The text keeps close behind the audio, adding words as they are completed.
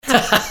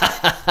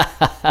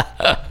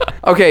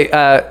Okay,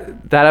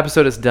 that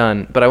episode is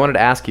done, but I wanted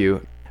to ask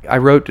you, I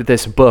wrote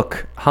this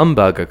book,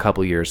 Humbug, a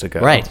couple years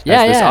ago. Right.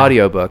 Yeah, this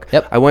audiobook.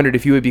 Yep. I wondered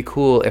if you would be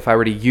cool if I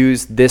were to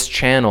use this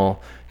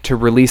channel to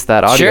release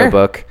that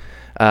audiobook.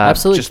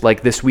 Absolutely. Just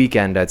like this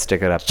weekend, I'd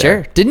stick it up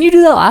there. Sure. Didn't you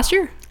do that last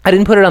year? I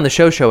didn't put it on the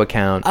show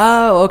account.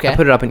 Oh, okay. I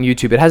put it up on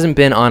YouTube. It hasn't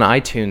been on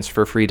iTunes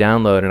for free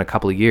download in a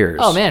couple of years.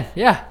 Oh, man.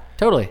 Yeah,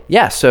 totally.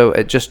 Yeah, so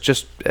just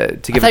to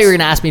give I thought you were going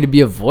to ask me to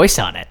be a voice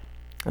on it.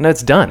 No,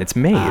 it's done. It's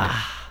made.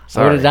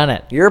 I would have done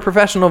it. You're a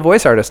professional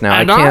voice artist now.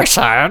 And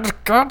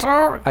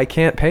I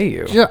can't pay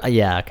you.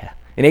 Yeah, okay.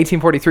 In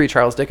 1843,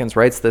 Charles Dickens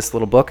writes this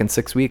little book in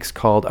 6 weeks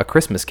called A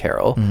Christmas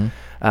Carol,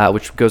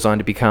 which goes on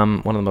to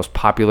become one of the most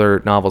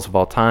popular novels of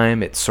all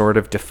time. It sort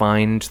of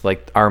defined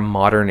like our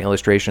modern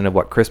illustration of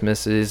what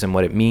Christmas is and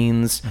what it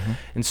means.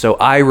 And so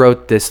I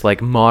wrote this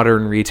like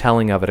modern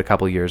retelling of it a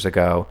couple years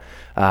ago,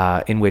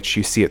 in which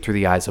you see it through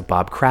the eyes of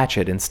Bob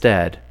Cratchit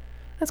instead.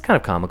 That's kind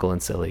of comical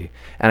and silly.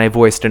 And I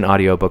voiced an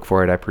audiobook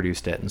for it. I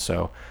produced it. And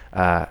so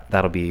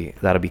that'll be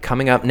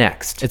coming up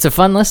next. It's a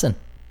fun listen.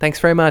 Thanks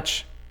very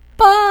much.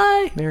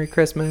 Bye. Merry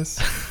Christmas.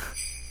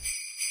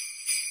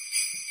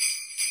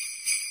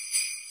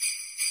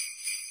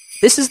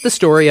 This is the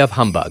story of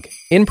Humbug,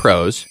 in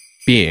prose,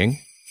 being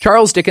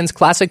Charles Dickens'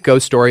 classic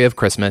ghost story of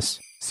Christmas,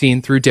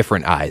 seen through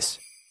different eyes.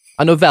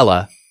 A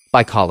novella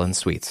by Colin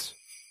Sweets.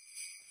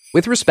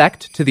 With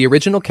respect to the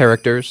original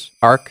characters,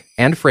 arc,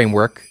 and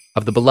framework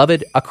of the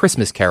beloved A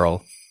Christmas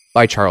Carol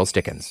by Charles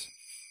Dickens.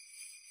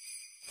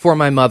 For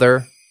my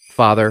mother,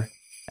 father,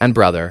 and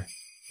brother,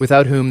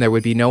 without whom there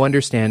would be no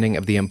understanding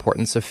of the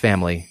importance of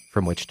family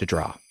from which to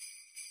draw.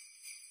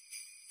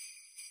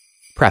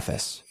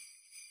 Preface.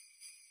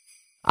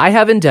 I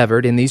have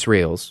endeavored in these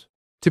reels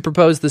to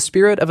propose the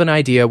spirit of an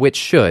idea which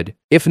should,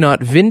 if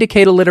not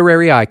vindicate a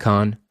literary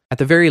icon, at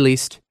the very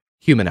least,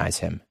 humanize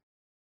him.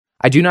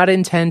 I do not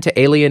intend to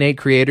alienate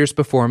creators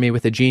before me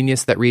with a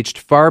genius that reached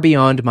far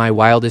beyond my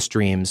wildest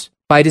dreams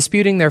by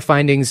disputing their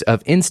findings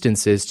of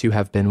instances to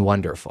have been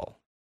wonderful.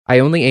 I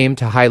only aim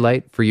to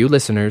highlight, for you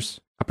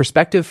listeners, a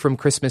perspective from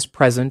Christmas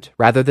present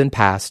rather than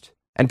past,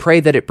 and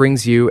pray that it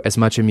brings you as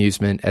much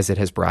amusement as it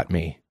has brought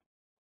me.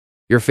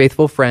 Your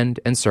faithful friend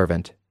and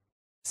servant,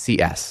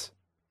 C.S.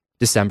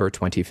 December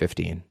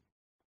 2015.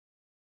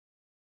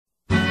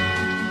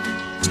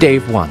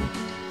 Stave 1.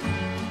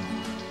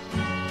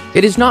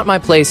 It is not my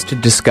place to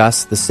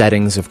discuss the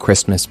settings of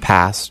Christmas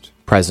past,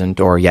 present,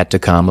 or yet to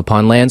come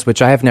upon lands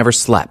which I have never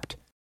slept,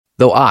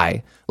 though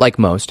I, like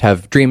most,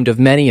 have dreamed of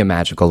many a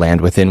magical land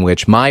within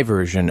which my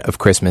version of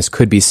Christmas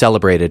could be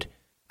celebrated.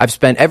 I've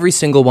spent every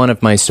single one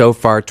of my so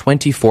far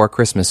 24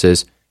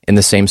 Christmases in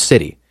the same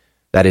city,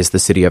 that is the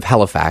city of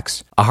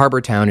Halifax, a harbor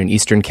town in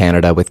eastern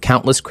Canada with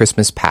countless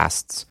Christmas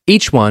pasts,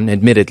 each one,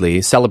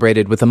 admittedly,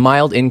 celebrated with a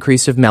mild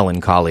increase of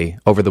melancholy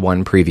over the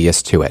one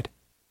previous to it.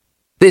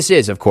 This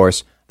is, of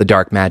course, the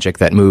dark magic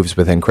that moves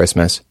within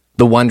Christmas,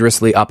 the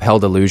wondrously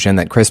upheld illusion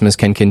that Christmas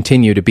can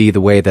continue to be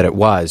the way that it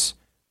was.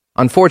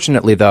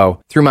 Unfortunately,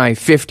 though, through my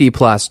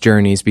 50-plus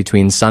journeys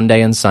between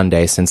Sunday and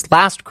Sunday since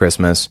last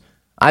Christmas,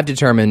 I've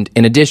determined,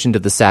 in addition to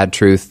the sad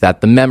truth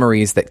that the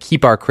memories that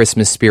keep our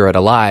Christmas spirit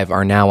alive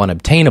are now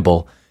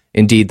unobtainable,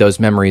 indeed those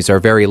memories are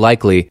very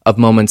likely of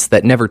moments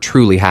that never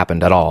truly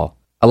happened at all.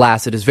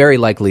 Alas, it is very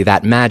likely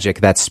that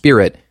magic, that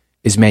spirit,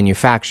 is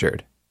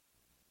manufactured.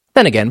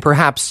 Then again,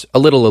 perhaps a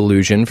little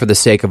illusion for the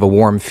sake of a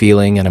warm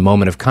feeling and a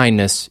moment of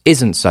kindness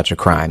isn't such a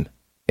crime.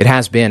 It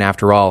has been,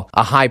 after all,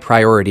 a high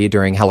priority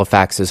during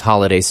Halifax's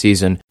holiday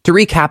season to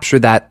recapture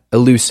that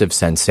elusive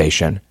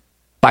sensation.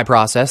 By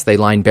process, they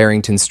line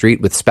Barrington Street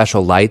with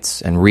special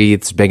lights and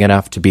wreaths big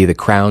enough to be the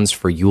crowns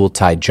for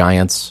Yuletide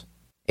giants.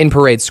 In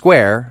Parade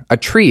Square, a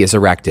tree is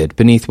erected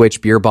beneath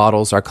which beer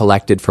bottles are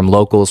collected from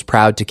locals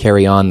proud to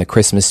carry on the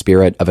Christmas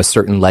spirit of a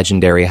certain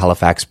legendary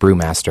Halifax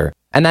brewmaster,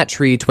 and that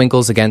tree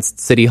twinkles against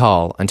City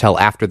Hall until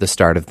after the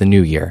start of the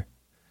new year.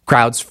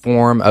 Crowds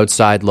form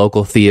outside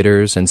local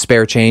theaters, and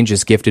spare change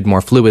is gifted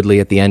more fluidly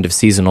at the end of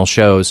seasonal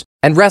shows,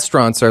 and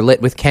restaurants are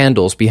lit with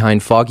candles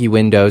behind foggy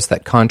windows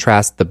that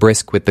contrast the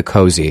brisk with the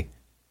cozy.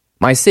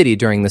 My city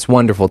during this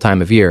wonderful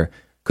time of year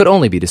could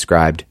only be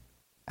described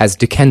as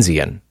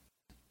Dickensian.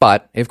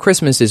 But if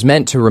Christmas is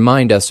meant to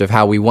remind us of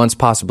how we once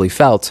possibly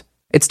felt,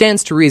 it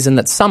stands to reason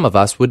that some of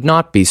us would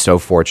not be so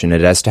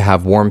fortunate as to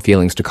have warm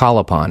feelings to call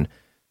upon.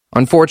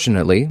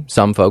 Unfortunately,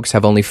 some folks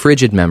have only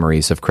frigid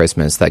memories of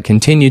Christmas that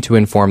continue to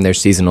inform their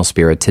seasonal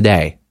spirit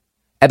today.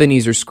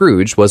 Ebenezer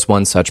Scrooge was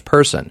one such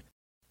person,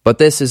 but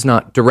this is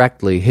not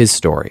directly his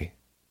story.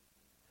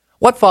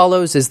 What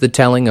follows is the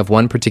telling of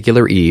one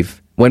particular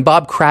eve when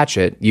Bob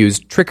Cratchit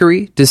used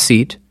trickery,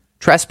 deceit,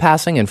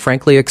 trespassing, and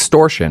frankly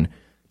extortion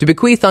to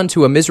bequeath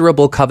unto a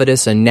miserable,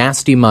 covetous, and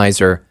nasty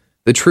miser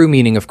the true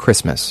meaning of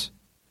Christmas.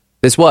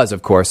 This was,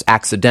 of course,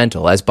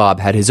 accidental, as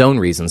Bob had his own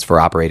reasons for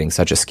operating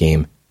such a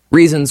scheme.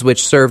 Reasons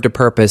which served a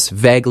purpose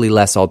vaguely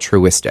less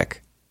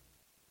altruistic.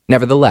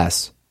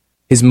 Nevertheless,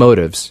 his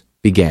motives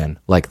began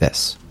like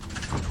this.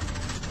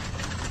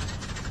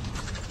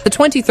 The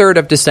 23rd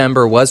of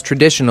December was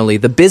traditionally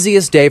the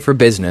busiest day for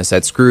business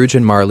at Scrooge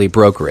and Marley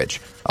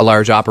Brokerage, a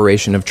large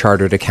operation of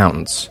chartered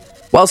accountants.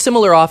 While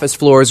similar office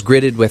floors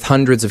gridded with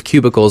hundreds of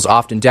cubicles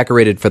often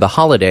decorated for the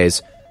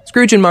holidays,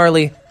 Scrooge and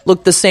Marley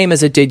looked the same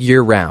as it did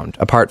year-round,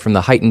 apart from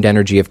the heightened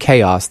energy of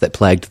chaos that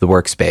plagued the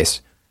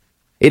workspace.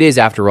 It is,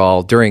 after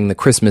all, during the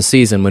Christmas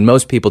season when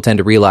most people tend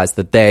to realize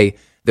that they,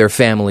 their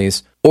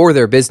families, or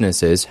their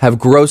businesses have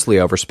grossly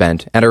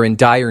overspent and are in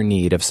dire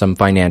need of some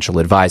financial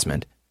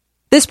advisement.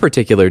 This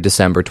particular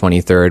December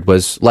 23rd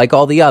was like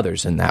all the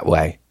others in that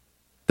way.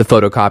 The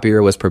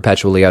photocopier was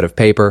perpetually out of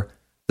paper,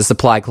 the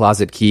supply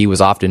closet key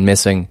was often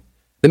missing,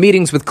 the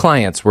meetings with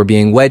clients were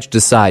being wedged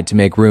aside to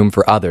make room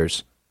for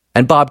others,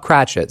 and Bob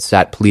Cratchit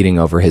sat pleading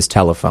over his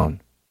telephone.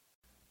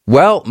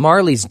 Well,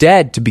 Marley's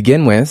dead to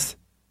begin with.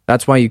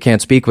 That's why you can't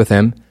speak with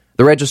him.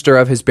 The register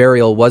of his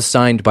burial was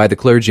signed by the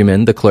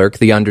clergyman, the clerk,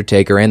 the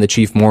undertaker, and the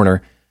chief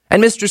mourner,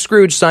 and Mr.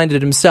 Scrooge signed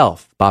it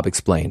himself, Bob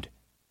explained.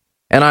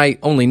 And I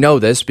only know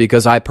this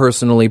because I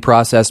personally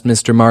processed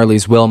Mr.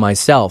 Marley's will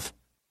myself.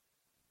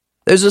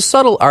 There's a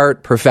subtle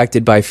art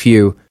perfected by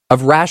few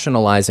of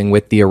rationalizing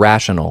with the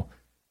irrational.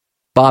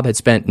 Bob had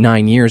spent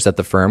 9 years at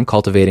the firm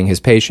cultivating his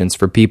patience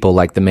for people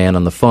like the man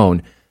on the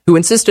phone, who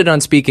insisted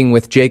on speaking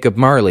with Jacob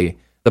Marley,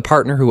 the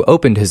partner who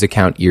opened his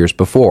account years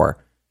before.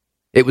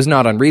 It was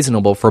not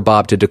unreasonable for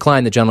Bob to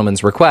decline the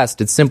gentleman's request,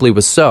 it simply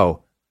was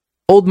so.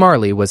 Old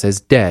Marley was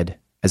as dead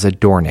as a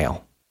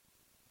doornail.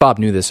 Bob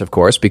knew this, of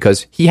course,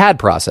 because he had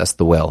processed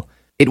the will.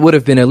 It would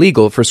have been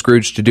illegal for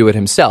Scrooge to do it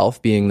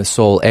himself, being the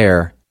sole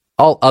heir.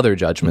 All other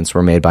judgments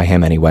were made by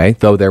him anyway,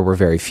 though there were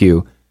very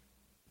few.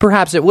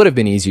 Perhaps it would have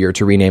been easier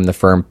to rename the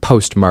firm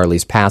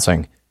post-Marley's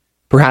passing.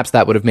 Perhaps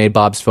that would have made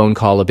Bob's phone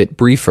call a bit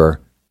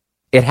briefer.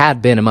 It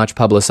had been a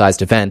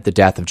much-publicized event, the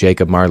death of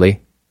Jacob Marley.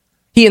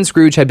 He and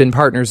Scrooge had been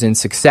partners in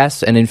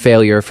success and in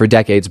failure for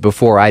decades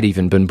before I'd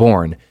even been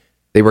born.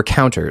 They were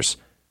counters.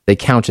 They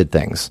counted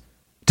things.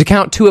 To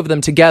count 2 of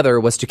them together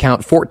was to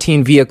count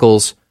 14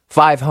 vehicles,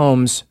 5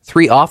 homes,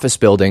 3 office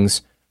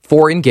buildings,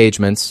 4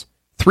 engagements,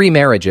 3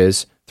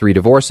 marriages, 3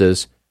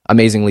 divorces,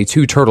 amazingly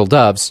 2 turtle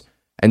doves,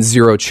 and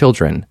 0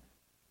 children.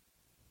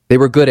 They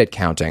were good at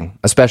counting,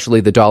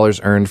 especially the dollars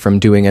earned from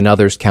doing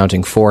another's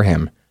counting for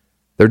him.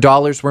 Their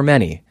dollars were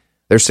many,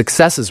 their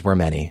successes were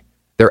many,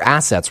 their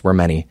assets were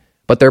many,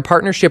 but their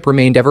partnership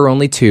remained ever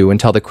only 2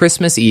 until the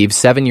Christmas Eve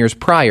 7 years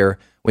prior,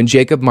 when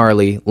Jacob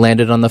Marley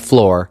landed on the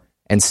floor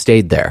and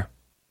stayed there.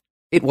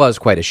 It was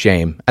quite a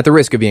shame. At the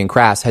risk of being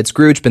crass, had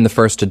Scrooge been the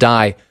first to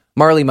die,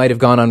 Marley might have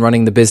gone on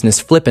running the business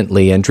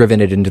flippantly and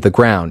driven it into the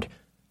ground.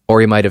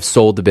 Or he might have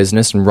sold the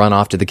business and run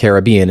off to the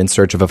Caribbean in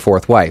search of a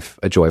 4th wife,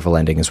 a joyful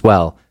ending as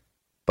well.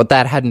 But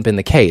that hadn't been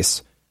the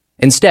case.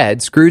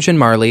 Instead, Scrooge and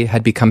Marley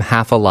had become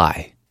half a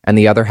lie, and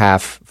the other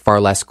half far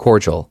less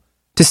cordial.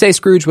 To say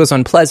Scrooge was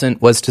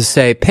unpleasant was to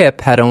say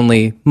Pip had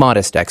only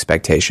modest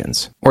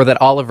expectations, or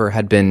that Oliver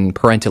had been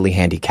parentally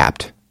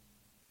handicapped.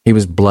 He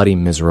was bloody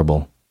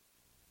miserable.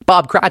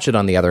 Bob Cratchit,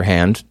 on the other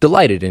hand,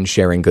 delighted in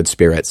sharing good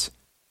spirits.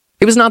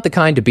 He was not the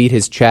kind to beat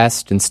his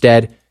chest.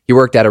 Instead, he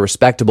worked at a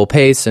respectable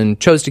pace and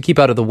chose to keep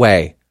out of the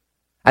way.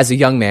 As a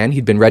young man,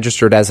 he'd been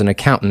registered as an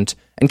accountant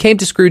and came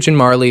to Scrooge and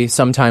Marley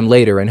sometime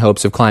later in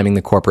hopes of climbing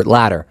the corporate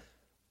ladder.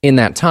 In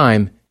that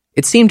time,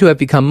 it seemed to have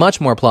become much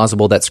more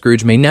plausible that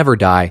Scrooge may never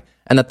die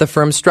and that the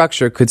firm's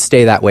structure could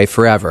stay that way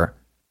forever.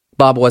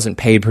 Bob wasn't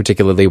paid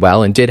particularly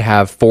well and did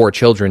have 4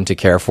 children to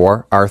care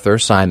for, Arthur,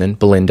 Simon,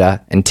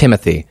 Belinda, and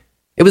Timothy.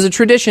 It was a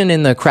tradition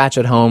in the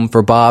Cratchit home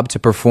for Bob to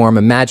perform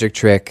a magic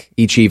trick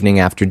each evening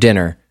after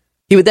dinner.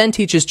 He would then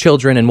teach his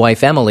children and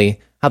wife Emily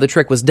how the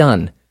trick was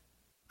done.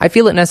 I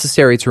feel it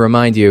necessary to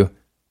remind you,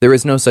 there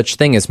is no such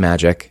thing as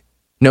magic.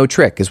 No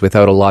trick is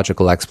without a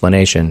logical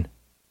explanation.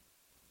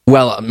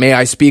 "Well, may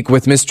I speak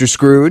with Mr.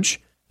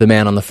 Scrooge?" the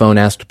man on the phone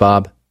asked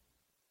Bob.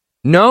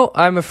 "No,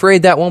 I'm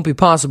afraid that won't be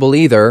possible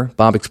either,"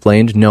 Bob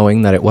explained,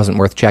 knowing that it wasn't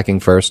worth checking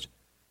first.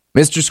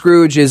 "Mr.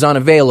 Scrooge is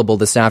unavailable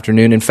this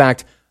afternoon. In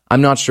fact,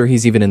 I'm not sure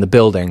he's even in the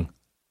building."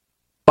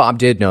 Bob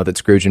did know that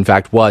Scrooge, in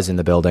fact, was in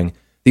the building.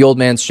 The old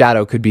man's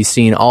shadow could be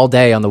seen all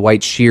day on the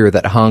white sheer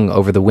that hung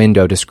over the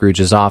window to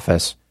Scrooge's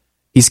office.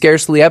 He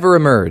scarcely ever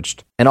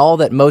emerged, and all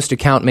that most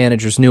account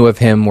managers knew of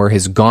him were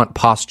his gaunt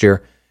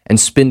posture and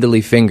spindly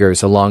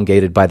fingers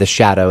elongated by the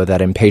shadow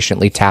that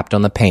impatiently tapped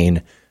on the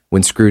pane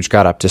when Scrooge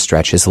got up to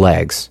stretch his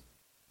legs.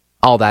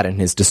 All that in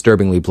his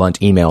disturbingly blunt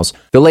emails.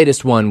 The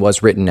latest one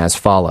was written as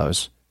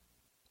follows.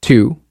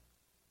 To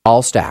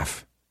all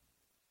staff.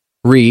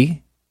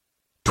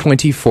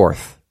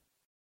 24th.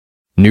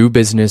 New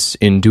business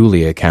in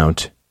Dooley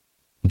account.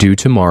 Due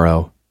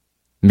tomorrow.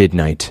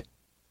 Midnight.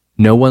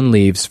 No one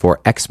leaves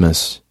for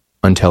Xmas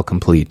until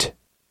complete.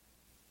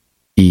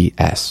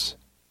 E.S.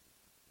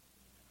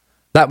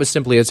 That was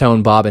simply a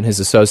tone Bob and his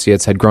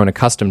associates had grown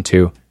accustomed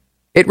to.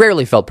 It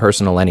rarely felt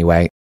personal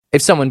anyway.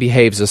 If someone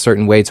behaves a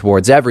certain way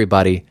towards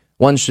everybody,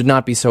 one should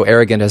not be so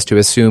arrogant as to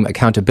assume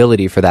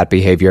accountability for that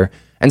behavior,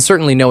 and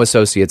certainly no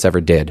associates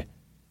ever did.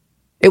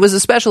 It was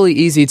especially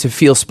easy to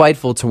feel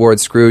spiteful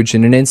towards Scrooge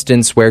in an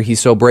instance where he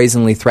so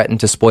brazenly threatened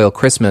to spoil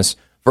Christmas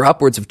for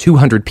upwards of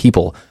 200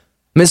 people.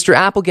 Mr.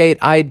 Applegate,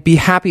 I'd be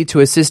happy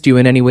to assist you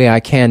in any way I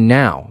can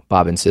now,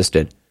 Bob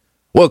insisted.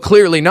 Well,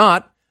 clearly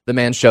not, the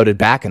man shouted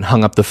back and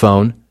hung up the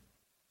phone.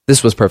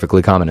 This was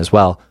perfectly common as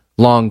well.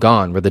 Long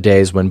gone were the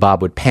days when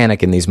Bob would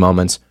panic in these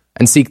moments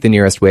and seek the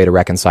nearest way to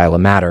reconcile a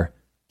matter.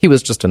 He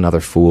was just another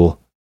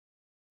fool.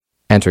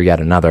 Enter yet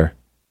another.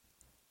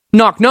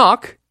 Knock,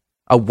 knock!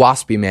 A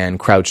waspy man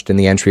crouched in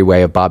the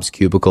entryway of Bob's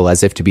cubicle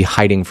as if to be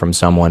hiding from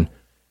someone.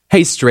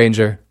 Hey,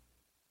 stranger.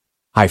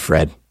 Hi,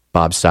 Fred,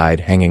 Bob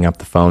sighed, hanging up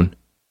the phone.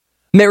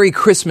 Merry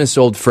Christmas,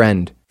 old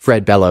friend,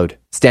 Fred bellowed,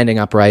 standing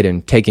upright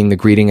and taking the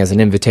greeting as an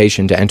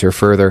invitation to enter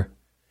further.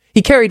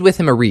 He carried with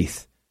him a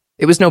wreath.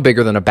 It was no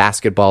bigger than a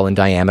basketball in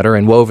diameter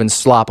and woven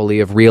sloppily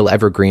of real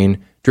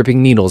evergreen,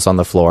 dripping needles on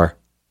the floor.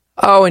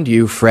 Oh, and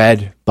you,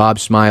 Fred, Bob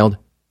smiled.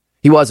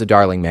 He was a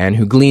darling man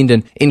who gleaned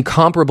an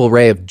incomparable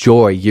ray of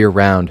joy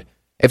year-round.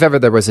 If ever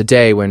there was a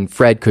day when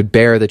Fred could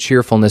bear the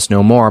cheerfulness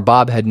no more,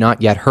 Bob had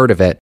not yet heard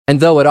of it, and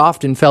though it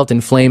often felt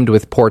inflamed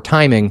with poor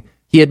timing,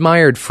 he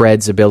admired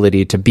Fred's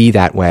ability to be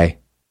that way.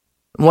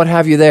 What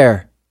have you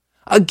there?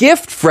 A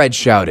gift, Fred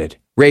shouted,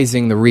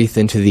 raising the wreath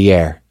into the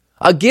air.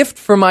 A gift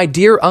for my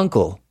dear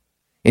uncle.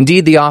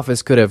 Indeed, the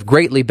office could have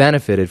greatly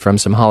benefited from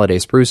some holiday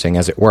sprucing,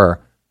 as it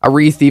were. A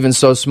wreath even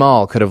so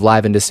small could have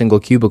livened a single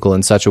cubicle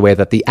in such a way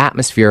that the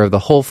atmosphere of the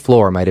whole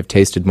floor might have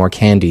tasted more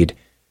candied.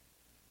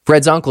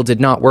 Fred's uncle did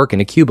not work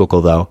in a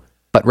cubicle, though,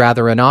 but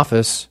rather an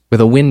office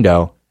with a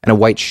window and a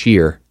white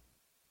sheer.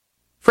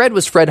 Fred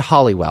was Fred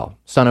Halliwell,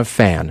 son of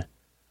Fan.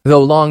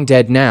 Though long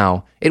dead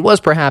now, it was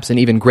perhaps an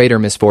even greater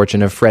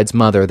misfortune of Fred's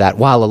mother that,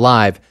 while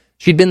alive,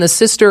 she'd been the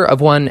sister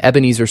of one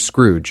Ebenezer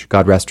Scrooge,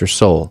 God rest her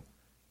soul.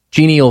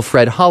 Genial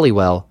Fred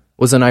Halliwell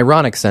was an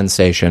ironic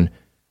sensation,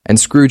 and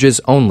Scrooge's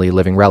only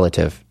living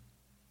relative.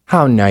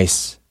 How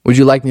nice. Would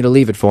you like me to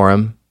leave it for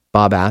him?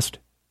 Bob asked.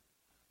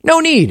 No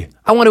need.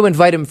 I want to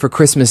invite him for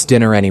Christmas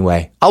dinner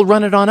anyway. I'll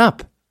run it on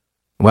up.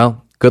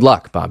 Well, good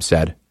luck, Bob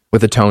said,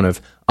 with a tone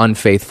of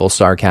unfaithful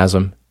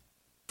sarcasm.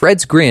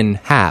 Fred's grin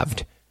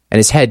halved, and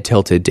his head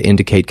tilted to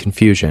indicate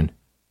confusion.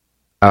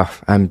 Oh,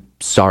 I'm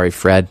sorry,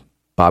 Fred,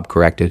 Bob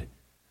corrected.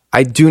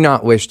 I do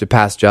not wish to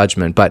pass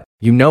judgment, but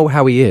you know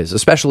how he is,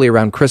 especially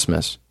around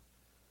Christmas.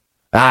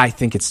 I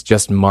think it's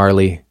just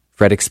Marley,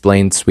 Fred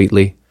explained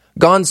sweetly.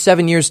 Gone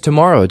 7 years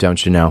tomorrow,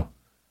 don't you know?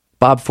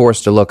 Bob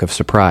forced a look of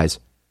surprise.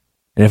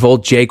 And if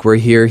old Jake were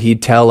here,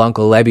 he'd tell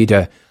Uncle Lebby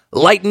to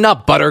lighten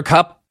up,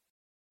 Buttercup.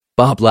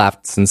 Bob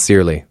laughed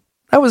sincerely.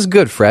 That was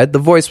good, Fred. The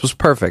voice was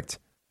perfect.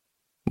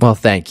 Well,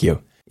 thank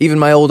you. Even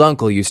my old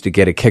uncle used to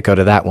get a kick out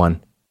of that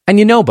one. And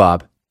you know,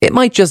 Bob, it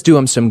might just do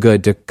him some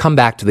good to come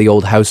back to the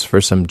old house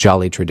for some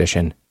jolly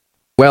tradition.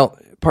 Well,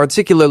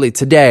 particularly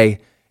today,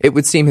 it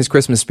would seem his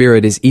Christmas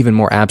spirit is even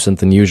more absent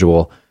than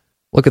usual.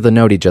 Look at the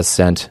note he just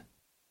sent.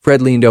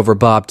 Fred leaned over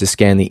Bob to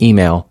scan the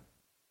email.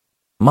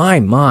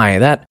 My,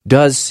 that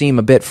does seem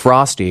a bit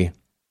frosty.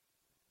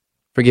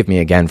 Forgive me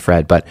again,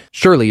 Fred, but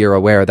surely you're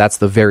aware that's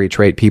the very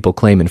trait people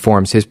claim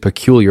informs his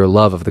peculiar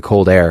love of the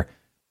cold air.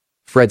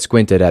 Fred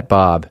squinted at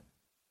Bob.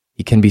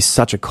 He can be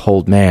such a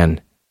cold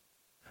man.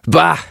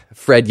 Bah,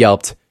 Fred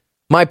yelped.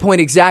 My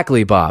point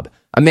exactly, Bob.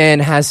 A man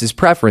has his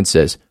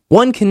preferences.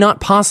 One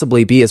cannot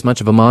possibly be as much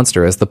of a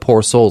monster as the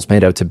poor soul's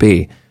made out to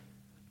be.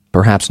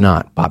 Perhaps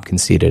not, Bob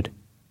conceded.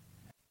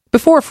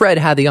 Before Fred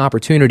had the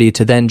opportunity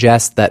to then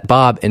jest that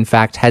Bob, in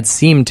fact, had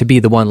seemed to be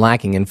the one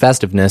lacking in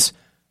festiveness,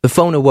 the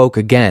phone awoke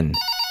again.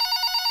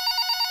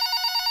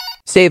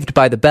 Saved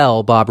by the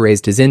bell, Bob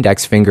raised his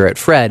index finger at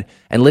Fred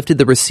and lifted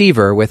the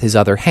receiver with his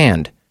other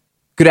hand.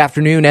 Good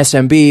afternoon,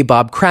 SMB,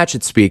 Bob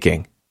Cratchit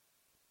speaking.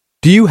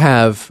 Do you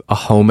have a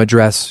home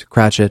address,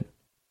 Cratchit?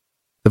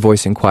 The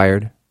voice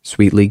inquired,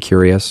 sweetly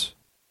curious.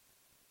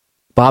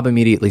 Bob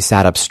immediately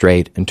sat up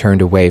straight and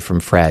turned away from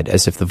Fred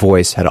as if the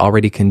voice had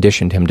already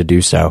conditioned him to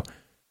do so.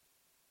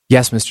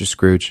 Yes, Mr.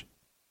 Scrooge.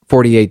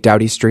 48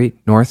 Doughty Street,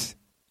 North?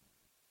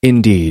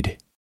 Indeed.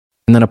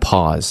 And then a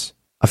pause,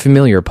 a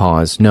familiar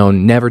pause,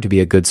 known never to be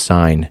a good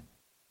sign.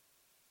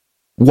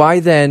 Why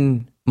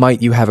then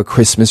might you have a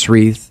Christmas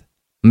wreath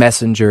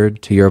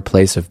messengered to your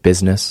place of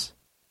business?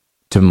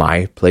 To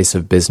my place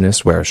of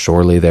business, where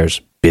surely there's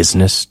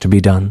business to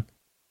be done?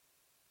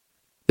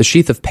 The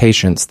sheath of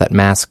patience that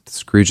masked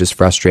Scrooge's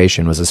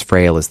frustration was as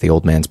frail as the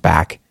old man's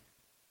back.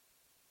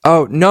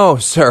 Oh, no,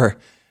 sir.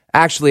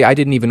 Actually, I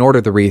didn't even order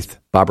the wreath,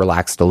 Bob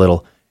relaxed a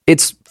little.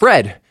 It's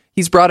Fred.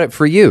 He's brought it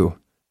for you.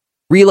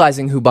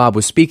 Realizing who Bob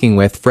was speaking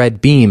with,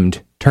 Fred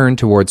beamed, turned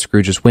toward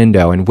Scrooge's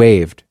window, and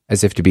waved,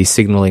 as if to be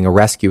signaling a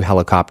rescue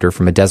helicopter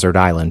from a desert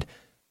island.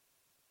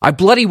 I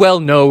bloody well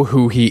know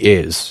who he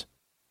is,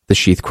 the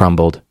sheath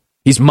crumbled.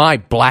 He's my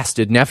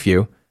blasted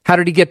nephew. How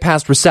did he get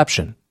past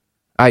reception?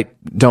 I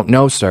don't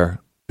know, sir.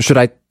 Should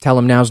I tell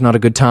him now's not a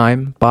good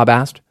time? Bob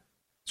asked.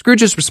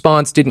 Scrooge's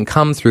response didn't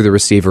come through the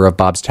receiver of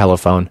Bob's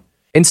telephone.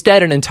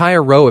 Instead, an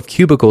entire row of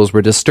cubicles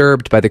were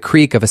disturbed by the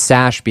creak of a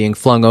sash being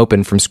flung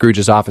open from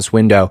Scrooge's office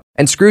window,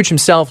 and Scrooge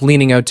himself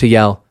leaning out to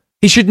yell,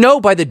 He should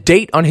know by the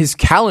date on his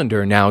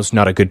calendar now's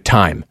not a good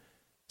time.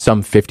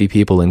 Some 50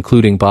 people,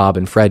 including Bob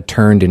and Fred,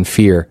 turned in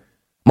fear.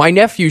 My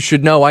nephew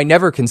should know I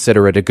never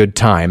consider it a good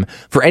time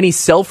for any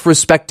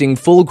self-respecting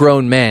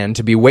full-grown man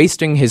to be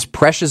wasting his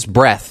precious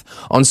breath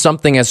on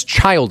something as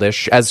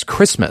childish as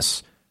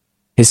Christmas."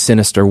 His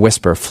sinister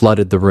whisper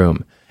flooded the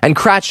room. "And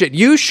Cratchit,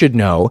 you should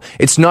know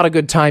it's not a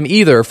good time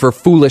either for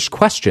foolish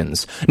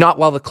questions, not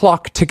while the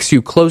clock ticks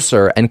you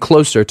closer and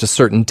closer to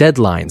certain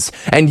deadlines.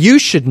 And you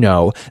should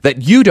know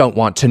that you don't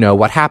want to know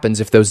what happens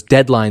if those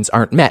deadlines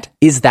aren't met.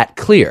 Is that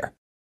clear?"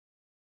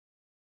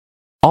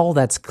 "All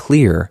that's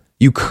clear,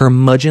 you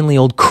curmudgeonly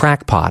old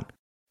crackpot,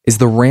 is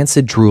the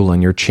rancid drool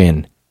on your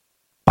chin,"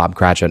 Bob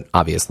Cratchit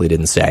obviously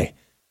didn't say.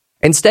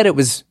 Instead it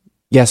was,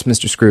 "Yes,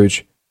 Mr.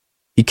 Scrooge."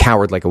 He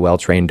cowered like a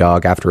well-trained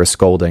dog after a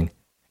scolding.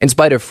 In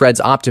spite of Fred's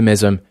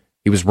optimism,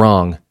 he was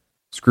wrong.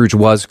 Scrooge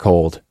was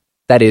cold.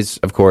 That is,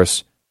 of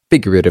course,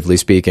 figuratively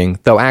speaking,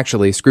 though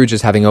actually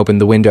Scrooge's having opened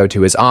the window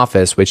to his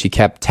office, which he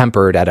kept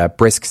tempered at a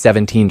brisk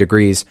 17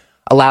 degrees,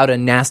 allowed a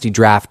nasty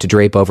draft to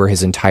drape over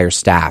his entire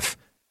staff.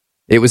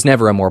 It was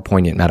never a more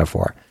poignant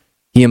metaphor.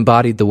 He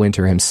embodied the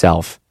winter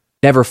himself,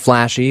 never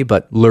flashy,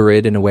 but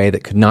lurid in a way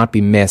that could not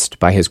be missed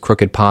by his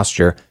crooked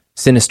posture,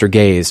 sinister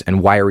gaze,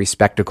 and wiry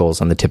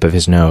spectacles on the tip of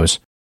his nose.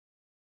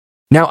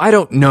 "Now, I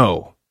don't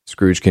know,"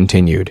 Scrooge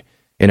continued,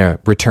 in a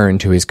return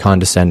to his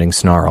condescending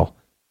snarl.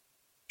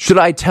 "Should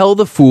I tell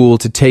the fool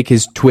to take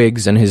his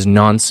twigs and his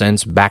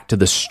nonsense back to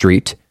the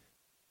street?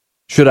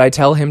 Should I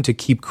tell him to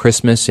keep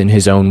Christmas in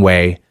his own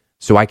way,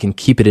 so I can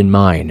keep it in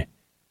mine?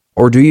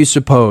 Or do you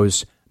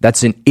suppose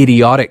that's an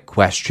idiotic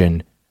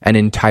question and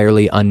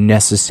entirely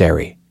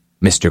unnecessary,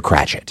 Mr.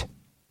 Cratchit?"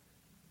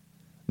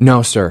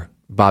 "No, sir,"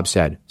 Bob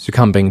said,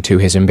 succumbing to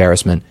his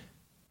embarrassment.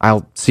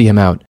 "I'll see him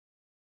out."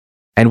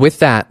 And with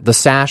that, the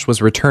sash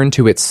was returned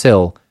to its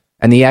sill,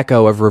 and the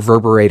echo of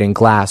reverberating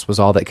glass was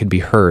all that could be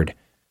heard.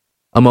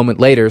 A moment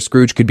later,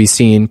 Scrooge could be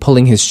seen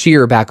pulling his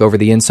sheer back over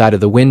the inside of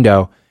the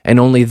window, and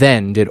only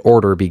then did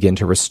order begin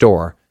to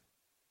restore.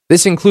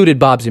 This included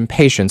Bob's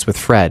impatience with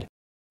Fred.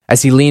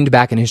 As he leaned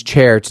back in his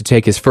chair to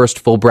take his first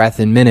full breath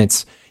in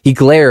minutes, he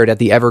glared at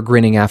the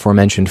ever-grinning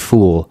aforementioned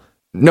fool.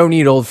 "No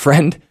need, old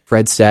friend,"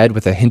 Fred said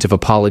with a hint of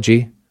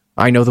apology.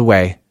 "I know the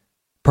way.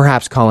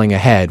 Perhaps calling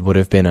ahead would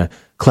have been a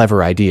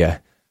clever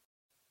idea."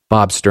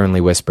 Bob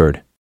sternly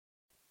whispered,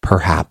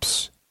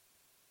 "Perhaps,"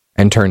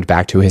 and turned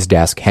back to his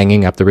desk,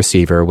 hanging up the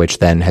receiver, which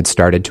then had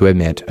started to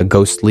emit a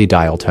ghostly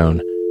dial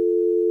tone.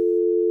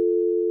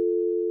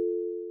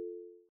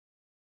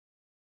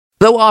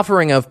 Though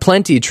offering of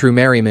plenty true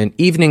merriment,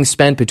 evenings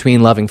spent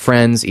between loving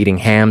friends, eating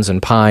hams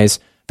and pies,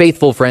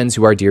 faithful friends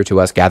who are dear to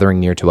us gathering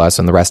near to us,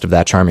 and the rest of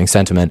that charming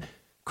sentiment,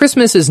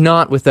 Christmas is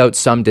not without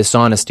some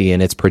dishonesty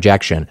in its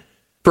projection.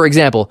 For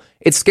example,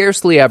 it's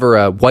scarcely ever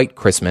a white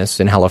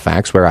Christmas in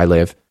Halifax, where I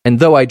live, and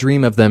though I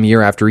dream of them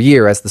year after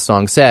year, as the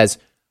song says,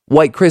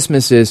 white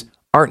Christmases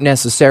aren't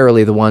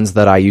necessarily the ones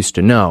that I used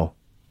to know.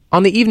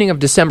 On the evening of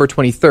December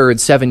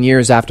 23rd, 7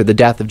 years after the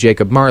death of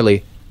Jacob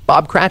Marley,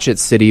 Bob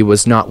Cratchit's city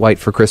was not white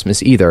for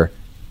Christmas either.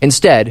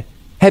 Instead,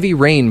 heavy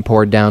rain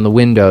poured down the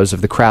windows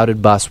of the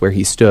crowded bus where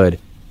he stood.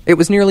 It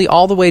was nearly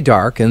all the way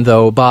dark, and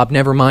though Bob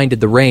never minded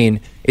the rain,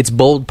 its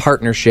bold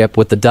partnership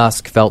with the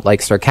dusk felt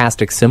like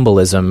sarcastic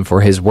symbolism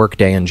for his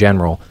workday in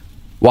general.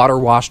 Water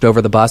washed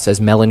over the bus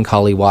as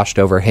melancholy washed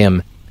over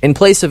him, in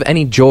place of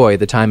any joy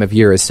the time of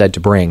year is said to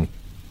bring.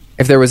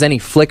 If there was any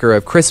flicker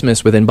of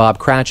Christmas within Bob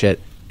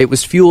Cratchit, it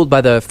was fueled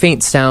by the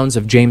faint sounds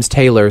of James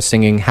Taylor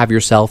singing "Have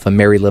Yourself a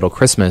Merry Little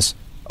Christmas"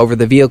 over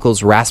the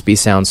vehicle's raspy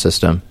sound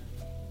system.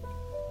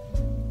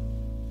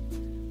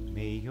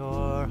 May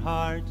your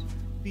heart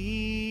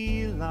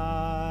be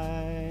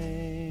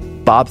light.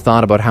 Bob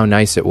thought about how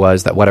nice it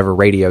was that whatever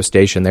radio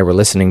station they were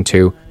listening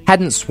to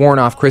hadn't sworn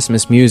off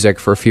Christmas music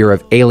for fear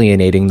of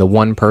alienating the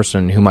one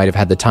person who might have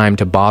had the time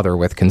to bother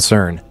with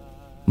concern.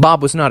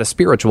 Bob was not a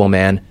spiritual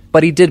man,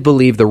 but he did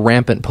believe the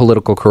rampant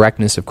political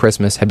correctness of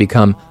Christmas had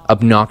become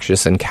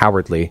obnoxious and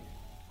cowardly.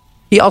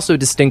 He also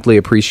distinctly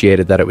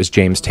appreciated that it was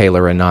James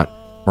Taylor and not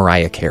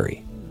Mariah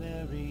Carey.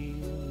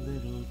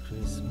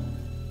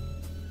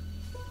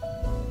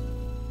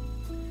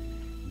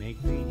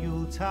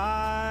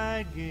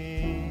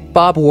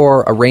 Bob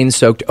wore a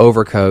rain-soaked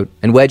overcoat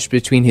and wedged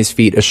between his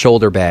feet a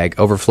shoulder bag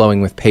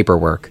overflowing with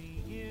paperwork.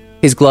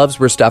 His gloves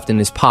were stuffed in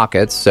his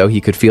pockets so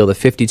he could feel the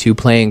 52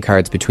 playing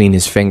cards between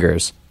his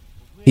fingers.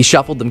 He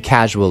shuffled them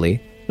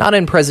casually, not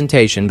in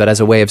presentation but as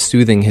a way of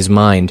soothing his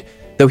mind,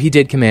 though he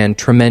did command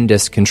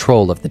tremendous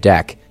control of the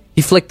deck.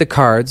 He flicked the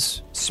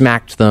cards,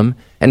 smacked them,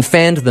 and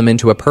fanned them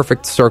into a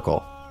perfect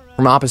circle.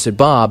 From opposite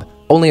Bob,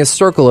 only a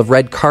circle of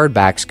red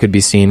cardbacks could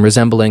be seen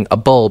resembling a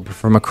bulb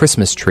from a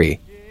Christmas tree.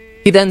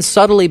 He then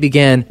subtly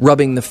began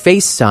rubbing the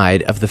face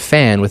side of the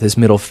fan with his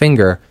middle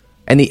finger,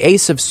 and the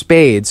ace of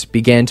spades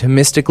began to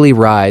mystically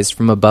rise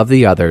from above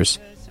the others,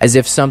 as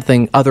if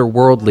something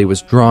otherworldly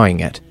was drawing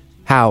it.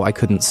 How, I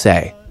couldn't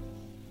say.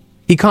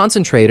 He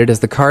concentrated as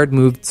the card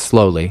moved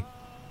slowly,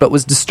 but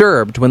was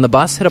disturbed when the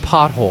bus hit a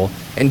pothole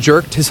and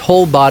jerked his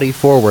whole body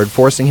forward,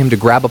 forcing him to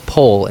grab a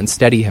pole and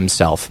steady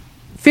himself.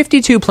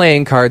 52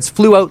 playing cards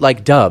flew out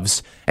like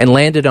doves and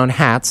landed on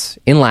hats,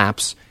 in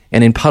laps,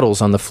 and in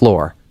puddles on the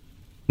floor.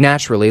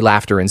 Naturally,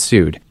 laughter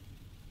ensued.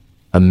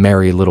 A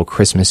merry little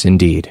Christmas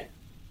indeed,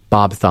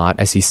 Bob thought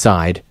as he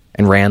sighed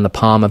and ran the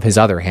palm of his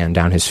other hand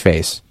down his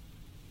face.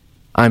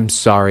 "I'm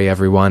sorry,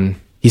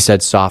 everyone," he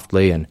said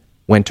softly and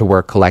went to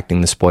work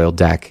collecting the spoiled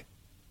deck.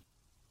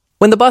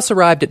 When the bus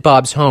arrived at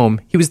Bob's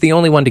home, he was the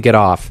only one to get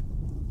off.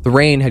 The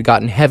rain had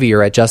gotten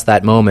heavier at just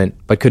that moment,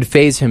 but could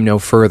faze him no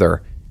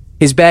further.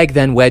 His bag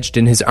then wedged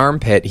in his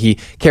armpit, he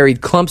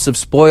carried clumps of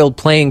spoiled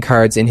playing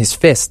cards in his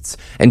fists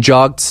and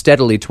jogged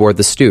steadily toward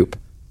the stoop.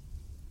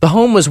 The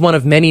home was one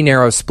of many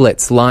narrow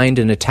splits, lined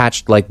and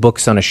attached like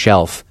books on a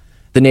shelf.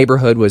 The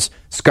neighborhood was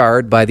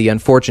scarred by the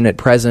unfortunate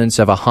presence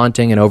of a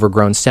haunting and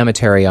overgrown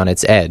cemetery on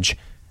its edge.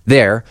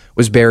 There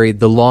was buried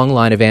the long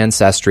line of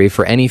ancestry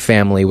for any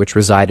family which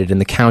resided in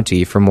the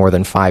county for more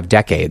than 5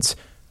 decades.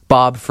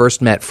 Bob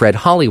first met Fred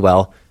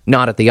Halliwell,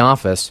 not at the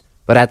office,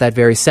 but at that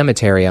very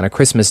cemetery on a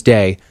Christmas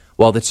day,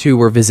 while the two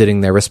were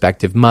visiting their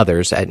respective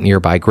mothers at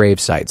nearby grave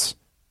sites.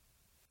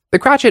 The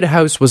Cratchit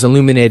house was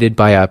illuminated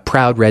by a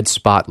proud red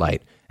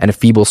spotlight, and a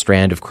feeble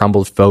strand of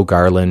crumbled faux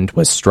garland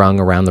was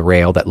strung around the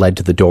rail that led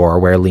to the door,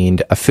 where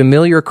leaned a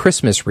familiar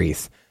Christmas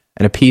wreath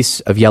and a piece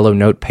of yellow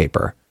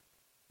notepaper.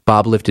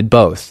 Bob lifted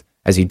both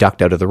as he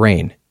ducked out of the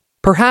rain.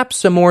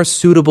 "Perhaps a more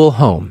suitable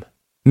home.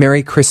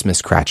 Merry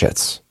Christmas,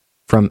 Cratchits.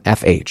 From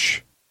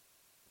F.H."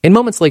 In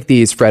moments like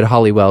these, Fred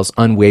Halliwell's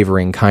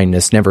unwavering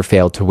kindness never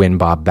failed to win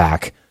Bob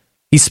back.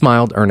 He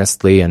smiled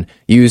earnestly and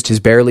used his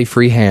barely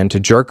free hand to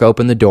jerk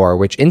open the door,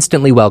 which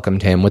instantly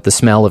welcomed him with the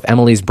smell of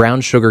Emily's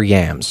brown sugar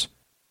yams.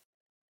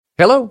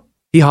 "Hello,"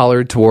 he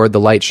hollered toward the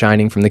light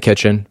shining from the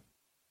kitchen.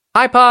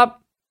 "Hi,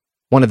 Pop,"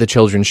 one of the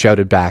children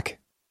shouted back.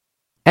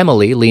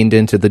 Emily leaned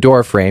into the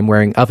doorframe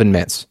wearing oven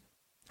mitts.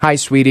 "Hi,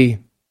 sweetie."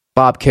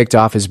 Bob kicked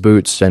off his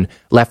boots and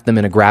left them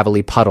in a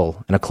gravelly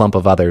puddle and a clump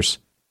of others.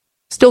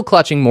 Still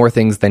clutching more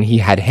things than he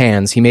had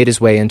hands, he made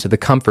his way into the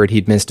comfort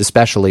he'd missed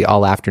especially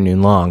all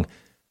afternoon long.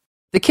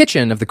 The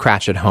kitchen of the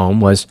Cratchit home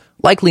was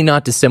likely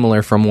not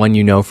dissimilar from one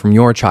you know from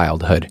your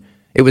childhood.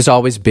 It was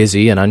always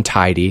busy and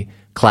untidy,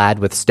 clad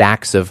with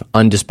stacks of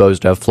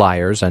undisposed-of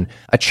flyers and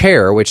a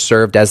chair which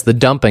served as the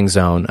dumping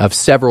zone of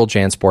several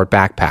Jansport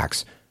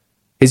backpacks.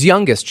 His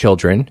youngest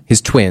children, his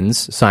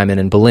twins, Simon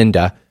and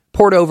Belinda,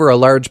 pored over a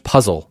large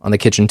puzzle on the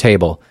kitchen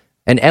table,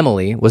 and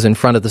Emily was in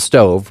front of the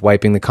stove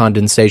wiping the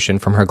condensation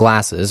from her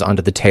glasses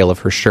onto the tail of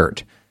her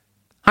shirt.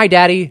 "Hi,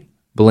 Daddy,"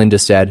 Belinda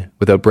said,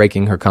 without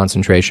breaking her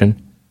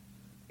concentration.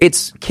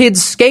 "It's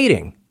kids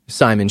skating,"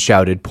 Simon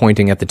shouted,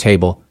 pointing at the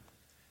table.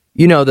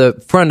 "You know,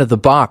 the front of the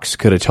box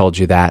could have told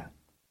you that,"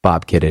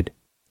 Bob kidded.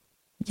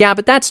 "Yeah,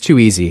 but that's too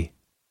easy,"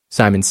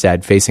 Simon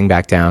said, facing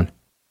back down.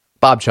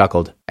 Bob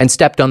chuckled and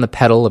stepped on the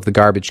pedal of the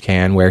garbage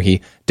can where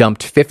he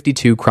dumped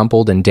 52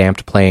 crumpled and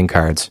damped playing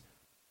cards.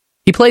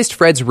 He placed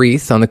Fred's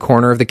wreath on the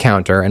corner of the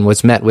counter and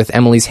was met with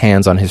Emily's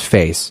hands on his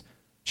face.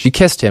 She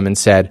kissed him and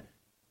said,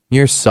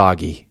 "You're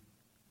soggy."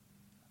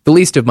 "The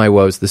least of my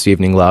woes this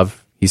evening,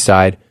 love," he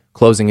sighed,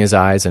 closing his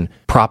eyes and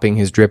propping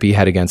his drippy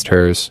head against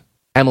hers.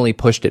 Emily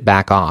pushed it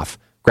back off,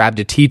 grabbed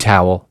a tea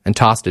towel, and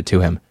tossed it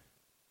to him.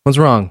 "What's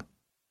wrong?"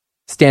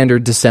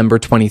 "Standard December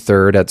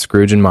 23rd at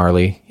Scrooge and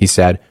Marley," he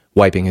said,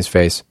 wiping his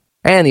face.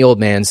 "And the old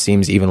man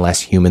seems even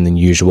less human than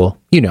usual,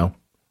 you know."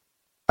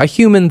 "A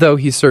human though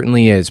he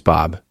certainly is,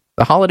 Bob.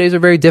 The holidays are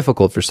very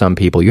difficult for some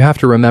people, you have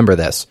to remember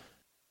this."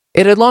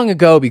 It had long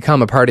ago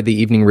become a part of the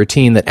evening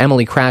routine that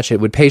Emily Cratchit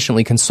would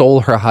patiently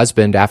console her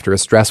husband after a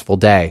stressful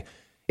day.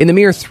 In the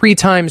mere 3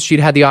 times she'd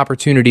had the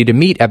opportunity to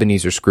meet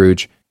Ebenezer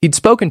Scrooge, he'd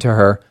spoken to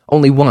her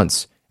only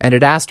once, and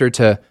had asked her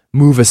to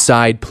 "move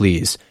aside,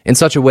 please," in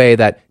such a way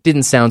that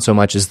didn't sound so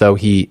much as though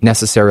he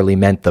necessarily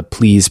meant the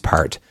please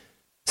part.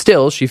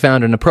 Still, she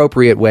found an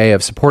appropriate way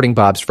of supporting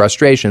Bob's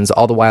frustrations,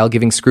 all the while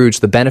giving Scrooge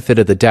the benefit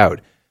of the doubt.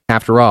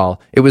 After all,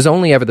 it was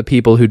only ever the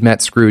people who'd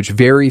met Scrooge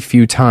very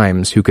few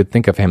times who could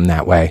think of him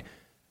that way.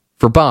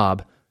 For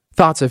Bob,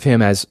 thoughts of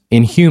him as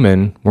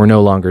inhuman were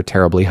no longer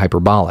terribly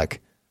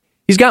hyperbolic.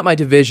 "He's got my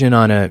division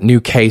on a new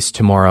case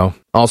tomorrow,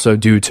 also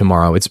due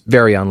tomorrow. It's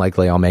very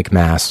unlikely I'll make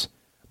Mass,"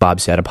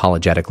 Bob said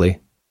apologetically.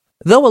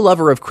 Though a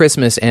lover of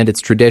Christmas and its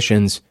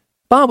traditions,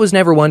 Bob was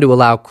never one to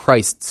allow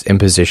Christ's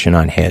imposition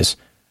on his,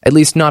 at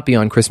least not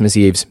beyond Christmas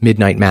Eve's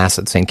midnight Mass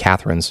at St.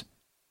 Catherine's.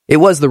 It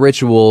was the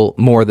ritual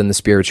more than the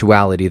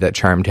spirituality that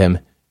charmed him.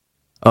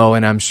 "Oh,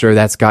 and I'm sure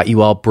that's got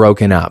you all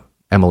broken up,"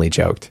 Emily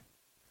joked.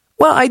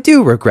 "Well, I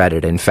do regret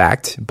it, in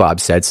fact," Bob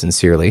said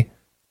sincerely.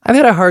 "I've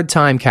had a hard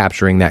time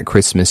capturing that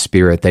Christmas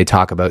spirit they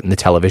talk about in the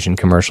television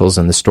commercials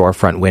and the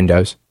storefront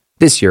windows.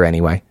 This year,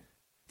 anyway."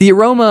 The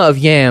aroma of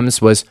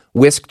yams was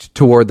whisked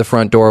toward the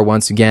front door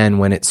once again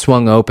when it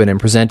swung open and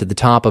presented the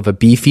top of a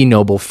beefy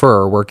noble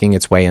fir working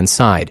its way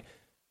inside.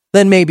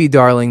 "Then maybe,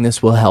 darling,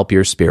 this will help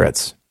your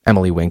spirits."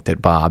 Emily winked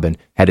at Bob and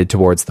headed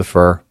towards the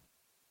fir.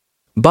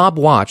 Bob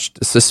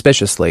watched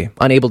suspiciously,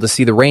 unable to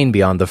see the rain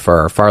beyond the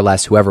fir, far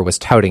less whoever was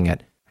touting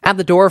it. At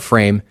the door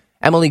frame,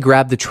 Emily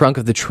grabbed the trunk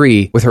of the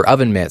tree with her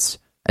oven mitts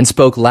and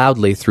spoke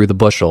loudly through the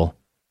bushel.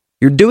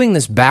 "You're doing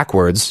this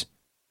backwards."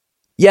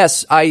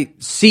 "Yes, I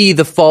see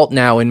the fault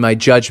now in my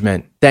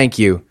judgment. Thank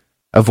you,"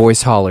 a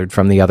voice hollered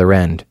from the other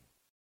end.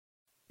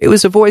 It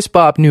was a voice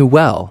Bob knew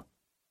well.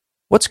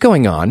 "What's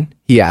going on?"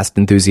 he asked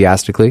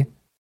enthusiastically.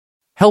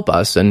 "Help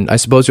us, and I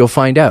suppose you'll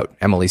find out,"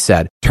 Emily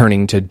said,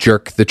 turning to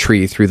jerk the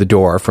tree through the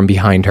door from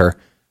behind her.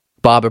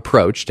 Bob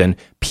approached and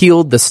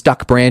peeled the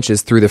stuck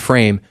branches through the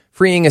frame,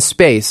 freeing a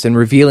space and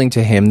revealing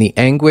to him the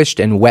anguished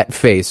and wet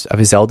face of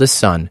his eldest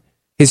son,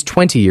 his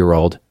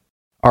 20-year-old,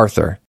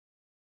 Arthur.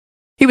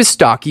 He was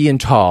stocky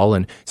and tall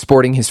and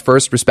sporting his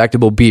first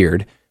respectable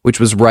beard, which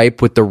was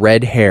ripe with the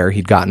red hair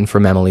he'd gotten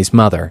from Emily's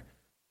mother.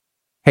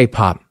 "Hey,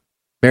 Pop,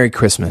 Merry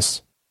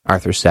Christmas,"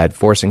 Arthur said,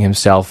 forcing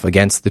himself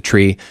against the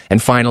tree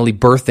and finally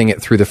birthing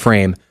it through the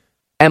frame.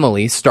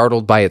 Emily,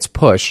 startled by its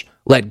push,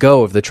 let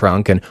go of the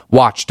trunk and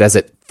watched as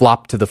it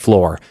flopped to the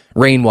floor.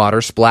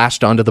 Rainwater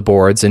splashed onto the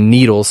boards and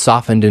needles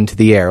softened into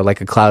the air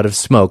like a cloud of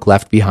smoke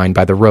left behind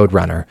by the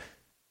roadrunner.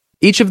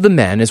 Each of the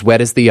men, as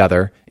wet as the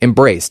other,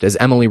 embraced as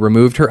Emily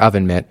removed her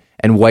oven mitt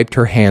and wiped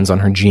her hands on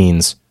her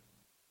jeans.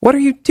 "What are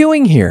you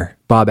doing here?"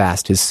 Bob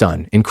asked his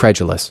son,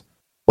 incredulous.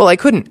 "Well, I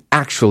couldn't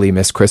actually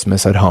miss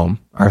Christmas at home,"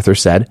 Arthur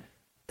said.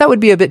 "That would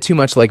be a bit too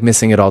much like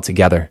missing it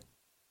altogether."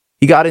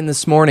 "He got in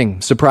this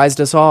morning,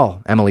 surprised us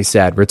all," Emily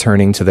said,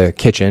 returning to the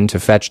kitchen to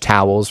fetch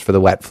towels for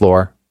the wet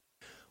floor.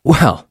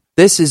 "Well,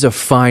 this is a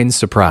fine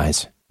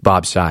surprise,"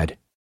 Bob sighed.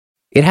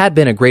 It had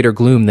been a greater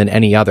gloom than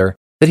any other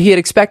that he had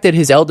expected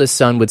his eldest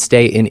son would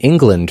stay in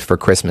England for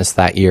Christmas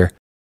that year.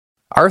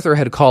 Arthur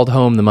had called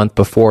home the month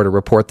before to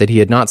report that he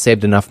had not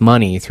saved enough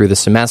money through the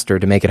semester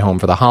to make it home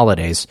for the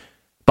holidays.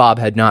 Bob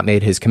had not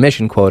made his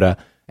commission quota,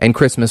 and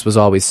Christmas was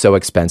always so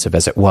expensive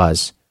as it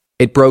was.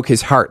 It broke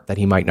his heart that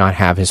he might not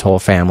have his whole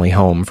family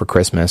home for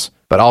Christmas,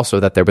 but also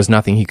that there was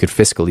nothing he could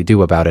fiscally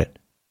do about it.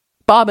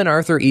 Bob and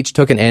Arthur each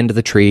took an end of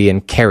the tree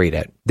and carried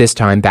it, this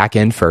time back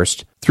end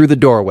first, through the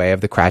doorway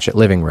of the Cratchit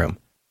living room.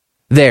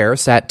 There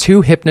sat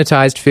two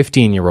hypnotized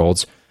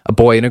 15-year-olds, a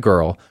boy and a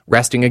girl,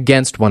 resting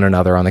against one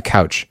another on the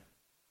couch.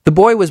 The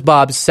boy was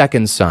Bob's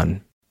second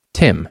son,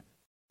 Tim,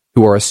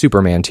 who wore a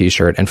Superman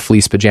t-shirt and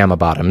fleece pajama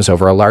bottoms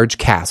over a large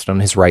cast on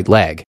his right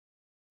leg.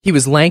 He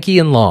was lanky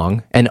and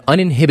long, and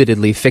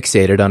uninhibitedly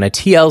fixated on a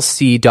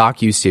TLC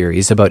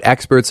docuseries about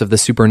experts of the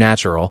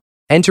supernatural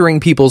entering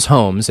people's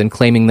homes and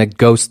claiming that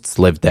ghosts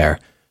lived there.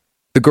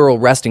 The girl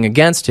resting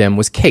against him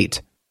was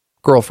Kate,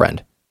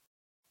 girlfriend.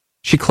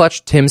 She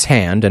clutched Tim's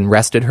hand and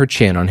rested her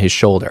chin on his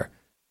shoulder.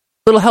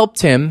 "Little help,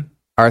 Tim?"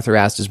 Arthur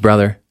asked his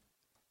brother.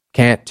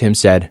 "Can't," Tim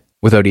said,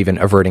 without even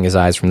averting his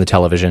eyes from the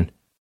television.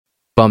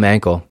 "Bum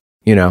ankle,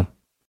 you know."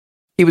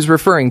 He was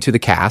referring to the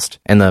cast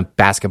and the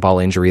basketball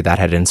injury that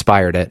had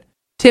inspired it.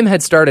 Tim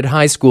had started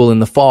high school in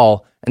the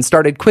fall and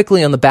started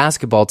quickly on the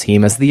basketball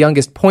team as the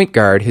youngest point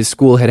guard his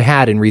school had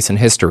had in recent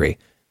history.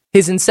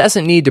 His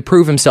incessant need to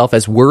prove himself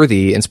as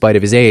worthy in spite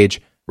of his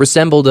age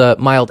resembled a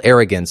mild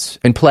arrogance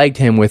and plagued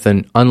him with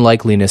an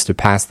unlikeliness to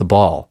pass the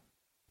ball.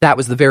 That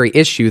was the very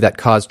issue that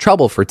caused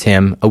trouble for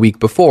Tim a week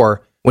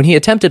before when he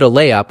attempted a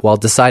layup while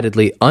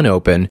decidedly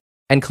unopen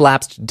and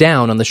collapsed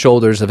down on the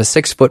shoulders of a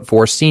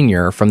 6'4"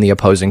 senior from the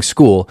opposing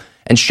school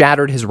and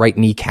shattered his right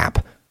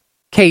kneecap.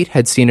 Kate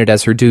had seen it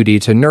as her duty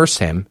to nurse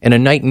him in a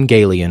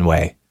Nightingalian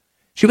way.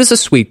 She was a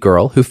sweet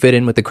girl who fit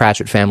in with the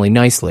Cratchit family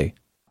nicely.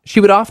 She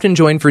would often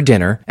join for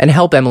dinner and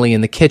help Emily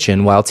in the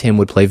kitchen while Tim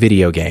would play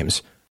video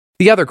games.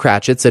 The other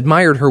Cratchits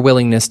admired her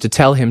willingness to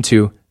tell him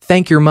to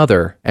thank your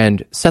mother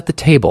and set the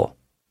table.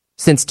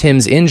 Since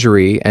Tim's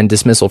injury and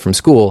dismissal from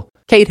school,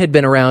 Kate had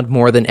been around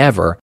more than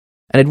ever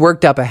and had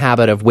worked up a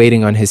habit of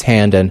waiting on his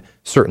hand and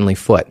certainly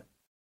foot.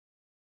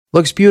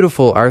 "Looks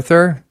beautiful,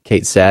 Arthur,"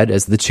 Kate said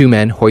as the two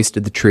men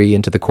hoisted the tree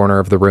into the corner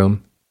of the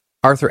room.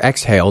 Arthur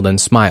exhaled and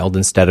smiled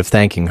instead of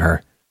thanking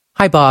her.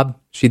 "Hi, Bob,"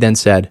 she then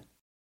said.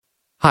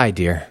 "Hi,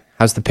 dear.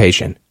 How's the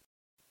patient?"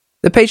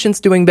 "The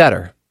patient's doing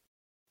better,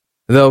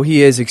 though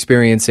he is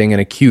experiencing an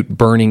acute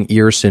burning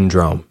ear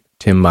syndrome,"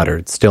 Tim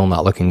muttered, still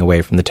not looking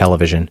away from the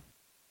television.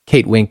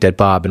 Kate winked at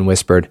Bob and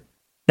whispered,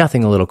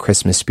 "Nothing a little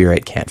Christmas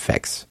spirit can't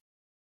fix."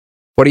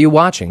 "What are you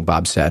watching?"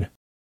 Bob said.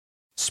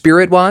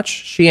 "Spirit Watch,"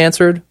 she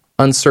answered,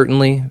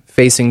 uncertainly,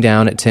 facing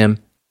down at Tim.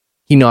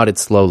 He nodded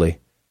slowly.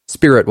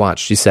 "Spirit Watch,"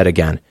 she said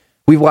again.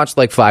 "We've watched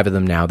like 5 of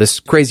them now. This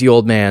crazy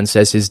old man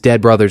says his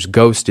dead brother's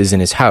ghost is in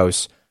his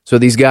house, so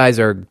these guys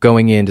are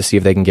going in to see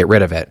if they can get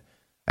rid of it.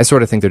 I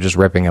sort of think they're just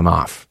ripping him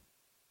off."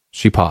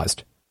 She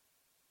paused.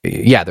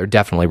 "Yeah, they're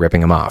definitely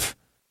ripping him off."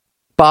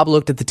 Bob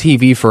looked at the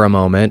TV for a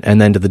moment and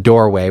then to the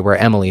doorway where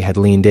Emily had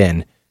leaned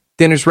in.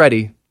 "Dinner's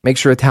ready. Make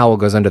sure a towel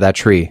goes under that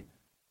tree."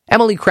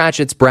 Emily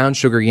Cratchit's brown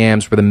sugar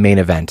yams were the main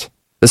event.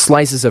 The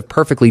slices of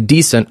perfectly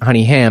decent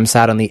honey ham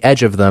sat on the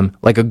edge of them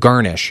like a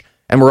garnish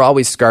and were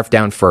always scarfed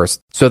down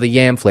first so the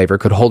yam flavor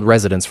could hold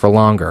residence for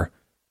longer.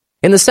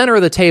 In the center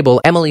of the table,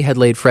 Emily had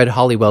laid Fred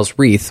Hollywell's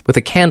wreath with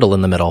a candle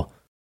in the middle.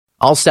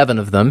 All 7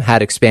 of them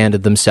had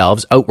expanded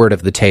themselves outward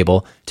of the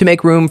table to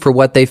make room for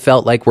what they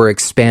felt like were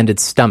expanded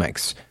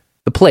stomachs.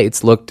 The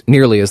plates looked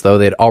nearly as though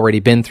they had already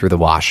been through the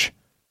wash.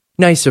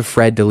 "Nice of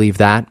Fred to leave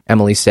that,"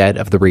 Emily said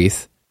of the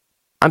wreath.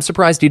 "I'm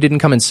surprised he didn't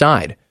come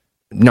inside."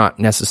 Not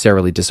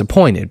necessarily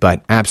disappointed,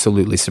 but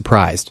absolutely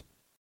surprised.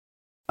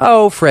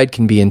 "Oh, Fred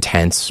can be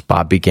intense,"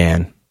 Bob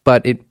began.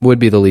 but it would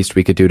be the least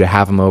we could do to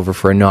have him over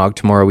for a nog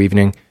tomorrow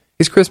evening.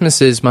 His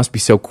Christmases must be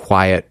so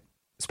quiet,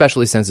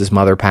 especially since his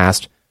mother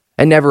passed,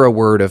 and never a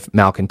word of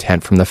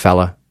malcontent from the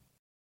fella.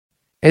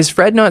 Is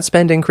Fred not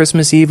spending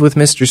Christmas Eve with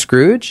Mr.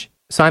 Scrooge?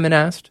 Simon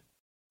asked.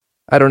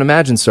 I don't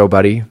imagine so,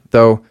 buddy,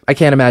 though I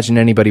can't imagine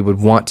anybody would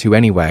want to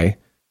anyway.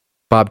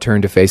 Bob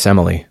turned to face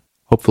Emily.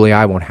 Hopefully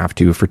I won't have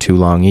to for too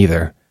long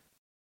either.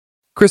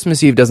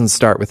 Christmas Eve doesn't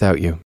start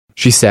without you,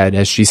 she said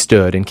as she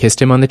stood and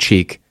kissed him on the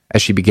cheek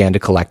as she began to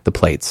collect the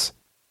plates.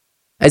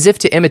 As if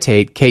to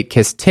imitate, Kate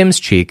kissed Tim's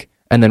cheek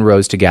and then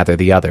rose to gather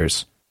the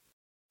others.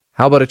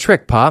 How about a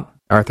trick, Pop?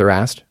 Arthur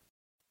asked.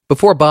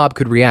 Before Bob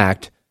could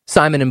react,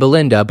 Simon and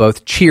Belinda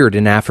both cheered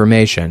in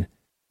affirmation.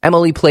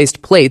 Emily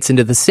placed plates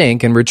into the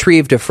sink and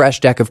retrieved a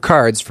fresh deck of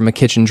cards from a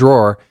kitchen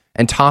drawer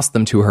and tossed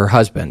them to her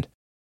husband.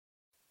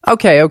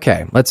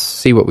 Okay, let's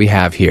see what we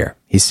have here,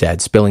 he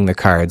said, spilling the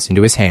cards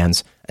into his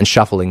hands and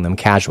shuffling them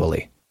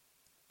casually.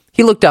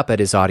 He looked up at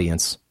his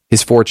audience,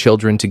 his 4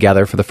 children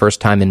together for the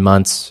first time in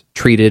months,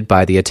 treated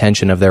by the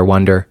attention of their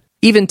wonder.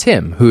 Even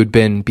Tim, who'd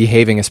been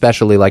behaving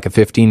especially like a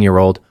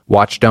 15-year-old,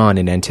 watched on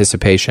in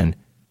anticipation.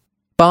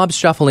 Bob's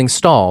shuffling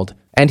stalled,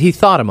 and he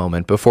thought a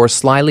moment before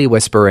slyly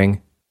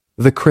whispering,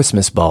 "The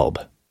Christmas bulb."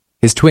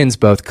 His twins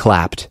both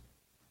clapped.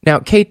 Now,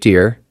 Kate,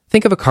 dear,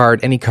 think of a card,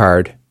 any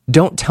card.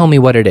 Don't tell me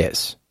what it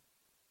is.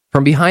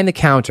 From behind the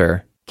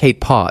counter,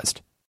 Kate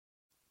paused.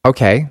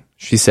 Okay,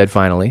 she said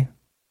finally.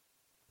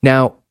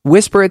 Now,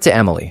 whisper it to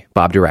Emily,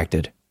 Bob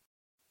directed.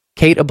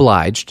 Kate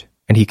obliged,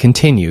 and he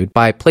continued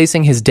by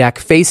placing his deck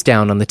face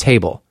down on the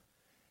table.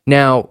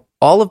 Now,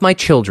 all of my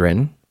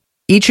children,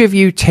 each of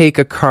you take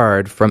a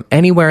card from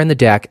anywhere in the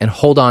deck and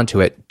hold on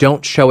to it.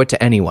 Don't show it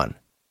to anyone.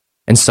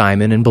 And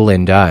Simon and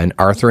Belinda and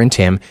Arthur and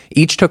Tim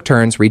each took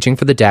turns reaching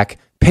for the deck,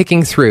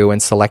 picking through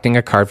and selecting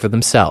a card for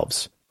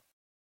themselves.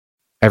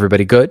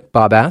 Everybody good?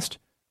 Bob asked.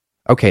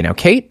 Okay, now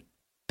Kate,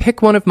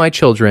 pick one of my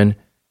children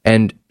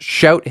and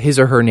shout his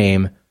or her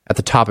name at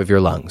the top of your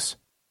lungs.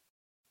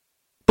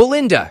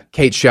 Belinda,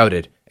 Kate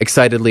shouted,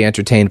 excitedly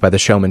entertained by the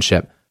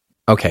showmanship.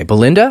 Okay,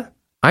 Belinda,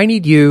 I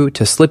need you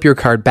to slip your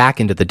card back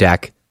into the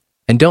deck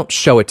and don't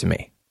show it to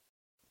me.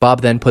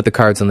 Bob then put the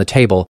cards on the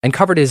table and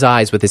covered his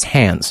eyes with his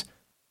hands.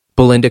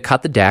 Belinda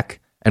cut the deck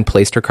and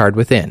placed her card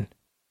within.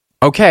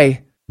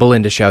 Okay,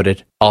 Belinda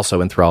shouted,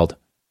 also enthralled.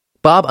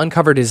 Bob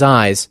uncovered his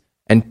eyes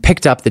and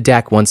picked up the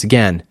deck once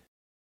again.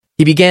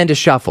 He began to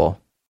shuffle.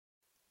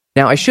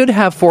 Now, I should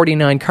have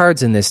 49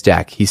 cards in this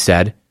deck, he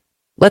said.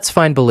 Let's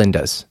find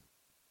Belinda's.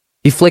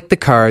 He flicked the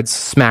cards,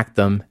 smacked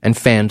them, and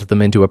fanned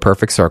them into a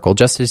perfect circle,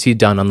 just as he'd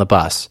done on the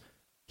bus.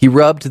 He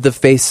rubbed the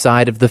face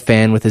side of the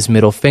fan with his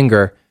middle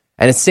finger,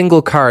 and a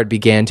single card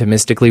began to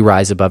mystically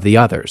rise above the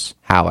others.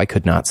 How, I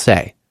could not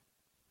say.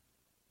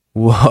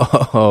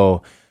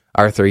 Whoa,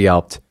 Arthur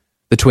yelped.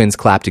 The twins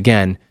clapped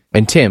again,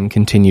 and Tim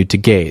continued to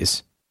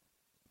gaze.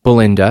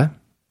 Belinda,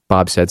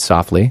 Bob said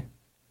softly,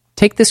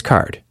 take this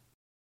card.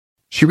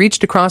 She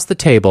reached across the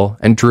table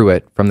and drew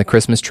it from the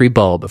Christmas tree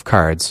bulb of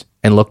cards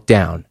and looked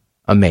down,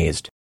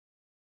 amazed.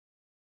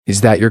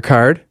 Is that your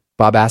card?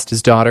 Bob asked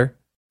his daughter.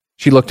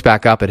 She looked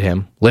back up at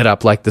him, lit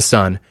up like the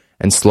sun,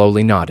 and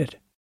slowly nodded.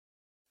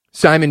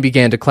 Simon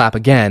began to clap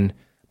again,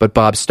 but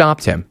Bob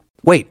stopped him.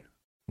 Wait,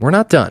 we're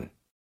not done.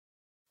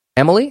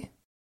 Emily?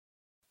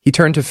 He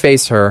turned to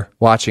face her,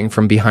 watching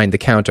from behind the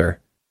counter.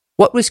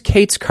 What was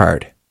Kate's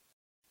card?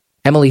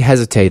 Emily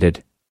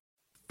hesitated.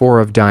 4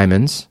 of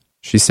diamonds,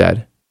 she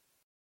said.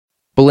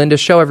 Belinda,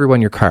 show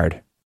everyone your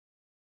card.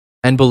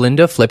 And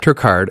Belinda flipped her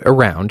card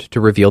around to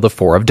reveal the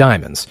 4 of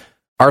diamonds.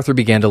 Arthur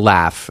began to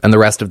laugh, and the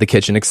rest of the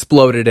kitchen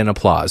exploded in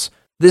applause.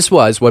 This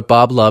was what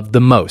Bob loved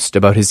the most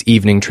about his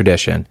evening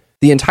tradition.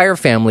 The entire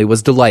family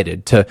was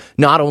delighted to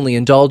not only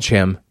indulge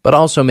him, but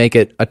also make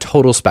it a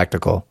total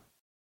spectacle.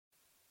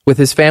 With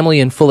his family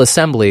in full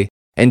assembly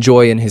and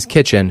joy in his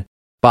kitchen,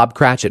 Bob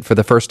Cratchit for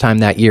the first time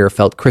that year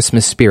felt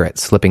Christmas spirit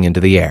slipping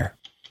into the air.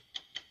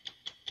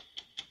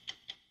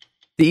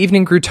 The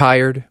evening grew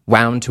tired,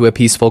 wound to a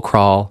peaceful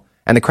crawl,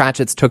 and the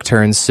Cratchits took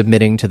turns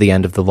submitting to the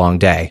end of the long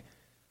day.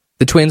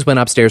 The twins went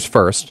upstairs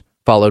first,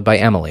 followed by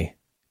Emily.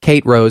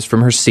 Kate rose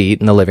from her seat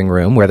in the living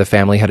room where the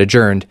family had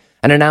adjourned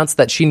and announced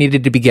that she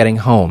needed to be getting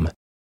home.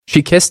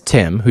 She kissed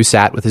Tim, who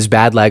sat with his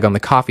bad leg on the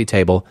coffee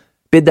table,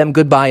 bid them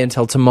goodbye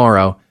until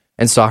tomorrow,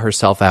 and saw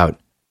herself out.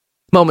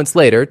 Moments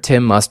later,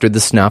 Tim mustered the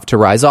snuff to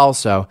rise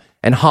also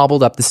and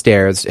hobbled up the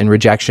stairs in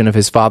rejection of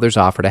his father's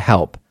offer to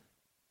help.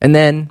 And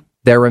then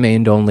there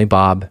remained only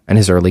Bob and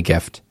his early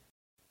gift.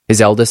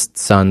 His eldest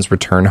son's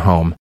return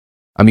home,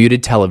 a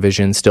muted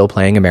television still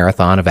playing a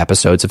marathon of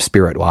episodes of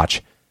Spirit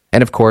Watch,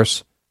 and of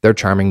course, their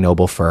charming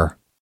noble fur.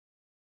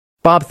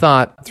 Bob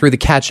thought, through the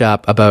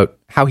catch-up, about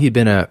how he'd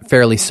been a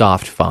fairly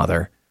soft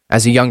father.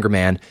 As a younger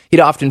man,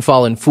 he'd often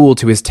fallen fool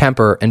to his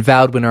temper and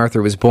vowed when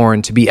Arthur was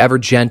born to be ever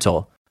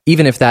gentle,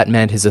 even if that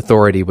meant his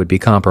authority would be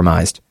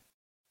compromised.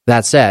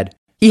 That said,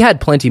 he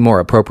had plenty more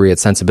appropriate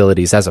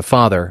sensibilities as a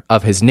father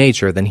of his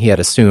nature than he had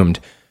assumed.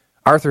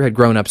 Arthur had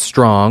grown up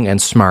strong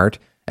and smart,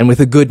 and with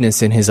a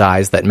goodness in his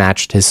eyes that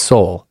matched his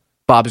soul.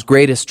 Bob's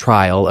greatest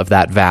trial of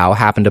that vow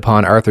happened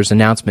upon Arthur's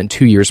announcement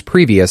 2 years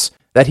previous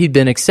that he'd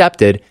been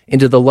accepted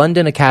into the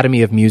London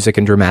Academy of Music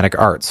and Dramatic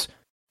Arts.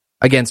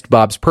 Against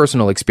Bob's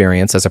personal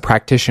experience as a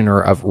practitioner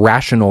of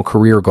rational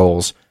career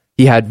goals,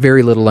 he had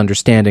very little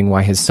understanding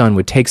why his son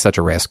would take such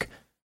a risk.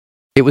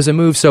 It was a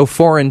move so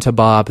foreign to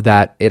Bob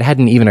that it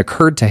hadn't even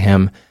occurred to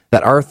him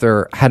that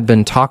Arthur had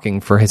been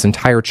talking for his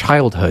entire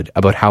childhood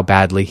about how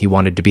badly he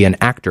wanted to be an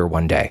actor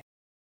one day.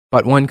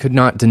 But one could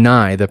not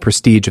deny the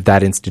prestige of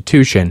that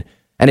institution,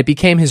 and it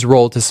became his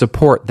role to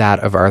support that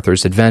of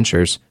Arthur's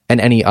adventures and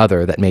any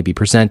other that may be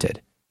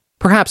presented.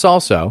 Perhaps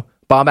also,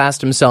 Bob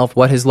asked himself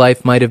what his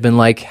life might have been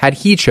like had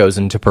he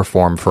chosen to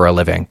perform for a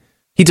living.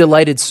 He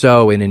delighted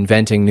so in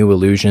inventing new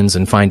illusions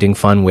and finding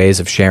fun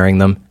ways of sharing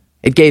them.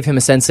 It gave him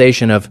a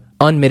sensation of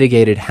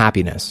unmitigated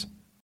happiness.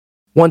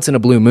 Once in a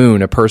blue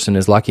moon, a person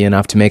is lucky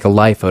enough to make a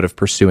life out of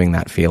pursuing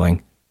that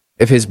feeling.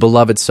 If his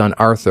beloved son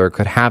Arthur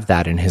could have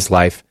that in his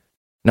life,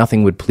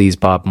 nothing would please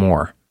Bob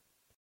more.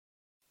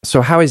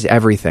 "So how is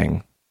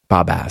everything?"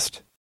 Bob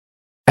asked.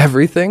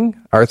 "Everything?"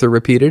 Arthur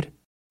repeated.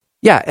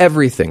 "Yeah,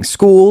 everything.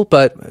 School,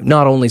 but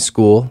not only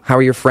school. How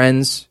are your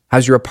friends?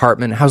 How's your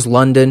apartment? How's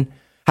London?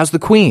 How's the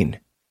Queen?"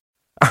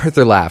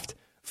 Arthur laughed.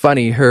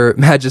 "Funny, Her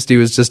Majesty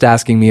was just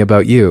asking me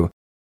about you."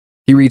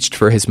 He reached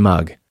for his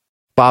mug.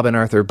 Bob and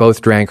Arthur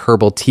both drank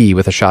herbal tea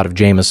with a shot of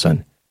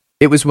Jameson.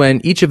 It was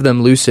when each of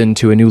them loosened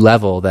to a new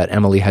level that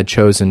Emily had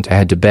chosen to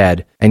head to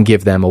bed and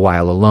give them a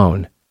while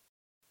alone.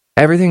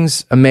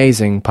 "Everything's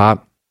amazing,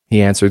 Pop,"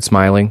 he answered,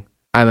 smiling.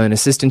 "I'm an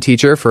assistant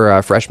teacher for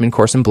a freshman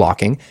course in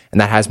blocking, and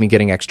that has me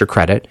getting extra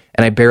credit,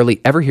 and I barely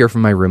ever hear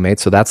from my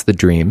roommate, so that's the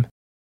dream."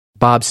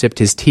 Bob sipped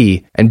his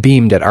tea and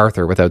beamed at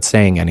Arthur without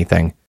saying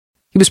anything.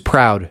 He was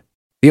proud.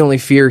 The only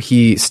fear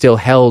he still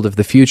held of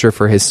the future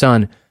for his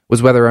son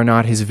was whether or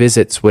not his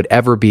visits would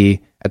ever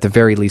be, at the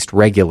very least,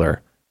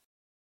 regular.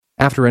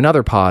 After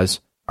another pause,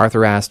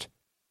 Arthur asked,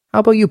 "How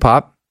about you,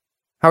 Pop?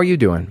 How are you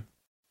doing?"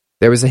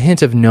 There was a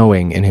hint of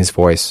knowing in his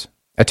voice,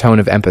 a tone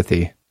of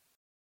empathy.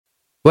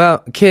 "Well,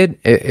 kid,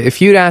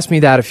 if you'd asked me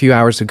that a few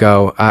hours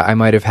ago, I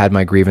might have had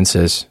my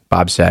grievances,"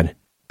 Bob said.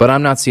 "But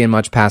I'm not seeing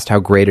much past how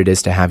great it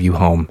is to have you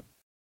home."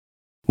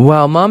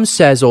 "Well, Mum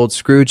says old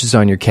Scrooge is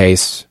on your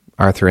case,"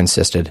 Arthur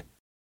insisted.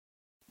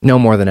 "No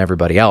more than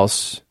everybody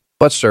else.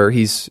 But sure,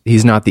 he's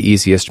not the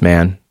easiest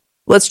man.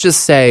 Let's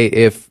just say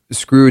if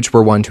Scrooge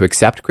were one to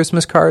accept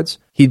Christmas cards,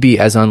 he'd be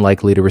as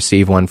unlikely to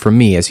receive one from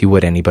me as he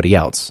would anybody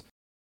else."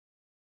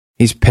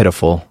 "He's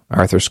pitiful,"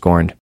 Arthur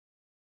scorned.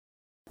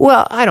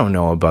 "Well, I don't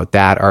know about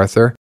that,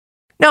 Arthur."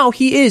 "No,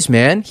 he is,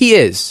 man, he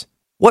is.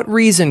 What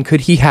reason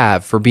could he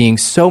have for being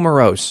so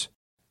morose?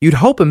 You'd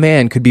hope a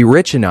man could be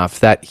rich enough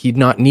that he'd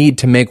not need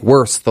to make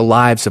worse the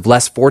lives of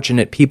less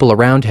fortunate people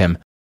around him."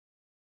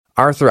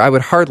 "Arthur, I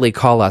would hardly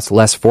call us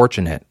less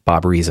fortunate,"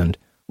 Bob reasoned.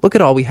 "Look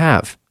at all we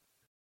have."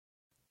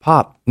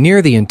 "Pop,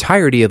 near the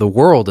entirety of the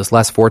world is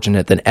less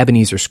fortunate than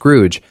Ebenezer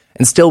Scrooge,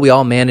 and still we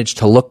all manage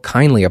to look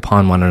kindly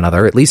upon one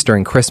another, at least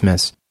during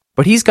Christmas.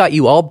 But he's got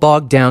you all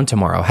bogged down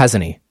tomorrow,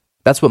 hasn't he?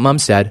 That's what Mum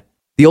said.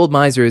 The old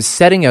miser is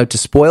setting out to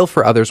spoil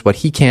for others what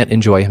he can't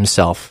enjoy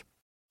himself."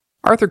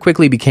 Arthur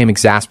quickly became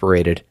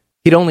exasperated.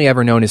 He'd only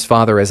ever known his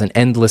father as an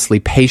endlessly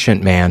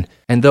patient man,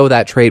 and though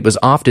that trait was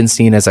often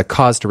seen as a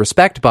cause to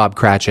respect Bob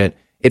Cratchit,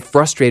 it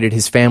frustrated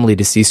his family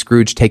to see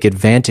Scrooge take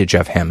advantage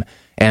of him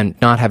and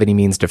not have any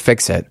means to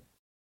fix it.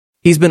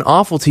 "He's been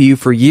awful to you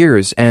for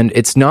years, and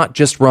it's not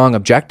just wrong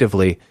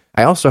objectively.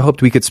 I also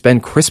hoped we could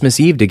spend Christmas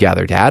Eve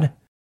together, Dad.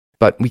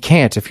 But we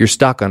can't if you're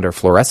stuck under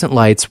fluorescent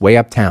lights way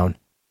uptown."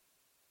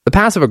 The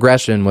passive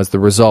aggression was the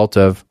result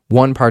of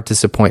 1 part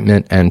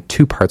disappointment and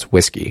 2 parts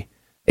whiskey.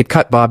 It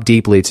cut Bob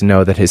deeply to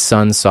know that his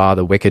son saw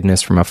the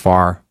wickedness from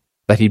afar,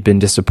 that he'd been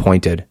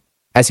disappointed.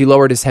 As he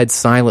lowered his head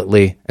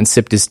silently and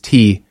sipped his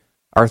tea,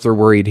 Arthur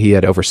worried he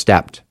had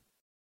overstepped.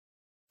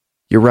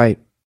 "You're right.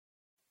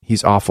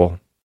 He's awful,"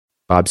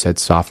 Bob said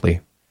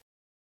softly.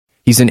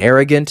 "He's an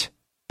arrogant,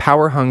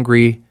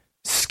 power-hungry,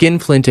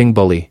 skin-flinting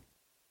bully."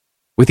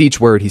 With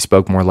each word he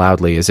spoke more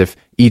loudly, as if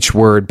each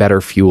word better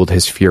fueled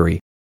his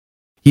fury.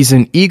 "He's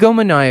an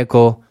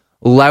egomaniacal,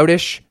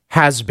 loutish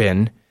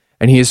has-been,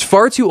 and he is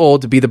far too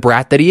old to be the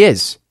brat that he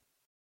is."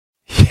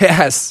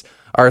 "Yes,"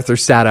 Arthur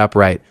sat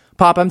upright.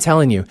 "Pop, I'm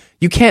telling you,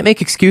 you can't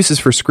make excuses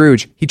for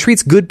Scrooge. He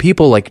treats good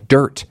people like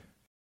dirt."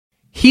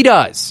 "He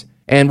does.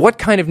 And what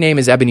kind of name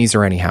is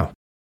Ebenezer anyhow?"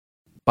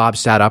 Bob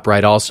sat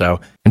upright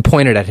also and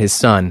pointed at his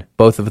son,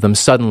 both of them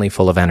suddenly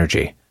full of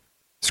energy.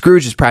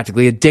 "Scrooge is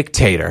practically a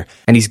dictator,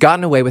 and he's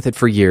gotten away with it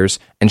for years,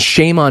 and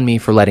shame on me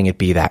for letting it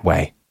be that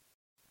way."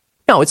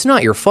 "No, it's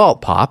not your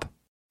fault, Pop."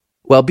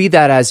 "Well, be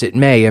that as it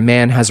may, a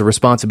man has a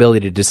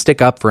responsibility to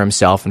stick up for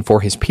himself and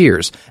for his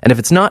peers, and if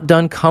it's not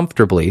done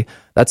comfortably,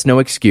 that's no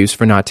excuse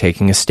for not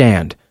taking a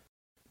stand."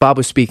 Bob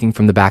was speaking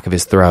from the back of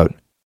his throat.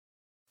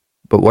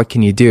 "But what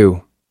can you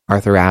do?"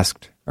 Arthur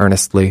asked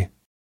earnestly.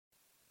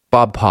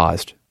 Bob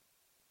paused.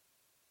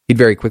 He'd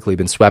very quickly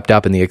been swept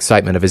up in the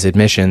excitement of his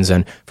admissions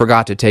and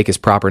forgot to take his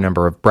proper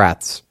number of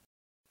breaths.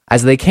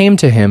 As they came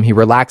to him, he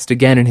relaxed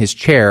again in his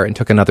chair and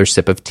took another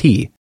sip of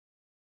tea.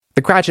 The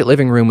The Cratchit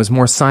living room was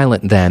more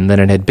silent then than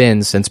it had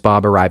been since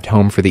Bob arrived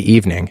home for the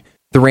evening.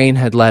 The rain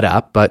had let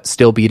up, but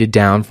still beaded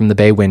down from the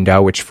bay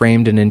window, which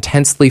framed an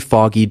intensely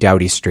foggy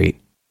Doughty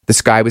Street. The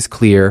sky was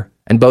clear,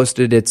 and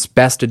boasted its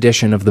best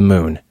edition of the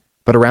moon.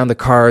 But around the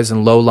cars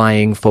and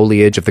low-lying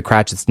foliage of the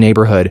Cratchits'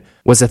 neighborhood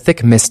was a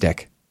thick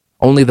mystic.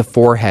 Only the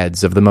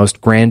foreheads of the most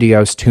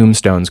grandiose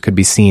tombstones could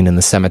be seen in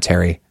the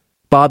cemetery.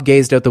 Bob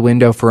gazed out the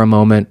window for a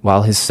moment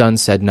while his son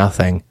said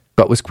nothing,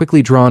 but was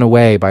quickly drawn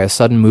away by a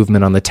sudden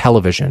movement on the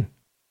television.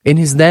 In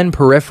his then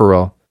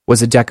peripheral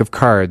was a deck of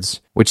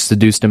cards, which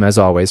seduced him as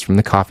always from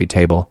the coffee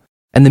table,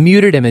 and the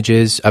muted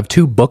images of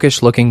two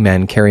bookish-looking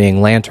men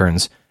carrying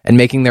lanterns and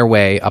making their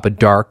way up a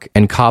dark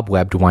and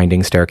cobwebbed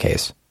winding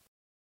staircase.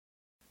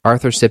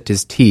 Arthur sipped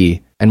his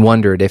tea and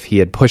wondered if he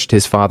had pushed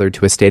his father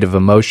to a state of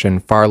emotion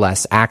far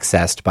less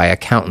accessed by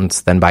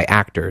accountants than by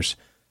actors,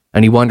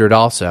 and he wondered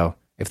also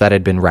if that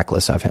had been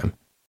reckless of him.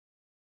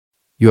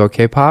 "You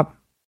okay, Pop?"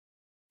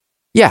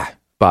 "Yeah,"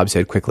 Bob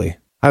said quickly.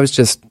 "I was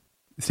just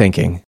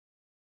thinking."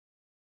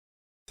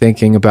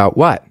 "Thinking about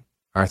what?"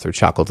 Arthur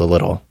chuckled a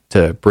little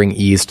to bring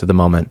ease to the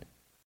moment.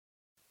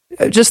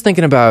 "Just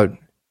thinking about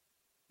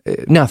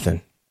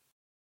nothing."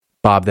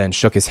 Bob then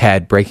shook his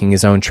head, breaking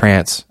his own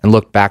trance, and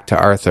looked back to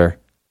Arthur.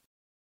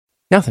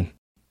 Nothing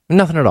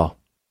at all."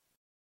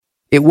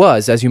 It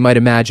was, as you might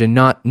imagine,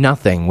 not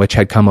nothing which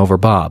had come over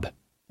Bob.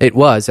 It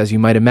was, as you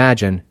might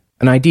imagine,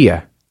 an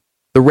idea.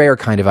 The rare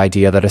kind of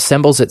idea that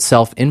assembles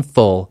itself in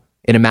full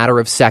in a matter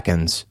of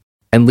seconds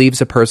and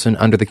leaves a person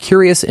under the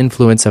curious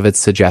influence of its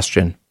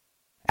suggestion.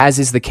 As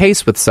is the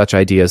case with such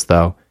ideas,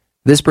 though,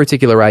 this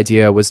particular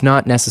idea was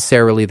not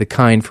necessarily the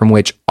kind from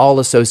which all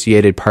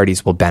associated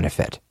parties will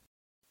benefit.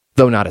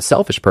 Though not a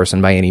selfish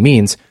person by any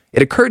means,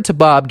 it occurred to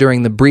Bob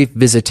during the brief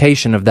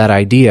visitation of that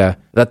idea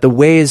that the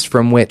ways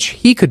from which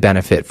he could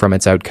benefit from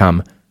its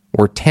outcome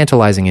were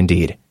tantalizing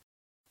indeed.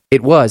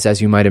 It was,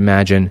 as you might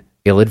imagine,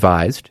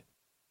 ill-advised,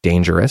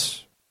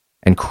 dangerous,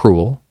 and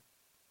cruel.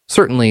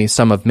 Certainly,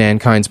 some of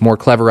mankind's more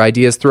clever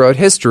ideas throughout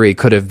history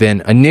could have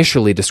been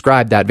initially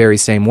described that very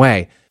same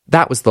way.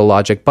 That was the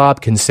logic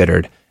Bob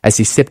considered as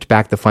he sipped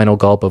back the final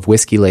gulp of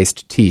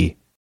whiskey-laced tea.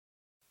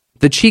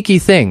 The cheeky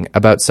thing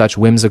about such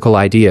whimsical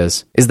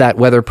ideas is that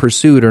whether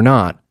pursued or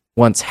not,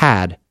 once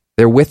had,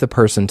 they're with a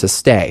person to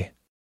stay.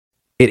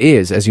 It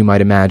is, as you might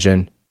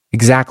imagine,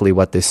 exactly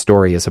what this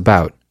story is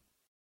about.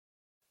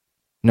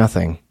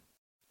 Nothing,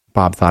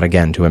 Bob thought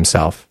again to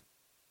himself.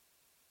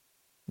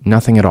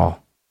 Nothing at all.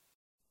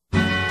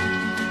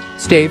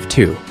 Stave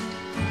 2.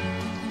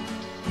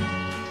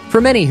 For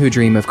many who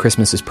dream of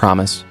Christmas's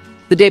promise,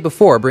 the day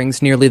before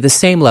brings nearly the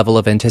same level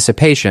of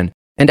anticipation,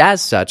 and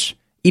as such,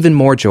 even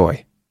more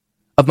joy.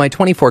 Of my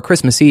 24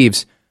 Christmas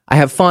Eves, I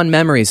have fond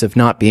memories of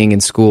not being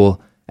in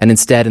school, and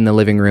instead in the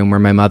living room where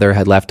my mother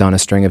had left on a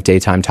string of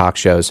daytime talk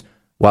shows,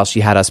 while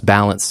she had us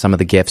balance some of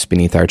the gifts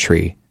beneath our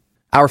tree.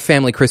 Our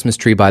family Christmas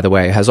tree, by the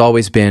way, has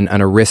always been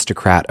an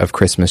aristocrat of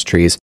Christmas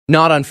trees,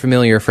 not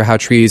unfamiliar for how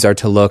trees are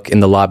to look in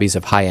the lobbies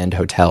of high-end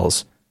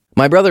hotels.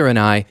 My brother and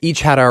I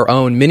each had our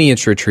own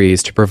miniature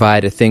trees to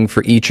provide a thing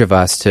for each of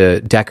us to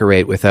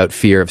decorate without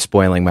fear of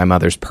spoiling my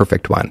mother's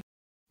perfect one.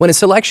 When a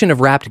selection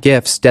of wrapped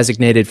gifts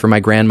designated for my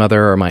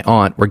grandmother or my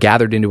aunt were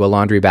gathered into a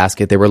laundry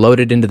basket, they were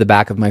loaded into the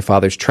back of my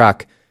father's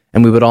truck,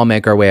 and we would all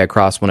make our way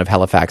across one of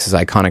Halifax's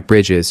iconic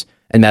bridges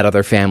and met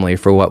other family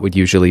for what would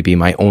usually be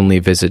my only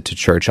visit to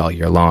church all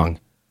year long.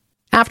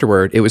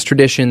 Afterward, it was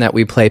tradition that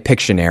we play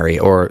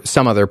Pictionary or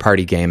some other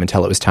party game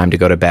until it was time to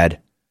go to bed.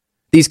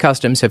 These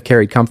customs have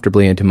carried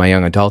comfortably into my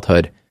young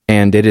adulthood,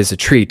 and it is a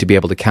treat to be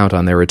able to count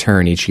on their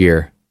return each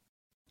year.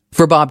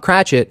 For Bob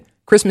Cratchit,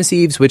 Christmas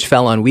Eves, which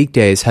fell on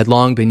weekdays, had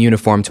long been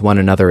uniform to one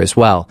another as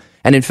well,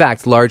 and in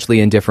fact largely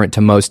indifferent to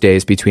most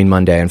days between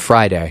Monday and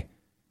Friday.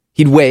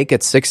 He'd wake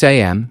at 6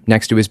 a.m.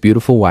 next to his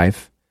beautiful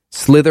wife,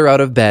 slither out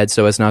of bed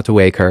so as not to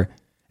wake her,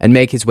 and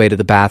make his way to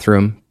the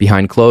bathroom,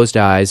 behind closed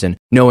eyes and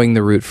knowing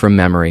the route from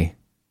memory.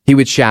 He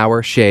would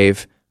shower,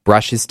 shave,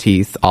 brush his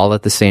teeth, all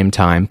at the same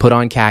time, put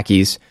on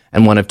khakis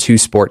and one of 2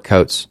 sport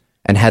coats,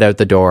 and head out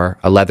the door,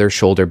 a leather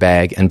shoulder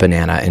bag and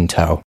banana in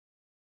tow.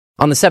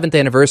 On the 7th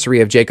anniversary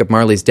of Jacob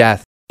Marley's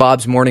death,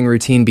 Bob's morning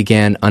routine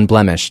began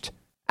unblemished.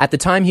 At the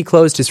time he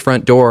closed his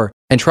front door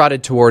and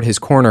trotted toward his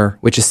corner,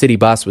 which a city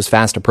bus was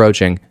fast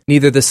approaching,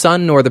 neither the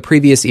sun nor the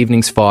previous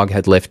evening's fog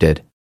had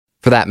lifted.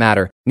 For that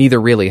matter,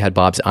 neither really had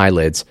Bob's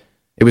eyelids.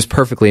 It was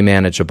perfectly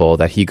manageable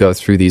that he go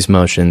through these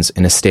motions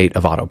in a state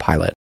of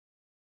autopilot.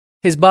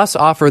 His bus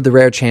offered the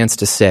rare chance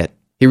to sit.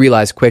 He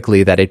realized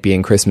quickly that it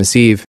being Christmas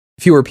Eve,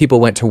 fewer people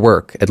went to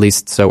work, at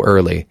least so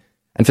early.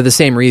 And for the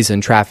same reason,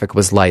 traffic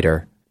was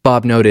lighter.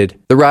 Bob noted,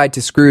 the ride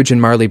to Scrooge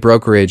and Marley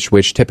brokerage,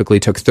 which typically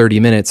took 30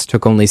 minutes,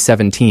 took only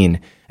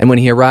 17, and when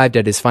he arrived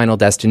at his final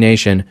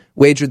destination,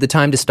 wagered the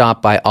time to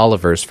stop by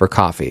Oliver's for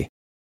coffee.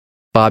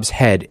 Bob's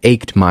head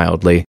ached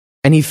mildly,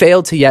 and he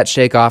failed to yet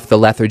shake off the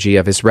lethargy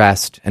of his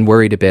rest and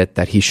worried a bit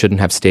that he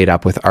shouldn't have stayed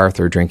up with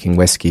Arthur drinking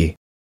whiskey.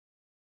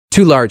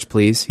 2 large,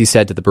 please, he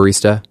said to the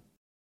barista.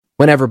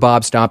 Whenever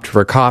Bob stopped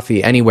for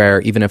coffee anywhere,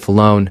 even if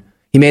alone,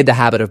 He made the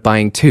habit of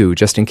buying 2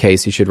 just in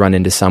case he should run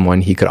into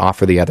someone he could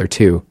offer the other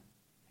 2.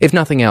 If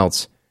nothing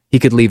else, he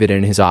could leave it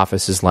in his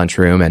office's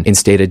lunchroom and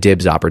instate a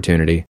dibs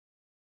opportunity.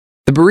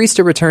 The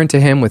barista returned to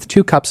him with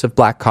 2 cups of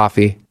black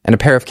coffee and a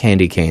pair of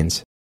candy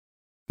canes.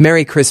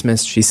 "Merry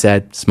Christmas," she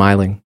said,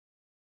 smiling.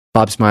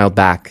 Bob smiled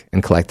back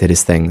and collected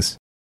his things.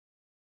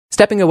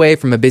 Stepping away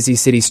from a busy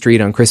city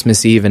street on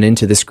Christmas Eve and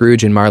into the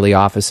Scrooge and Marley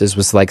offices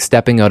was like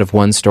stepping out of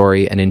one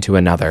story and into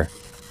another.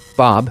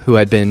 Bob, who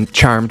had been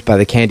charmed by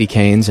the candy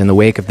canes in the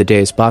wake of the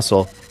day's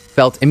bustle,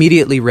 felt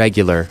immediately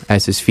regular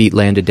as his feet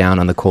landed down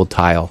on the cold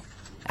tile.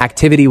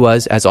 Activity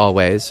was, as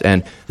always,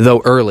 and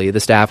though early, the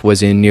staff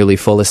was in nearly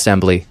full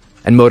assembly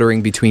and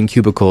motoring between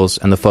cubicles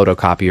and the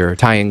photocopier,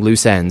 tying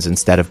loose ends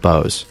instead of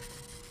bows.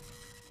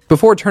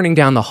 Before turning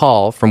down the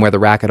hall from where the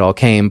racket all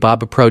came,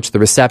 Bob approached the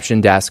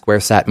reception desk where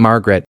sat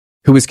Margaret,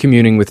 who was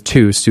communing with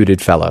 2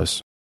 suited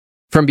fellows.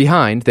 From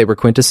behind, they were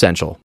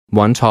quintessential,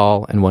 one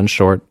tall and one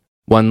short,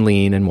 one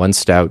lean and one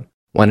stout,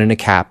 one in a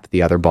cap,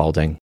 the other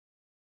balding.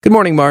 "Good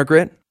morning,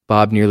 Margaret,"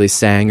 Bob nearly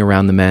sang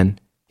around the men.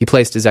 He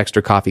placed his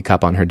extra coffee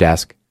cup on her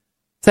desk.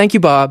 "Thank you,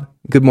 Bob.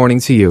 Good morning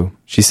to you,"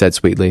 she said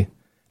sweetly.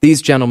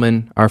 "These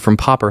gentlemen are from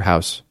Popper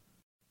House."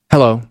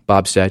 "Hello,"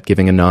 Bob said,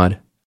 giving a nod.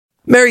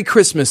 "Merry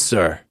Christmas,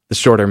 sir," the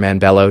shorter man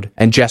bellowed,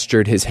 and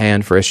gestured his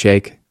hand for a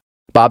shake.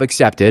 Bob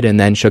accepted and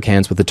then shook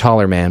hands with the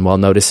taller man while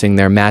noticing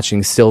their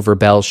matching silver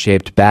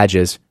bell-shaped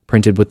badges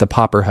printed with the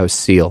Popper House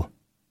seal.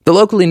 The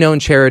locally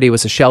known charity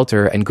was a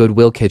shelter and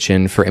goodwill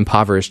kitchen for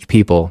impoverished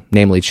people,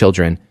 namely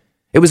children.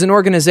 It was an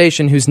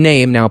organization whose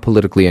name, now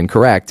politically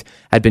incorrect,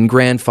 had been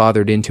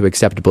grandfathered into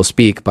acceptable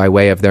speak by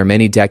way of their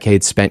many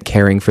decades spent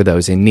caring for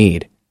those in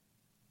need.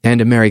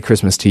 "And a Merry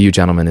Christmas to you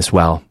gentlemen as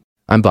well.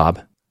 I'm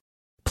Bob."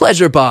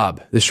 "Pleasure,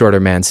 Bob," the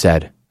shorter man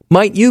said.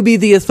 "Might you be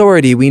the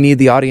authority we need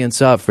the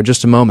audience of for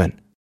just a moment?"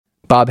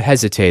 Bob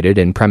hesitated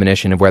in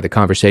premonition of where the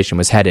conversation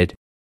was headed.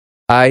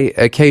 "I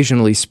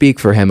occasionally speak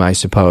for him, I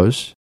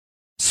suppose."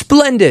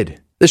 "Splendid!"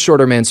 The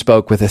shorter man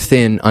spoke with a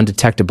thin,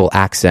 undetectable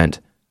accent.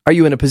 "Are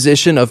you in a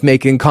position of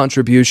making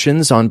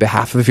contributions on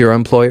behalf of your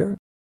employer?"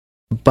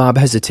 Bob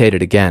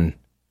hesitated again.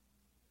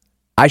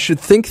 "I should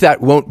think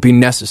that won't be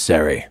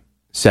necessary,"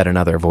 said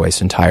another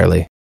voice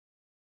entirely.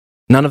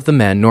 None of the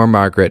men nor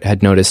Margaret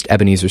had noticed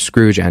Ebenezer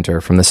Scrooge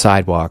enter from the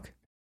sidewalk.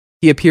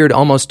 He appeared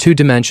almost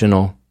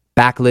two-dimensional,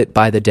 backlit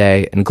by the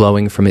day and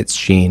glowing from its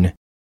sheen.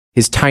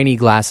 His tiny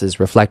glasses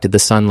reflected the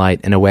sunlight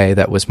in a way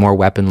that was more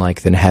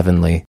weapon-like than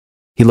heavenly.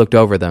 He looked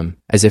over them,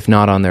 as if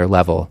not on their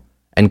level,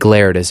 and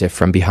glared as if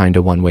from behind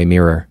a one-way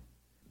mirror.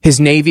 His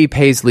navy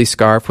paisley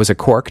scarf was a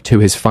cork to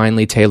his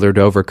finely tailored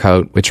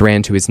overcoat, which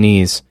ran to his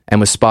knees, and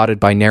was spotted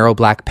by narrow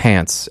black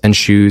pants and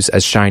shoes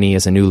as shiny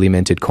as a newly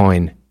minted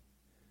coin.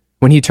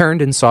 When he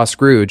turned and saw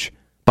Scrooge,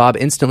 Bob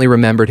instantly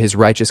remembered his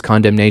righteous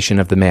condemnation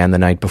of the man the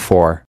night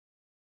before.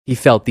 He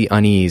felt the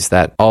unease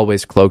that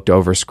always cloaked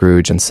over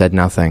Scrooge and said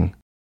nothing.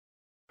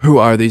 "Who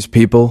are these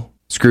people?"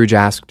 Scrooge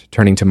asked,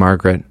 turning to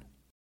Margaret.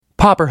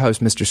 "Popper House,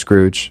 Mr.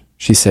 Scrooge,"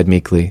 she said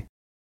meekly.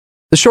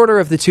 The shorter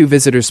of the two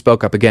visitors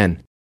spoke up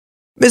again.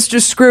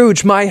 "Mr.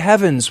 Scrooge, my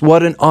heavens,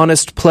 what an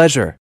honest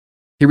pleasure!"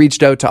 He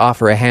reached out to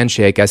offer a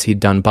handshake as he'd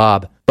done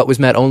Bob, but was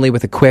met only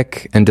with a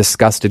quick and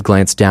disgusted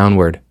glance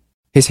downward.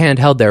 His hand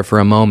held there for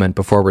a moment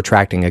before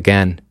retracting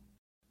again.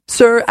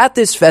 "Sir, at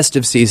this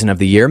festive season of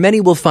the year, many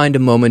will find a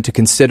moment to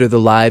consider the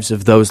lives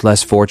of those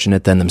less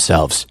fortunate than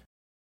themselves."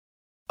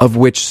 "Of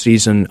which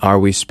season are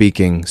we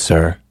speaking,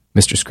 sir?"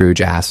 Mr.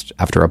 Scrooge asked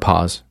after a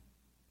pause.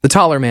 The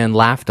taller man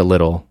laughed a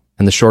little,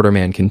 and the shorter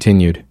man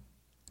continued.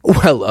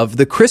 "Well, of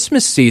the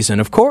Christmas season,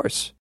 of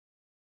course."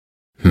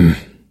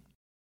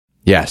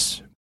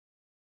 "Yes.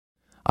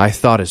 I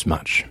thought as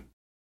much,"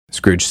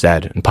 Scrooge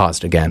said, and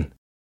paused again.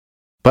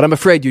 "But I'm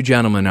afraid you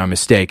gentlemen are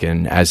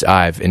mistaken, as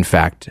I've, in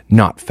fact,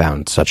 not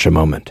found such a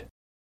moment."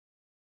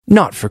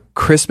 "Not for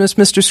Christmas,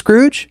 Mr.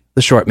 Scrooge?"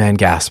 the short man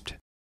gasped.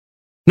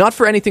 "Not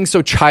for anything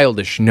so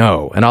childish,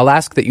 no, and I'll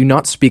ask that you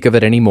not speak of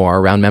it any more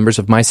around members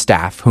of my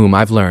staff whom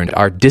I've learned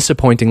are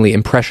disappointingly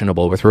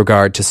impressionable with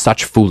regard to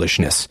such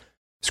foolishness,"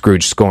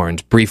 Scrooge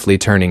scorned, briefly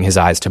turning his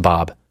eyes to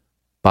Bob.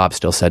 Bob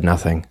still said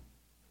nothing.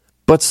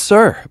 "But,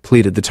 sir,"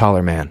 pleaded the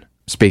taller man,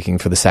 speaking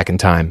for the second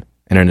time,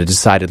 and in a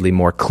decidedly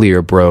more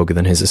clear brogue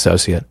than his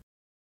associate.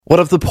 "What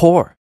of the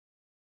poor?"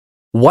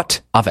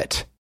 "What of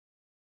it?"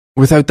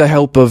 "Without the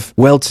help of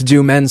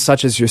well-to-do men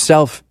such as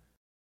yourself,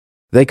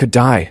 they could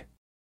die."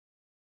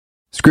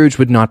 Scrooge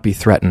would not be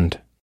threatened.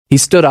 He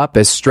stood up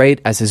as straight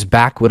as his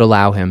back would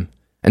allow him,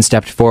 and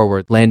stepped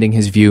forward, landing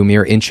his view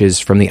mere inches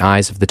from the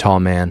eyes of the tall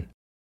man.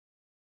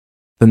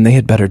 "Then they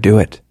had better do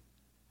it,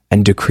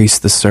 and decrease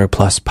the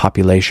surplus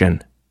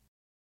population."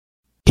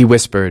 He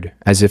whispered,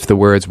 as if the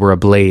words were a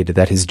blade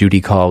that his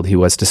duty called he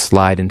was to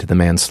slide into the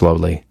man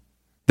slowly.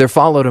 There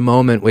followed a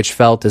moment which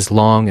felt as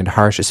long and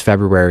harsh as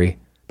February,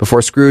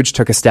 before Scrooge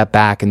took a step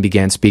back and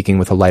began speaking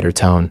with a lighter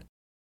tone.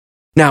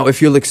 "Now,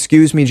 if you'll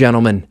excuse me,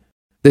 gentlemen,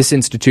 this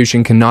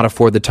institution cannot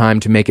afford the time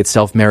to make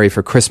itself merry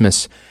for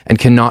Christmas, and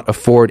cannot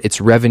afford its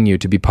revenue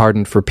to be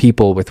pardoned for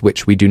people with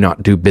which we do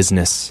not do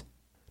business."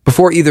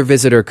 Before either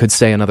visitor could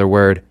say another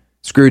word,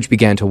 Scrooge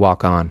began to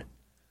walk on.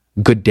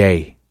 "Good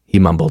day," he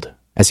mumbled,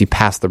 as he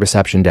passed the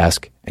reception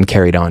desk and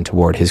carried on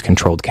toward his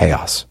controlled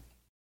chaos.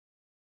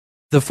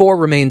 The four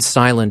remained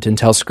silent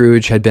until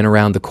Scrooge had been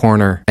around the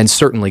corner and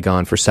certainly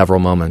gone for several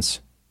moments.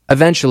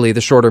 Eventually,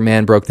 the shorter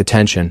man broke the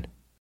tension.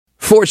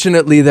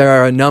 "Fortunately, there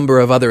are a number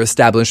of other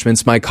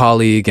establishments my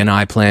colleague and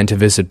I plan to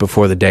visit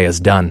before the day is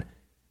done."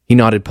 He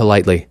nodded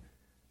politely.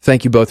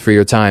 "Thank you both for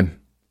your time."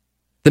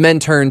 The men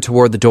turned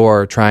toward the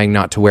door, trying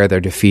not to wear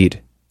their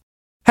defeat.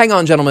 "Hang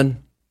on, gentlemen,"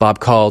 Bob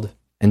called,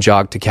 and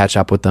jogged to catch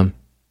up with them.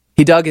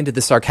 He dug into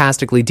the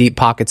sarcastically deep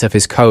pockets of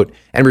his coat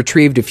and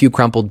retrieved a few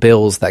crumpled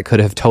bills that could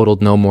have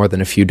totaled no more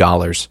than a few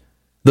dollars.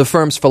 The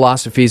firm's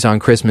philosophies on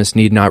Christmas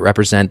need not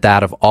represent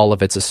that of all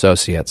of its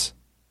associates.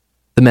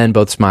 The men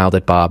both smiled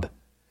at Bob.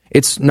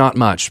 "It's not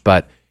much,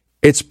 but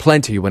it's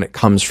plenty when it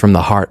comes from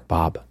the heart,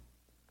 Bob."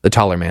 The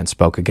taller man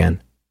spoke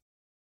again.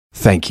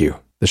 "Thank you,"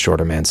 the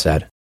shorter man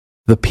said.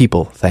 "The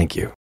people thank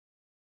you."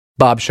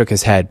 Bob shook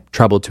his head,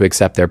 troubled to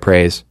accept their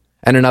praise,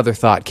 and another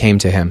thought came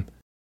to him.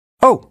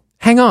 "Oh,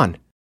 hang on."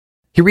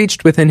 He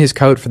reached within his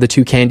coat for the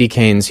 2 candy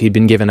canes he'd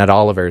been given at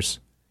Oliver's.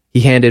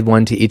 He handed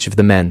one to each of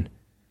the men.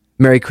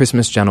 "Merry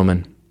Christmas,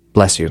 gentlemen.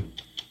 Bless you."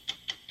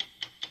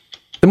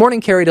 The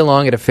morning carried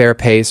along at a fair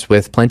pace,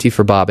 with plenty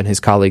for Bob and his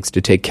colleagues to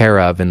take care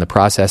of in the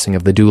processing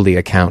of the Dooley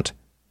account.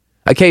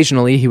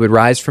 Occasionally, he would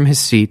rise from his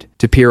seat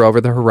to peer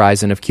over the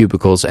horizon of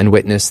cubicles and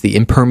witness the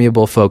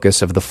impermeable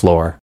focus of the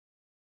floor.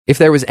 If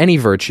there was any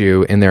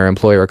virtue in their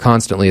employer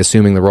constantly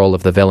assuming the role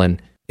of the villain,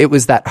 it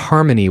was that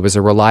harmony was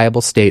a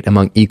reliable state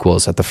among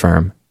equals at the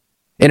firm.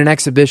 In an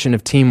exhibition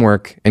of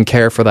teamwork and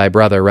care for thy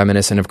brother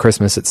reminiscent of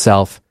Christmas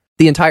itself,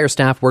 the entire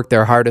staff worked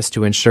their hardest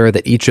to ensure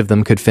that each of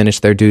them could finish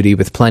their duty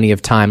with plenty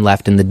of time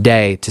left in the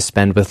day to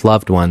spend with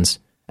loved ones,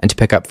 and to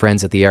pick up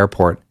friends at the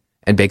airport,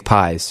 and bake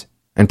pies,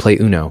 and play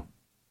Uno.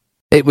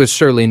 It was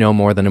surely no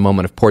more than a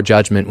moment of poor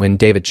judgment when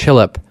David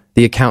Chillip,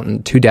 the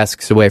accountant 2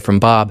 desks away from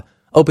Bob,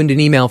 opened an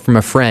email from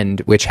a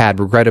friend which had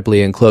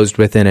regrettably enclosed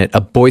within it a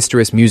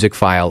boisterous music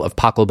file of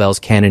Pachelbel's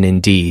Canon in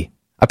D,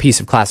 a piece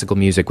of classical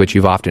music which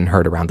you've often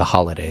heard around the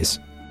holidays.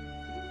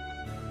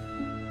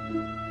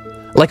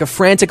 Like a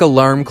frantic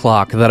alarm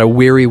clock that a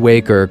weary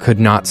waker could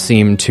not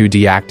seem to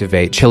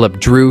deactivate, Chillip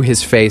drew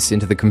his face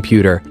into the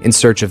computer in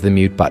search of the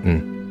mute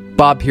button.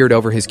 Bob peered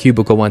over his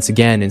cubicle once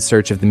again in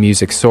search of the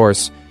music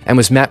source, and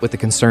was met with the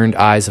concerned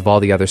eyes of all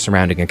the other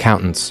surrounding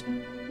accountants.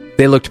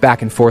 They looked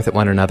back and forth at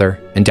one another,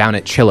 and down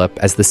at Chillip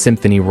as the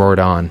symphony roared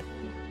on.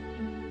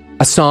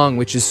 A song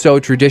which is so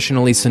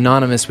traditionally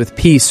synonymous with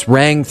peace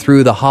rang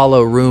through the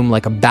hollow room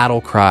like a battle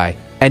cry,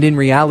 and in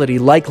reality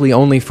likely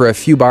only for a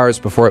few bars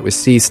before it was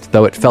ceased,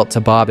 though it felt to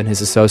Bob and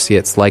his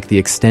associates like the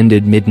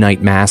extended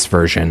midnight mass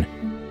version.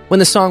 When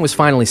the song was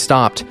finally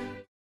stopped,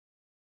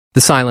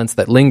 the silence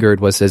that lingered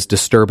was as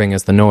disturbing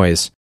as the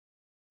noise.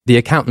 The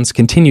accountants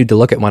continued to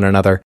look at one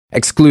another,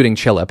 excluding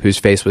Chillip, whose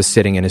face was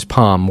sitting in his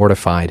palm,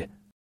 mortified.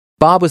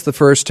 Bob was the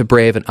first to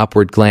brave an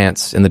upward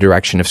glance in the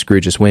direction of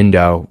Scrooge's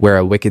window, where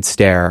a wicked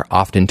stare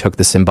often took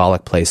the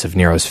symbolic place of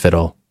Nero's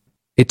fiddle.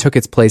 It took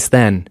its place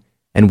then,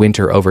 and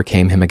winter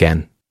overcame him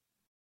again.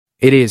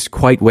 It is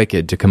quite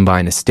wicked to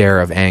combine a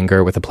stare of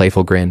anger with a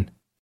playful grin.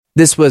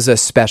 This was a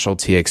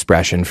specialty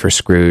expression for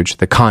Scrooge,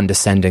 the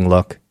condescending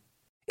look.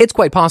 It's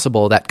quite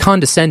possible that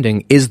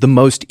condescending is the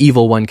most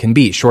evil one can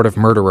be, short of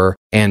murderer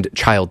and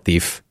child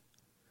thief.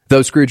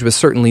 Though Scrooge was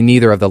certainly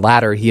neither of the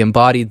latter, he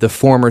embodied the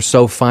former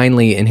so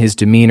finely in his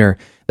demeanor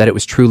that it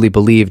was truly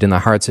believed in the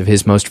hearts of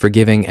his most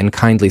forgiving and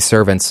kindly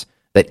servants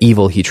that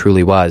evil he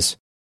truly was.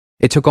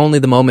 It took only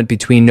the moment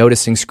between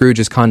noticing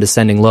Scrooge's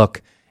condescending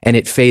look and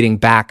it fading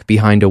back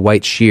behind a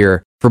white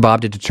sheer for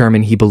Bob to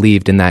determine he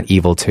believed in that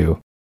evil too.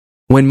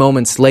 When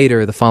moments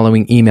later the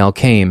following email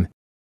came,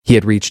 he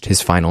had reached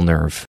his final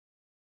nerve.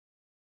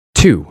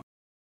 2.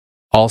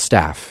 All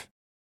staff.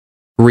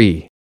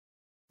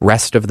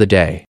 Rest of the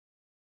day.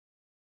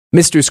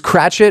 Messrs.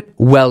 Cratchit,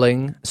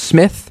 Welling,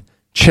 Smith,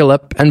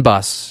 Chillip, and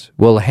Buss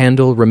will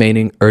handle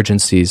remaining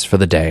urgencies for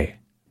the day.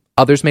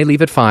 Others may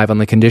leave at 5 on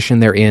the condition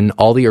they're in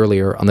all the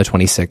earlier on the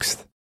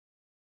 26th.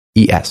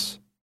 E.S.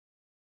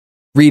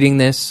 Reading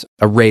this,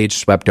 a rage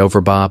swept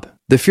over Bob.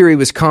 The fury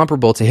was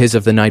comparable to his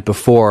of the night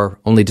before,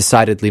 only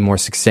decidedly more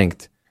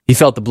succinct. He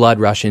felt the blood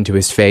rush into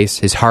his face,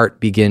 his heart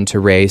begin to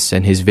race,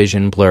 and his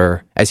vision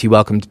blur as he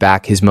welcomed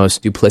back his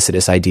most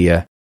duplicitous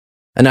idea.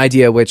 An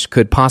idea which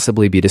could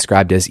possibly be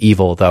described as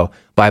evil, though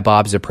by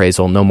Bob's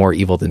appraisal no more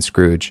evil than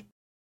Scrooge.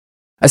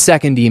 A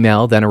second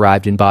email then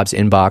arrived in Bob's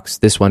inbox,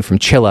 this one from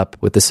Chillip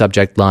with the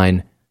subject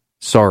line,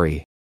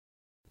 "Sorry."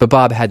 But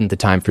Bob hadn't the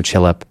time for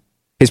Chillip.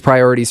 His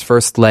priorities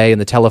first lay in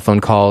the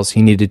telephone calls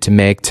he needed to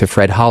make to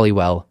Fred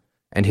Hollywell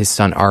and his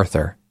son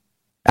Arthur.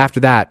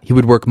 After that, he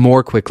would work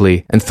more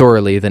quickly and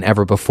thoroughly than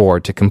ever before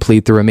to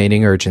complete the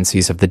remaining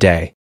urgencies of the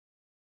day.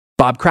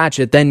 Bob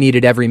Cratchit then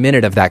needed every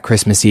minute of that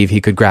Christmas Eve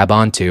he could grab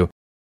onto.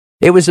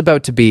 It was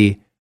about to be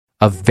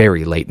a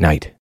very late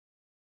night.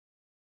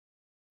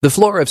 The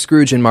floor of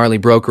Scrooge and Marley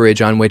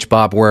brokerage on which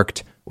Bob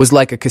worked was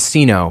like a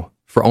casino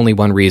for only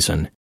one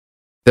reason.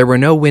 There were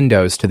no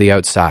windows to the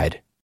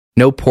outside,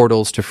 no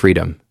portals to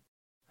freedom.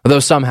 Though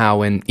somehow,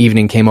 when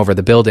evening came over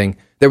the building,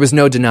 there was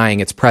no denying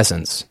its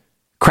presence.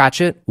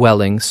 Cratchit,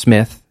 Welling,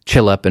 Smith,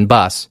 Chillip, and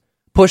Buss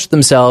pushed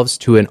themselves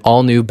to an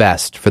all-new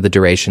best for the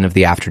duration of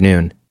the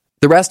afternoon.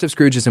 The rest of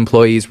Scrooge's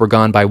employees were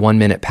gone by 1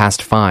 minute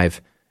past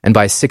 5, and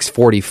by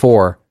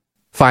 6:44,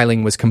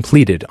 filing was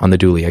completed on the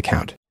Dooley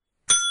account.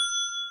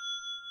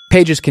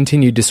 Pages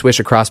continued to swish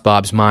across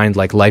Bob's mind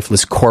like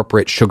lifeless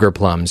corporate sugar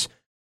plums.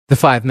 The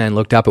 5 men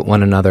looked up at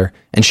one another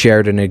and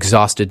shared an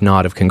exhausted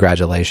nod of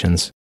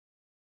congratulations.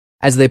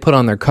 As they put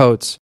on their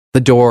coats,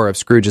 the door of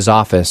Scrooge's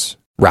office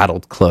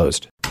rattled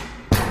closed.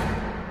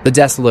 The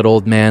desolate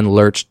old man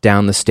lurched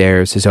down the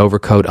stairs, his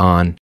overcoat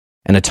on,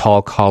 and a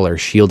tall collar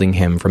shielding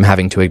him from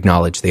having to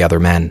acknowledge the other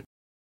men.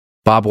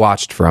 Bob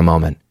watched for a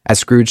moment as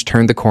Scrooge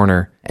turned the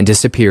corner and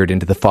disappeared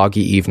into the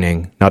foggy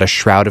evening, not a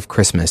shroud of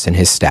Christmas in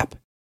his step.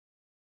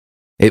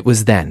 It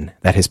was then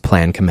that his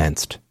plan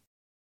commenced.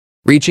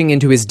 Reaching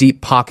into his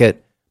deep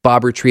pocket,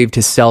 Bob retrieved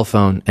his cell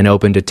phone and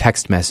opened a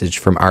text message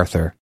from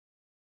Arthur.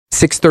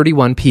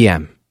 6:31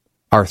 p.m.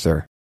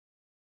 Arthur.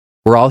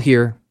 We're all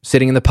here,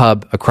 sitting in the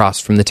pub across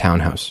from the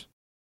townhouse.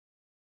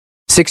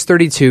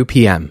 6:32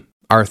 p.m.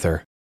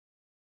 Arthur.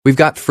 We've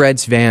got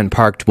Fred's van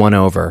parked one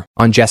over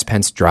on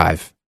Jespence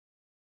Drive.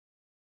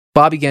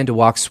 Bob began to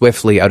walk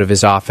swiftly out of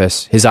his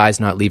office, his eyes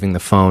not leaving the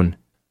phone.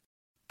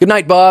 Good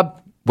night,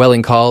 Bob,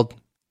 Welling called.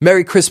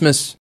 Merry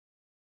Christmas.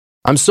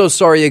 I'm so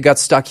sorry you got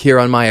stuck here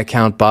on my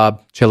account,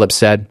 Bob, Chillip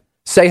said.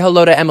 Say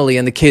hello to Emily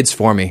and the kids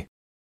for me.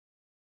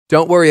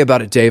 Don't worry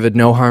about it, David.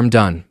 No harm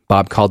done,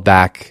 Bob called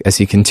back as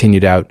he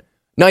continued out.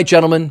 Night,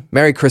 gentlemen.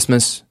 Merry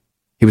Christmas.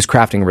 He was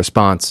crafting a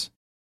response.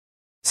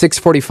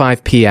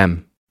 6:45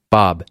 p.m.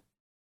 Bob.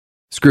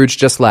 Scrooge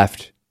just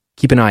left.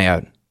 Keep an eye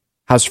out.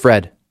 How's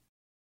Fred?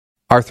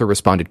 Arthur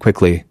responded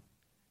quickly.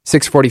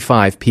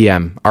 6:45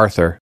 p.m.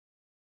 Arthur.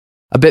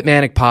 A bit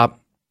manic, Pop.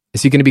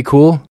 Is he going to be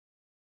cool?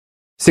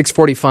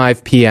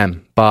 6:45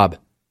 p.m. Bob.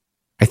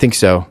 I think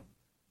so.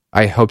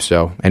 I hope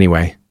so,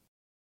 anyway.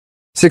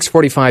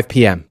 6:45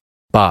 p.m.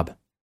 Bob.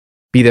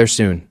 Be there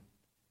soon.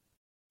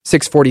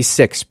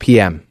 6:46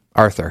 p.m.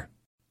 Arthur.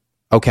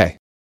 Okay.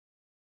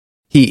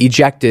 He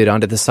ejected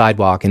onto the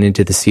sidewalk and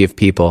into the sea of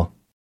people.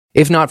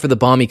 If not for the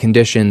balmy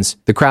conditions,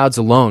 the crowds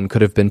alone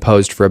could have been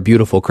posed for a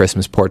beautiful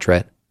Christmas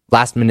portrait.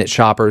 Last-minute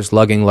shoppers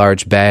lugging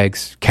large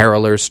bags,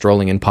 carolers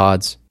strolling in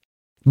pods.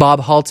 Bob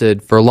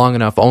halted for long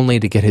enough only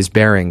to get his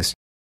bearings.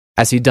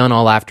 As he'd done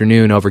all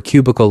afternoon over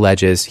cubicle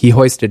ledges, he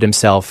hoisted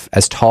himself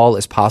as tall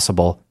as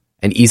possible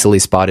and easily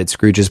spotted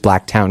Scrooge's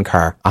black town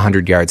car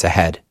 100 yards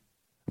ahead.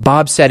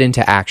 Bob set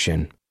into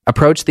action,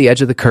 approached the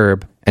edge of the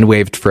curb, and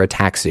waved for a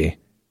taxi.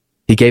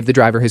 He gave the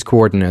driver his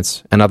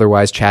coordinates and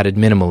otherwise chatted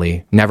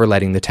minimally, never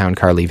letting the town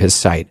car leave his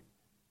sight.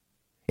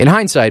 In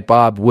hindsight,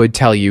 Bob would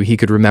tell you he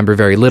could remember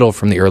very little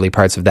from the early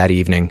parts of that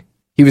evening.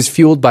 He was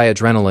fueled by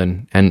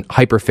adrenaline and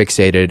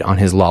hyperfixated on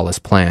his lawless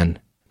plan.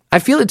 I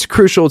feel it's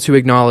crucial to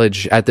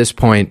acknowledge at this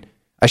point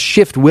a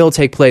shift will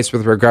take place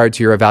with regard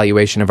to your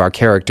evaluation of our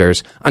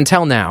characters.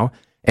 Until now,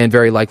 and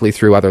very likely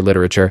through other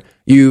literature,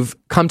 you've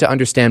come to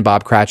understand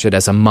Bob Cratchit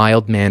as a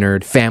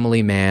mild-mannered,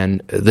 family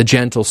man, the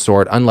gentle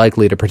sort,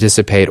 unlikely to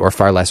participate or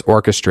far less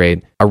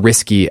orchestrate a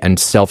risky and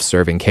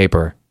self-serving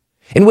caper.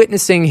 In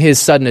witnessing his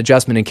sudden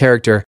adjustment in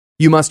character,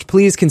 you must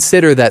please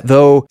consider that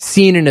though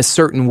seen in a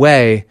certain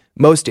way,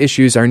 most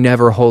issues are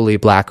never wholly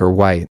black or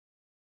white.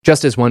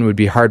 Just as one would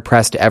be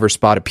hard-pressed to ever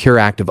spot a pure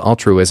act of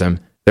altruism,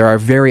 there are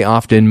very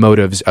often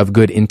motives of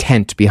good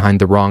intent behind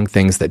the wrong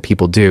things that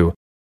people do.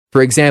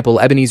 For example,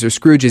 Ebenezer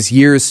Scrooge's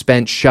years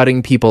spent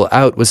shutting people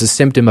out was a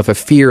symptom of a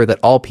fear that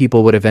all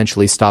people would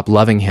eventually stop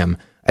loving him,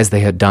 as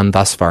they had done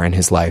thus far in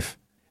his life.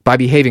 By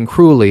behaving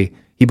cruelly,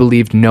 he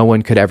believed no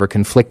one could ever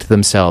conflict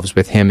themselves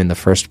with him in the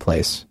first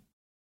place.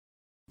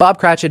 Bob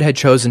Cratchit had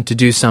chosen to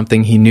do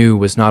something he knew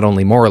was not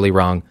only morally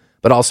wrong,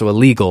 but also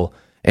illegal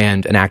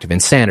and an act of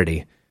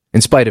insanity.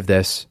 In spite of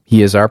this,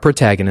 he is our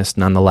protagonist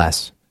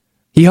nonetheless.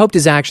 He hoped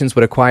his actions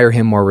would acquire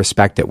him more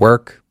respect at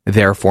work,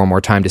 therefore more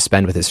time to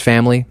spend with his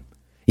family.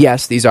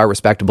 Yes, these are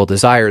respectable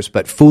desires,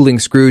 but fooling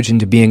Scrooge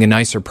into being a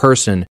nicer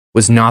person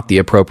was not the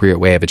appropriate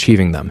way of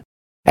achieving them.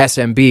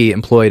 SMB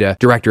employed a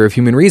director of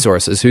human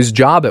resources whose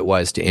job it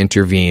was to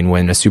intervene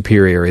when a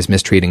superior is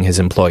mistreating his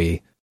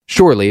employee.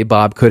 Surely,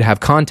 Bob could have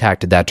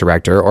contacted that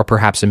director or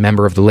perhaps a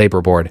member of the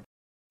labor board.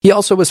 He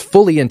also was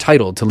fully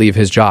entitled to leave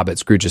his job at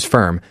Scrooge's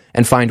firm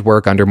and find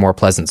work under more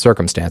pleasant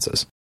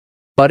circumstances.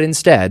 But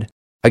instead,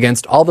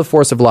 against all the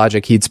force of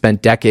logic he'd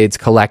spent decades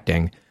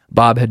collecting,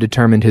 Bob had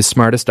determined his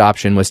smartest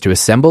option was to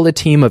assemble a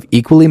team of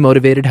equally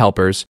motivated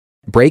helpers,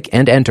 break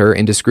and enter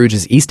into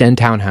Scrooge's East End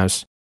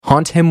townhouse,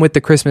 haunt him with the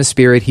Christmas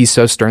spirit he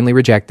so sternly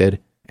rejected,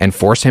 and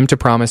force him to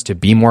promise to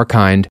be more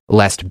kind,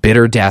 lest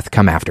bitter death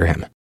come after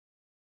him.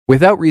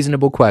 Without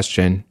reasonable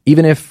question,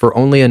 even if for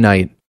only a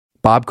night,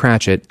 Bob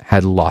Cratchit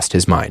had lost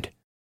his mind.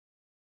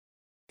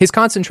 His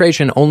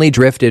concentration only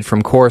drifted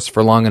from course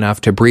for long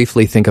enough to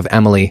briefly think of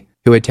Emily,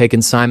 who had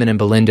taken Simon and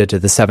Belinda to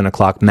the 7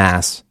 o'clock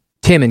Mass.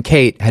 Tim and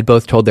Kate had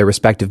both told their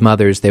respective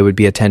mothers they would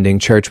be attending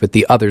church with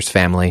the other's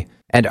family,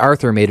 and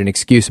Arthur made an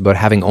excuse about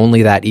having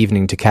only that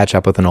evening to catch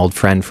up with an old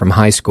friend from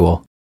high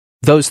school.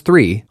 Those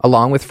three,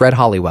 along with Fred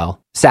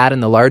Hollywell, sat in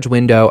the large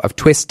window of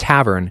Twist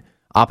Tavern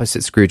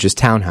opposite Scrooge's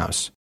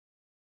townhouse.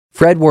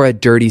 Fred wore a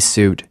dirty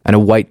suit and a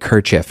white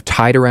kerchief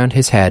tied around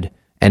his head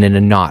and in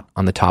a knot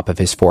on the top of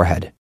his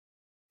forehead.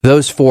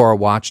 Those four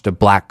watched a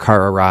black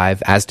car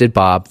arrive, as did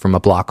Bob, from a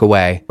block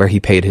away, where he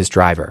paid his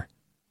driver.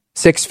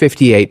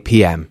 6:58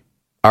 p.m.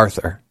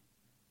 Arthur.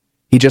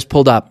 He just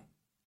pulled up.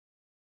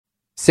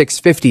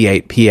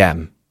 6:58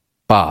 p.m.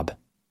 Bob.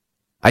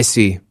 I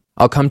see.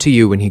 I'll come to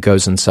you when he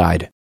goes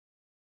inside.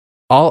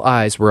 All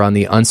eyes were on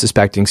the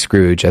unsuspecting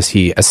Scrooge as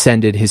he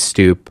ascended his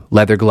stoop,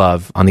 leather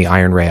glove on the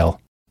iron rail.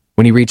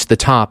 When he reached the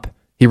top,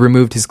 he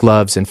removed his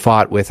gloves and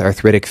fought with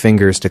arthritic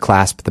fingers to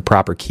clasp the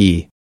proper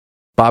key.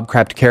 Bob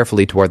crept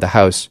carefully toward the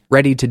house,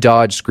 ready to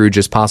dodge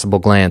Scrooge's possible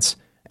glance,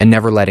 and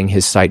never letting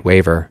his sight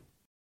waver.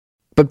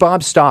 But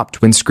Bob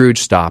stopped when Scrooge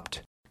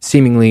stopped,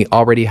 seemingly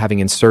already having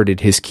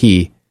inserted his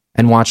key,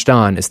 and watched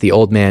on as the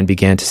old man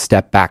began to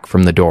step back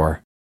from the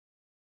door.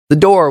 The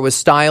door was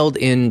styled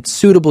in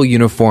suitable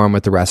uniform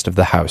with the rest of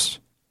the house.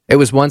 It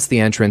was once the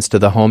entrance to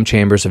the home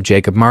chambers of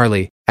Jacob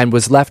Marley, and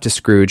was left to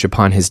Scrooge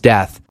upon his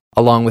death,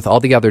 along with all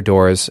the other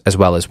doors, as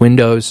well as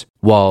windows,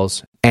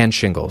 walls, and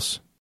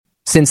shingles.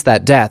 Since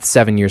that death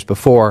 7 years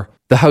before,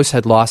 the house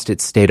had lost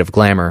its state of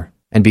glamour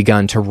and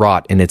begun to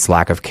rot in its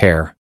lack of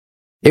care.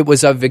 It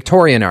was of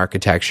Victorian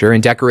architecture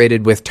and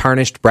decorated with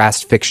tarnished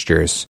brass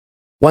fixtures.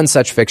 One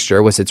such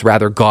fixture was its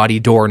rather gaudy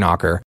door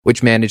knocker,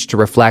 which managed to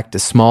reflect a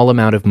small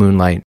amount of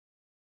moonlight.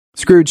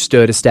 Scrooge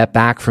stood a step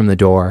back from the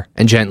door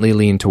and gently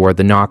leaned toward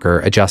the knocker,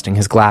 adjusting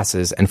his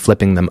glasses and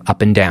flipping them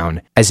up and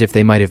down, as if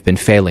they might have been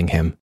failing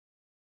him.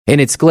 In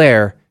its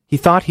glare, he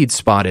thought he'd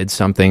spotted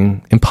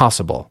something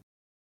impossible.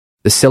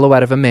 The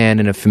silhouette of a man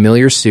in a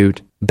familiar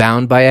suit,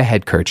 bound by a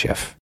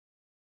headkerchief.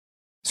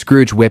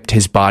 Scrooge whipped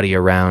his body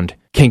around,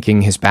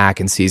 kinking his back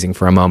and seizing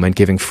for a moment,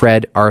 giving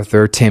Fred,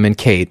 Arthur, Tim, and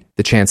Kate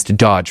the chance to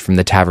dodge from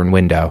the tavern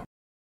window.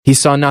 He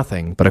saw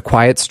nothing but a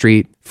quiet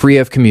street, free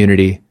of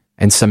community,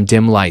 and some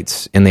dim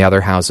lights in the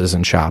other houses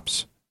and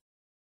shops.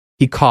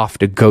 He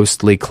coughed a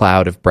ghostly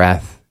cloud of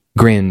breath,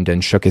 grinned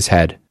and shook his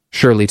head,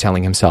 surely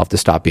telling himself to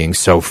stop being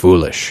so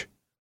foolish.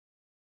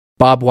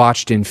 Bob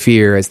watched in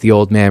fear as the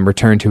old man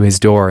returned to his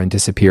door and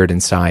disappeared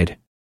inside.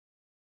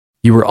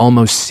 "You were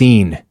almost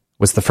seen,"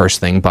 was the first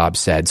thing Bob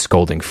said,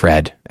 scolding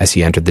Fred as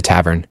he entered the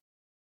tavern.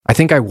 "I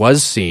think I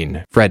was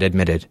seen," Fred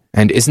admitted.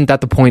 "And isn't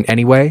that the point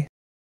anyway?"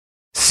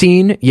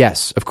 "Seen?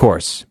 Yes, of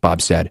course,"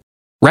 Bob said.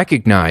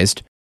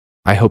 "Recognized?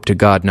 I hope to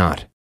God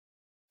not."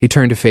 He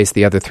turned to face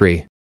the other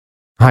three.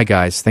 "Hi,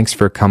 guys. Thanks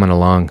for coming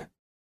along."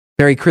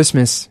 "Merry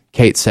Christmas,"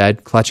 Kate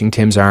said, clutching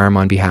Tim's arm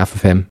on behalf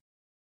of him.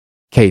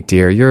 "Kate,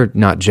 dear, you're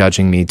not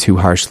judging me too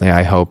harshly,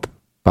 I hope,"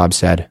 Bob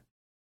said.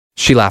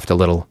 She laughed a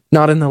little.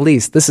 "Not in the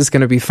least. This is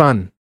going to be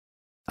fun."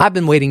 "I've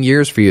been waiting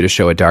years for you to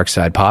show a dark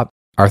side, Pop,"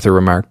 Arthur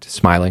remarked,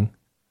 smiling.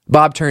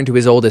 Bob turned to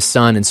his oldest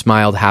son and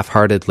smiled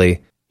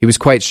half-heartedly. He was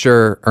quite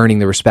sure earning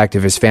the respect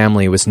of his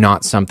family was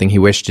not something he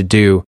wished to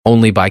do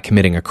only by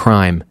committing a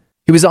crime.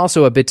 He was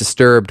also a bit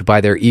disturbed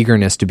by their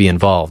eagerness to be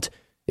involved.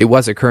 It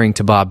was occurring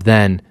to Bob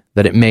then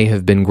that it may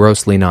have been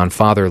grossly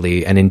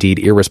non-fatherly and indeed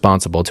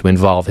irresponsible to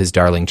involve his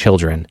darling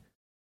children.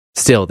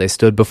 Still, they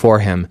stood before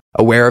him,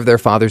 aware of their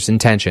father's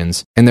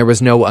intentions, and there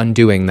was no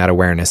undoing that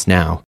awareness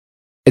now.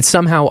 It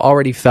somehow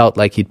already felt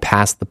like he'd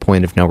passed the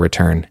point of no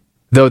return.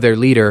 Though their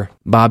leader,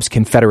 Bob's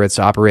Confederates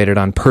operated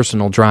on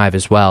personal drive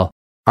as well,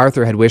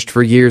 Arthur had wished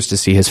for years to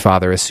see his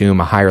father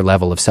assume a higher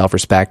level of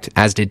self-respect,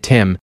 as did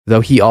Tim,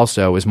 though he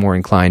also was more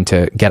inclined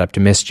to get up to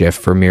mischief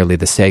for merely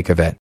the sake of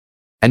it.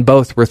 And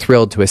both were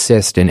thrilled to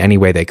assist in any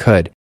way they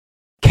could.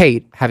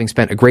 Kate, having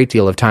spent a great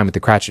deal of time with the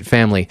Cratchit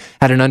family,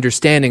 had an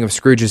understanding of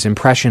Scrooge's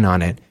impression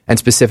on it, and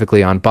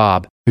specifically on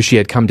Bob, who she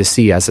had come to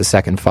see as a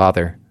second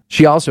father.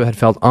 She also had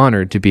felt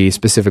honored to be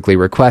specifically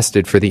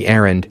requested for the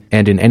errand,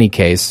 and in any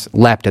case,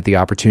 leapt at the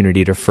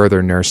opportunity to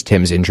further nurse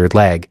Tim's injured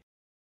leg.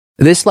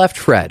 This left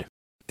Fred,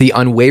 the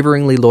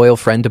unwaveringly loyal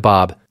friend to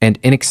Bob, and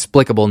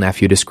inexplicable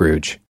nephew to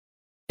Scrooge.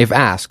 If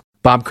asked,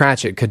 Bob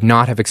Cratchit could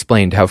not have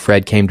explained how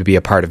Fred came to be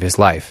a part of his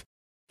life.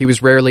 He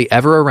was rarely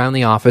ever around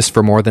the office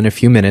for more than a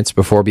few minutes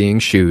before being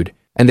shooed,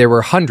 and there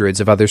were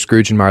hundreds of other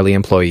Scrooge and Marley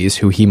employees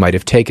who he might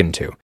have taken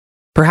to.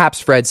 Perhaps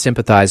Fred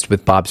sympathized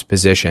with Bob's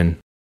position.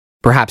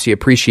 Perhaps he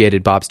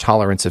appreciated Bob's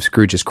tolerance of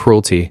Scrooge's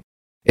cruelty.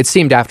 It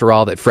seemed, after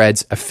all, that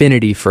Fred's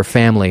affinity for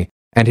family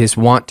and his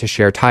want to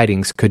share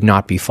tidings could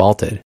not be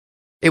faulted.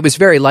 It was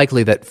very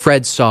likely that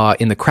Fred saw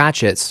in the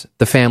Cratchits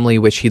the family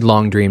which he'd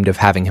long dreamed of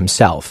having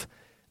himself.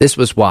 This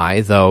was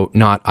why, though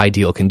not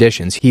ideal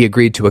conditions, he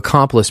agreed to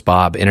accomplice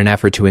Bob in an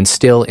effort to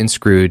instill in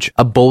Scrooge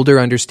a bolder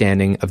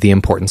understanding of the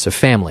importance of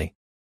family.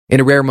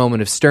 In a rare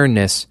moment of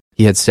sternness,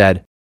 he had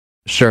said,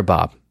 "Sure,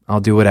 Bob, I'll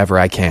do whatever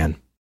I can."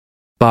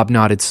 Bob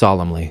nodded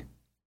solemnly.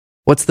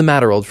 "What's the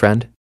matter, old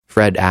friend?"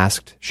 Fred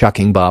asked,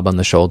 shucking Bob on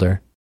the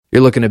shoulder.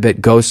 "You're looking a bit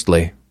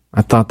ghostly.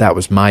 I thought that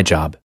was my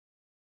job."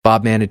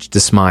 Bob managed to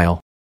smile.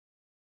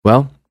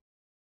 "Well,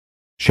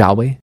 shall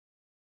we?"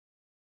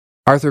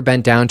 Arthur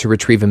bent down to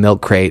retrieve a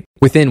milk crate,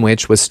 within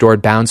which was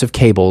stored bounds of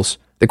cables,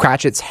 the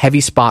Cratchit's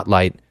heavy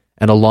spotlight,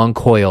 and a long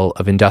coil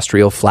of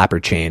industrial flapper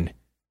chain.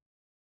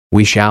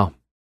 We shall.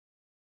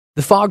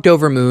 The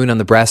fogged-over moon on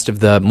the breast of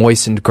the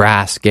moistened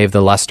grass gave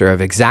the luster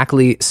of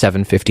exactly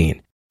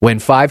 7:15, when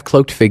 5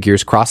 cloaked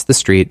figures crossed the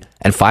street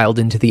and filed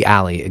into the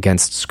alley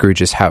against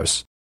Scrooge's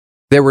house.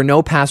 There were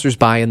no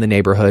passers-by in the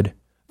neighborhood.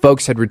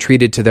 Folks had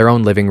retreated to their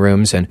own living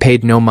rooms and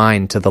paid no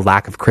mind to the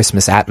lack of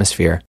Christmas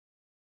atmosphere.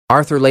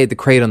 Arthur laid the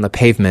crate on the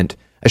pavement,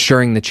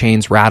 assuring the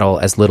chain's rattle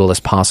as little as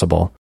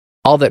possible.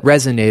 All that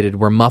resonated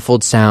were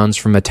muffled sounds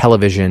from a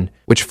television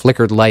which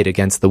flickered light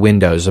against the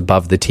windows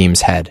above the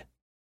team's head.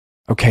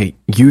 "Okay,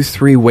 you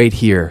 3 wait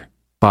here,"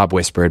 Bob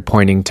whispered,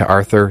 pointing to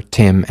Arthur,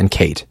 Tim, and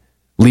Kate.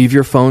 "Leave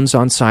your phones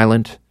on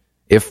silent.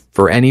 If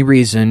for any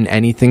reason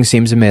anything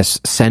seems amiss,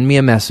 send me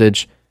a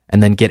message,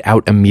 and then get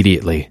out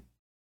immediately."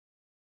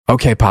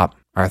 "Okay, Pop,"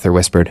 Arthur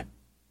whispered.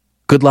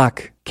 "Good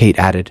luck," Kate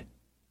added.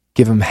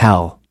 "Give 'em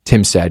hell,"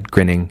 Tim said,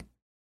 grinning.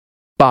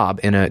 Bob,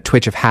 in a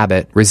twitch of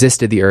habit,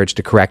 resisted the urge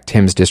to correct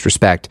Tim's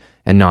disrespect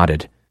and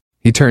nodded.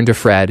 He turned to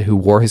Fred, who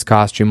wore his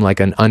costume like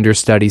an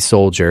understudy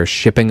soldier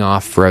shipping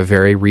off for a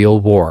very real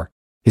war.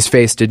 His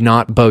face did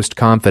not boast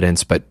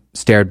confidence, but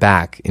stared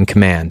back in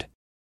command.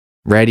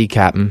 "Ready,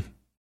 Captain."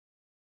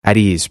 "At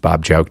ease,"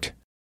 Bob joked.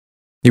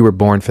 "You were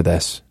born for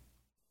this."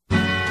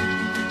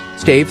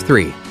 Stave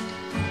 3.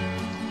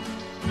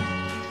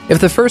 If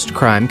the first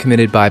crime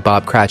committed by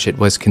Bob Cratchit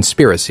was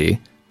conspiracy,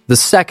 the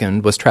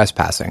second was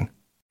trespassing.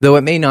 Though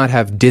it may not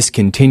have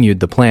discontinued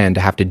the plan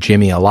to have to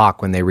jimmy a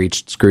lock when they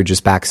reached Scrooge's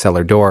back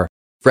cellar door,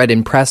 Fred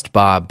impressed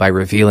Bob by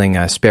revealing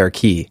a spare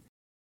key.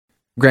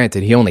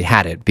 Granted, he only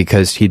had it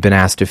because he'd been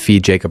asked to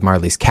feed Jacob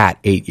Marley's cat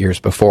 8 years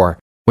before,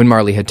 when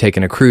Marley had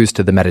taken a cruise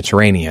to the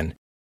Mediterranean.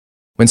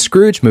 When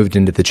Scrooge moved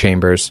into the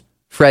chambers,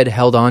 Fred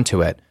held on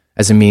to it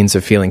as a means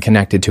of feeling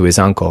connected to his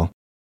uncle.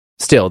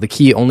 Still, the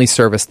key only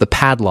serviced the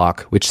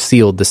padlock which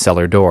sealed the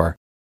cellar door.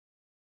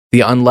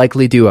 The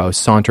unlikely duo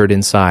sauntered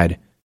inside.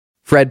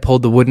 Fred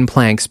pulled the wooden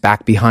planks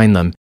back behind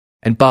them,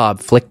 and Bob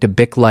flicked a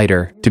Bic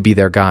lighter to be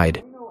their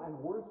guide.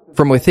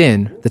 From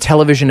within, the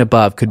television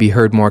above could be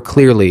heard more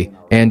clearly,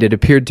 and it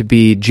appeared to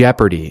be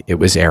Jeopardy it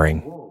was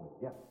airing.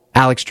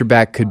 Alex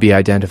Trebek could be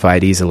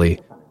identified easily.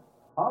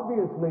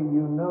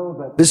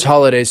 "This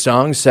holiday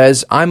song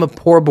says, 'I'm a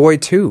poor boy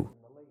too.'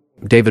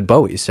 David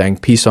Bowie sang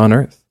 'Peace on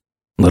Earth.'"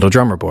 "Little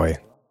Drummer Boy,"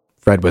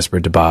 Fred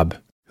whispered to Bob,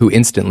 who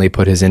instantly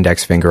put his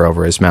index finger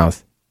over his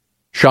mouth.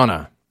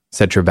 "Shauna,"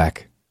 said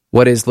Trebek.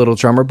 "What is Little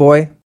Drummer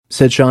Boy?"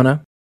 said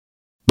Shauna.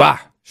 "Bah!"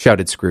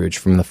 shouted Scrooge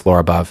from the floor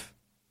above.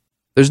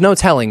 There's no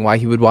telling why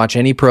he would watch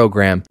any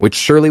program, which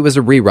surely was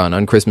a rerun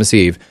on Christmas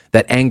Eve,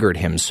 that angered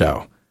him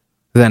so.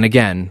 Then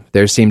again,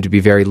 there seemed to be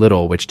very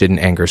little which didn't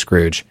anger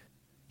Scrooge.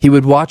 He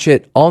would watch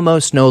it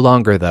almost no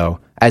longer, though,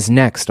 as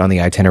next on the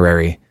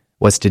itinerary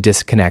was to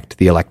disconnect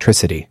the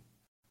electricity.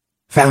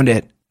 "Found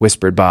it,"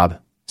 whispered Bob,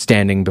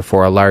 standing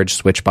before a large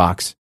switch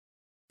box.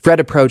 Fred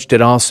approached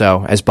it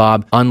also, as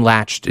Bob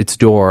unlatched its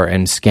door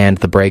and scanned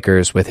the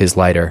breakers with his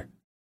lighter.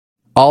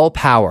 "All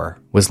power"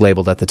 was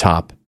labeled at the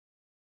top.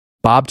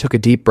 Bob took a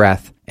deep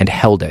breath and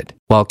held it,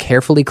 while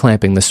carefully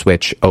clamping the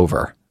switch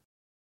over.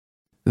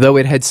 Though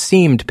it had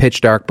seemed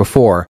pitch dark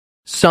before,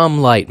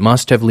 some light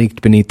must have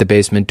leaked beneath the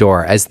basement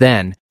door, as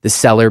then the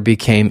cellar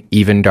became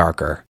even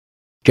darker.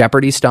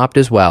 Jeopardy stopped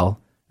as well,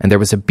 and there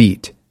was a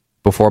beat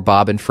before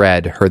Bob and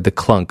Fred heard the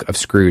clunk of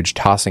Scrooge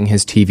tossing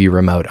his TV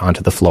remote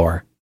onto the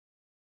floor.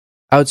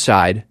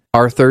 Outside,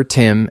 Arthur,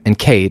 Tim, and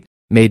Kate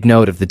made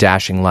note of the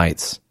dashing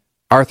lights.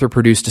 Arthur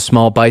produced a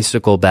small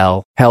bicycle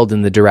bell held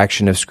in the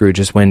direction of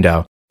Scrooge's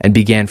window and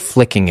began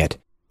flicking it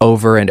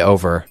over and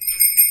over.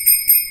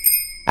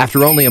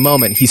 After only a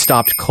moment, he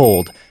stopped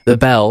cold. The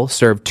bell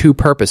served 2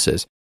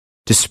 purposes: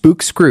 to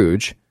spook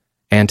Scrooge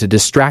and to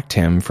distract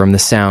him from the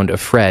sound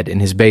of Fred in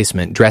his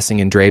basement dressing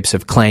in drapes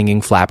of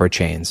clanging flapper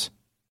chains.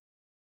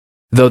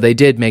 Though they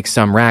did make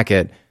some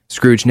racket,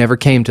 Scrooge never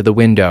came to the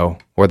window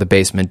or the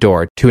basement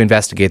door to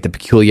investigate the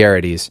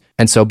peculiarities,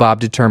 and so Bob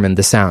determined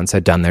the sounds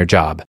had done their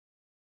job.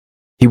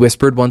 He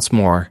whispered once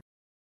more,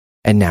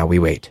 "And now we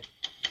wait."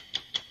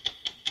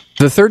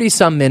 The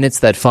 30-some minutes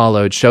that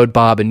followed showed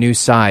Bob a new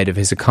side of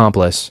his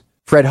accomplice.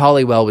 Fred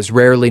Halliwell was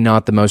rarely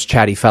not the most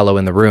chatty fellow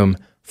in the room,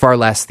 far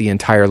less the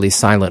entirely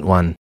silent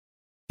one.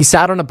 He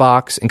sat on a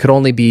box and could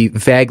only be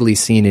vaguely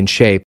seen in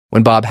shape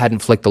when Bob hadn't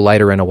flicked the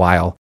lighter in a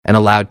while and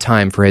allowed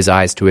time for his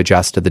eyes to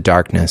adjust to the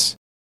darkness.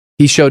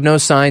 He showed no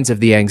signs of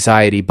the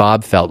anxiety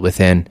Bob felt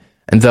within,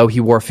 and though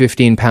he wore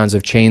 15 pounds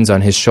of chains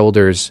on his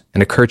shoulders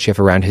and a kerchief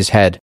around his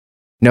head,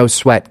 no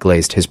sweat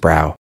glazed his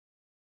brow.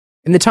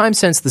 In the time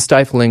since the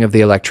stifling of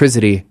the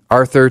electricity,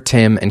 Arthur,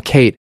 Tim, and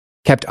Kate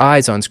kept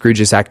eyes on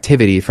Scrooge's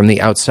activity from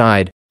the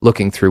outside,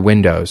 looking through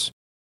windows.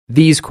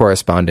 These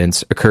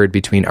correspondence occurred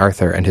between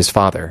Arthur and his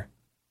father.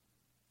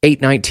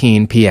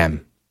 8:19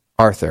 p.m.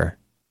 Arthur.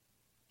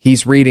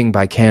 He's reading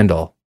by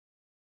candle.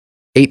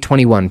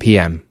 8:21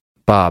 p.m.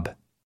 Bob.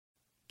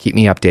 Keep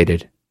me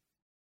updated.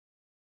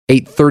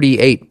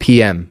 8:38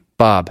 p.m.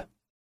 Bob.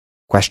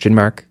 Question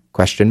mark?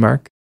 Question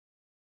mark?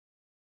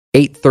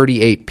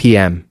 8:38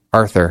 p.m.,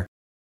 Arthur.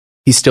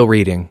 He's still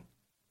reading.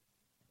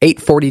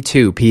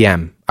 8:42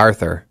 p.m.,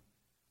 Arthur.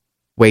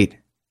 Wait,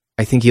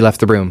 I think he left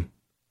the room.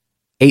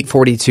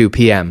 8:42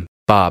 p.m.,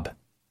 Bob.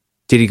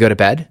 Did he go to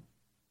bed?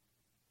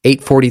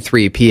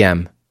 8:43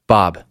 p.m.,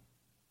 Bob.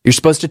 You're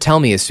supposed to tell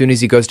me as soon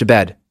as he goes to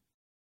bed.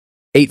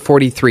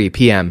 8:43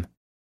 p.m.,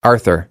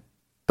 Arthur.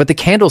 But the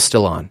candle's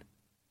still on.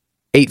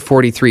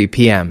 8:43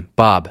 p.m.,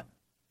 Bob.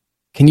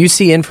 Can you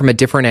see in from a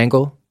different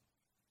angle?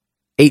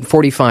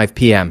 8:45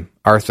 p.m.,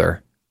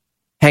 Arthur.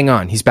 Hang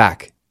on, he's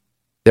back.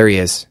 There he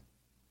is.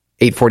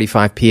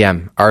 8:45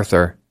 p.m.,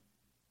 Arthur.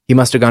 He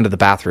must have gone to the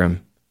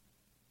bathroom.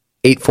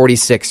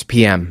 8:46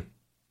 p.m.,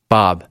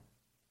 Bob.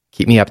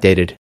 Keep me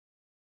updated.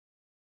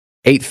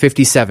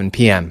 8:57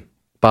 p.m.,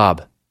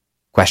 Bob.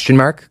 Question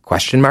mark?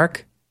 Question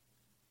mark?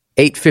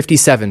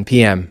 8:57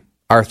 p.m.,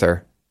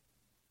 Arthur.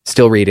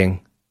 Still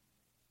reading.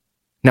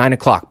 9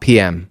 o'clock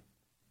p.m.,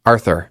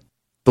 Arthur.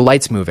 The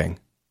light's moving.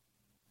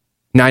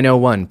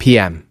 9:01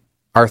 p.m.,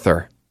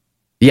 Arthur.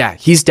 Yeah,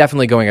 he's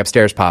definitely going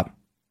upstairs, Pop.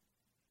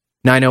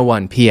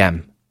 9:01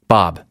 p.m.,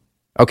 Bob.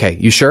 Okay,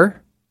 you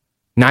sure?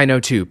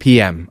 9:02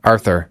 p.m.,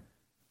 Arthur.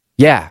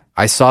 Yeah,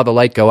 I saw the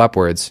light go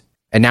upwards,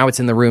 and now it's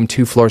in the room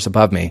 2 floors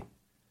above me.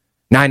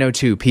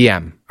 9:02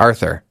 p.m.,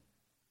 Arthur.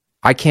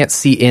 I can't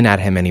see in at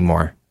him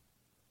anymore.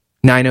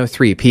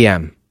 9:03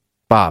 p.m.,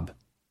 Bob.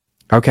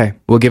 Okay,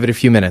 we'll give it a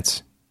few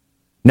minutes.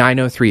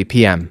 9:03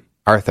 p.m.,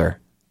 Arthur.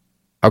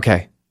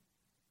 Okay.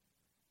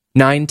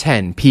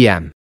 9:10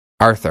 p.m.,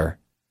 Arthur.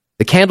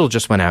 The candle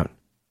just went out.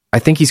 I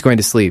think he's going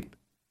to sleep.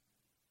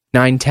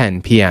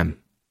 9:10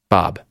 p.m.,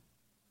 Bob.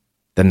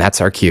 Then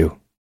that's our cue.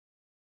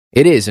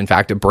 It is, in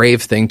fact, a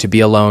brave thing to be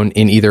alone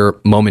in either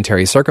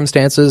momentary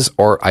circumstances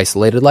or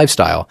isolated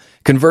lifestyle.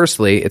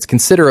 Conversely, it's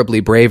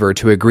considerably braver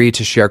to agree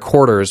to share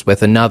quarters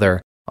with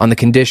another on the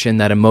condition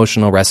that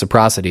emotional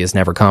reciprocity is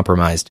never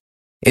compromised.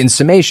 In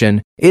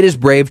summation, it is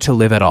brave to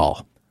live at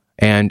all,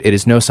 and it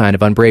is no sign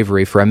of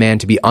unbravery for a man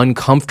to be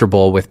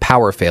uncomfortable with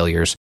power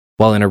failures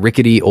while in a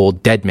rickety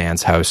old dead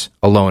man's house,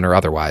 alone or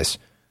otherwise.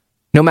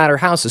 No matter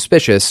how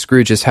suspicious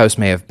Scrooge's house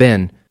may have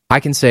been, I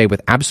can say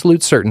with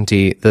absolute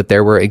certainty that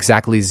there were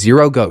exactly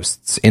 0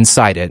 ghosts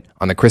inside it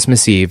on the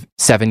Christmas Eve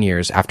 7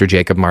 years after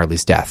Jacob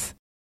Marley's death.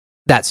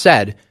 That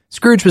said,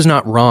 Scrooge was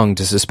not wrong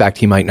to suspect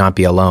he might not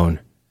be alone.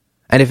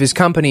 And if his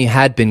company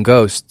had been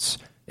ghosts,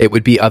 it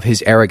would be of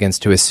his arrogance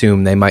to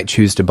assume they might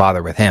choose to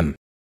bother with him.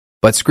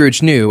 But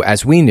Scrooge knew,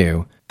 as we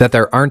knew, that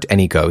there aren't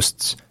any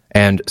ghosts,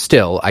 and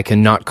still I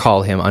cannot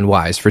call him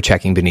unwise for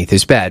checking beneath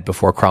his bed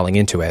before crawling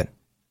into it.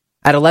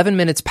 At 11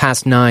 minutes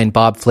past 9,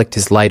 Bob flicked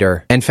his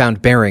lighter and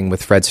found bearing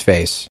with Fred's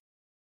face.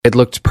 It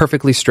looked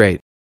perfectly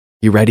straight.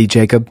 You ready,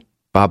 Jacob?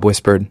 Bob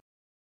whispered.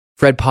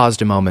 Fred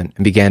paused a moment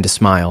and began to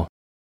smile.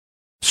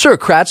 Sure,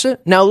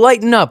 Cratchit. Now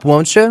lighten up,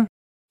 won't you?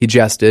 He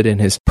jested in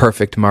his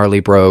perfect Marley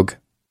brogue.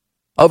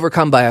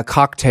 Overcome by a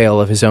cocktail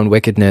of his own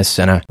wickedness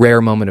and a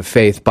rare moment of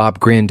faith, Bob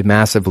grinned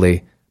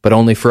massively, but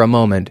only for a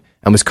moment,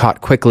 and was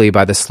caught quickly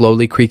by the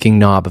slowly creaking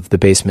knob of the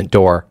basement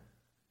door.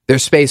 Their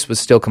space was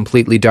still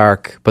completely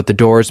dark, but the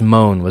door's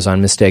moan was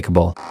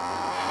unmistakable.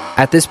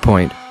 At this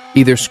point,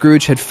 either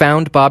Scrooge had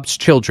found Bob's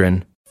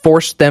children,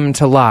 forced them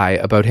to lie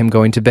about him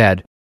going to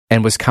bed,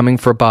 and was coming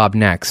for Bob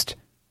next,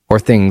 or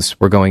things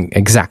were going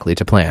exactly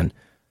to plan.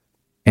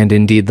 And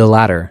indeed the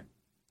latter.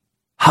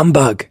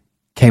 Humbug!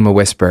 Came a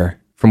whisper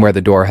from where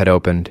the door had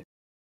opened.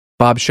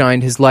 Bob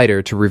shined his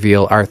lighter to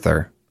reveal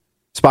Arthur.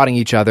 Spotting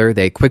each other,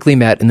 they quickly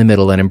met in the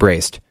middle and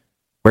embraced.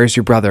 Where's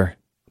your brother?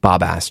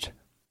 Bob asked.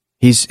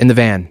 He's in the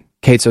van.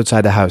 Kate's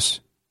outside the house.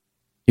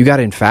 You got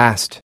in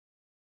fast.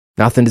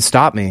 Nothing to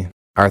stop me,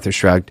 Arthur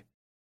shrugged.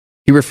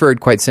 He referred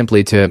quite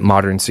simply to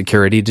modern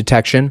security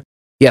detection.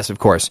 Yes, of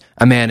course,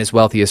 a man as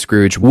wealthy as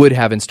Scrooge would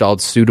have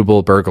installed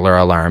suitable burglar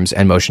alarms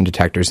and motion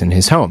detectors in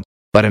his home.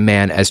 But a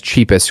man as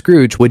cheap as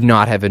Scrooge would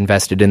not have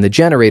invested in the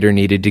generator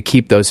needed to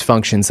keep those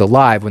functions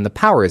alive when the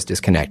power is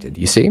disconnected,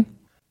 you see?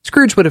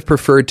 Scrooge would have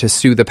preferred to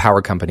sue the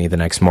power company the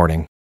next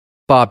morning.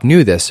 Bob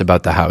knew this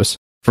about the house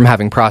from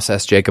having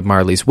processed Jacob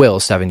Marley's will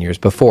 7 years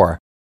before.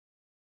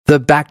 The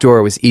back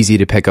door was easy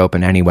to pick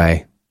open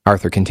anyway,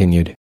 Arthur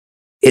continued.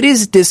 It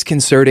is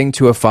disconcerting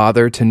to a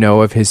father to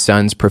know of his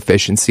son's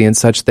proficiency in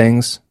such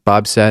things,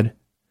 Bob said.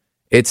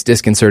 It's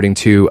disconcerting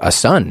to a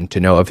son to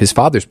know of his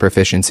father's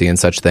proficiency in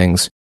such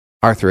things,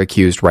 Arthur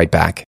accused right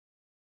back.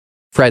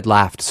 Fred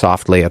laughed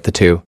softly at the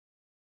two.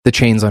 The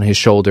chains on his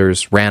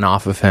shoulders ran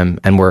off of him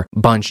and were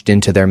bunched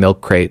into their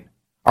milk crate.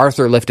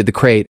 Arthur lifted the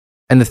crate,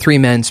 and the 3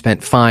 men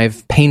spent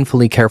 5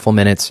 painfully careful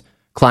minutes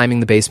climbing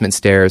the basement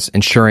stairs,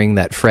 ensuring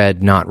that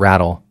Fred not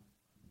rattle.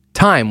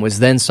 Time was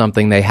then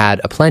something they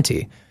had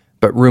aplenty,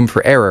 but room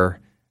for error,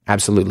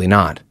 absolutely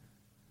not.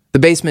 The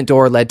basement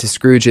door led to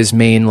Scrooge's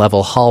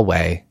main-level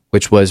hallway,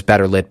 which was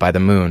better lit by the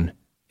moon.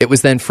 It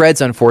was then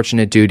Fred's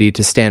unfortunate duty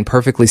to stand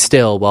perfectly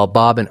still while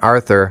Bob and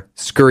Arthur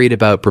scurried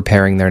about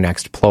preparing their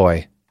next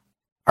ploy.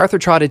 Arthur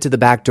trotted to the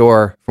back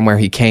door from where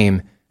he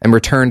came and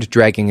returned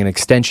dragging an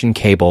extension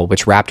cable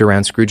which wrapped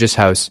around Scrooge's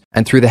house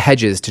and through the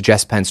hedges to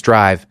Jess Pence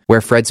Drive,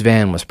 where Fred's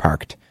van was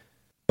parked.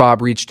 Bob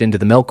reached into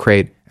the milk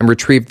crate and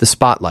retrieved the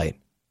spotlight.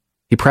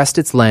 He pressed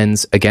its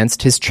lens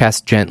against his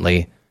chest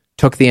gently,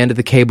 took the end of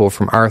the cable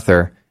from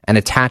Arthur, and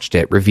attached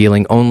it,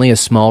 revealing only a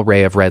small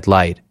ray of red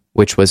light,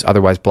 which was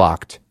otherwise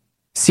blocked.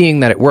 Seeing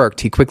that it worked,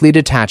 he quickly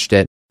detached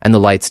it, and the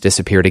lights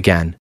disappeared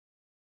again.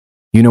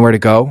 "You know where to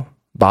go?"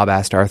 Bob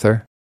asked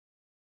Arthur.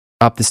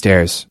 "Up the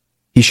stairs.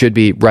 He should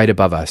be right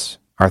above us,"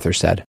 Arthur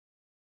said.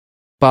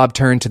 Bob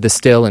turned to the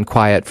still and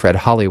quiet Fred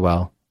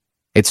Hollywell.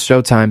 "It's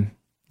showtime.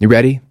 You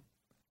ready?"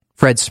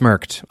 Fred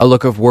smirked, a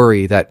look of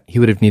worry that he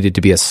would have needed to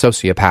be a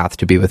sociopath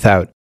to be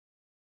without.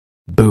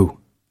 "Boo,"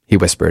 he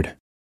whispered.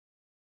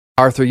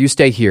 "Arthur, you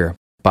stay here,"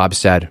 Bob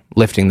said,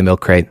 lifting the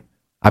milk crate.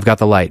 "I've got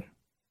the light."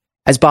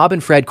 As Bob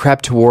and Fred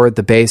crept toward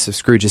the base of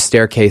Scrooge's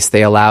staircase,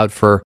 they allowed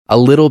for a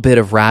little bit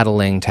of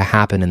rattling to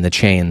happen in the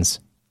chains.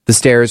 The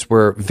stairs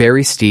were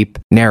very steep,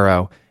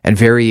 narrow, and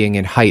varying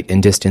in height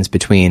and distance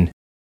between.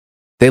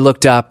 They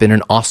looked up in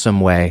an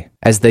awesome way,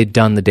 as they'd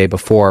done the day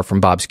before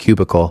from Bob's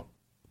cubicle.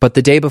 But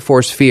the day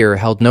before's fear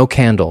held no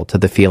candle to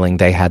the feeling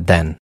they had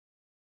then.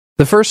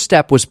 The first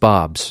step was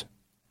Bob's.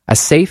 A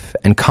safe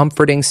and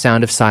comforting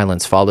sound of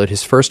silence followed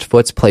his first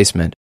foot's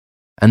placement,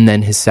 and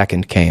then his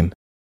second came.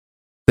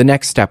 The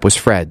next step was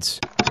Fred's,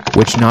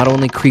 which not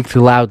only creaked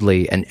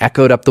loudly and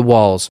echoed up the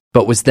walls,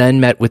 but was then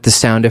met with the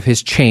sound of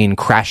his chain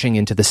crashing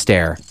into the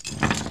stair.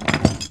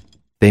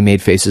 They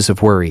made faces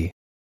of worry.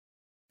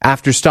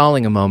 After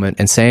stalling a moment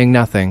and saying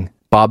nothing,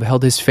 Bob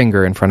held his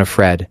finger in front of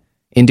Fred,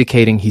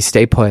 indicating he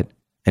stay put,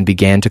 and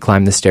began to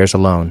climb the stairs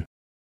alone.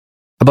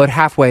 About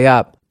halfway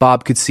up,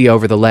 Bob could see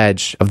over the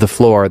ledge of the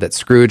floor that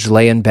Scrooge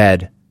lay in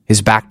bed,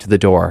 his back to the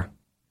door.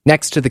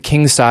 Next to the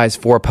king-size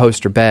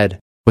four-poster bed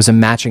was a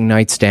matching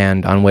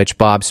nightstand on which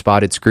Bob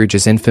spotted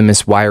Scrooge's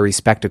infamous wiry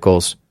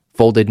spectacles,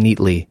 folded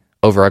neatly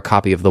over a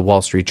copy of the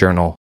Wall Street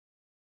Journal.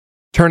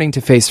 Turning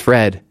to face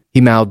Fred,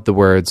 he mouthed the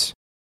words,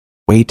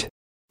 "Wait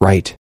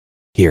right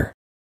here."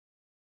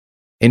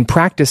 In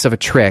practice of a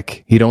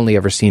trick he'd only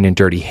ever seen in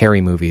Dirty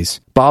Harry movies,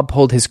 Bob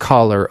pulled his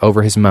collar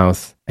over his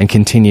mouth and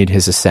continued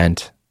his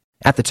ascent.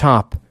 At the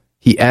top,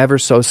 he ever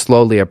so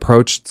slowly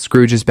approached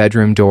Scrooge's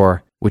bedroom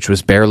door, which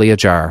was barely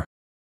ajar.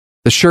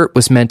 The shirt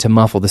was meant to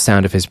muffle the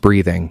sound of his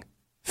breathing,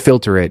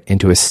 filter it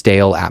into a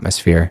stale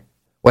atmosphere.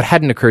 What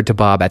hadn't occurred to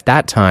Bob at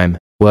that time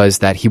was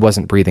that he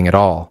wasn't breathing at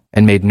all,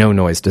 and made no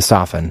noise to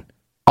soften.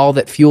 All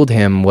that fueled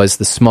him was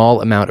the small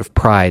amount of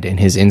pride in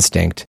his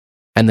instinct,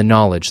 and the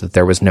knowledge that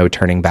there was no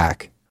turning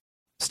back.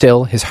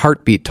 Still, his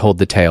heartbeat told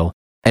the tale,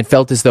 and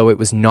felt as though it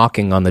was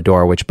knocking on the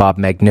door which Bob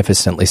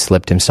magnificently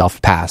slipped himself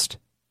past.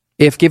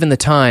 If, given the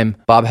time,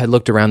 Bob had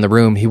looked around the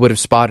room, he would have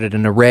spotted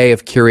an array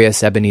of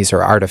curious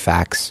Ebenezer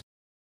artifacts.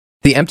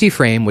 The empty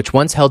frame which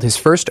once held his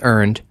first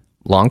earned,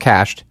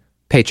 long-cashed,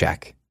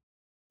 paycheck.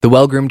 The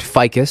well-groomed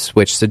ficus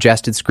which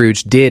suggested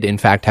Scrooge did, in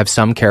fact, have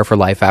some care for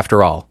life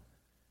after all.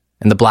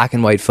 And the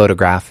black-and-white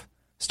photograph,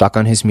 stuck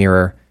on his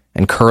mirror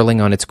and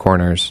curling on its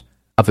corners,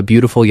 of a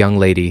beautiful young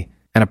lady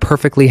and a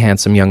perfectly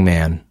handsome young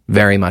man,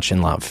 very much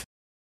in love.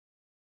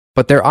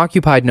 But there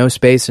occupied no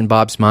space in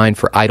Bob's mind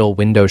for idle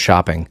window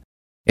shopping.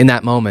 In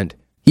that moment,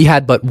 he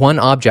had but one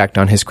object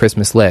on his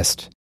Christmas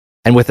list,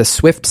 and with a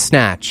swift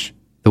snatch,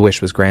 the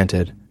wish was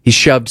granted. He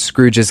shoved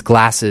Scrooge's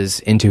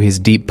glasses into his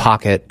deep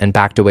pocket and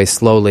backed away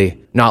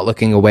slowly, not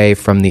looking away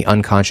from the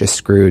unconscious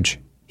Scrooge.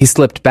 He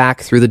slipped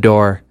back through the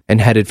door and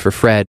headed for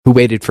Fred, who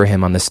waited for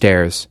him on the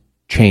stairs,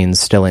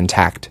 chains still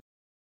intact.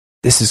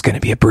 "This is going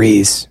to be a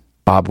breeze,"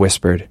 Bob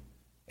whispered.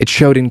 It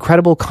showed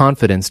incredible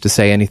confidence to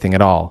say anything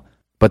at all,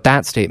 but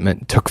that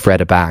statement took Fred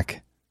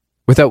aback.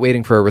 Without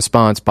waiting for a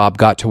response, Bob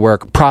got to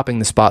work propping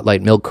the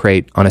spotlight milk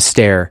crate on a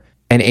stair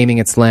and aiming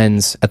its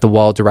lens at the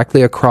wall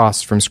directly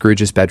across from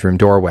Scrooge's bedroom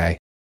doorway.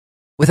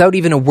 Without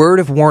even a word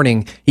of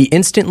warning, he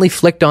instantly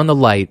flicked on the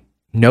light,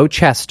 no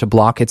chest to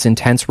block its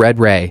intense red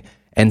ray,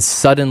 and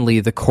suddenly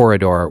the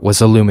corridor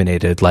was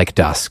illuminated like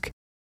dusk.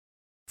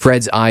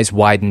 Fred's eyes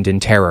widened in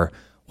terror.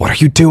 "What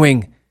are you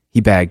doing?" he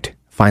begged,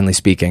 finally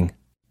speaking.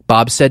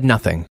 Bob said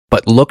nothing,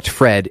 but looked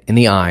Fred in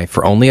the eye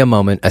for only a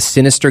moment, a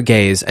sinister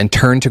gaze, and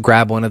turned to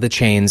grab one of the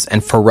chains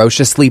and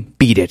ferociously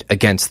beat it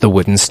against the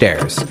wooden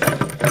stairs.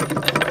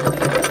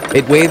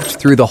 It waved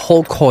through the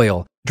whole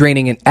coil,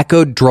 draining an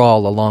echoed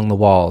drawl along the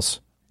walls.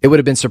 It would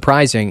have been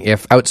surprising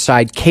if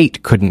outside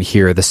Kate couldn't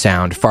hear the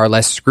sound, far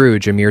less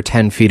Scrooge a mere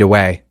 10 feet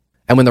away.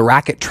 And when the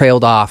racket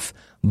trailed off,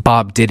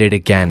 Bob did it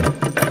again.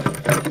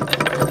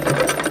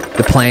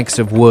 The planks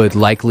of wood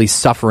likely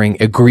suffering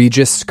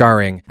egregious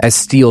scarring as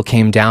steel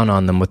came down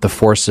on them with the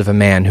force of a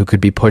man who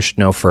could be pushed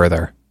no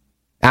further.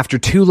 After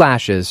 2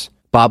 lashes,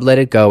 Bob let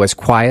it go as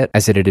quiet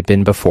as it had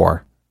been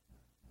before.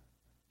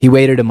 He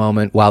waited a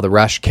moment while the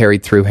rush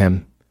carried through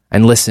him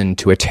and listened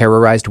to a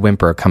terrorized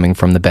whimper coming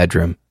from the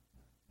bedroom.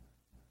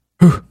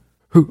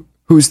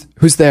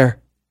 Who's there?"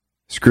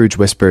 Scrooge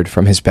whispered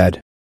from his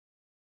bed.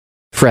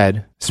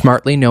 Fred,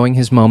 smartly knowing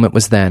his moment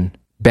was then,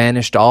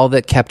 banished all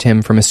that kept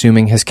him from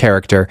assuming his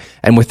character,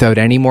 and without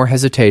any more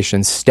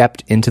hesitation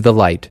stepped into the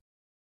light.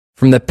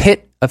 From the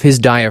pit of his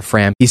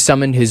diaphragm, he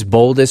summoned his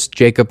boldest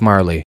Jacob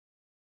Marley.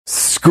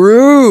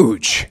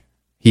 "Scrooge!"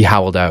 he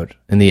howled out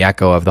in the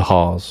echo of the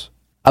halls.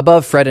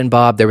 Above Fred and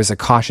Bob, there was a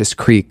cautious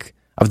creak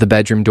of the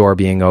bedroom door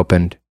being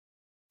opened.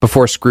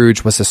 Before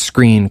Scrooge was a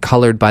screen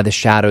colored by the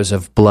shadows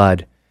of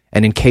blood,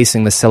 and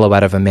encasing the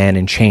silhouette of a man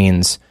in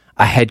chains,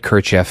 a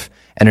headkerchief,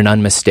 and an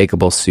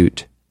unmistakable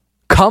suit.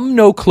 "Come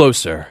no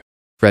closer,"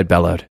 Fred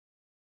bellowed.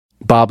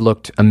 Bob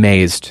looked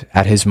amazed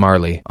at his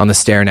Marley on the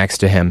stair next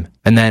to him,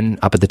 and then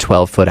up at the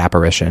 12-foot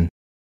apparition.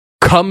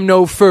 "Come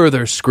no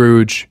further,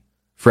 Scrooge,"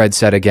 Fred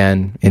said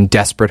again, in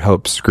desperate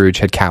hope Scrooge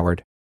had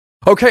cowered.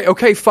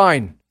 Okay,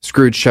 fine,"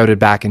 Scrooge shouted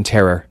back in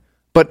terror.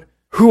 "But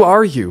who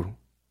are you?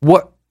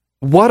 What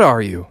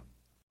are you?"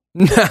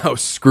 "Now,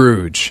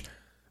 Scrooge,"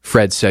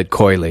 Fred said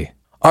coyly,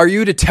 "are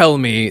you to tell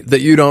me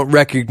that you don't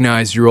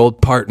recognize your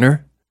old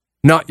partner?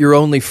 Not your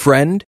only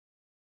friend?"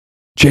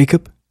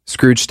 "Jacob?"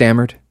 Scrooge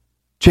stammered.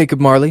 "Jacob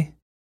Marley?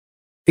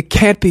 It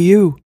can't be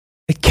you.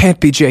 It can't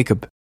be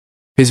Jacob."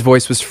 His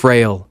voice was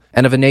frail,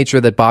 and of a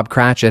nature that Bob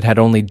Cratchit had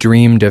only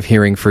dreamed of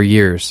hearing for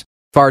years.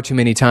 Far too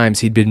many times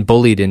he'd been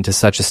bullied into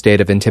such a state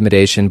of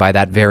intimidation by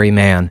that very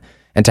man,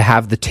 and to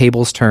have the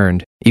tables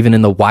turned, even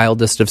in the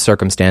wildest of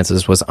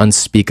circumstances, was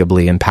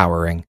unspeakably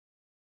empowering.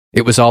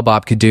 It was all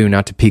Bob could do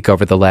not to peek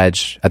over the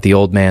ledge at the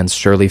old man's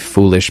surely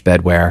foolish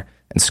bedwear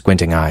and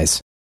squinting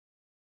eyes.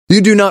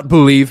 "You do not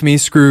believe me,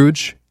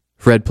 Scrooge?"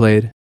 Fred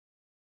played.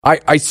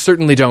 I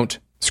certainly don't,"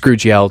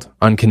 Scrooge yelled,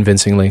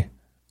 unconvincingly.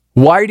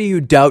 "Why do you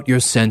doubt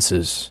your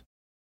senses?"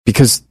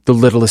 "Because the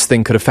littlest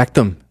thing could affect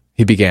them,"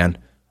 he began.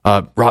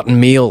 "A rotten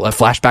meal, a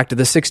flashback to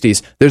the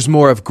 60s. There's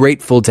more of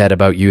Grateful Dead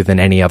about you than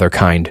any other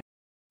kind."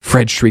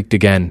 Fred shrieked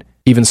again,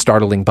 even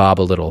startling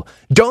Bob a little.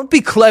 "Don't be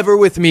clever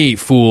with me,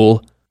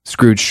 fool!"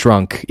 Scrooge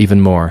shrunk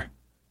even more.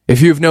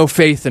 "If you've no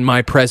faith in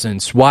my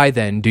presence, why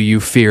then do you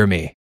fear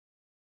me?"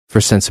 "For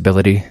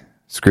sensibility,"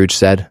 Scrooge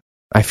said.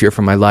 "I fear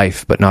for my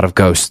life, but not of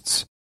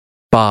ghosts."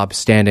 Bob,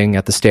 standing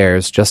at the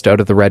stairs just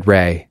out of the red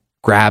ray,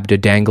 grabbed a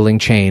dangling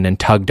chain and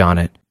tugged on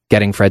it,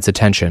 getting Fred's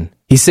attention.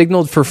 He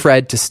signaled for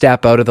Fred to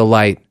step out of the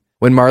light.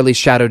 When Marley's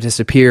shadow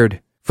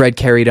disappeared, Fred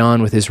carried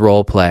on with his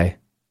role play.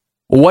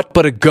 "What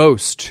but a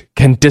ghost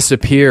can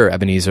disappear,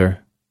 Ebenezer?"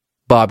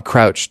 Bob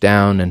crouched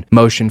down and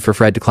motioned for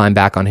Fred to climb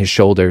back on his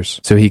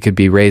shoulders so he could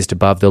be raised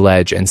above the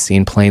ledge and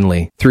seen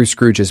plainly through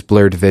Scrooge's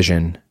blurred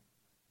vision.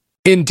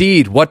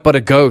 "Indeed, what but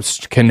a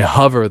ghost can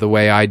hover the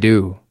way I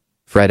do?"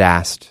 Fred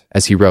asked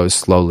as he rose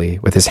slowly,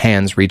 with his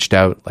hands reached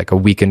out like a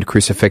weakened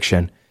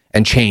crucifixion,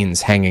 and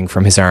chains hanging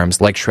from his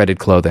arms like shredded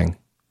clothing.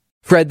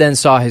 Fred then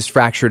saw his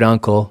fractured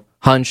uncle,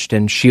 hunched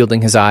and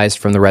shielding his eyes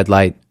from the red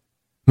light.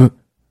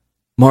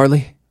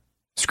 "Marley?"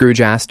 Scrooge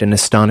asked in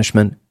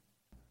astonishment.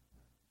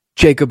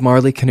 "Jacob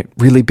Marley, can it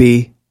really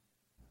be?"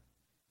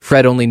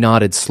 Fred only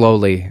nodded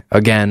slowly,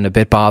 again a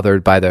bit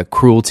bothered by the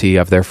cruelty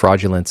of their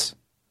fraudulence.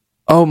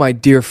 "Oh, my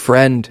dear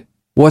friend,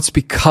 what's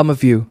become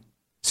of you?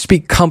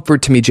 Speak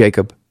comfort to me,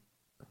 Jacob."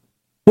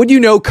 "Would you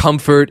know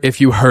comfort if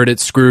you heard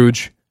it,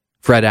 Scrooge?"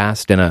 Fred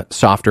asked in a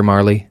softer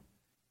Marley.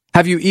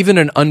 "Have you even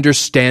an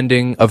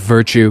understanding of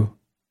virtue?"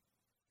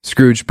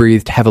 Scrooge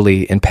breathed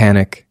heavily in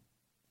panic.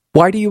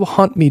 "Why do you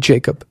haunt me,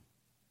 Jacob?"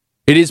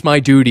 "It is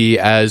my duty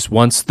as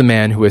once the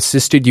man who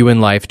assisted you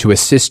in life to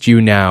assist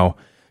you now,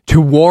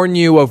 to warn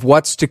you of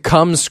what's to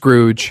come,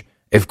 Scrooge,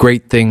 if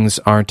great things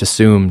aren't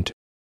assumed."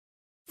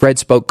 Fred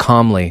spoke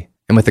calmly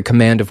and with a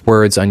command of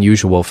words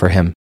unusual for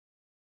him.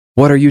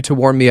 "What are you to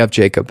warn me of,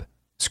 Jacob?"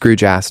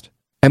 Scrooge asked.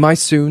 "Am I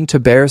soon to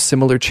bear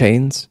similar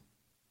chains?"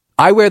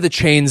 "I wear the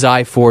chains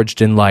I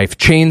forged in life,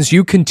 chains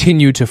you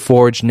continue to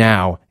forge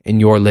now in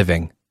your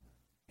living.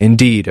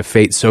 Indeed, a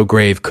fate so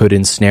grave could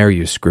ensnare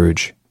you,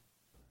 Scrooge."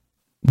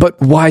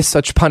 "But why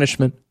such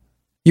punishment?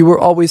 You were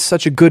always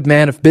such a good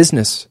man of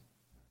business."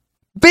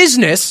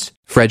 "Business?"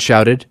 Fred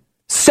shouted.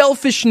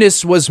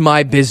 "Selfishness was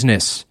my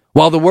business.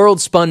 While the world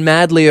spun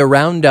madly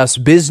around us,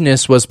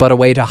 business was but a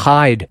way to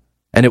hide.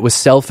 And it was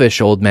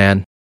selfish, old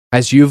man,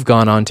 as you've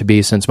gone on to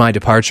be since my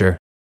departure."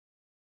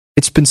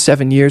 "It's been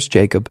 7 years,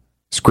 Jacob,"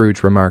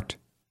 Scrooge remarked.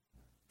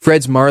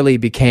 Fred's Marley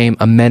became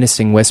a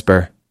menacing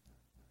whisper.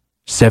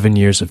 7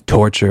 years of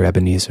torture,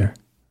 Ebenezer.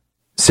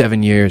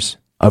 7 years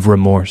of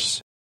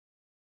remorse.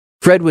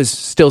 Fred was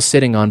still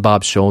sitting on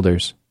Bob's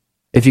shoulders.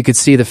 If you could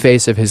see the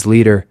face of his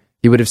leader,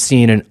 you would have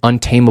seen an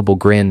untamable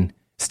grin.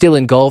 Still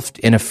engulfed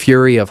in a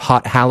fury of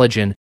hot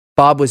halogen,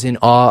 Bob was in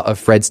awe of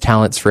Fred's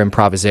talents for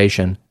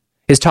improvisation.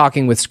 His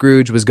talking with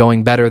Scrooge was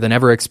going better than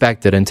ever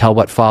expected until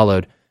what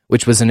followed,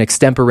 which was an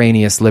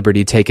extemporaneous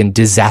liberty taken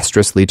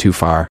disastrously too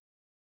far.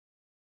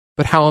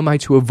 "But how am I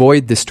to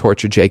avoid this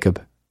torture,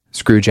 Jacob?"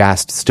 Scrooge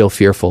asked, still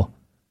fearful.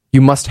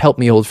 "You must help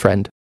me, old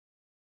friend."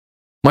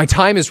 "My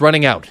time is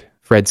running out,"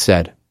 Fred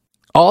said.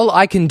 "All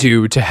I can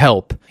do to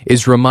help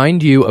is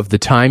remind you of the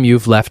time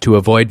you've left to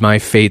avoid my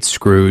fate,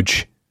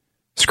 Scrooge."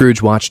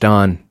 Scrooge watched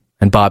on,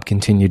 and Bob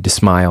continued to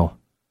smile.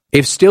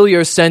 "If still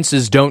your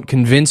senses don't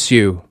convince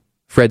you,"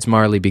 Fred's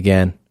Marley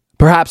began,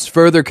 "perhaps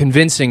further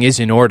convincing is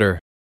in order.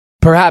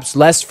 Perhaps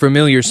less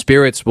familiar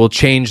spirits will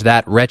change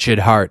that wretched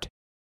heart."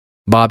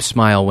 Bob's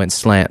smile went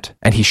slant,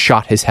 and he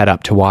shot his head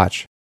up to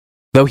watch.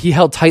 Though he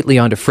held tightly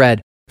onto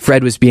Fred,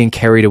 Fred was being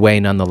carried away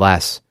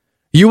nonetheless.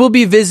 You will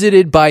be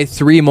visited by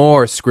 3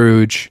 more,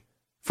 Scrooge,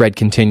 Fred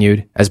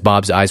continued as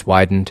Bob's eyes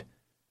widened.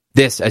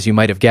 This, as you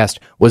might have guessed,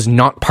 was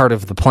not part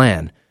of the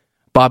plan.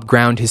 Bob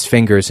ground his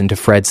fingers into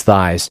Fred's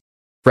thighs.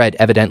 Fred,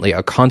 evidently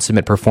a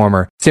consummate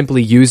performer,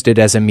 simply used it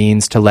as a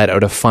means to let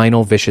out a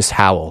final vicious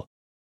howl.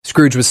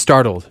 Scrooge was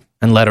startled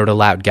and let out a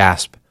loud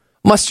gasp.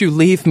 Must you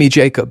leave me,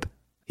 Jacob?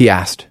 He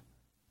asked.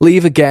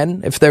 Leave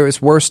again, if there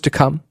is worse to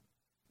come?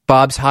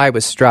 Bob's high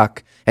was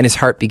struck, and his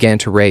heart began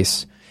to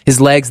race. His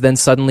legs then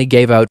suddenly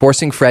gave out,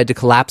 forcing Fred to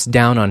collapse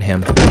down on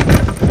him.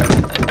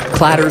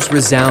 Clatters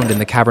resound in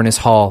the cavernous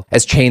hall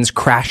as chains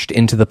crashed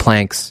into the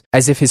planks,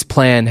 as if his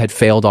plan had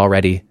failed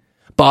already.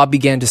 Bob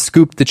began to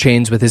scoop the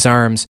chains with his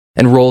arms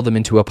and roll them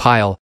into a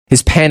pile.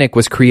 His panic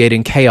was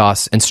creating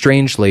chaos, and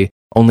strangely,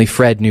 only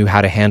Fred knew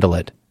how to handle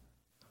it.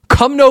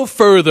 Come no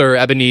further,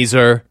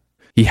 Ebenezer,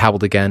 he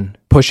howled again,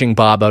 pushing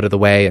Bob out of the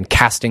way and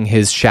casting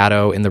his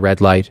shadow in the red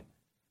light.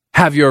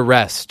 Have your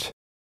rest,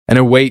 and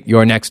await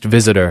your next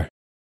visitor,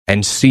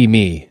 and see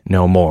me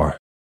no more.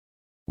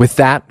 With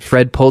that,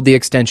 Fred pulled the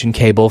extension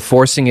cable,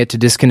 forcing it to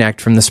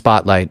disconnect from the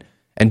spotlight,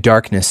 and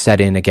darkness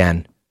set in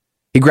again.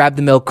 He grabbed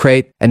the milk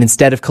crate, and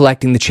instead of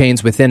collecting the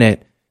chains within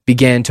it,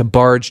 began to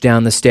barge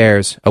down the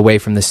stairs away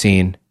from the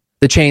scene.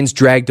 The chains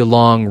dragged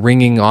along,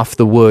 ringing off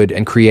the wood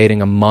and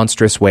creating a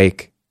monstrous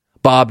wake.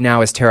 Bob,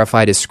 now as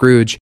terrified as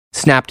Scrooge,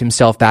 snapped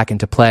himself back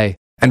into play,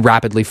 and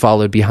rapidly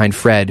followed behind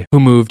Fred, who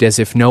moved as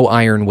if no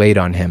iron weighed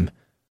on him.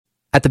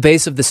 At the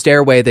base of the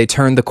stairway, they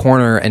turned the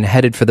corner and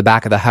headed for the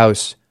back of the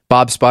house.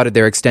 Bob spotted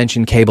their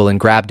extension cable and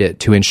grabbed it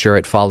to ensure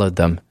it followed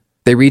them.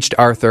 They reached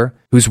Arthur,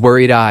 whose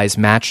worried eyes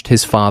matched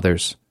his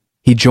father's.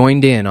 He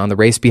joined in on the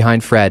race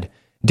behind Fred,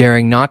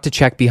 daring not to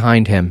check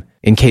behind him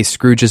in case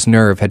Scrooge's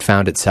nerve had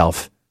found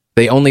itself.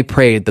 They only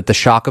prayed that the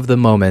shock of the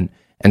moment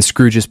and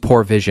Scrooge's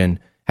poor vision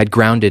had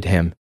grounded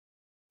him.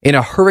 In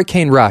a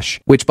hurricane rush,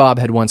 which Bob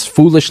had once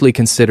foolishly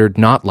considered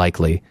not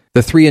likely,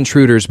 the 3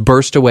 intruders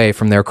burst away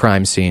from their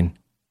crime scene.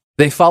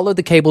 They followed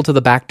the cable to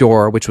the back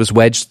door, which was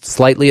wedged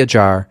slightly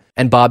ajar,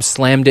 and Bob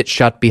slammed it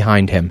shut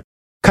behind him.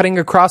 Cutting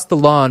across the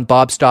lawn,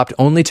 Bob stopped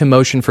only to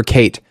motion for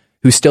Kate,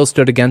 who still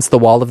stood against the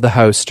wall of the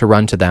house, to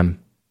run to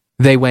them.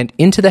 They went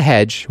into the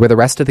hedge where the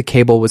rest of the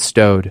cable was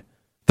stowed.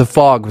 The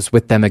fog was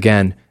with them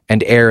again,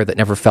 and air that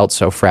never felt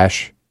so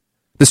fresh.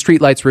 The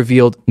streetlights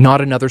revealed not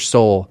another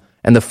soul,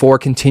 and the 4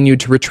 continued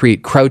to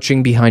retreat,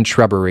 crouching behind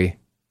shrubbery.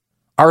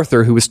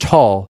 Arthur, who was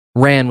tall,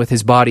 ran with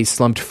his body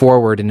slumped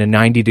forward in a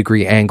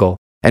 90-degree angle,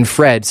 and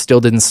Fred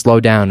still didn't slow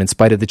down in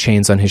spite of the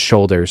chains on his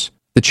shoulders.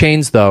 The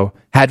chains, though,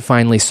 had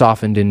finally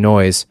softened in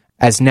noise,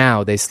 as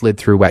now they slid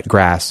through wet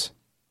grass.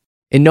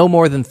 In no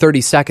more than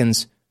 30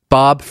 seconds,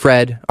 Bob,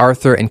 Fred,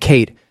 Arthur, and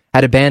Kate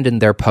had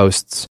abandoned their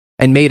posts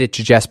and made it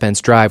to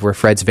Jespens Drive, where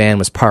Fred's van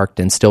was parked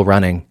and still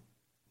running.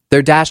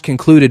 Their dash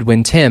concluded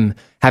when Tim,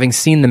 having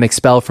seen them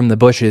expel from the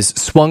bushes,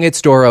 swung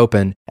its door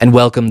open and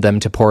welcomed them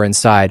to pour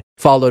inside,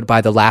 followed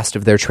by the last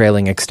of their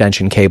trailing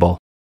extension cable.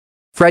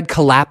 Fred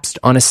collapsed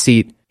on a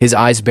seat, his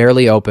eyes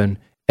barely open,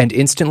 and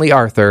instantly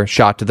Arthur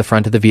shot to the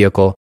front of the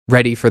vehicle,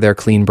 ready for their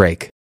clean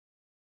break.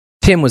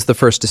 Tim was the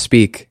first to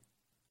speak.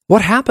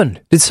 What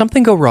happened? Did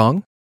something go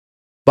wrong?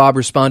 Bob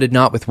responded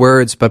not with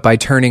words, but by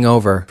turning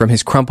over from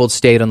his crumpled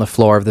state on the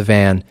floor of the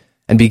van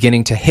and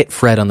beginning to hit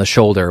Fred on the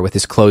shoulder with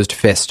his closed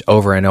fist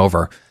over and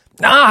over.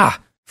 Ah!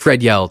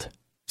 Fred yelled.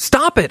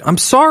 Stop it! I'm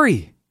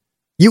sorry!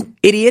 You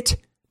idiot!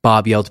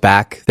 Bob yelled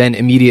back, then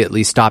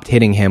immediately stopped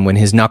hitting him when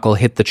his knuckle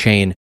hit the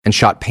chain and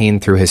shot pain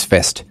through his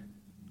fist.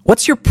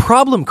 What's your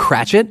problem,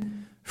 Cratchit?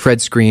 Fred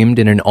screamed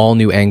in an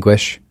all-new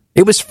anguish.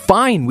 It was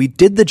fine. We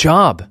did the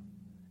job.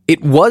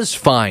 It was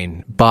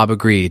fine, Bob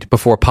agreed,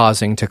 before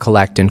pausing to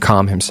collect and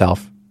calm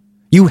himself.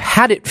 You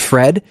had it,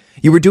 Fred.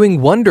 You were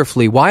doing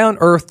wonderfully. Why on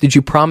earth did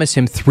you promise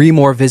him 3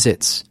 more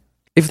visits?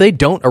 If they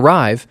don't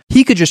arrive,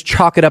 he could just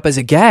chalk it up as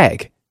a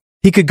gag.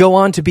 He could go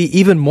on to be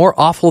even more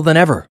awful than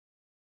ever.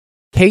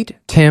 Kate,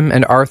 Tim,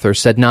 and Arthur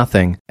said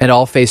nothing, and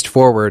all faced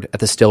forward at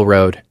the still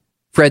road.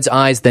 Fred's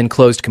eyes then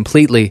closed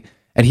completely,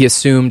 and he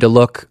assumed a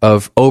look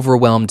of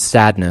overwhelmed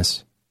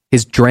sadness.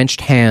 His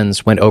drenched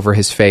hands went over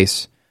his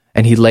face,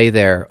 and he lay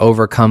there,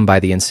 overcome by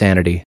the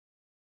insanity.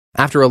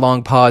 After a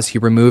long pause, he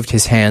removed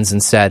his hands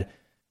and said,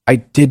 I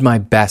did my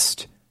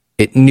best.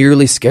 It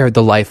nearly scared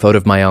the life out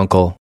of my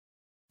uncle.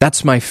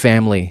 That's my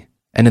family,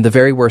 and in the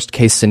very worst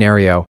case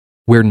scenario,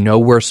 we're no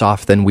worse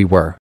off than we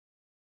were.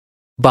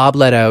 Bob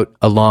let out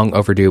a long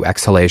overdue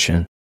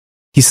exhalation.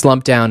 He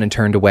slumped down and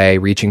turned away,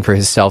 reaching for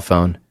his cell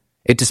phone.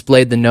 It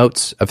displayed the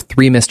notes of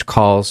 3 missed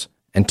calls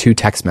and 2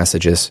 text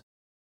messages.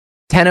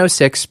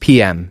 10:06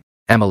 p.m.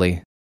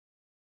 Emily.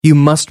 You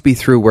must be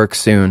through work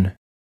soon.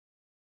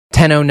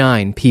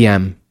 10:09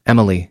 p.m.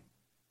 Emily.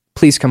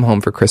 Please come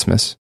home for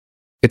Christmas.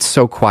 It's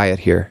so quiet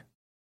here.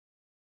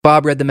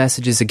 Bob read the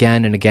messages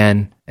again and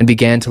again and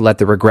began to let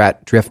the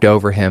regret drift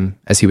over him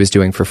as he was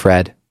doing for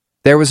Fred.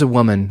 There was a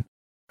woman,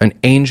 an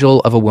angel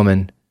of a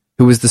woman,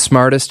 who was the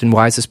smartest and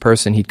wisest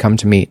person he'd come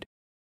to meet.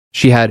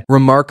 She had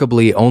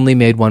remarkably only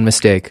made one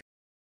mistake.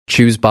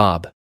 Choose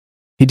Bob.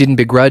 He didn't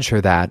begrudge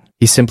her that.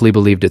 He simply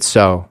believed it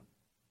so.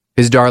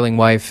 His darling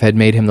wife had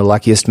made him the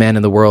luckiest man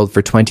in the world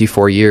for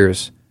 24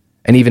 years,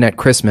 and even at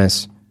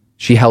Christmas,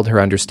 she held her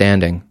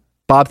understanding.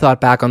 Bob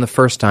thought back on the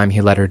first time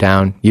he let her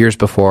down, years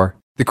before.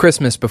 The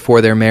Christmas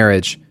before their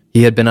marriage,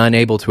 he had been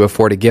unable to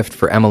afford a gift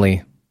for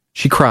Emily.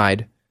 She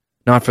cried,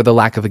 not for the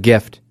lack of a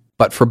gift,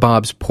 but for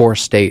Bob's poor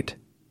state.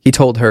 He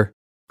told her,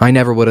 "I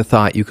never would have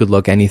thought you could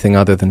look anything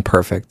other than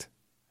perfect.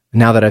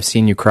 Now that I've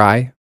seen you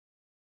cry,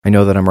 I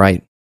know that I'm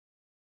right."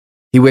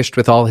 He wished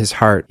with all his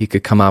heart he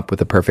could come up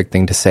with a perfect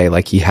thing to say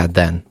like he had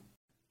then.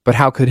 But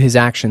how could his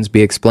actions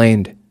be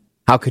explained?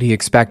 How could he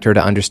expect her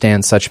to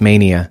understand such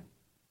mania?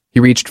 He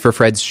reached for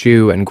Fred's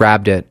shoe and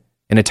grabbed it,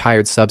 in a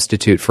tired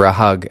substitute for a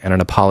hug and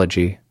an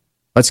apology.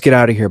 "Let's get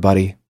out of here,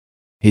 buddy,"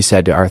 he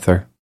said to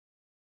Arthur.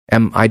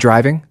 "Am I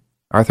driving?"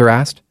 Arthur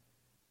asked.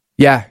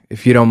 "Yeah,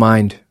 if you don't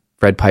mind,"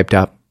 Fred piped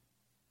up.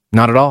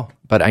 "Not at all,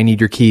 but I need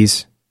your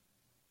keys."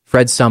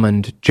 Fred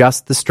summoned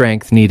just the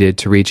strength needed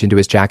to reach into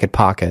his jacket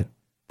pocket.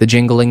 The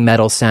jingling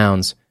metal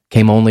sounds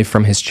came only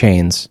from his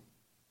chains.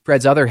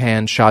 Fred's other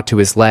hand shot to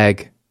his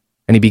leg,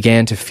 and he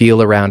began to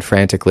feel around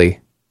frantically.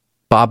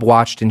 Bob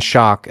watched in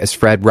shock as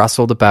Fred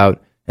rustled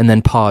about and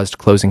then paused,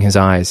 closing his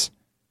eyes.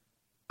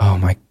 "Oh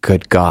my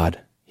good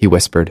God," he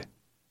whispered.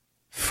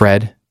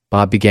 "Fred,"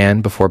 Bob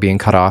began before being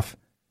cut off.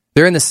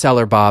 "They're in the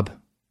cellar, Bob.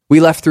 We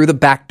left through the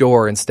back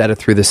door instead of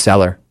through the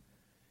cellar."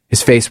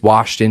 His face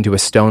washed into a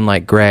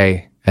stone-like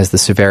gray as the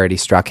severity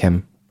struck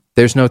him.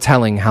 There's no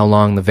telling how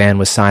long the van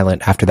was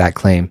silent after that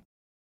claim.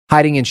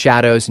 Hiding in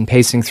shadows and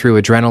pacing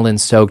through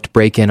adrenaline-soaked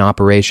break-in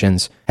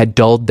operations had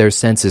dulled their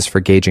senses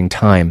for gauging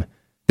time.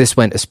 This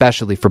went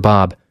especially for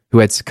Bob, who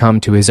had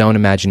succumbed to his own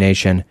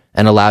imagination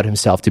and allowed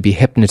himself to be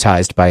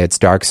hypnotized by its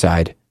dark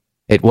side.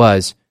 It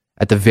was,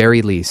 at the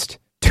very least,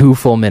 2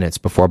 full minutes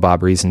before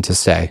Bob reasoned to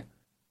say,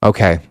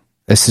 "Okay,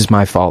 this is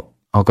my fault.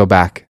 I'll go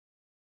back."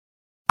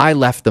 "I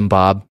left them,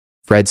 Bob,"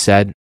 Fred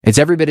said. "It's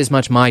every bit as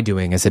much my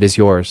doing as it is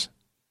yours."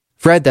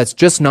 "Fred, that's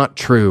just not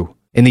true.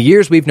 In the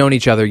years we've known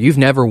each other, you've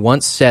never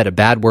once said a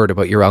bad word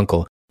about your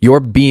uncle. Your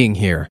being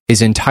here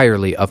is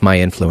entirely of my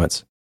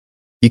influence."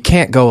 "You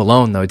can't go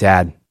alone, though,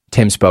 Dad,"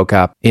 Tim spoke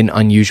up in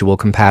unusual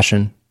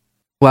compassion.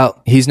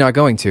 "Well, he's not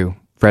going to,"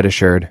 Fred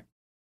assured.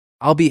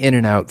 "I'll be in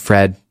and out,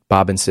 Fred,"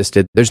 Bob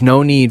insisted. "There's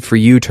no need for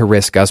you to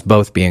risk us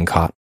both being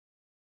caught."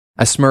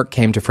 A smirk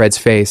came to Fred's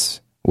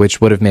face,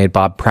 which would have made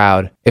Bob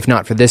proud, if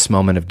not for this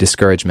moment of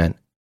discouragement.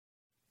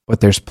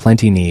 "But there's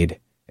plenty need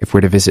if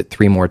we're to visit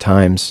 3 more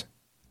times."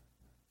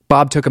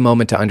 Bob took a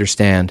moment to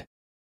understand.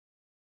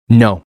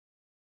 "No.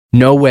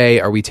 No way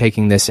are we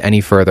taking this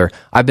any further.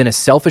 I've been a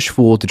selfish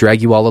fool to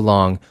drag you all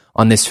along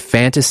on this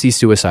fantasy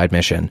suicide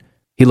mission."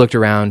 He looked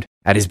around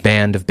at his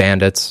band of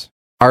bandits.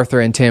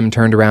 Arthur and Tim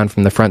turned around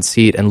from the front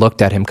seat and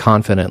looked at him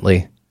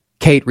confidently.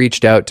 Kate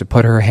reached out to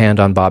put her hand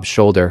on Bob's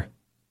shoulder.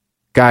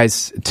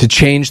 "Guys, to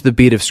change the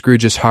beat of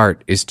Scrooge's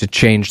heart is to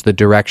change the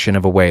direction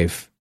of a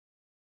wave."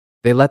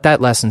 They let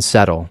that lesson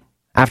settle.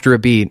 After a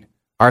beat,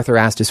 Arthur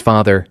asked his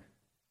father,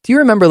 "Do you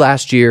remember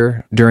last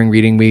year, during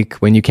reading week,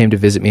 when you came to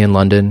visit me in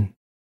London?"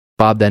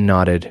 Bob then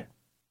nodded.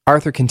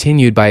 Arthur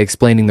continued by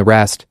explaining the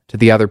rest to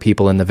the other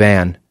people in the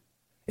van.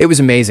 "It was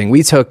amazing.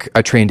 We took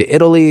a train to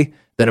Italy,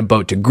 then a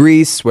boat to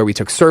Greece, where we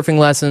took surfing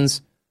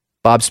lessons."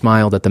 Bob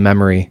smiled at the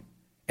memory.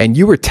 "And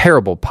you were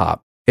terrible,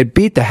 Pop. It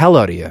beat the hell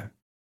out of you."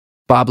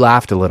 Bob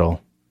laughed a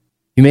little.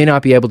 "You may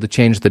not be able to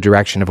change the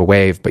direction of a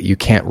wave, but you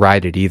can't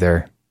ride it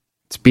either.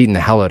 It's beating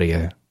the hell out of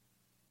you."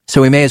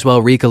 "So we may as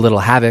well wreak a little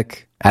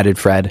havoc," added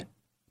Fred.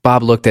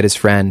 Bob looked at his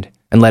friend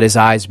and let his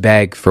eyes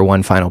beg for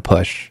one final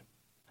push.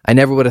 "I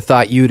never would have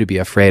thought you to be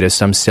afraid of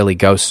some silly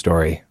ghost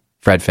story,"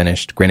 Fred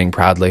finished, grinning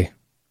proudly.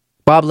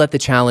 Bob let the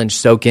challenge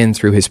soak in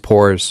through his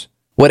pores.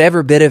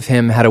 Whatever bit of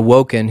him had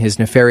awoken his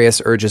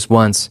nefarious urges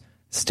once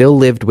still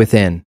lived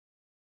within.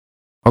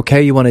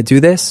 "Okay, you want to do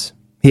this?"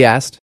 he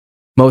asked,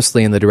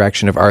 mostly in the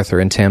direction of Arthur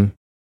and Tim.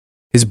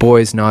 His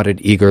boys nodded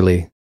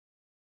eagerly.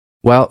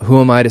 "Well,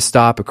 who am I to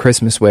stop a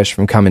Christmas wish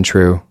from coming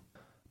true?"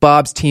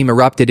 Bob's team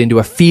erupted into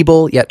a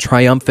feeble yet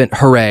triumphant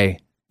hooray.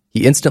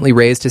 He instantly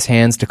raised his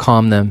hands to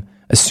calm them,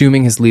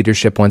 assuming his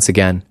leadership once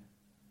again.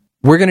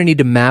 "We're going to need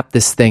to map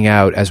this thing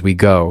out as we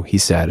go," he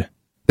said.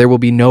 "There will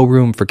be no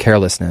room for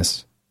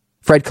carelessness."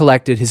 Fred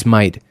collected his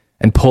might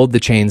and pulled the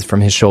chains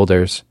from his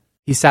shoulders.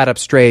 He sat up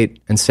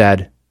straight and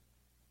said,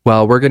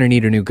 "Well, we're going to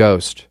need a new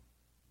ghost."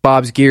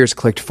 Bob's gears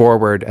clicked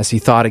forward as he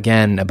thought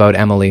again about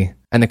Emily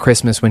and the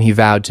Christmas when he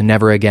vowed to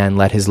never again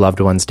let his loved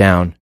ones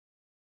down.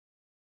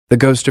 "The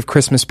ghost of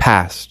Christmas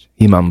past,"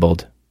 he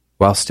mumbled,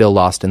 while still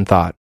lost in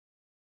thought.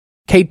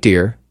 "Kate,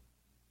 dear,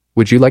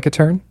 would you like a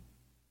turn?"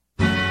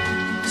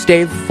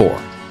 Stave 4.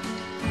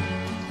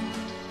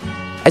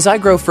 As I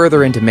grow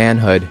further into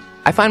manhood,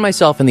 I find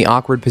myself in the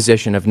awkward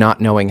position of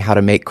not knowing how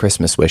to make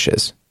Christmas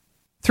wishes.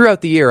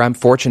 Throughout the year, I'm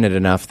fortunate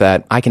enough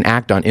that I can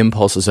act on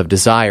impulses of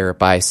desire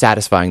by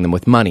satisfying them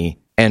with money,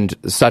 and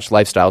such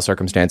lifestyle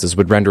circumstances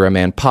would render a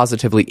man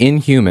positively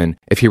inhuman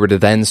if he were to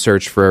then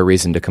search for a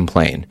reason to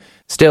complain.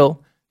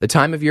 Still, the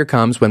time of year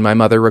comes when my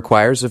mother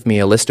requires of me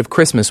a list of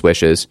Christmas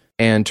wishes,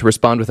 and to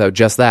respond without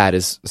just that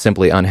is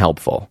simply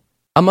unhelpful.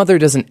 A mother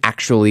doesn't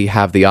actually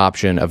have the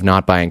option of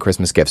not buying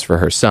Christmas gifts for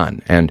her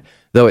son, and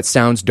though it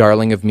sounds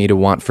darling of me to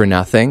want for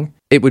nothing,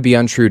 it would be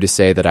untrue to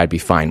say that I'd be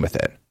fine with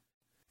it.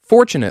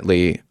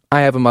 Fortunately,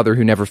 I have a mother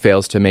who never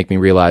fails to make me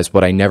realize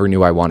what I never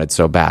knew I wanted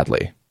so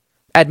badly.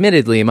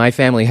 Admittedly, my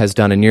family has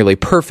done a nearly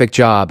perfect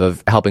job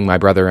of helping my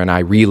brother and I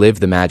relive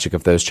the magic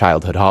of those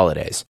childhood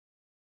holidays.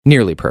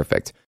 Nearly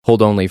perfect,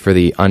 hold only for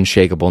the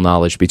unshakable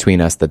knowledge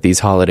between us that these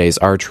holidays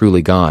are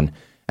truly gone,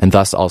 and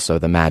thus also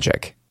the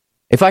magic.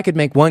 If I could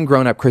make one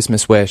grown-up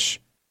Christmas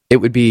wish, it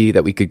would be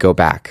that we could go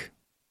back.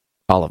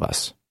 All of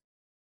us.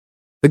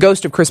 The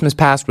ghost of Christmas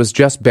past was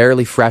just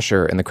barely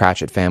fresher in the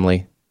Cratchit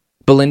family.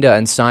 Belinda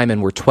and Simon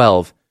were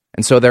 12,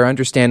 and so their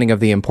understanding of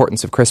the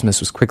importance of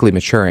Christmas was quickly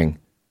maturing.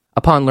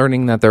 Upon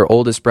learning that their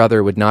oldest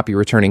brother would not be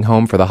returning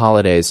home for the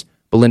holidays,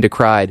 Belinda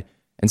cried,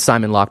 and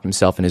Simon locked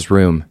himself in his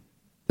room.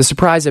 The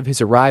surprise of his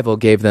arrival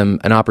gave them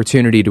an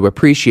opportunity to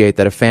appreciate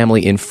that a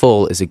family in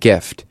full is a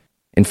gift.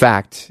 In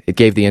fact, it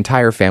gave the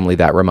entire family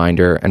that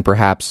reminder, and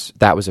perhaps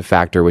that was a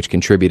factor which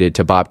contributed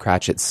to Bob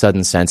Cratchit's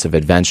sudden sense of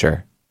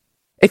adventure.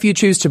 If you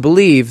choose to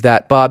believe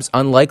that Bob's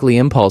unlikely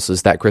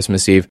impulses that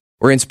Christmas Eve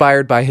were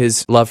inspired by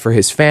his love for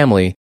his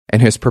family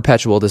and his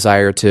perpetual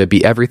desire to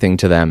be everything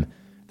to them,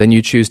 then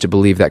you choose to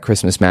believe that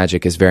Christmas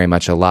magic is very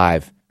much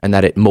alive, and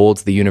that it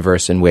molds the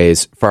universe in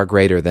ways far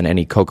greater than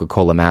any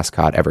Coca-Cola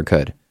mascot ever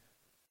could.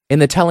 In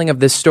the telling of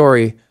this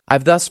story,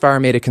 I've thus far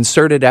made a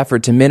concerted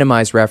effort to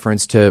minimize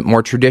reference to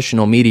more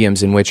traditional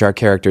mediums in which our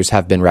characters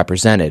have been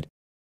represented.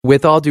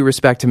 With all due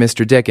respect to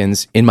Mr.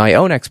 Dickens, in my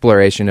own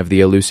exploration of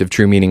the elusive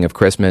true meaning of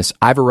Christmas,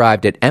 I've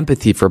arrived at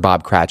empathy for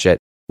Bob Cratchit,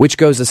 which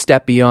goes a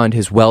step beyond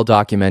his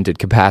well-documented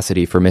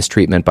capacity for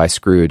mistreatment by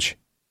Scrooge.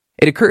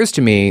 It occurs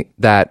to me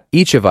that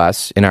each of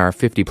us, in our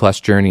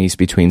 50-plus journeys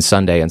between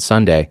Sunday and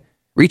Sunday,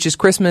 reaches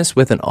Christmas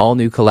with an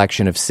all-new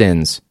collection of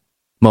sins,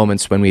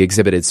 moments when we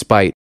exhibited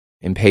spite,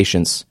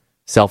 impatience,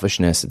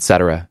 selfishness,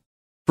 etc.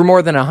 For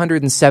more than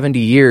 170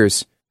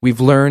 years,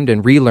 we've learned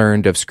and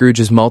relearned of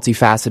Scrooge's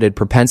multifaceted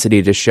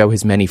propensity to show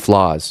his many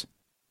flaws.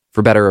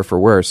 For better or for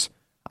worse,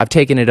 I've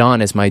taken it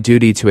on as my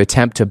duty to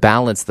attempt to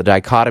balance the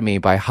dichotomy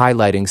by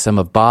highlighting some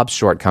of Bob's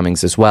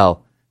shortcomings as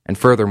well, and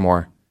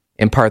furthermore,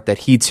 impart that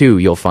he too,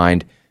 you'll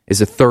find, is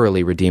a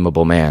thoroughly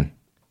redeemable man.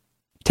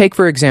 Take,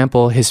 for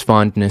example, his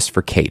fondness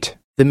for Kate,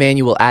 the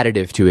manual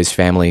additive to his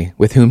family,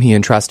 with whom he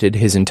entrusted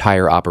his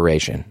entire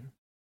operation.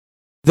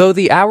 Though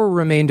the hour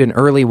remained an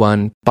early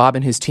one, Bob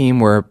and his team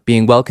were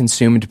being well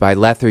consumed by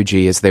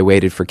lethargy as they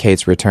waited for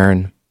Kate's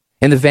return.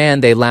 In the van,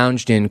 they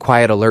lounged in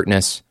quiet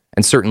alertness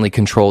and certainly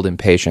controlled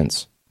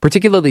impatience.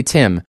 Particularly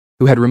Tim,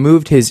 who had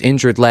removed his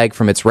injured leg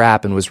from its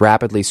wrap and was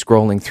rapidly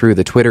scrolling through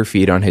the Twitter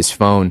feed on his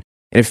phone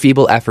in a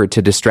feeble effort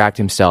to distract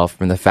himself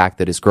from the fact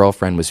that his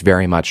girlfriend was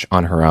very much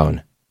on her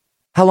own.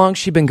 "How long's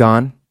she been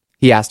gone?"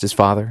 he asked his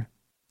father.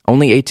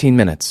 "Only 18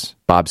 minutes,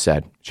 Bob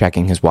said,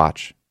 checking his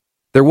watch.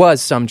 There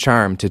was some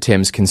charm to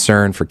Tim's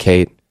concern for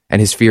Kate and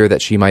his fear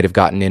that she might have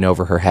gotten in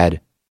over her head.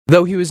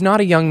 Though he was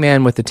not a young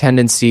man with a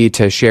tendency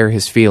to share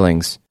his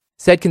feelings,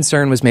 said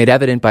concern was made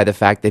evident by the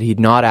fact that he'd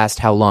not asked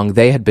how long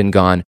they had been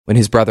gone when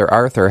his brother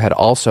Arthur had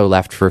also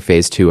left for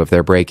Phase 2 of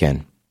their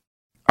break-in.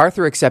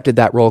 Arthur accepted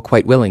that role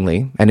quite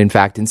willingly, and in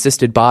fact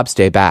insisted Bob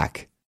stay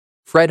back.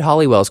 Fred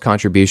Hollywell's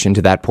contribution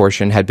to that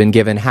portion had been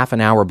given half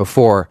an hour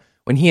before,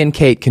 when he and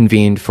Kate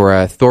convened for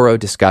a thorough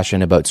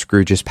discussion about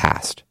Scrooge's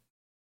past.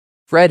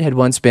 Fred had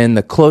once been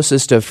the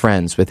closest of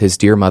friends with his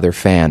dear mother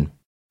Fan.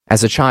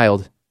 As a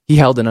child, he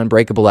held an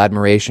unbreakable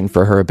admiration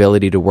for her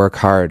ability to work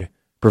hard,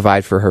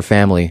 provide for her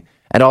family,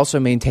 and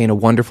also maintain a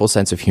wonderful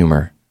sense of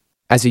humor.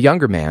 As a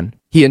younger man,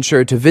 he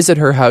ensured to visit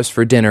her house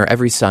for dinner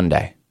every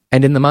Sunday.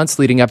 And in the months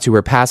leading up to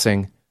her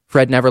passing,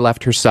 Fred never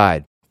left her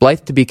side,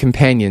 blithe to be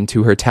companion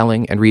to her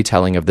telling and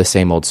retelling of the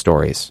same old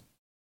stories.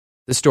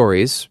 The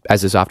stories,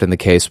 as is often the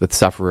case with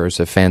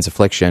sufferers of Fan's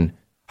affliction,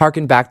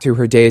 harkened back to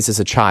her days as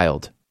a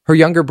child. Her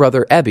younger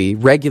brother Ebby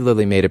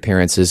regularly made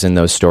appearances in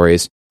those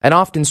stories, and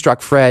often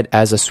struck Fred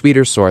as a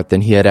sweeter sort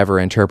than he had ever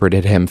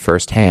interpreted him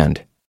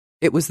firsthand.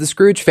 It was the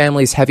Scrooge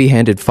family's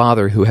heavy-handed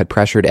father who had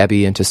pressured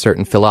Ebby into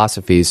certain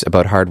philosophies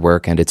about hard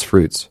work and its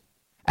fruits.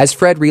 As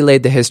Fred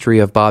relayed the history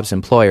of Bob's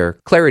employer,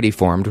 clarity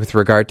formed with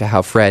regard to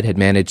how Fred had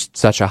managed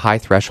such a high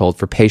threshold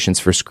for patience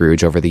for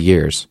Scrooge over the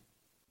years.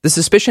 The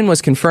suspicion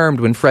was confirmed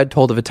when Fred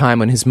told of a time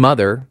when his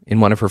mother, in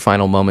one of her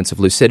final moments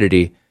of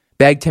lucidity,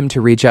 begged him to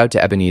reach out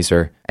to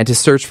Ebenezer and to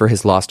search for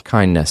his lost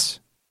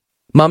kindness.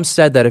 "Mum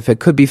said that if it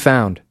could be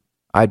found,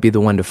 I'd be the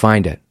one to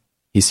find it,"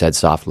 he said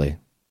softly.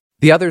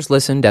 The others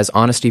listened as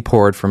honesty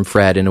poured from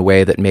Fred in a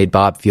way that made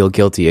Bob feel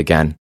guilty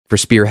again for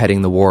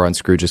spearheading the war on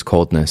Scrooge's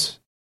coldness.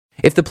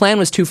 If the plan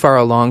was too far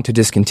along to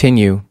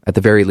discontinue, at the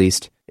very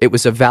least, it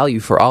was of value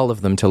for all of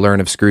them to learn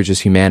of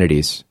Scrooge's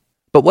humanities.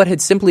 But what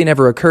had simply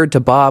never occurred to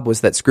Bob was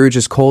that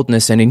Scrooge's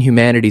coldness and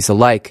inhumanities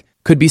alike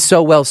could be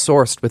so well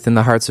sourced within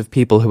the hearts of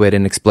people who had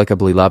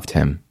inexplicably loved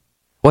him.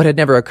 What had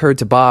never occurred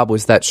to Bob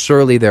was that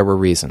surely there were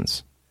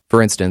reasons.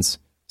 For instance,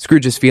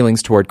 Scrooge's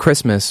feelings toward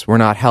Christmas were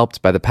not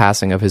helped by the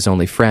passing of his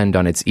only friend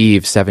on its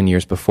eve 7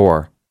 years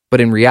before.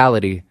 But in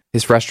reality,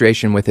 His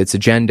frustration with its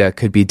agenda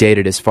could be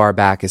dated as far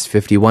back as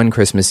 51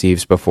 Christmas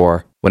Eves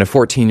before, when a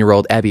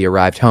 14-year-old Ebbie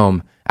arrived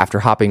home after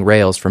hopping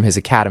rails from his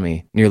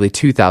academy nearly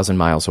 2,000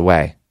 miles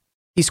away.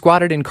 He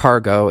squatted in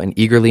cargo and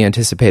eagerly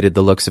anticipated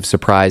the looks of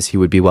surprise he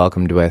would be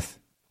welcomed with.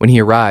 When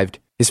he arrived,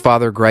 his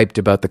father griped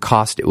about the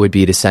cost it would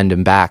be to send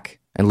him back,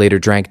 and later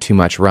drank too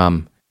much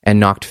rum,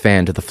 and knocked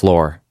Fan to the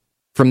floor.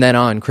 From then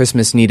on,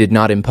 Christmas needed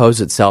not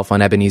impose itself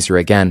on Ebenezer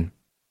again.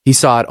 He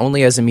saw it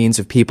only as a means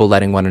of people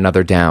letting one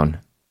another down.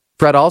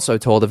 Fred also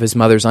told of his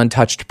mother's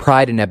untouched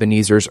pride in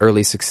Ebenezer's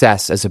early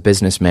success as a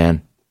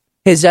businessman.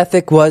 His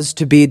ethic was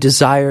to be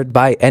desired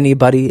by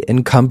anybody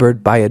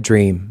encumbered by a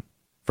dream,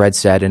 Fred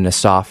said in a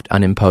soft,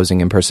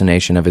 unimposing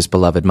impersonation of his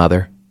beloved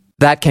mother.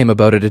 That came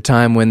about at a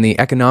time when the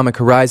economic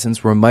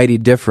horizons were mighty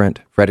different,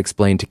 Fred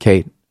explained to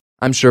Kate.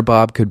 I'm sure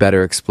Bob could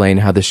better explain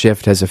how the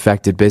shift has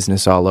affected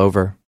business all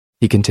over,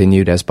 he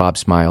continued as Bob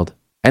smiled.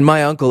 And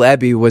my Uncle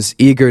Ebbie was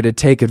eager to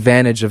take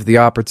advantage of the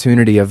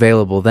opportunity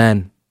available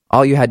then.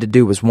 All you had to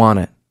do was want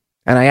it.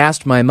 And I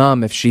asked my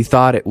mom if she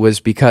thought it was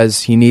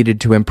because he needed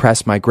to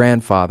impress my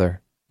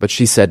grandfather, but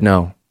she said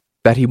no,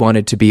 that he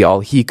wanted to be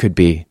all he could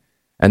be,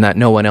 and that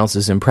no one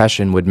else's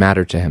impression would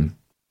matter to him.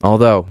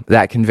 Although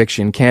that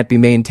conviction can't be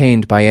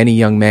maintained by any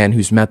young man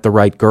who's met the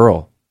right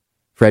girl.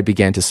 Fred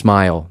began to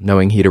smile,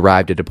 knowing he'd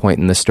arrived at a point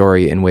in the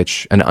story in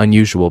which an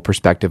unusual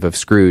perspective of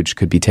Scrooge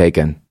could be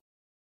taken.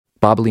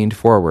 Bob leaned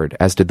forward,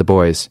 as did the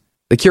boys.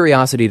 The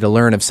curiosity to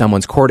learn of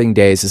someone's courting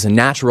days is a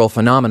natural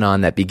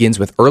phenomenon that begins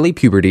with early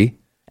puberty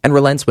and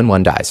relents when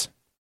one dies.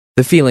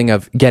 The feeling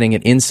of getting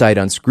an insight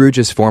on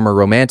Scrooge's former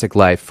romantic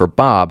life for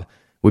Bob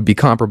would be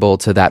comparable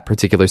to that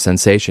particular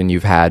sensation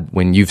you've had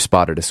when you've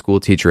spotted a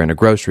schoolteacher in a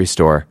grocery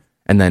store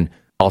and then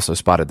also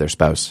spotted their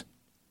spouse.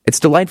 It's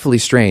delightfully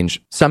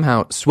strange.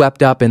 Somehow,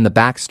 swept up in the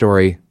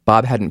backstory,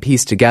 Bob hadn't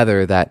pieced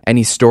together that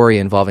any story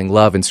involving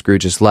love in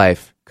Scrooge's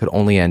life could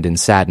only end in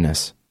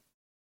sadness.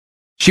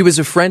 She was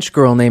a French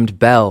girl named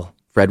Belle,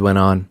 Fred went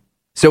on.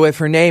 So if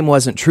her name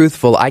wasn't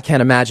truthful, I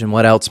can't imagine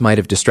what else might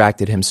have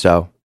distracted him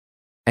so.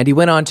 And he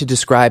went on to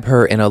describe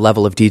her in a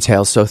level of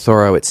detail so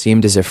thorough it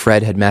seemed as if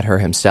Fred had met her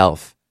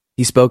himself.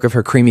 He spoke of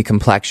her creamy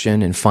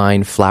complexion and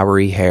fine,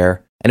 flowery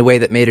hair in a way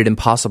that made it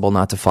impossible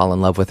not to fall in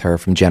love with her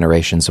from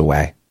generations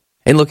away.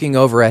 In looking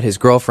over at his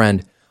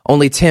girlfriend,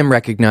 only Tim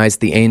recognized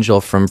the angel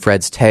from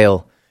Fred's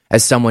tale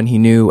as someone he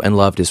knew and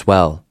loved as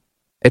well.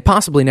 It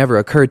possibly never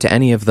occurred to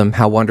any of them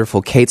how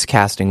wonderful Kate's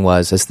casting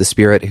was as the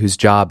spirit whose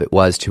job it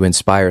was to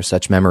inspire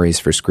such memories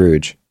for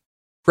Scrooge.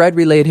 Fred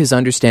relayed his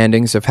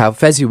understandings of how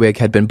Fezziwig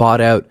had been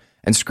bought out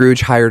and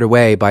Scrooge hired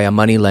away by a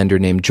moneylender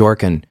named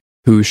Jorkin,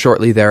 who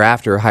shortly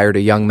thereafter hired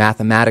a young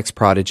mathematics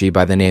prodigy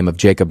by the name of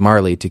Jacob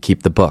Marley to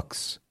keep the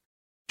books.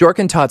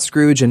 Jorkin taught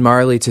Scrooge and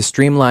Marley to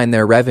streamline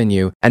their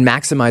revenue and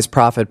maximize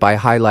profit by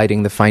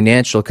highlighting the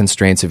financial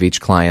constraints of each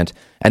client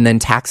and then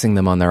taxing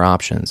them on their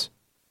options.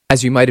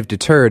 As you might have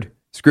deterred,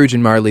 Scrooge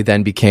and Marley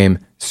then became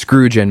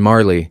Scrooge and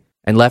Marley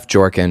and left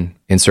Jorkin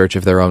in search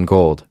of their own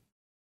gold.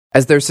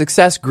 As their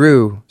success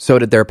grew, so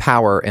did their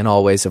power in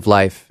all ways of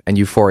life, and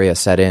euphoria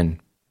set in.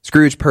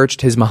 Scrooge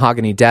perched his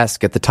mahogany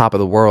desk at the top of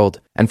the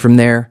world, and from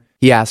there,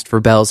 he asked for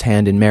Belle's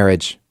hand in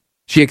marriage.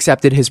 She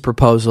accepted his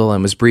proposal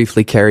and was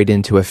briefly carried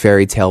into a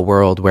fairy tale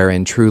world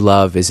wherein true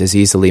love is as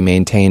easily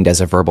maintained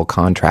as a verbal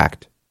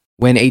contract.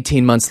 When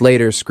 18 months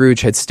later,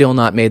 Scrooge had still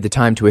not made the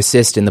time to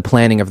assist in the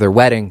planning of their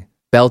wedding,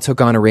 Belle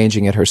took on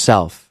arranging it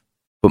herself.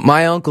 But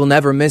my uncle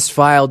never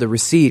misfiled a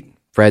receipt,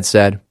 Fred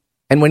said.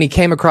 And when he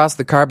came across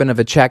the carbon of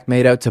a check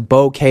made out to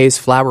Beau Kay's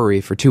Flowery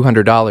for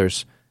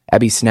 $200,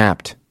 Ebbie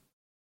snapped.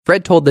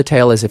 Fred told the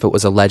tale as if it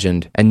was a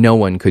legend, and no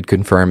one could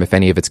confirm if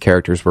any of its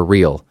characters were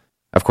real.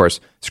 Of course,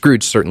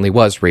 Scrooge certainly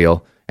was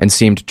real, and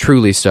seemed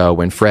truly so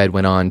when Fred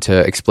went on to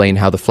explain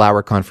how the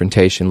flower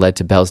confrontation led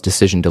to Belle's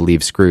decision to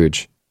leave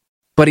Scrooge.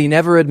 But he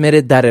never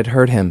admitted that it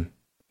hurt him.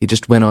 He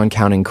just went on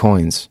counting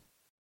coins.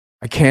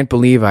 I can't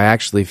believe I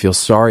actually feel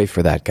sorry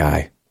for that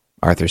guy,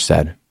 Arthur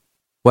said.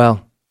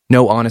 Well,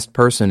 no honest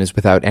person is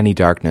without any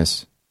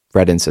darkness,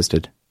 Fred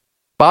insisted.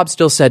 Bob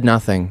still said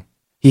nothing.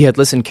 He had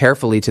listened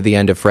carefully to the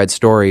end of Fred's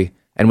story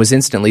and was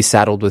instantly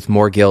saddled with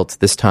more guilt,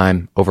 this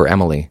time over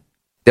Emily.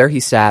 There he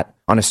sat,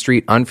 on a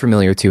street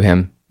unfamiliar to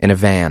him, in a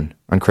van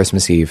on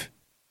Christmas Eve.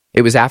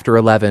 It was after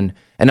 11,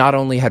 and not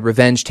only had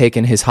revenge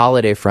taken his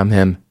holiday from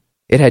him,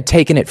 it had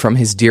taken it from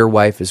his dear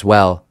wife as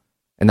well,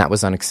 and that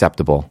was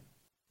unacceptable.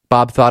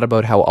 Bob thought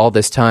about how all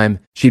this time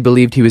she'd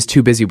believed he was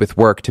too busy with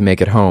work to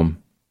make it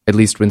home. At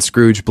least when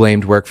Scrooge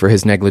blamed work for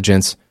his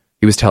negligence,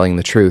 he was telling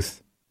the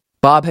truth.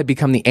 Bob had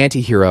become the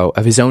anti-hero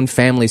of his own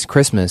family's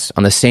Christmas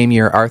on the same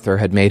year Arthur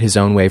had made his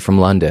own way from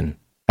London.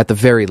 At the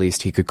very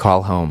least, he could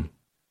call home.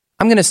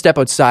 I'm going to step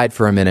outside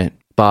for a minute,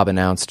 Bob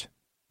announced.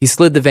 He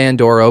slid the van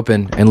door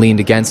open and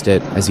leaned against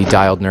it as he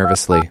dialed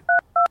nervously.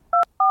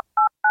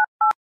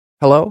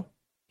 Hello?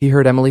 He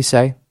heard Emily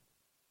say.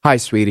 Hi,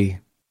 sweetie,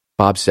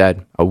 Bob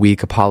said, a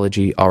weak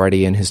apology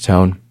already in his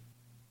tone.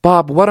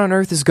 Bob, what on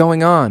earth is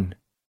going on?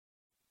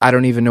 I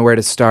don't even know where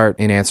to start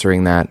in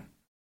answering that.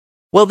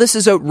 Well, this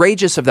is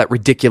outrageous of that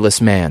ridiculous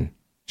man.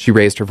 She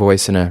raised her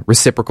voice in a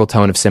reciprocal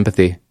tone of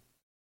sympathy.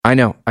 I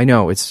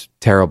know, it's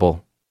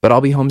terrible, but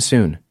I'll be home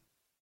soon.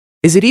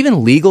 Is it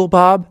even legal,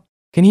 Bob?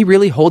 Can he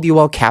really hold you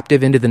all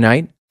captive into the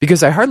night?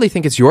 Because I hardly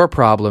think it's your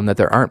problem that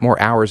there aren't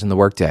more hours in the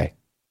workday.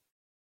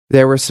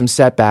 There were some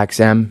setbacks,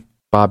 Em,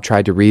 Bob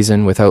tried to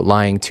reason without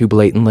lying too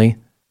blatantly.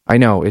 I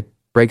know, it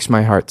breaks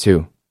my heart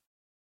too.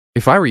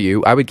 If I were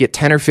you, I would get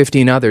 10 or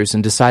 15 others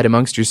and decide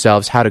amongst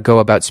yourselves how to go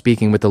about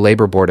speaking with the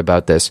labor board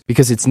about this,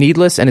 because it's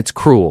needless and it's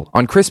cruel,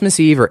 on Christmas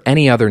Eve or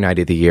any other night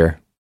of the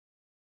year.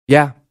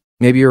 Yeah,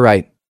 maybe you're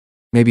right.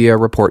 Maybe a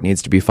report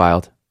needs to be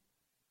filed.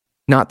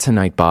 Not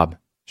tonight, Bob,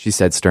 she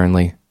said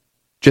sternly.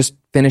 Just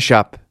finish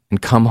up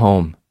and come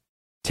home.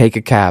 Take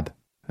a cab,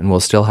 and we'll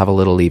still have a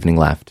little evening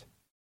left.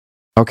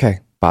 Okay,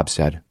 Bob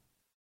said.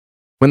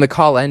 When the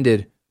call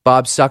ended,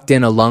 Bob sucked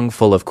in a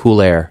lungful of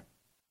cool air.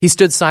 He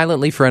stood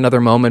silently for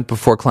another moment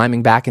before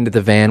climbing back into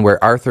the van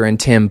where Arthur and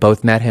Tim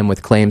both met him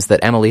with claims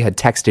that Emily had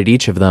texted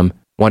each of them,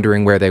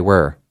 wondering where they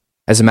were.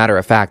 As a matter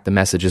of fact, the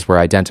messages were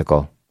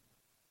identical.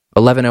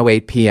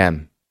 11:08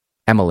 p.m.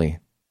 Emily.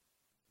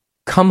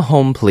 Come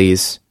home,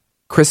 please.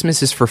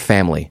 Christmas is for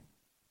family.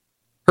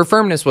 Her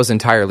firmness was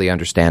entirely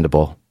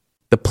understandable.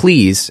 The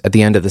please at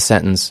the end of the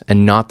sentence,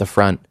 and not the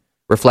front,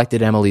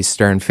 reflected Emily's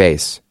stern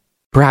face.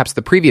 Perhaps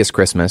the previous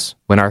Christmas,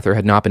 when Arthur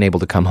had not been able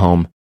to come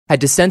home, had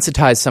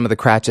desensitized some of the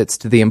Cratchits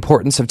to the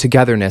importance of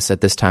togetherness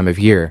at this time of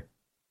year.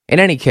 In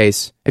any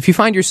case, if you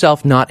find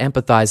yourself not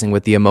empathizing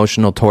with the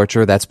emotional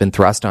torture that's been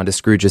thrust onto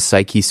Scrooge's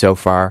psyche so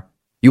far,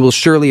 you will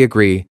surely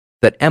agree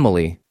that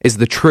Emily is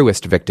the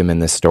truest victim in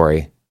this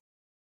story.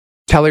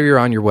 Tell her you're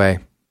on your way,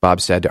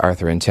 Bob said to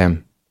Arthur and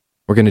Tim.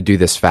 We're going to do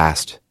this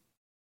fast.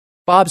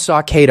 Bob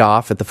saw Kate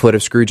off at the foot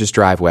of Scrooge's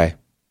driveway.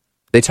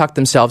 They tucked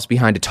themselves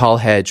behind a tall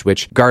hedge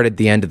which guarded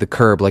the end of the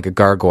curb like a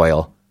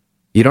gargoyle.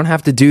 You don't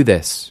have to do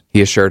this,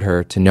 he assured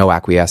her to no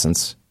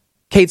acquiescence.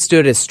 Kate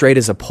stood as straight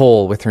as a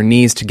pole with her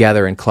knees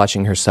together and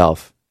clutching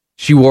herself.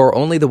 She wore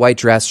only the white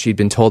dress she'd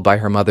been told by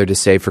her mother to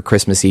save for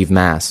Christmas Eve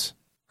Mass.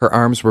 Her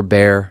arms were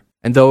bare,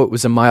 and though it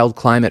was a mild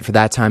climate for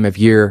that time of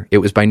year, it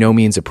was by no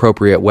means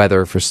appropriate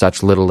weather for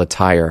such little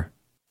attire.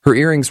 Her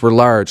earrings were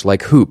large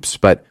like hoops,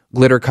 but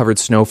glitter-covered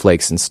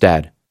snowflakes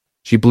instead.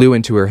 She blew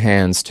into her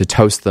hands to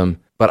toast them,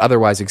 but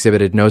otherwise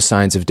exhibited no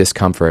signs of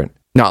discomfort.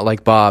 Not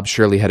like Bob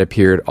surely had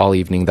appeared all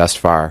evening thus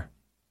far.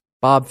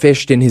 Bob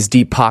fished in his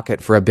deep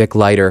pocket for a Bic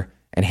lighter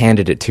and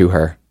handed it to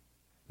her.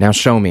 Now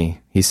show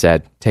me, he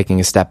said, taking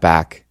a step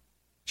back.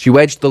 She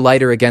wedged the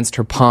lighter against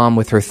her palm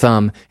with her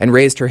thumb and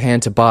raised her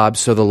hand to Bob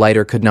so the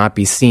lighter could not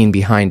be seen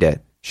behind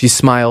it. She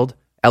smiled,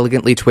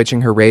 elegantly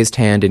twitching her raised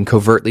hand and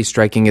covertly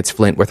striking its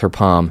flint with her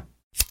palm.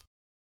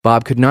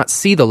 Bob could not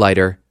see the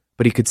lighter,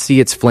 but he could see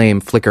its flame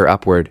flicker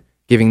upward,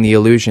 giving the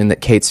illusion that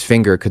Kate's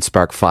finger could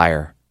spark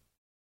fire.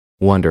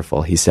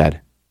 Wonderful, he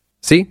said.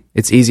 See,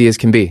 it's easy as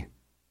can be.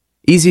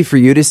 Easy for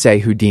you to say,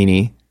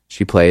 Houdini,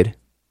 she played.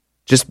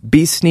 Just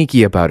be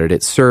sneaky about it.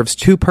 It serves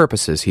two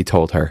purposes, he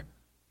told her.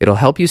 It'll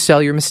help you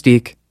sell your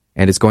mystique,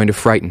 and it's going to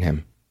frighten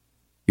him.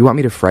 You want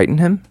me to frighten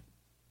him?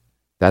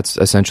 That's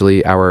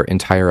essentially our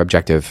entire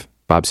objective,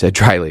 Bob said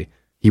dryly.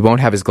 He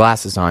won't have his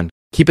glasses on.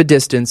 Keep a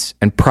distance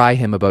and pry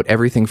him about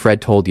everything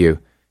Fred told you.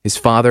 His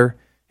father,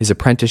 his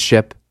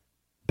apprenticeship,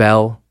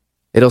 Belle.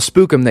 It'll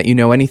spook him that you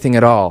know anything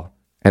at all.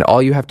 And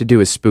all you have to do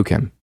is spook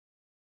him.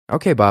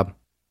 Okay, Bob.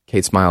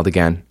 Kate smiled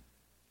again.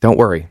 Don't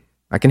worry.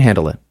 I can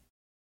handle it.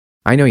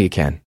 I know you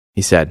can,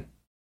 he said.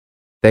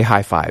 They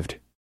high-fived.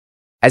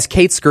 As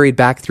Kate scurried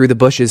back through the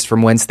bushes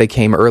from whence they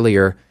came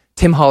earlier,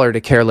 Tim hollered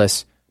a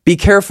careless, "Be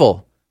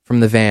careful!"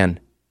 from the van.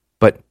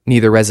 But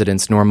neither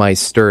residents nor mice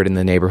stirred in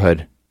the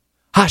neighborhood.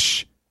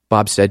 Hush,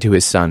 Bob said to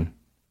his son.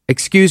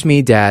 Excuse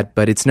me, Dad,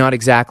 but it's not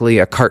exactly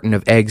a carton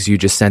of eggs you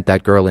just sent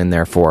that girl in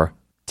there for,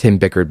 Tim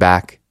bickered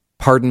back.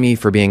 Pardon me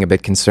for being a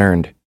bit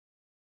concerned.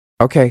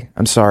 Okay,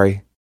 I'm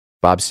sorry,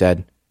 Bob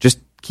said. Just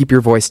keep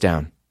your voice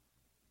down.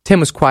 Tim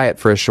was quiet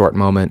for a short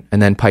moment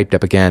and then piped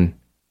up again.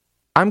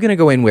 I'm going to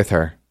go in with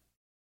her.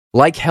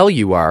 Like hell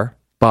you are,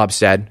 Bob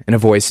said in a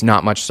voice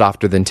not much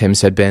softer than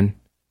Tim's had been.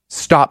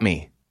 Stop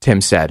me,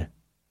 Tim said.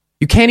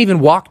 You can't even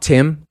walk,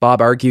 Tim,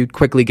 Bob argued,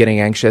 quickly getting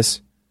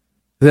anxious.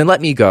 Then let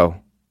me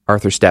go,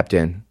 Arthur stepped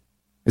in.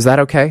 Is that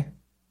okay?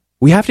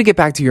 We have to get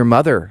back to your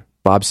mother,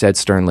 Bob said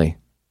sternly.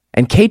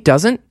 And Kate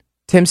doesn't?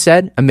 Tim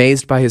said,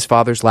 amazed by his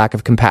father's lack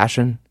of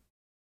compassion.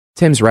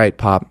 Tim's right,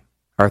 Pop,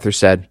 Arthur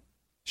said.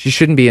 She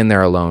shouldn't be in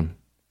there alone.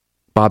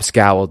 Bob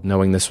scowled,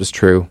 knowing this was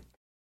true.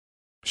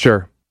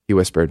 Sure, he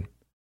whispered.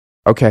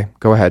 Okay,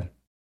 go ahead.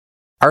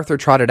 Arthur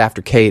trotted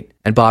after Kate,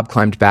 and Bob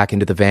climbed back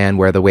into the van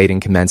where the waiting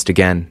commenced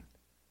again.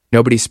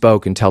 Nobody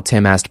spoke until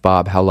Tim asked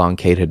Bob how long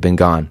Kate had been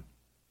gone.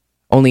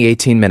 Only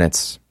 18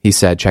 minutes, he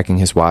said, checking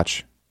his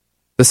watch.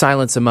 The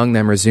silence among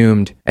them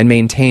resumed and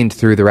maintained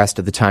through the rest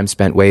of the time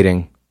spent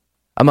waiting.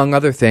 Among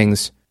other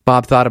things,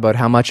 Bob thought about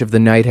how much of the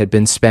night had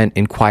been spent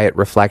in quiet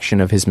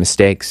reflection of his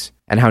mistakes,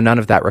 and how none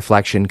of that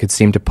reflection could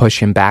seem to push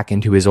him back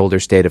into his older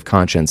state of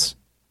conscience.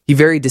 He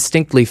very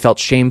distinctly felt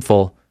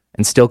shameful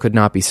and still could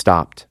not be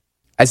stopped.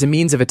 As a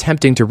means of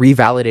attempting to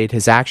revalidate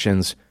his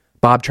actions,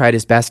 Bob tried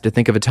his best to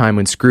think of a time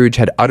when Scrooge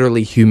had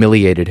utterly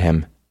humiliated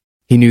him.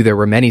 He knew there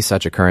were many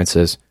such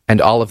occurrences,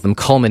 and all of them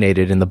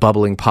culminated in the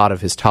bubbling pot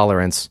of his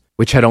tolerance,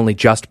 which had only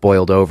just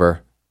boiled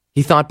over.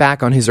 He thought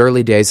back on his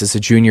early days as a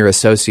junior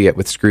associate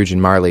with Scrooge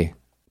and Marley.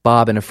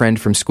 Bob and a friend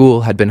from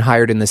school had been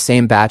hired in the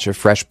same batch of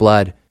fresh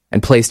blood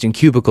and placed in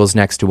cubicles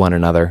next to one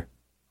another.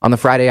 On the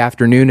Friday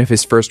afternoon of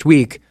his first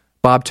week,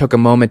 Bob took a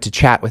moment to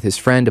chat with his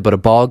friend about a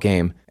ball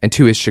game and,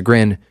 to his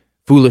chagrin,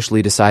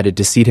 foolishly decided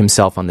to seat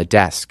himself on the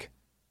desk.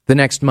 The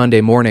next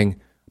Monday morning,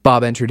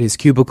 Bob entered his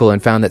cubicle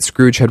and found that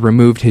Scrooge had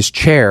removed his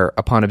chair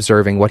upon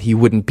observing what he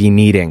wouldn't be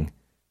needing.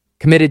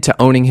 Committed to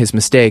owning his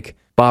mistake,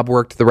 Bob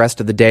worked the rest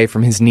of the day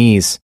from his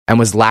knees and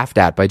was laughed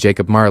at by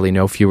Jacob Marley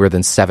no fewer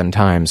than 7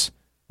 times.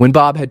 When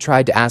Bob had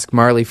tried to ask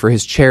Marley for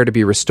his chair to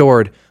be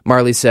restored,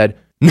 Marley said,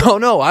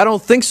 No, I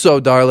don't think so,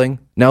 darling.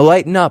 Now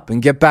lighten up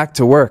and get back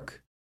to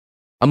work."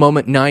 A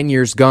moment 9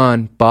 years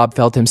gone, Bob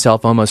felt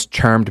himself almost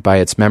charmed by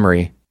its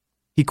memory.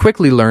 He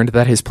quickly learned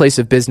that his place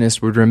of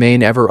business would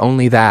remain ever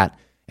only that,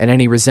 and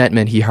any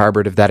resentment he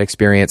harbored of that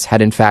experience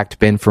had in fact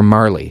been for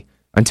Marley.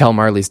 Until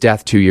Marley's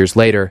death 2 years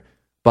later,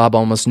 Bob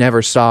almost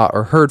never saw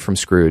or heard from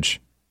Scrooge.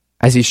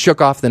 As he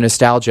shook off the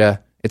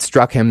nostalgia, it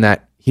struck him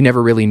that he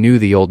never really knew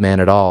the old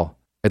man at all,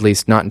 at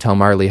least not until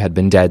Marley had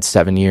been dead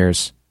 7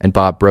 years, and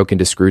Bob broke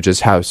into Scrooge's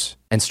house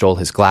and stole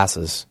his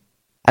glasses.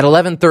 At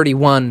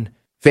 11:31,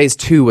 Phase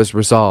 2 was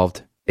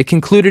resolved. It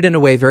concluded in a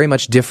way very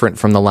much different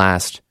from the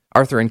last.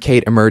 Arthur and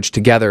Kate emerged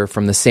together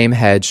from the same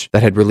hedge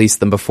that had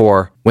released them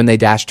before when they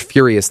dashed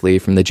furiously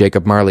from the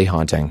Jacob Marley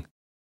haunting.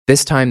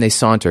 This time they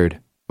sauntered,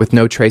 with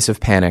no trace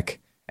of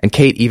panic, and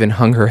Kate even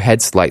hung her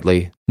head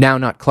slightly, now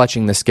not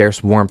clutching the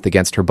scarce warmth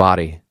against her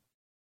body.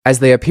 As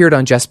they appeared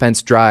on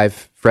Jespence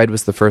Drive, Fred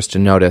was the first to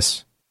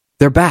notice.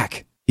 "They're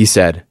back," he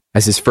said,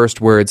 as his first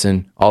words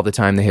in all the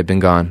time they had been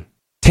gone.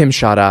 Tim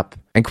shot up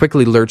and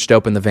quickly lurched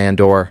open the van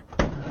door.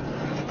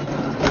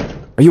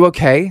 "Are you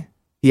okay?"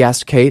 he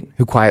asked Kate,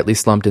 who quietly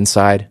slumped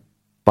inside.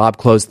 Bob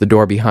closed the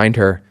door behind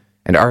her,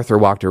 and Arthur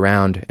walked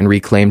around and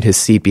reclaimed his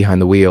seat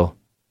behind the wheel.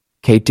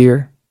 "Kate,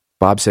 dear,"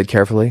 Bob said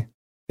carefully,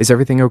 "is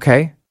everything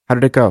okay? How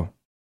did it go?"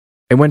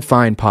 "It went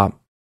fine, Pop,"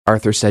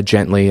 Arthur said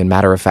gently and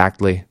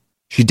matter-of-factly.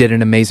 "She did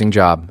an amazing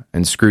job,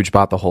 and Scrooge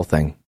bought the whole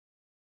thing."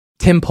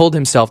 Tim pulled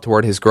himself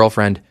toward his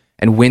girlfriend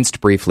and winced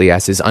briefly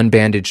as his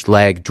unbandaged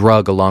leg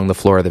drug along the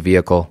floor of the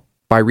vehicle.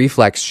 By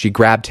reflex, she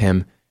grabbed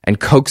him and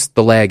coaxed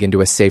the leg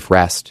into a safe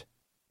rest.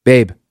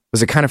 "Babe,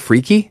 was it kind of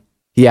freaky?"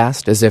 he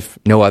asked, as if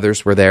no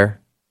others were there.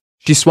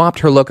 She swapped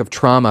her look of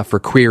trauma for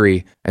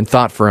query and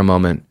thought for a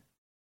moment.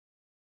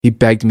 "He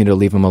begged me to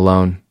leave him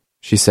alone,"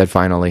 she said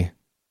finally.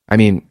 "I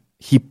mean,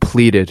 he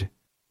pleaded.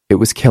 It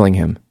was killing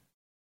him."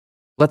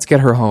 "Let's get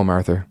her home,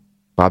 Arthur,"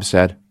 Bob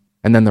said,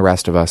 "and then the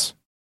rest of us."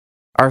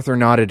 Arthur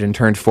nodded and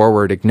turned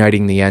forward,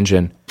 igniting the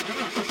engine.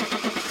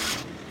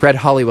 Fred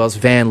Hollywell's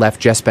van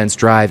left Jespence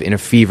Drive in a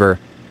fever,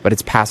 but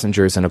its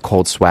passengers in a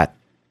cold sweat.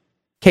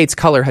 Kate's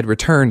color had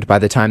returned by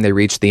the time they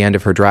reached the end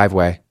of her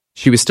driveway.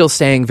 She was still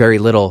saying very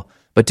little,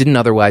 but didn't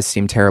otherwise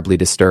seem terribly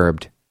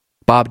disturbed.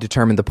 Bob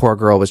determined the poor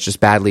girl was just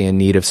badly in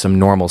need of some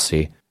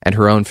normalcy and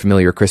her own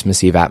familiar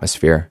Christmas Eve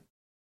atmosphere.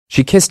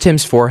 She kissed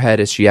Tim's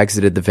forehead as she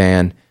exited the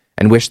van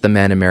and wished the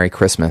men a Merry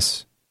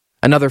Christmas.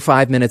 Another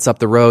 5 minutes up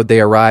the road, they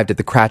arrived at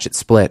the Cratchit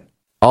split.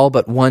 All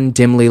but one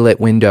dimly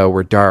lit window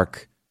were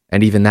dark,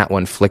 and even that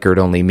one flickered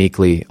only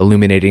meekly,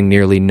 illuminating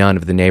nearly none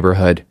of the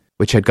neighborhood,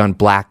 which had gone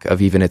black of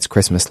even its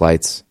Christmas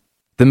lights.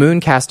 The moon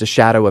cast a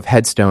shadow of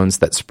headstones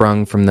that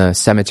sprung from the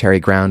cemetery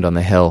ground on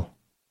the hill.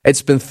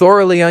 "It's been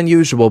thoroughly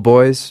unusual,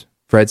 boys,"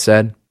 Fred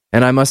said,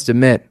 "and I must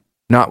admit,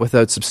 not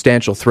without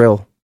substantial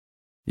thrill."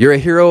 "You're a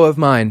hero of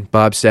mine,"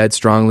 Bob said,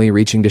 strongly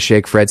reaching to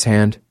shake Fred's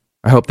hand.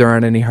 "I hope there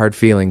aren't any hard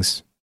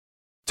feelings."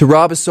 "To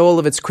rob a soul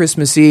of its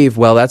Christmas Eve,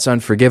 well, that's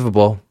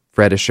unforgivable,"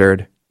 Fred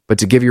assured. "But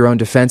to give your own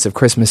defense of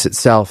Christmas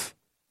itself,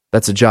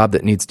 that's a job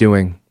that needs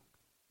doing."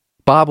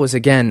 Bob was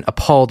again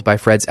appalled by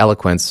Fred's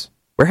eloquence.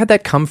 Where had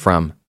that come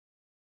from?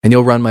 "And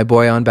you'll run my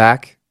boy on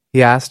back?"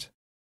 he asked.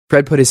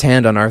 Fred put his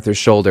hand on Arthur's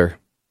shoulder.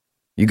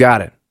 "You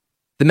got it."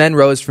 The men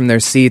rose from their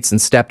seats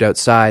and stepped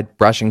outside,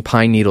 brushing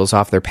pine needles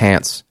off their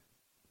pants.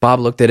 Bob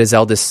looked at his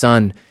eldest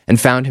son and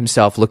found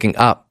himself looking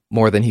up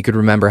more than he could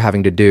remember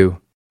having to do.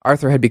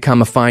 Arthur had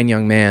become a fine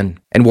young man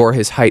and wore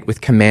his height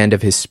with command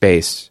of his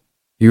space.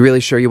 "You really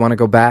sure you want to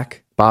go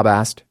back?" Bob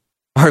asked.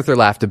 Arthur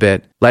laughed a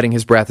bit, letting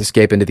his breath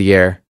escape into the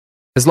air.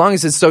 "As long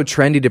as it's so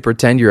trendy to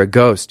pretend you're a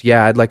ghost,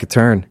 yeah, I'd like a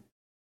turn."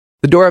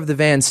 The door of the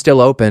van still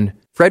open,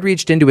 Fred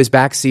reached into his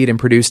back seat and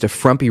produced a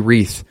frumpy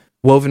wreath,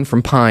 woven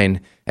from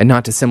pine, and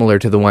not dissimilar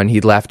to the one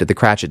he'd left at the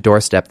Cratchit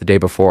doorstep the day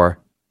before.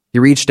 He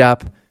reached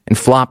up and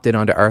flopped it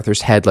onto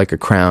Arthur's head like a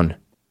crown.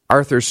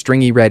 Arthur's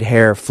stringy red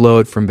hair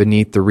flowed from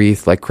beneath the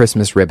wreath like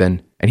Christmas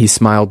ribbon, and he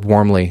smiled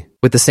warmly,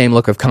 with the same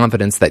look of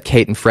confidence that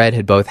Kate and Fred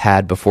had both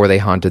had before they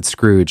haunted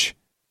Scrooge.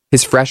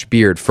 His fresh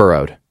beard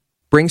furrowed.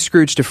 "Bring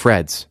Scrooge to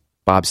Fred's,"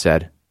 Bob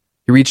said.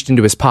 He reached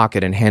into his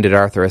pocket and handed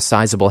Arthur a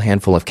sizable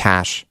handful of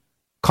cash.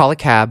 "Call a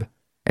cab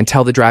and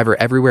tell the driver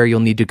everywhere you'll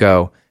need to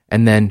go,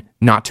 and then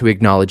not to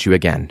acknowledge you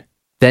again.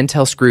 Then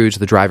tell Scrooge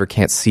the driver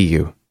can't see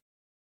you."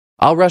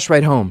 "I'll rush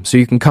right home so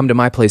you can come to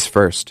my place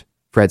first,"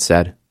 Fred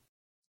said.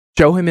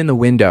 Show him in the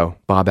window,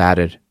 Bob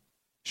added.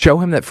 Show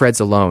him that Fred's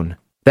alone.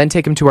 Then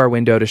take him to our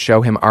window to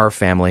show him our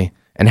family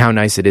and how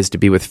nice it is to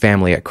be with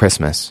family at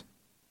Christmas.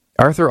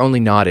 Arthur only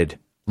nodded,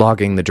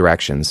 logging the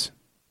directions.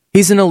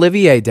 He's an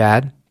Olivier,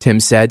 Dad, Tim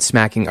said,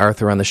 smacking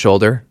Arthur on the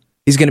shoulder.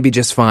 He's going to be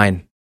just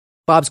fine.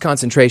 Bob's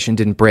concentration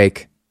didn't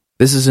break.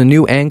 This is a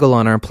new angle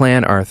on our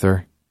plan,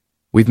 Arthur.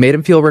 We've made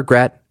him feel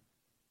regret.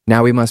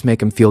 Now we must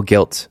make him feel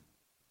guilt.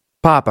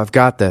 Pop, I've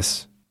got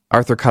this.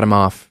 Arthur cut him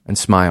off and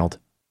smiled.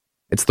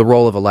 It's the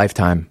role of a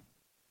lifetime.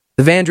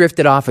 The van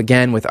drifted off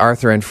again with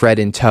Arthur and Fred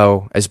in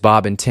tow as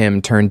Bob and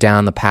Tim turned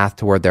down the path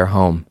toward their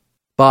home.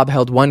 Bob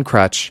held one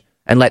crutch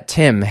and let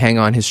Tim hang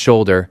on his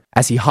shoulder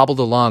as he hobbled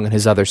along on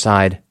his other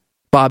side.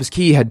 Bob's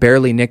key had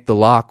barely nicked the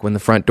lock when the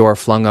front door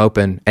flung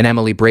open and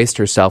Emily braced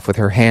herself with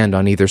her hand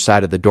on either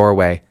side of the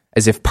doorway,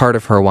 as if part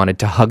of her wanted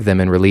to hug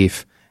them in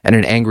relief and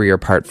an angrier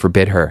part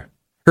forbid her.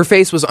 Her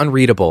face was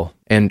unreadable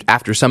and,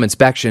 after some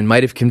inspection,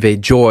 might have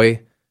conveyed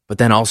joy, but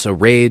then also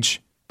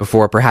rage,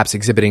 before perhaps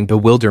exhibiting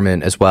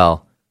bewilderment as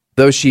well.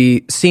 Though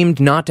she seemed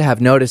not to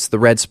have noticed the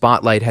red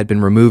spotlight had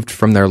been removed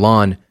from their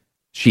lawn,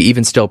 she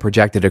even still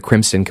projected a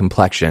crimson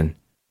complexion.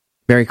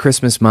 Merry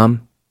Christmas,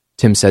 Mum,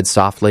 Tim said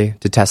softly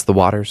to test the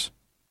waters.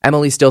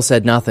 Emily still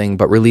said nothing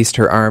but released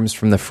her arms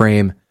from the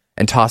frame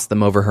and tossed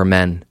them over her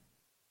men.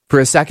 For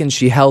a second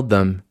she held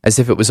them as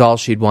if it was all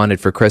she'd wanted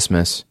for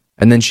Christmas,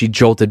 and then she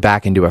jolted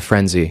back into a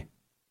frenzy.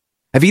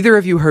 Have either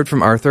of you heard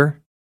from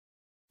Arthur?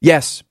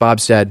 Yes, Bob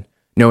said,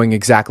 knowing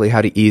exactly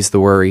how to ease the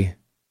worry.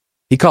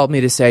 He called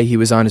me to say he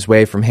was on his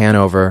way from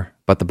Hanover,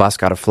 but the bus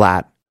got a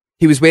flat.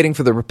 He was waiting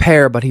for the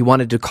repair, but he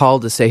wanted to call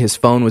to say his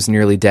phone was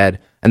nearly dead,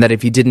 and that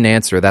if he didn't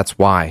answer, that's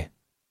why.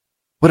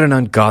 What an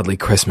ungodly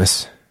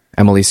Christmas,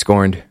 Emily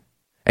scorned.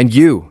 And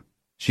you,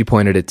 she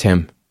pointed at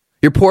Tim.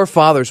 Your poor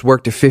father's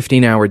worked a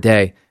 15-hour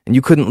day, and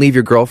you couldn't leave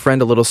your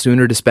girlfriend a little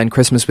sooner to spend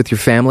Christmas with your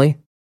family?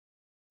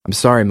 I'm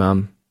sorry,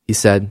 Mum, he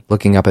said,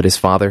 looking up at his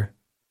father.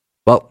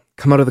 Well,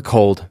 come out of the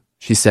cold,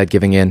 she said,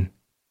 giving in.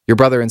 Your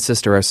brother and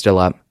sister are still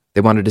up.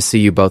 They wanted to see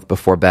you both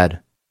before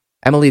bed.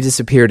 Emily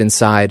disappeared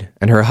inside,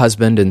 and her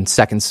husband and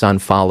second son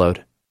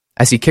followed.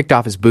 As he kicked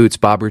off his boots,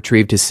 Bob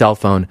retrieved his cell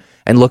phone,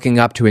 and looking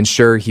up to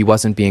ensure he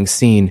wasn't being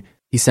seen,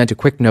 he sent a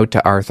quick note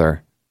to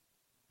Arthur.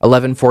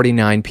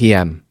 11:49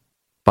 p.m.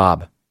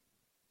 Bob.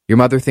 Your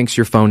mother thinks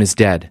your phone is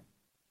dead.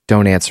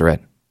 Don't answer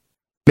it.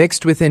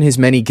 Mixed within his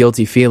many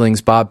guilty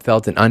feelings, Bob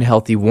felt an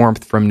unhealthy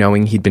warmth from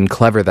knowing he'd been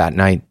clever that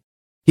night.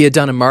 He had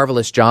done a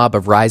marvelous job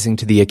of rising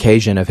to the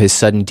occasion of his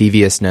sudden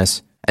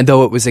deviousness, and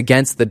though it was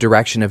against the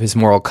direction of his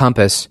moral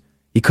compass,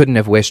 he couldn't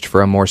have wished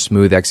for a more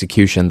smooth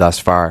execution thus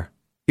far.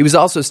 He was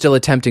also still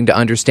attempting to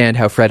understand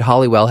how Fred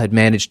Halliwell had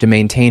managed to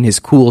maintain his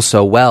cool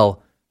so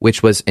well,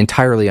 which was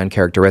entirely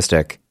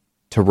uncharacteristic.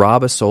 To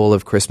rob a soul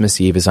of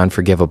Christmas Eve is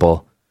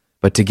unforgivable,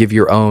 but to give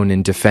your own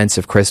in defense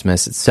of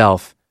Christmas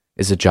itself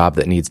is a job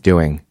that needs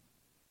doing.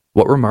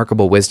 What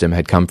remarkable wisdom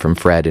had come from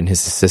Fred and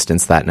his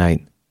assistants that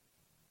night.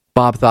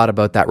 Bob thought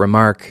about that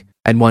remark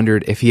and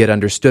wondered if he had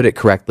understood it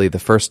correctly the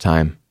first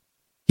time.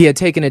 He had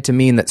taken it to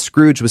mean that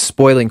Scrooge was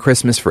spoiling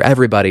Christmas for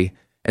everybody,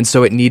 and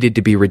so it needed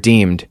to be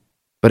redeemed.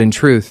 But in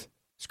truth,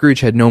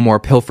 Scrooge had no more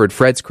pilfered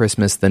Fred's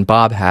Christmas than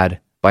Bob had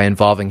by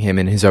involving him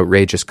in his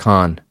outrageous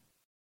con.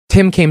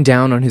 Tim came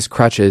down on his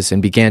crutches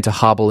and began to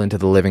hobble into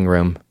the living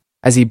room.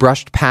 As he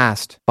brushed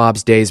past,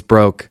 Bob's daze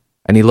broke,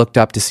 and he looked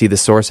up to see the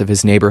source of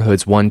his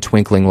neighborhood's one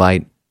twinkling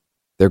light,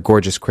 their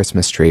gorgeous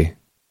Christmas tree.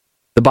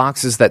 The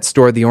boxes that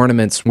stored the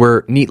ornaments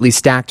were neatly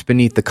stacked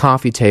beneath the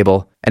coffee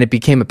table, and it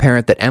became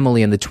apparent that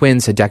Emily and the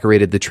twins had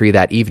decorated the tree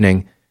that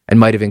evening, and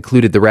might have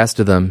included the rest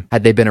of them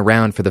had they been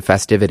around for the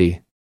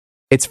festivity.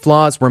 Its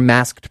flaws were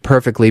masked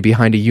perfectly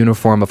behind a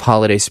uniform of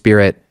holiday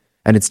spirit,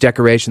 and its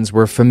decorations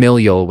were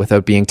familial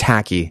without being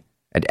tacky,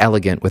 and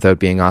elegant without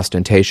being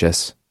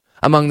ostentatious.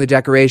 Among the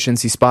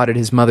decorations he spotted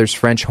his mother's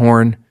French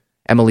horn,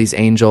 Emily's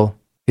angel,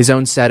 his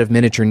own set of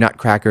miniature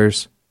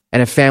nutcrackers,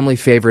 and a family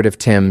favorite of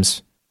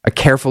Tim's, a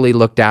carefully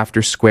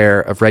looked-after square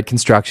of red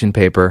construction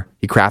paper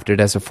he crafted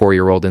as a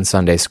 4-year-old in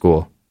Sunday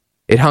school.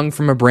 It hung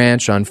from a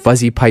branch on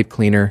fuzzy pipe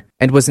cleaner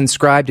and was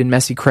inscribed in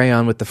messy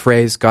crayon with the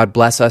phrase, God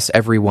bless us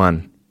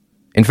everyone.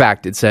 In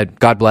fact, it said,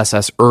 God bless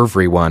us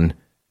everyone,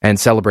 and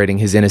celebrating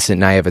his innocent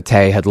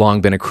naivete had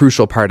long been a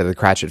crucial part of the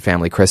Cratchit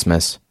family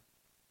Christmas.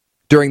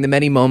 During the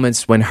many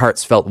moments when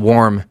hearts felt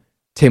warm,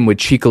 Tim would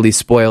cheekily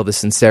spoil the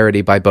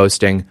sincerity by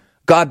boasting,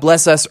 God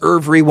bless us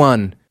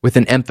everyone, with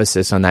an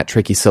emphasis on that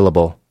tricky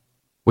syllable.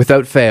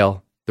 Without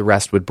fail, the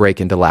rest would break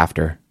into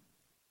laughter.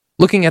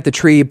 Looking at the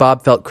tree,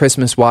 Bob felt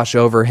Christmas wash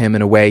over him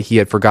in a way he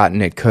had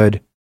forgotten it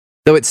could.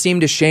 Though it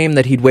seemed a shame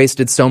that he'd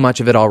wasted so much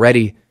of it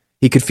already,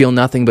 he could feel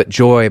nothing but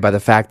joy by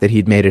the fact that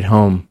he'd made it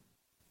home.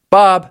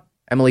 Bob,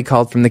 Emily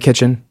called from the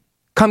kitchen,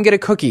 come get a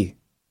cookie.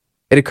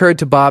 It occurred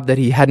to Bob that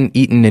he hadn't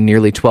eaten in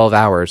nearly 12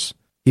 hours.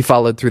 He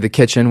followed through the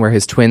kitchen where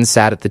his twins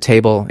sat at the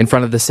table in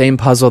front of the same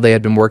puzzle they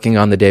had been working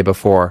on the day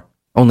before.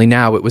 Only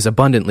now it was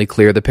abundantly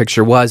clear the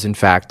picture was, in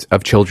fact,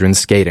 of children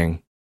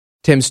skating.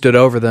 Tim stood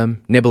over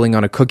them, nibbling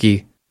on a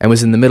cookie, and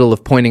was in the middle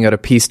of pointing out a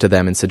piece to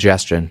them in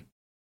suggestion.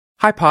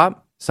 Hi,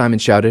 Pop, Simon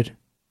shouted.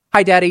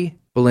 Hi, Daddy,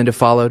 Belinda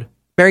followed.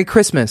 Merry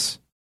Christmas.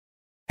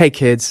 Hey,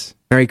 kids,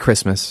 Merry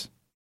Christmas.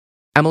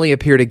 Emily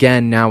appeared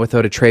again, now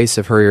without a trace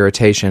of her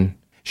irritation.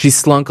 She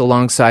slunk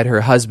alongside her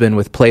husband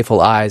with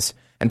playful eyes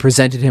and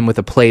presented him with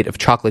a plate of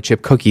chocolate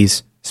chip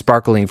cookies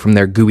sparkling from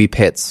their gooey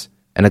pits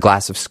and a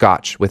glass of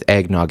scotch with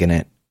eggnog in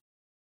it.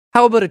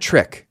 How about a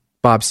trick?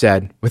 Bob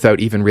said,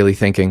 without even really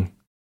thinking.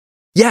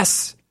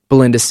 Yes,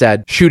 Belinda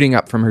said, shooting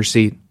up from her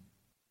seat.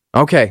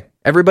 Okay,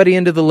 everybody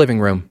into the living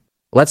room.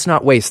 Let's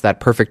not waste that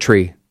perfect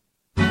tree.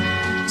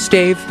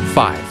 Stave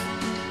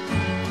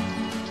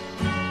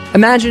 5.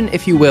 Imagine,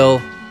 if you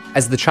will,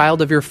 as the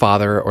child of your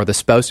father or the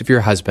spouse of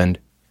your husband,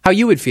 how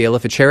you would feel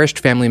if a cherished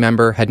family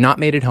member had not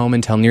made it home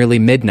until nearly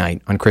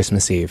midnight on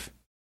Christmas Eve.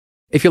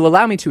 If you'll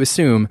allow me to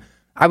assume,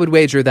 I would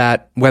wager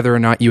that, whether or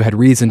not you had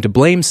reason to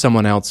blame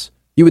someone else,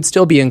 you would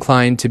still be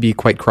inclined to be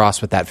quite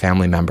cross with that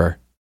family member.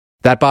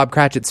 That Bob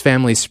Cratchit's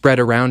family spread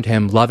around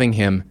him, loving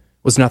him,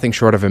 was nothing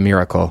short of a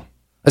miracle,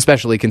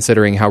 especially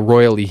considering how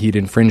royally he'd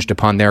infringed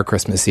upon their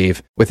Christmas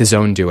Eve with his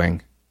own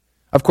doing.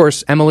 Of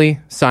course, Emily,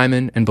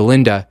 Simon, and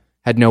Belinda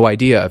had no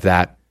idea of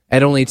that,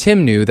 and only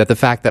Tim knew that the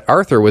fact that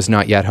Arthur was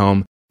not yet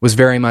home was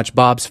very much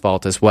Bob's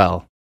fault as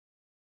well.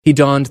 He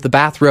donned the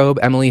bathrobe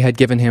Emily had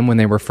given him when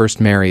they were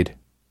first married.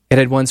 It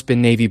had once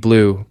been navy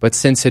blue, but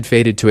since had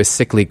faded to a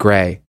sickly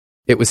gray.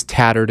 It was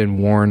tattered and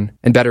worn,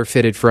 and better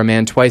fitted for a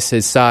man twice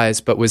his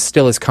size, but was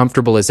still as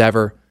comfortable as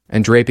ever,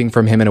 and draping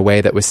from him in a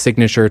way that was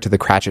signature to the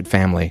Cratchit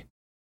family.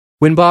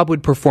 When Bob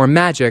would perform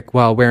magic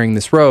while wearing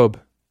this robe,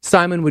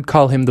 Simon would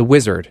call him the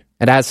wizard,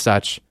 and as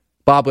such,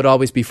 Bob would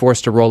always be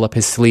forced to roll up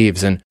his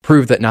sleeves and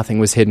prove that nothing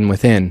was hidden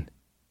within.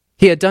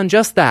 He had done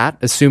just that,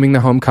 assuming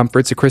the home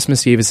comforts a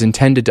Christmas Eve is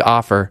intended to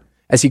offer,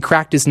 as he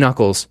cracked his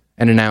knuckles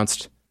and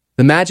announced,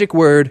 "The magic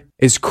word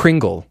is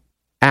Kringle.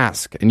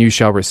 Ask, and you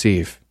shall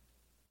receive."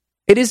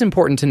 It is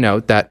important to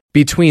note that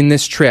between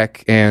this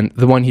trick and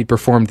the one he'd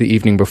performed the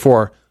evening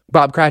before,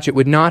 Bob Cratchit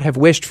would not have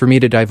wished for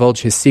me to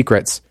divulge his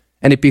secrets,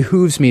 and it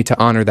behooves me to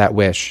honor that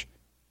wish.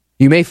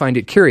 You may find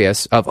it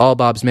curious, of all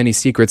Bob's many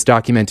secrets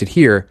documented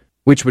here,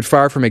 which would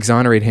far from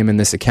exonerate him in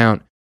this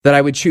account, that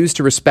I would choose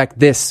to respect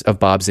this of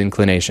Bob's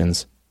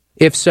inclinations.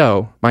 If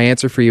so, my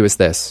answer for you is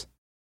this.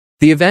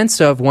 The events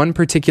of one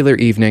particular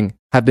evening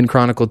have been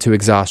chronicled to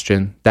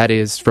exhaustion, that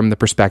is, from the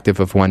perspective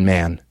of one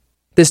man.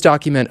 This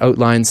document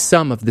outlines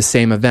some of the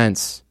same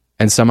events,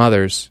 and some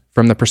others,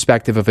 from the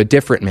perspective of a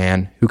different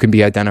man who can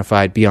be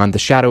identified beyond the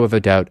shadow of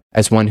a doubt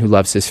as one who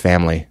loves his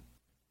family.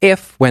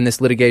 If, when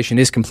this litigation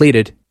is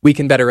completed, we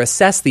can better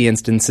assess the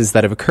instances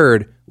that have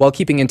occurred while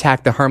keeping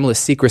intact the harmless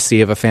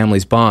secrecy of a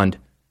family's bond,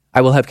 I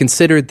will have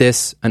considered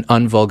this an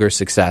unvulgar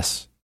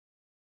success.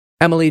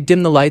 Emily,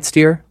 dim the lights,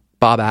 dear,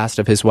 Bob asked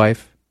of his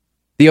wife.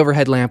 The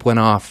overhead lamp went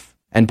off,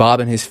 and Bob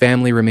and his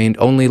family remained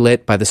only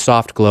lit by the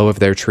soft glow of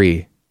their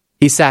tree.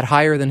 He sat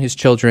higher than his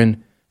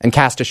children and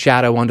cast a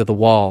shadow onto the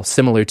wall,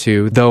 similar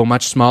to, though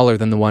much smaller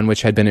than the one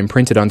which had been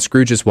imprinted on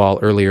Scrooge's wall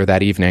earlier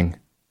that evening.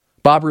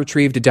 Bob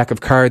retrieved a deck of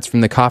cards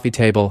from the coffee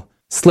table,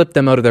 slipped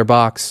them out of their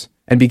box,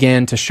 and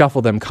began to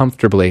shuffle them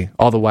comfortably,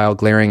 all the while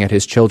glaring at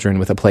his children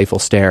with a playful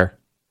stare.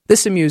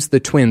 This amused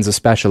the twins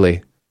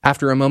especially.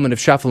 After a moment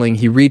of shuffling,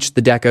 he reached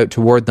the deck out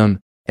toward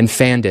them and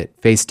fanned it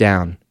face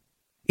down.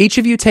 "Each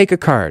of you take a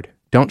card.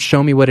 Don't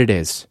show me what it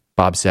is,"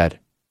 Bob said.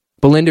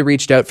 Belinda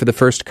reached out for the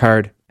first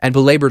card and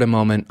belabored a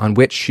moment on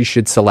which she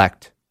should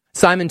select.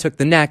 Simon took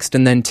the next,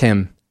 and then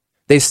Tim.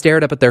 They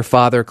stared up at their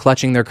father,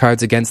 clutching their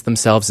cards against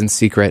themselves in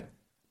secret.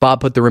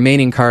 Bob put the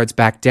remaining cards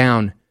back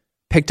down,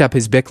 picked up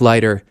his Bic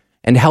lighter,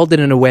 and held it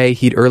in a way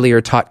he'd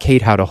earlier taught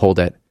Kate how to hold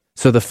it,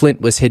 so the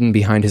flint was hidden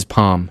behind his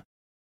palm.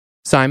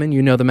 "Simon,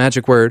 you know the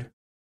magic word."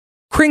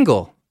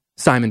 "Kringle,"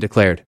 Simon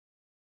declared.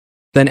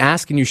 "Then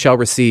ask and you shall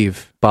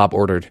receive," Bob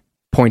ordered,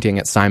 pointing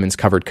at Simon's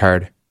covered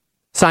card.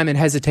 Simon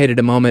hesitated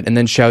a moment and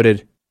then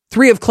shouted,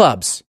 "Three of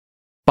clubs."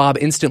 Bob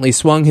instantly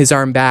swung his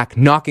arm back,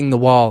 knocking the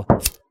wall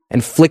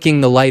and flicking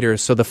the lighter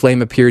so the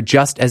flame appeared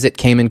just as it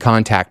came in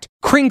contact.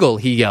 "Kringle,"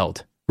 he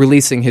yelled,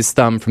 releasing his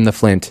thumb from the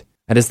flint,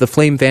 and as the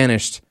flame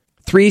vanished,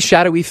 three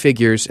shadowy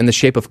figures in the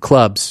shape of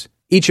clubs,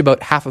 each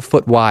about half a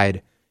foot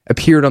wide,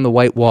 appeared on the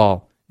white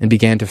wall and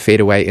began to fade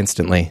away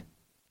instantly.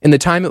 In the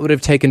time it would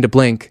have taken to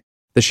blink,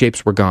 the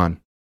shapes were gone.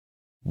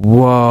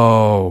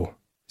 "Whoa,"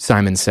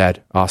 Simon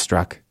said,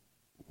 awestruck.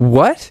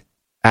 "What?"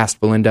 asked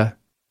Belinda.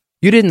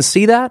 "You didn't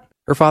see that?"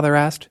 her father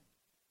asked.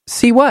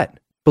 "See what?"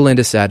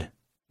 Belinda said.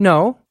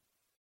 "No."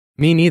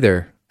 "Me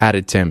neither,"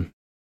 added Tim.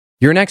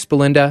 "You're next,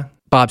 Belinda,"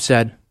 Bob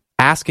said.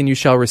 "Ask and you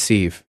shall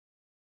receive."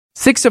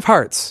 "Six of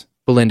hearts,"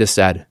 Belinda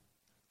said.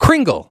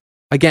 "Kringle!"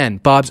 Again,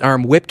 Bob's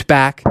arm whipped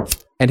back,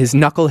 and his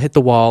knuckle hit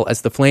the wall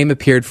as the flame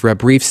appeared for a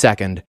brief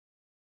second.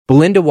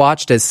 Belinda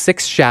watched as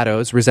six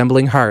shadows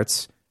resembling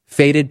hearts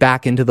faded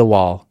back into the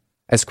wall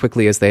as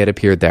quickly as they had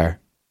appeared there.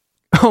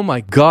 "Oh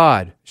my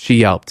God," she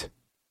yelped.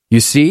 "You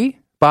see?"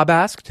 Bob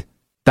asked.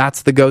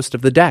 "That's the ghost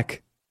of the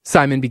deck."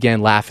 Simon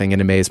began laughing in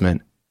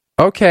amazement.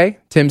 "Okay,"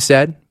 Tim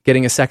said,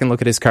 getting a second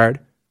look at his card.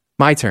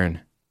 "My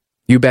turn."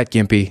 "You bet,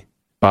 Gimpy,"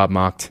 Bob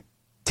mocked.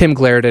 Tim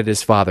glared at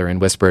his father and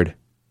whispered,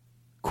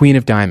 Queen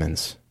of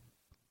Diamonds.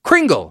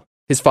 Kringle!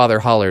 His father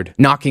hollered,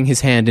 knocking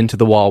his hand into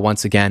the wall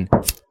once again,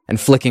 and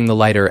flicking the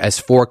lighter as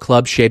 4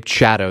 club-shaped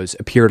shadows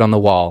appeared on the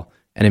wall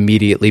and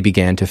immediately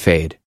began to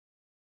fade.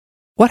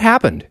 What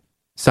happened?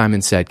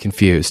 Simon said,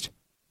 confused.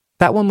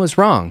 That one was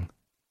wrong.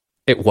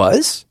 It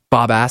was?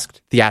 Bob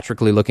asked,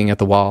 theatrically looking at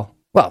the wall.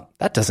 Well,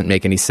 that doesn't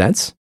make any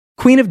sense.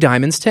 Queen of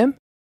Diamonds, Tim?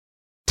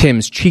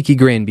 Tim's cheeky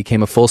grin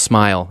became a full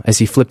smile as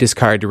he flipped his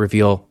card to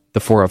reveal the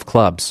 4 of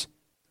clubs.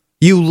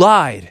 You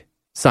lied,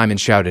 Simon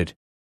shouted.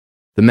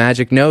 The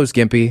magic knows,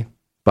 Gimpy,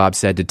 Bob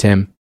said to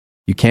Tim.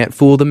 You can't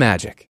fool the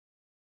magic.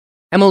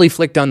 Emily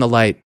flicked on the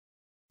light.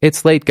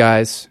 It's late,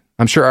 guys.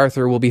 I'm sure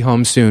Arthur will be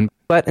home soon,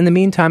 but in the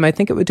meantime, I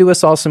think it would do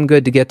us all some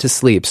good to get to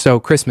sleep so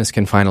Christmas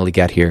can finally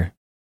get here.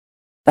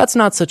 That's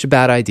not such a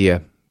bad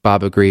idea,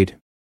 Bob agreed.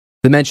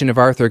 The mention of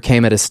Arthur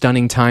came at a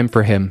stunning time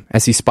for him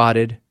as he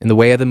spotted, in the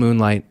way of the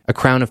moonlight, a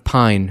crown of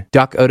pine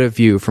duck out of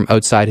view from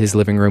outside his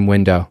living room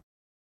window.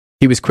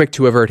 He was quick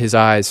to avert his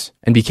eyes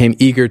and became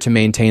eager to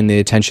maintain the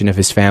attention of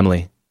his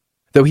family.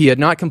 Though he had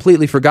not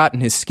completely forgotten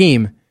his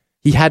scheme,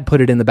 he had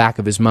put it in the back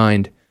of his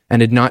mind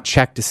and had not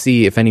checked to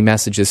see if any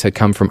messages had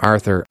come from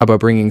Arthur about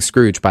bringing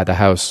Scrooge by the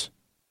house.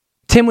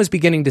 Tim was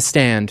beginning to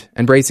stand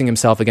and bracing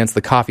himself against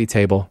the coffee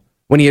table.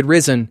 When he had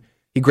risen,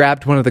 he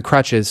grabbed one of the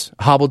crutches,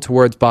 hobbled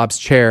towards Bob's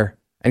chair,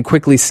 and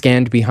quickly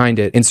scanned behind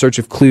it in search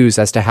of clues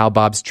as to how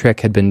Bob's trick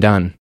had been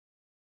done.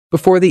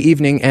 Before the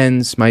evening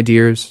ends, my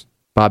dears,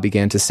 Bob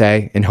began to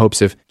say, in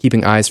hopes of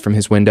keeping eyes from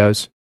his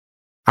windows,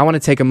 I want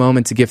to take a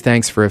moment to give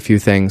thanks for a few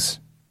things.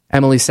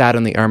 Emily sat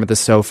on the arm of the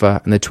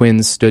sofa, and the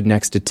twins stood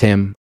next to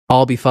Tim,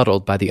 all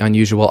befuddled by the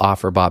unusual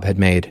offer Bob had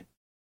made.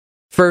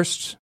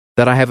 First,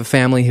 that I have a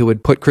family who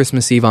would put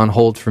Christmas Eve on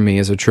hold for me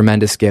is a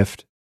tremendous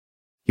gift.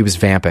 He was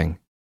vamping.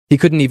 He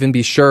couldn't even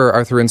be sure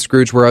Arthur and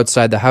Scrooge were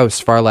outside the house,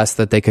 far less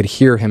that they could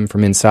hear him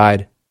from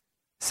inside.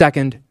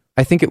 Second,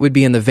 I think it would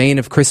be in the vein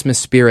of Christmas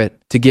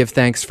spirit to give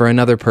thanks for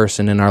another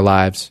person in our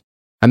lives.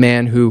 A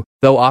man who,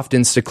 though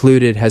often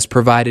secluded, has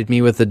provided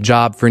me with a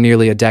job for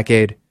nearly a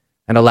decade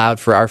and allowed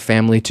for our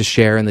family to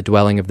share in the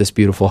dwelling of this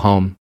beautiful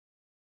home.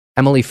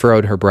 Emily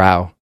furrowed her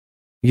brow.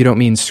 You don't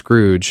mean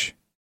Scrooge?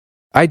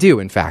 I do,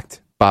 in fact,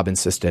 Bob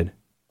insisted.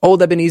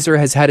 Old Ebenezer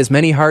has had as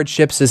many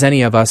hardships as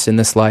any of us in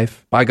this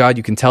life. By God,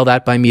 you can tell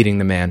that by meeting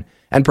the man.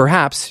 And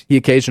perhaps he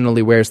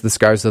occasionally wears the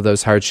scars of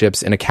those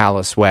hardships in a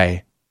callous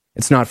way.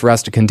 It's not for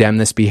us to condemn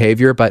this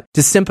behavior, but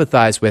to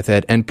sympathize with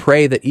it and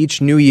pray that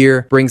each new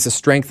year brings a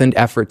strengthened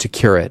effort to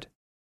cure it.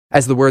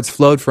 As the words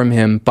flowed from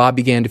him, Bob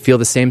began to feel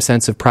the same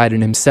sense of pride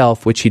in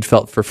himself which he'd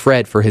felt for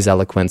Fred for his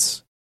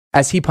eloquence.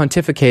 As he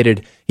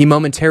pontificated, he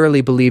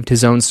momentarily believed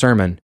his own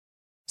sermon.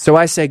 So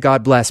I say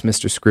God bless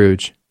Mr.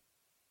 Scrooge.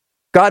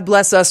 God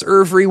bless us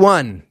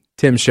everyone,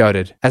 Tim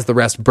shouted, as the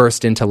rest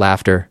burst into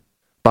laughter.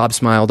 Bob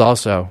smiled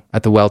also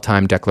at the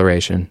well-timed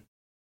declaration.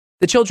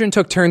 The children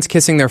took turns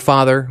kissing their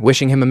father,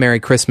 wishing him a Merry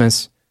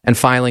Christmas, and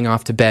filing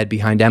off to bed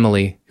behind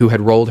Emily, who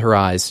had rolled her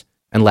eyes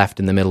and left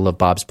in the middle of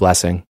Bob's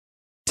blessing.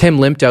 Tim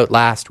limped out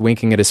last,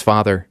 winking at his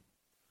father.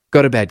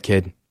 Go to bed,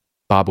 kid,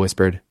 Bob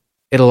whispered.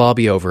 It'll all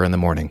be over in the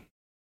morning.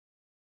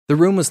 The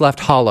room was left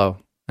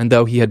hollow, and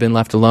though he had been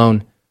left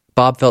alone,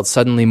 Bob felt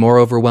suddenly more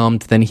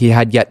overwhelmed than he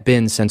had yet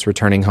been since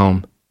returning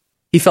home.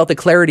 He felt the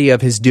clarity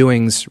of his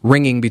doings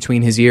ringing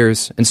between his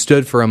ears and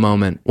stood for a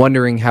moment,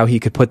 wondering how he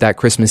could put that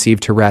Christmas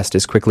Eve to rest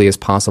as quickly as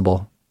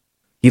possible.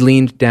 He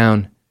leaned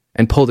down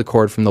and pulled a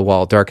cord from the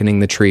wall darkening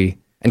the tree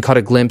and caught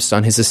a glimpse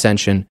on his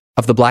ascension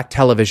of the black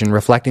television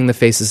reflecting the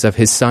faces of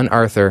his son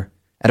Arthur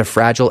and a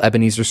fragile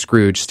Ebenezer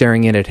Scrooge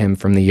staring in at him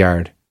from the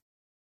yard.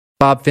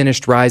 Bob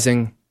finished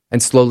rising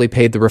and slowly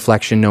paid the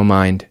reflection no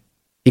mind.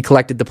 He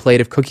collected the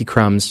plate of cookie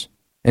crumbs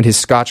and his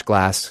scotch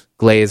glass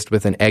glazed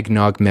with an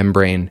eggnog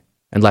membrane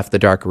and left the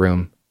dark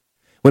room.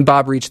 When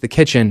Bob reached the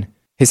kitchen,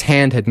 his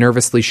hand had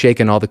nervously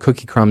shaken all the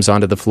cookie crumbs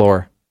onto the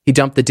floor. He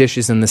dumped the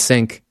dishes in the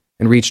sink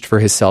and reached for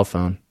his cell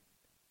phone.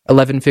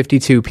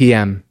 11:52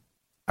 p.m.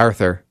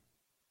 Arthur.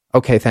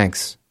 Okay,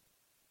 thanks.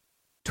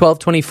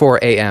 12:24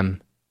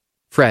 a.m.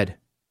 Fred.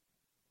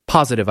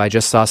 Positive I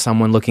just saw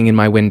someone looking in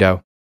my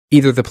window.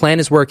 Either the plan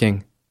is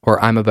working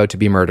or I'm about to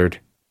be murdered.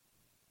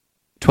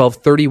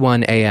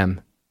 12:31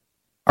 a.m.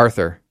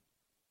 Arthur.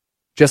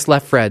 Just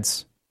left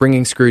Fred's,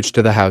 bringing Scrooge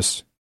to the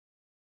house.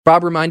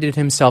 Bob reminded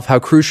himself how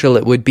crucial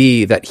it would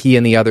be that he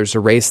and the others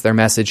erase their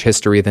message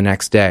history the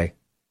next day.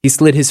 He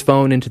slid his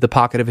phone into the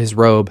pocket of his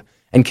robe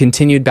and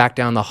continued back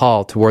down the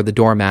hall toward the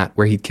doormat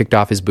where he'd kicked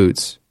off his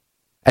boots.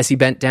 As he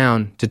bent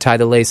down to tie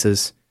the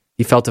laces,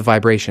 he felt a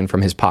vibration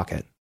from his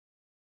pocket.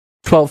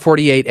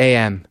 12:48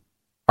 a.m.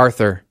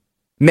 Arthur.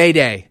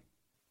 Mayday!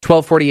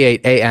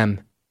 12:48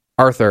 a.m.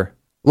 Arthur.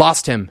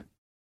 Lost him!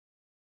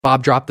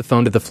 Bob dropped the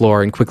phone to the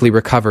floor and quickly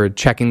recovered,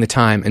 checking the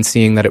time and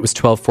seeing that it was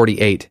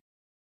 12:48.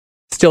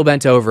 Still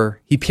bent over,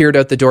 he peered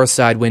out the door's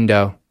side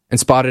window and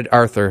spotted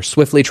Arthur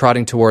swiftly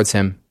trotting towards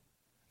him.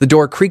 The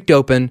door creaked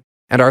open,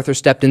 and Arthur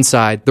stepped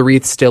inside, the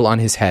wreath still on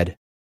his head.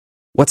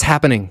 What's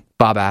happening?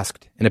 Bob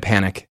asked, in a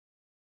panic.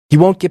 He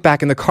won't get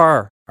back in the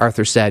car,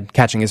 Arthur said,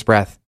 catching his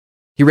breath.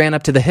 He ran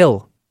up to the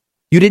hill.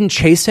 You didn't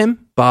chase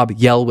him? Bob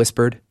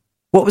whispered.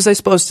 What was I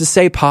supposed to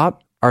say,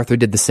 Pop? Arthur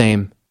did the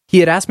same. He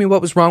had asked me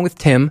what was wrong with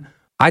Tim.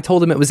 I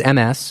told him it was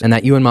MS and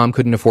that you and Mom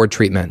couldn't afford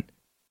treatment.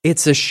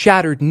 It's a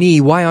shattered knee.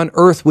 Why on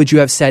earth would you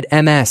have said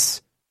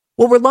MS?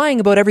 Well, we're lying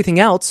about everything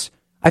else.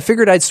 I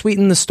figured I'd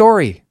sweeten the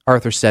story,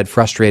 Arthur said,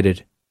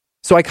 frustrated.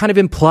 So I kind of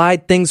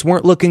implied things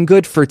weren't looking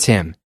good for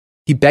Tim.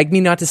 He begged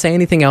me not to say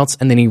anything else,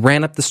 and then he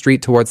ran up the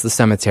street towards the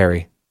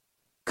cemetery.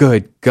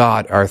 Good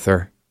God,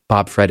 Arthur,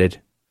 Bob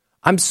fretted.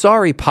 I'm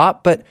sorry,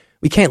 Pop, but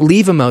we can't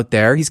leave him out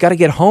there. He's got to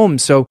get home,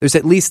 so there's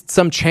at least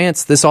some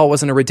chance this all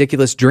wasn't a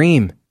ridiculous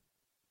dream.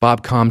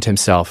 Bob calmed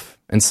himself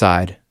and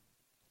sighed.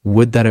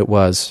 Would that it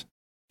was,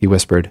 he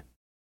whispered.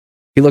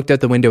 He looked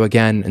out the window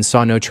again and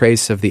saw no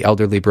trace of the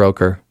elderly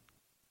broker.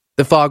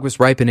 The fog was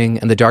ripening,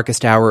 and the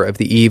darkest hour of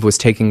the eve was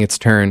taking its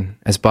turn,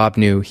 as Bob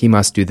knew he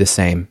must do the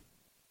same.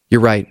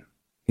 You're right,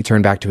 he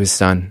turned back to his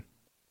son.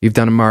 You've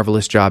done a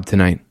marvelous job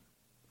tonight.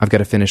 I've got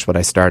to finish what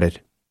I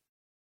started.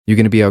 You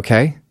going to be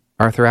okay?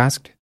 Arthur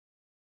asked.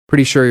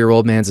 Pretty sure your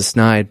old man's a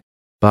snide,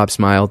 Bob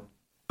smiled,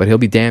 but he'll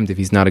be damned if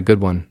he's not a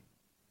good one.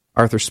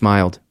 Arthur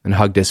smiled and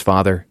hugged his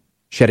father,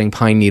 shedding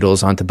pine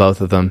needles onto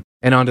both of them,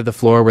 and onto the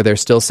floor where there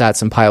still sat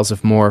some piles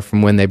of more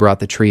from when they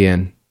brought the tree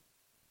in.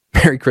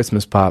 Merry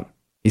Christmas, Pop,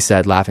 he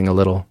said, laughing a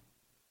little.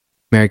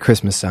 Merry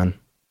Christmas, son,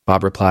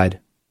 Bob replied.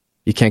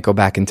 You can't go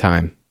back in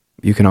time.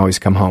 You can always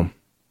come home.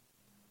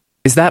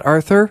 Is that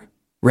Arthur?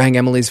 Rang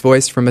Emily's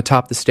voice from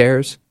atop the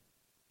stairs.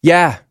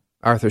 Yeah,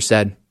 Arthur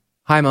said.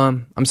 Hi,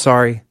 Mom. I'm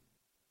sorry.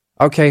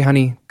 Okay,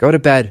 honey, go to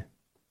bed.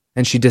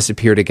 And she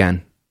disappeared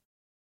again.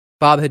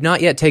 Bob had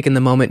not yet taken the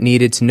moment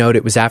needed to note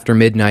it was after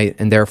midnight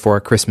and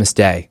therefore Christmas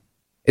Day.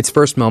 Its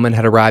first moment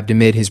had arrived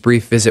amid his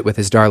brief visit with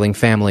his darling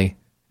family,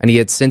 and he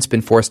had since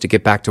been forced to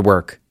get back to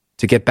work.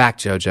 To get back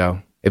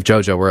Jojo, if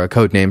Jojo were a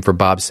code name for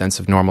Bob's sense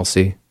of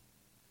normalcy.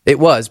 It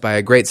was, by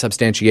a great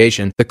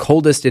substantiation, the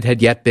coldest it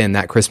had yet been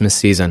that Christmas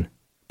season.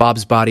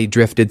 Bob's body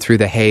drifted through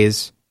the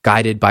haze,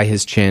 guided by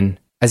his chin,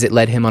 as it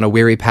led him on a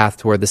weary path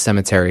toward the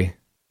cemetery.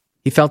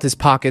 He felt his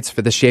pockets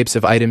for the shapes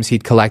of items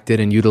he'd collected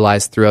and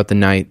utilized throughout the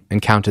night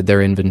and counted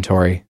their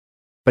inventory.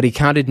 But he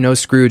counted no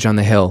Scrooge on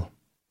the hill.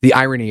 The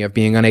irony of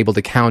being unable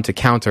to count a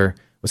counter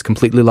was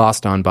completely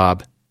lost on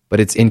Bob, but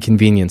its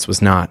inconvenience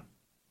was not.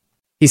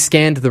 He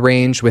scanned the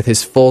range with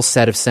his full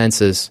set of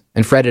senses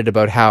and fretted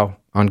about how,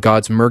 on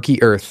God's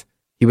murky earth,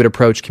 he would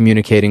approach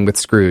communicating with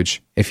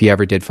Scrooge if he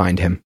ever did find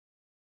him.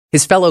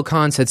 His fellow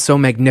cons had so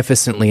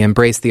magnificently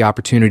embraced the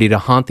opportunity to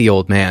haunt the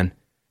old man,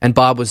 and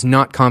Bob was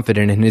not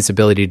confident in his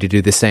ability to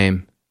do the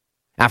same.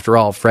 After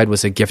all, Fred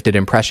was a gifted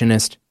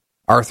impressionist,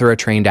 Arthur a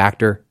trained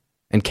actor,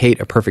 and Kate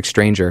a perfect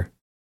stranger.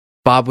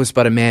 Bob was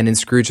but a man in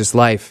Scrooge's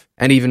life,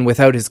 and even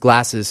without his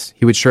glasses,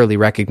 he would surely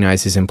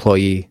recognize his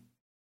employee.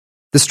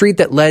 The street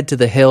that led to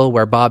the hill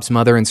where Bob's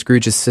mother and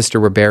Scrooge's sister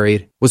were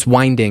buried was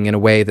winding in a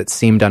way that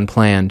seemed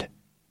unplanned.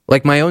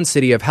 Like my own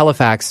city of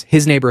Halifax,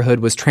 his neighborhood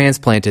was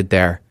transplanted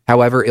there,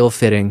 however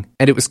ill-fitting,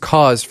 and it was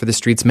cause for the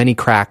street's many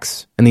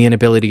cracks and the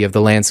inability of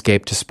the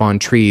landscape to spawn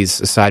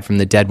trees aside from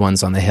the dead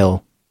ones on the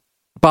hill.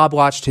 Bob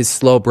watched his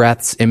slow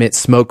breaths emit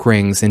smoke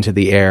rings into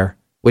the air,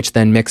 which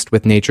then mixed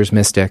with nature's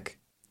mystic.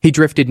 He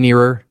drifted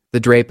nearer, the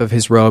drape of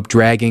his robe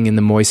dragging in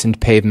the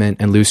moistened pavement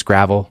and loose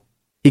gravel.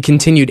 He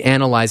continued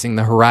analyzing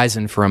the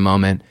horizon for a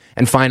moment,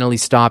 and finally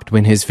stopped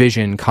when his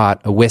vision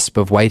caught a wisp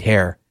of white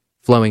hair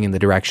flowing in the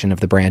direction of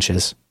the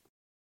branches.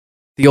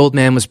 The old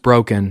man was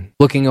broken,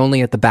 looking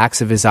only at the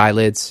backs of his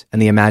eyelids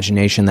and the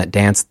imagination that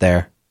danced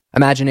there.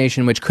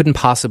 Imagination which couldn't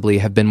possibly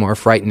have been more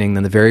frightening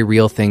than the very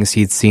real things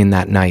he'd seen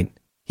that night.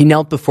 He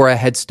knelt before a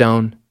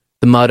headstone,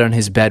 the mud on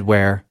his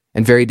bedwear,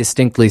 and very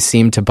distinctly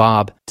seemed to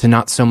Bob to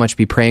not so much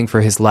be praying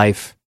for his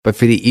life, but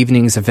for the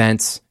evening's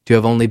events to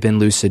have only been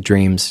lucid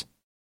dreams.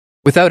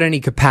 Without any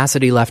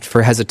capacity left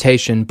for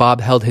hesitation, Bob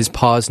held his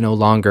pause no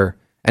longer,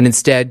 and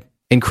instead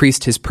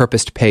increased his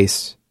purposed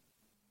pace.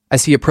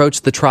 As he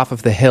approached the trough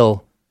of the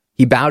hill,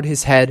 he bowed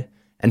his head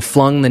and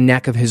flung the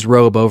neck of his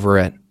robe over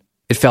it.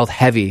 It felt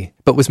heavy,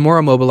 but was more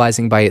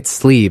immobilizing by its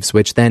sleeves,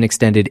 which then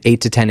extended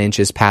 8 to 10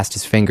 inches past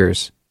his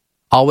fingers.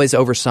 Always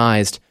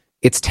oversized,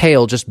 its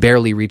tail just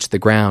barely reached the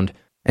ground,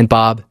 and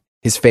Bob,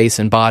 his face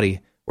and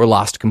body, were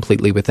lost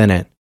completely within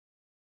it.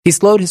 He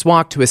slowed his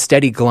walk to a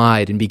steady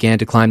glide and began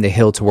to climb the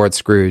hill toward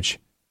Scrooge.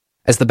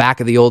 As the back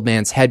of the old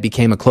man's head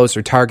became a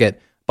closer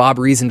target, Bob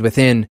reasoned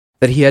within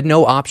that he had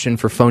no option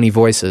for phony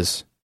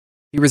voices.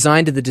 He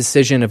resigned to the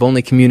decision of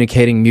only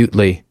communicating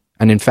mutely,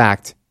 and in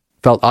fact,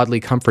 felt oddly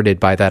comforted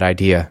by that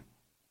idea.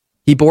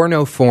 He bore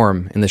no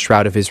form in the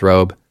shroud of his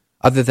robe,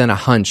 other than a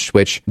hunch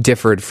which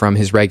differed from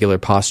his regular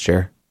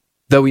posture.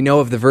 Though we know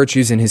of the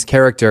virtues in his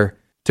character,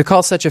 to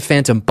call such a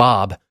phantom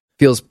Bob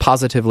feels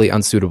positively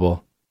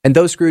unsuitable. And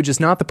though Scrooge is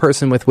not the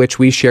person with which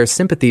we share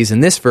sympathies in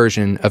this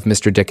version of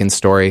Mr. Dickens'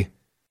 story,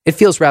 it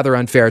feels rather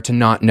unfair to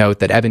not note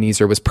that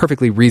Ebenezer was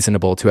perfectly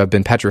reasonable to have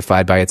been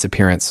petrified by its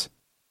appearance.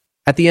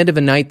 At the end of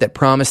a night that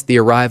promised the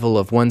arrival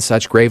of one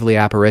such gravely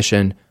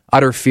apparition,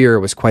 utter fear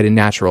was quite a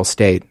natural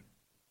state.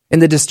 In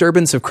the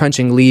disturbance of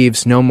crunching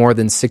leaves no more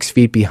than 6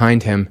 feet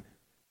behind him,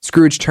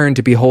 Scrooge turned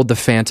to behold the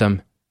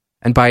phantom,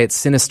 and by its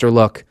sinister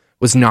look,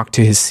 was knocked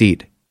to his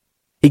seat.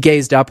 He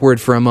gazed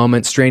upward for a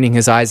moment, straining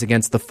his eyes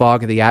against the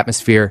fog of the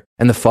atmosphere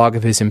and the fog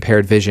of his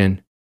impaired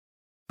vision.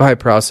 By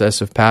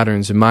process of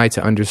patterns am I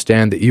to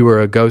understand that you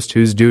are a ghost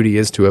whose duty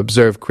is to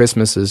observe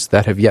Christmases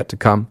that have yet to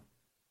come?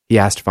 He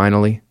asked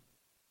finally.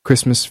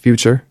 Christmas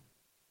future?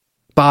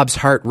 Bob's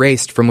heart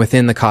raced from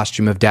within the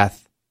costume of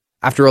death.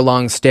 After a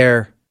long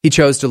stare, he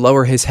chose to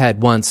lower his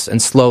head once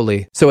and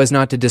slowly, so as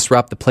not to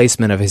disrupt the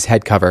placement of his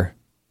head cover.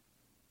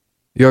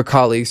 Your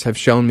colleagues have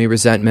shown me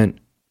resentment,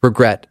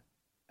 regret,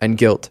 and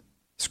guilt,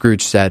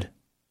 Scrooge said.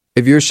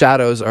 If your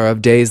shadows are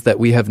of days that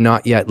we have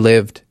not yet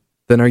lived,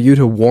 then are you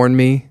to warn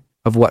me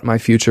of what my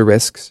future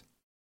risks?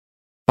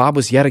 Bob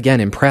was yet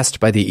again impressed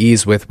by the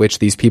ease with which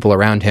these people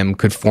around him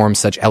could form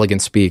such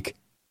elegant speak.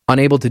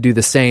 Unable to do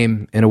the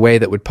same in a way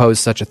that would pose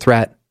such a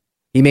threat,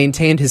 he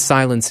maintained his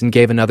silence and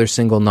gave another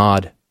single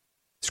nod.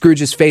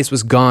 Scrooge's face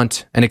was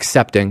gaunt and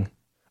accepting.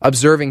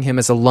 Observing him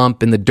as a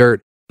lump in the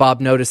dirt,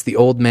 Bob noticed the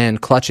old man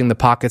clutching the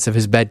pockets of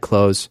his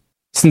bedclothes.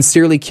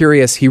 Sincerely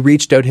curious, he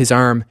reached out his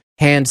arm,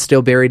 hand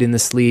still buried in the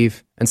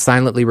sleeve, and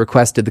silently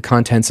requested the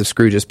contents of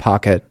Scrooge's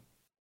pocket.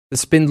 The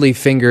spindly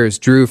fingers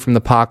drew from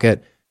the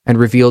pocket and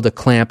revealed a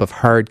clamp of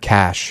hard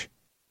cash.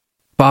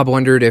 Bob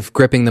wondered if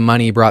gripping the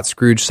money brought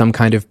Scrooge some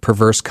kind of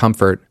perverse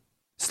comfort.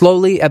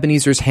 Slowly,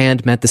 Ebenezer's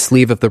hand met the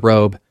sleeve of the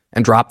robe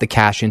and dropped the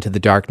cash into the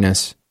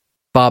darkness.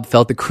 Bob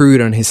felt the crude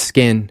on his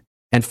skin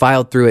and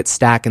filed through its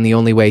stack in the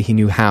only way he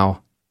knew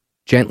how.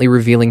 Gently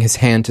revealing his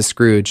hand to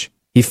Scrooge,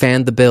 he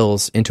fanned the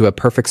bills into a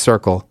perfect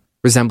circle,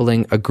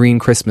 resembling a green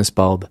Christmas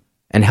bulb,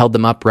 and held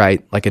them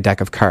upright like a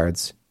deck of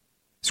cards.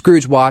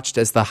 Scrooge watched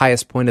as the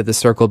highest point of the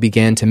circle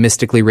began to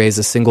mystically raise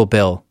a single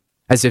bill,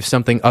 as if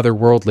something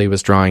otherworldly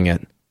was drawing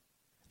it.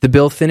 The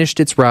bill finished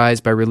its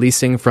rise by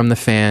releasing from the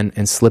fan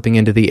and slipping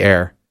into the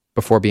air,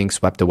 before being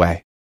swept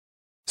away.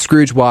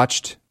 Scrooge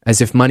watched,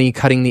 as if money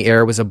cutting the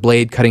air was a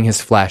blade cutting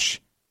his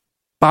flesh.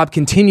 Bob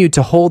continued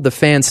to hold the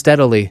fan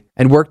steadily,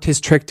 and worked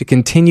his trick to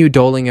continue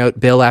doling out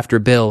bill after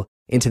bill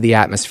into the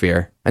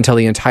atmosphere, until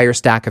the entire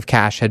stack of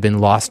cash had been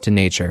lost to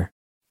nature.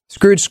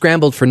 Scrooge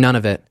scrambled for none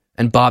of it,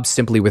 and Bob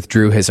simply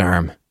withdrew his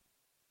arm.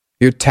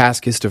 Your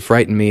task is to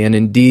frighten me, and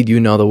indeed you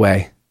know the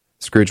way,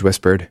 Scrooge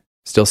whispered,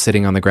 still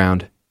sitting on the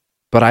ground.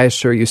 But I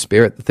assure you,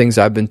 Spirit, the things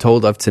I've been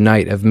told of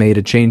tonight have made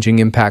a changing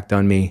impact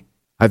on me.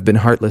 I've been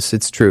heartless,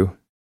 it's true.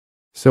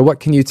 So what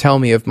can you tell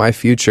me of my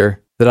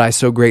future that I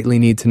so greatly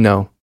need to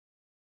know?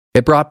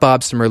 It brought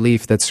Bob some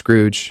relief that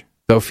Scrooge,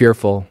 though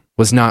fearful,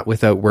 was not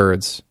without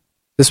words.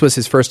 This was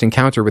his first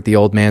encounter with the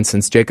old man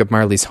since Jacob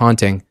Marley's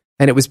haunting,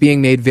 and it was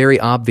being made very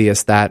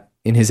obvious that,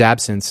 in his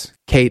absence,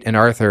 Kate and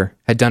Arthur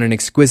had done an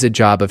exquisite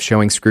job of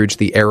showing Scrooge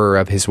the error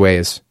of his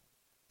ways.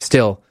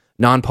 Still,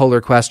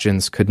 non-polar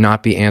questions could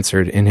not be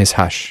answered in his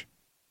hush.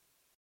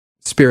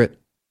 Spirit,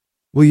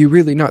 will you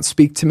really not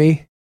speak to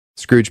me?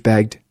 Scrooge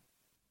begged.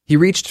 He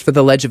reached for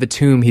the ledge of a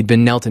tomb he'd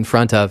been knelt in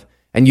front of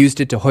and used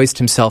it to hoist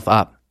himself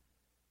up.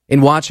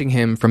 In watching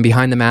him from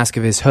behind the mask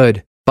of his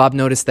hood, Bob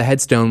noticed the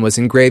headstone was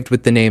engraved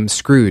with the name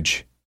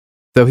Scrooge.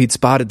 Though he'd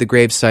spotted the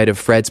gravesite of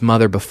Fred's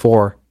mother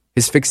before,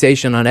 his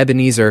fixation on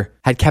Ebenezer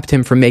had kept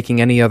him from making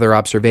any other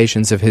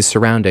observations of his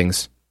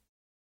surroundings.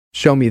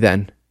 Show me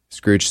then,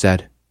 Scrooge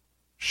said.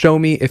 Show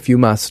me, if you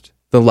must,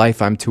 the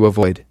life I'm to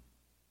avoid.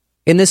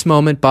 In this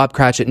moment, Bob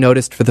Cratchit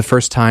noticed for the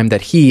first time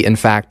that he, in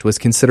fact, was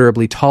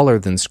considerably taller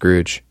than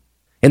Scrooge.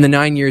 In the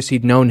 9 years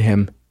he'd known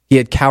him, he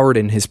had cowered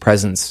in his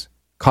presence,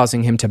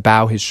 causing him to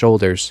bow his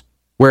shoulders,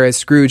 whereas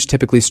Scrooge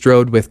typically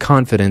strode with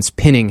confidence,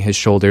 pinning his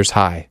shoulders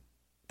high.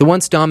 The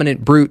once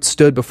dominant brute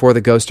stood before the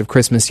ghost of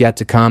Christmas yet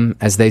to come,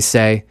 as they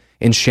say,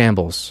 in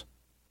shambles.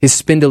 His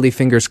spindly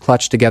fingers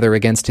clutched together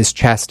against his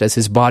chest as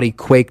his body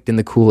quaked in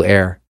the cool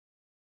air.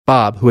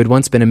 Bob, who had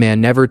once been a man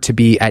never to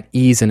be at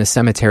ease in a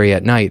cemetery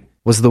at night,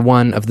 was the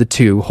one of the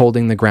two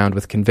holding the ground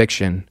with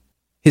conviction.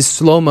 His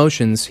slow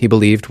motions, he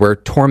believed, were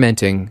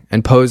tormenting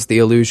and posed the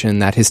illusion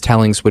that his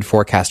tellings would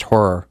forecast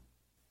horror.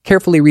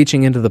 Carefully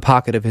reaching into the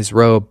pocket of his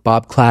robe,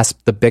 Bob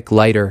clasped the Bic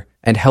lighter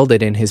and held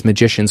it in his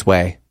magician's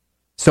way.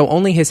 So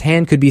only his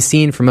hand could be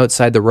seen from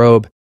outside the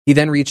robe. He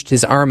then reached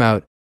his arm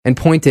out and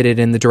pointed it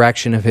in the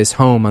direction of his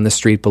home on the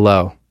street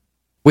below.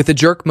 With a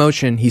jerk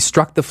motion, he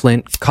struck the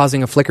flint,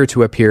 causing a flicker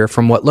to appear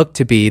from what looked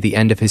to be the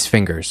end of his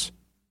fingers.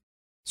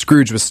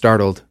 Scrooge was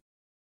startled.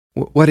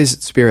 What is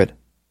it, Spirit?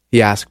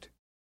 He asked.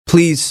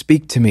 Please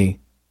speak to me.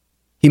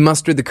 He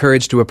mustered the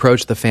courage to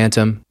approach the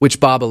phantom, which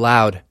Bob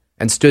allowed,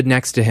 and stood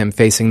next to him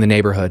facing the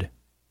neighborhood.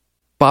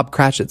 Bob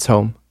Cratchit's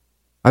home.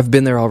 I've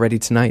been there already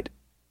tonight.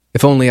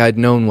 If only I'd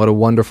known what a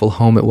wonderful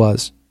home it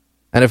was,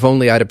 and if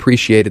only I'd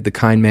appreciated the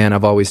kind man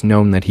I've always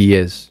known that he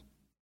is.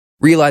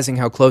 Realizing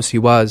how close he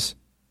was,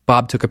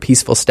 Bob took a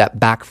peaceful step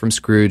back from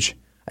Scrooge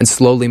and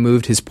slowly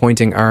moved his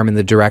pointing arm in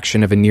the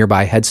direction of a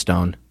nearby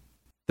headstone.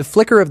 The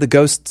flicker of the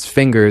ghost's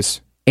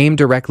fingers aimed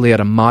directly at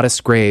a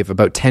modest grave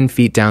about 10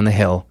 feet down the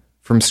hill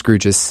from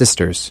Scrooge's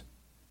sisters.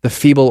 The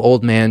feeble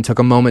old man took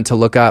a moment to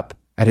look up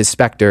at his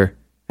spectre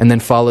and then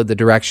followed the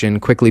direction,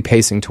 quickly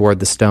pacing toward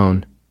the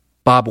stone.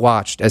 Bob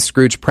watched as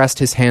Scrooge pressed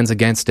his hands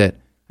against it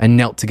and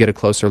knelt to get a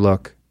closer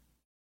look.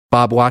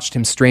 Bob watched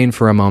him strain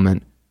for a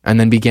moment, and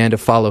then began to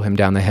follow him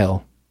down the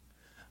hill.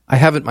 "I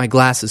haven't my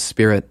glasses,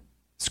 Spirit,"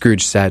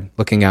 Scrooge said,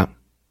 looking up.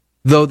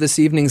 "Though this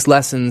evening's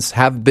lessons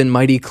have been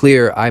mighty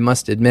clear, I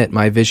must admit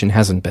my vision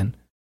hasn't been."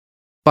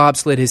 Bob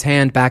slid his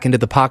hand back into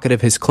the pocket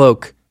of his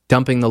cloak,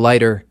 dumping the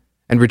lighter,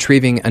 and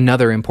retrieving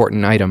another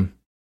important item.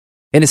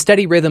 In a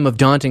steady rhythm of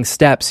daunting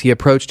steps, he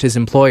approached his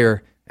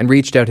employer and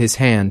reached out his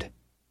hand.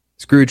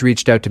 Scrooge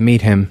reached out to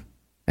meet him,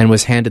 and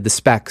was handed the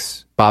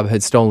specs Bob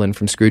had stolen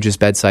from Scrooge's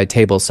bedside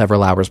table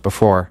several hours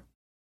before.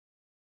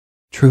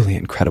 "Truly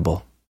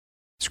incredible,"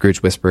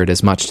 Scrooge whispered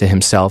as much to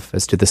himself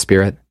as to the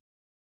Spirit.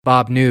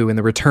 Bob knew in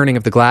the returning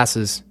of the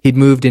glasses, he'd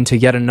moved into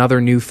yet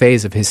another new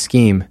phase of his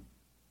scheme.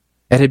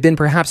 It had been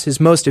perhaps his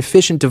most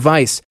efficient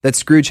device that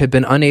Scrooge had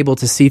been unable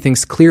to see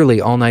things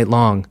clearly all night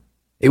long.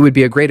 It would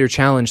be a greater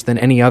challenge than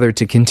any other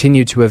to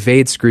continue to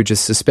evade Scrooge's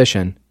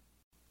suspicion.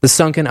 The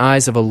sunken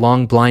eyes of a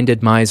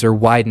long-blinded miser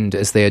widened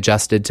as they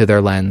adjusted to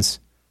their lens.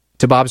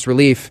 To Bob's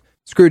relief,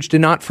 Scrooge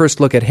did not first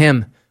look at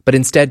him, but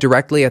instead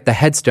directly at the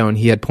headstone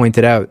he had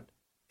pointed out.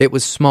 It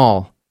was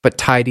small, but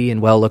tidy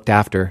and well looked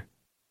after.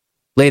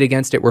 Laid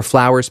against it were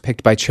flowers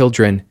picked by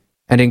children,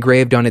 and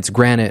engraved on its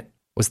granite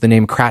was the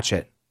name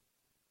Cratchit.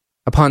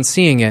 Upon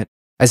seeing it,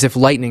 as if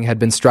lightning had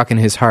been struck in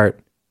his heart,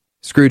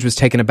 Scrooge was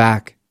taken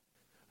aback.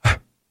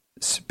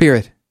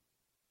 "Spirit,"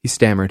 he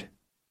stammered.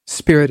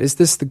 "Spirit, is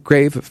this the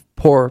grave of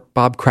poor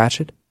Bob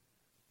Cratchit?"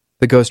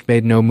 The ghost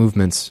made no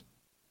movements.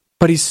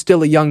 "But he's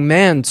still a young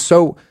man,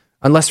 so,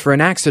 unless for an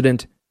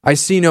accident, I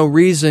see no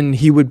reason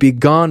he would be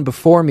gone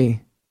before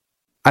me.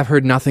 I've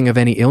heard nothing of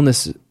any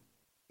illness."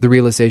 The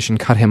realization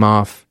cut him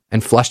off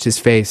and flushed his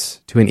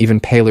face to an even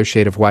paler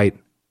shade of white.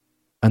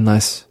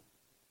 "Unless,"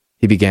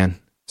 he began,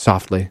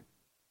 softly.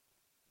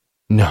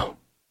 "No,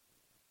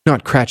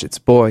 not Cratchit's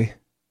boy.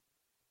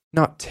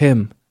 Not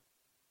Tim."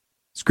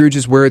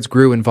 Scrooge's words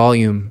grew in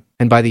volume,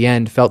 and by the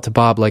end felt to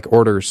Bob like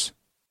orders.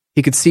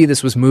 He could see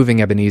this was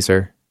moving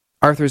Ebenezer.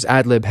 Arthur's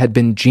ad-lib had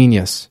been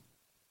genius.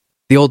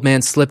 The old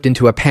man slipped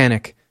into a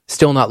panic,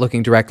 still not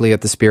looking directly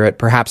at the Spirit,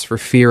 perhaps for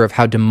fear of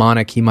how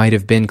demonic he might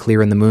have been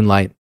clear in the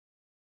moonlight.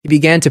 He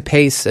began to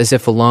pace as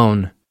if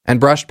alone, and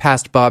brushed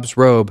past Bob's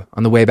robe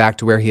on the way back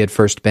to where he had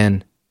first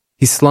been.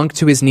 He slunk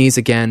to his knees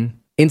again,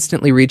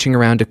 instantly reaching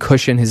around to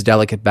cushion his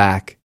delicate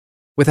back.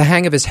 With a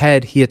hang of his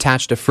head, he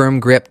attached a firm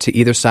grip to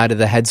either side of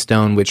the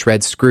headstone which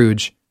read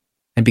Scrooge,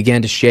 and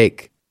began to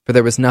shake, for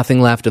there was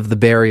nothing left of the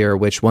barrier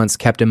which once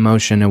kept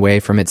emotion away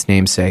from its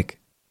namesake.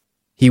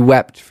 He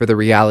wept for the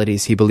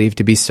realities he believed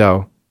to be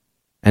so,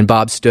 and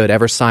Bob stood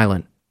ever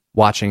silent,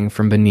 watching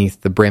from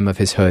beneath the brim of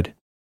his hood.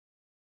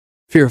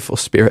 "Fearful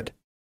Spirit,"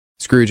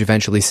 Scrooge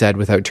eventually said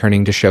without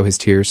turning to show his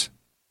tears.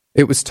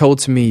 "It was told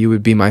to me you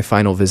would be my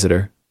final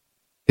visitor."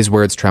 His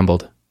words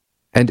trembled.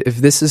 "And if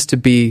this is to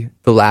be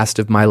the last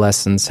of my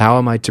lessons, how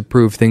am I to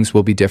prove things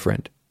will be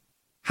different?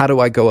 How do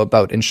I go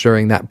about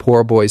ensuring that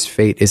poor boy's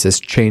fate is as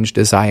changed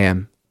as I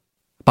am?"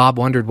 Bob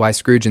wondered why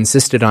Scrooge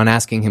insisted on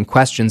asking him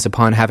questions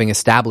upon having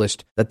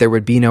established that there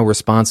would be no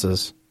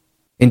responses.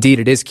 Indeed,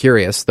 it is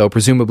curious, though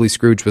presumably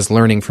Scrooge was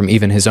learning from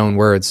even his own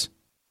words.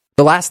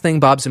 The last thing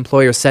Bob's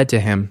employer said to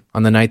him,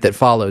 on the night that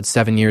followed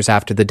 7 years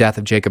after the death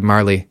of Jacob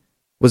Marley,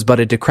 was but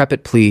a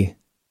decrepit plea.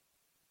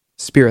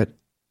 "Spirit,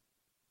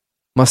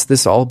 must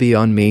this all be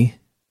on me?"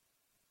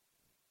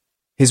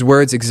 His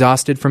words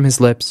exhausted from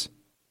his lips,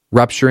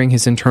 rupturing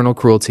his internal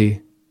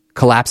cruelty,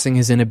 collapsing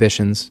his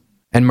inhibitions,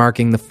 and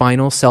marking the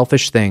final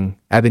selfish thing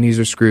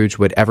Ebenezer Scrooge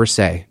would ever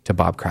say to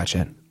Bob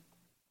Cratchit.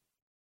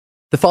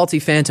 The faulty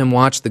phantom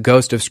watched the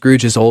ghost of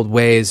Scrooge's old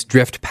ways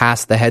drift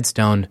past the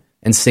headstone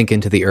and sink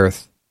into the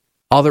earth.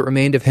 All that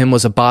remained of him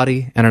was a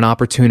body and an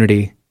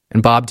opportunity,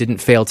 and Bob didn't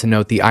fail to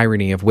note the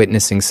irony of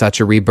witnessing such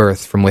a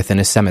rebirth from within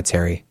a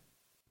cemetery.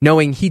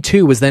 Knowing he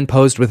too was then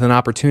posed with an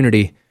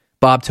opportunity,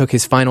 Bob took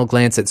his final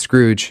glance at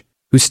Scrooge,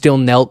 who still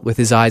knelt with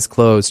his eyes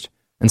closed,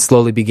 and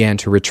slowly began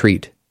to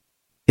retreat.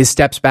 His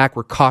steps back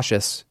were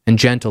cautious and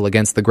gentle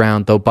against the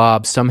ground, though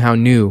Bob somehow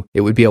knew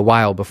it would be a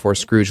while before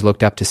Scrooge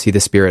looked up to see the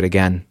Spirit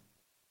again.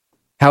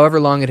 However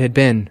long it had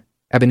been,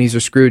 Ebenezer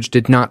Scrooge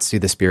did not see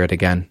the Spirit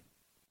again.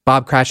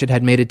 Bob Cratchit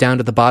had made it down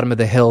to the bottom of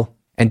the hill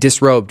and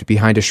disrobed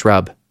behind a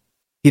shrub.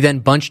 He then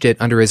bunched it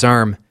under his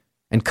arm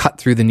and cut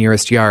through the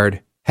nearest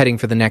yard, heading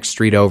for the next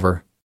street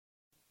over.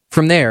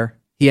 From there,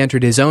 he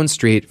entered his own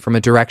street from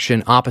a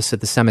direction opposite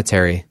the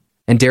cemetery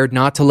and dared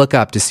not to look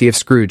up to see if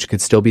Scrooge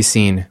could still be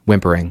seen,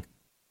 whimpering.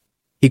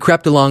 He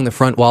crept along the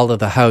front wall of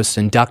the house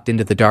and ducked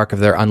into the dark of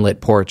their unlit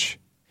porch.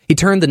 He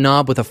turned the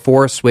knob with a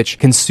force which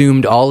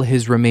consumed all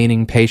his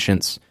remaining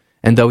patience,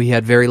 and though he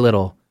had very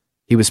little,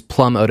 he was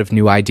plumb out of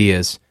new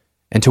ideas,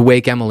 and to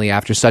wake Emily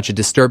after such a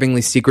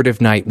disturbingly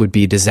secretive night would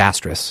be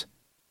disastrous.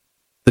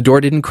 The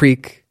door didn't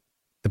creak,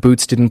 the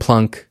boots didn't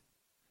plunk,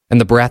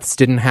 and the breaths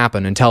didn't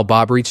happen until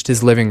Bob reached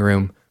his living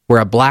room, where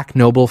a black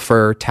noble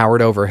fir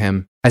towered over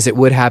him, as it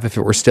would have if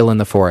it were still in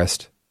the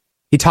forest.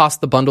 He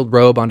tossed the bundled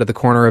robe onto the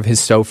corner of his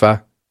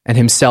sofa, and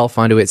himself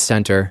onto its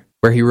center,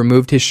 where he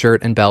removed his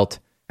shirt and belt,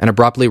 and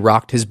abruptly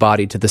rocked his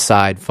body to the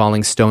side,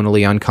 falling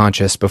stonily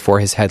unconscious before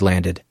his head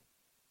landed.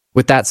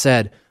 With that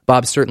said,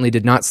 Bob certainly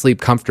did not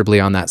sleep comfortably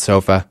on that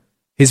sofa.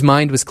 His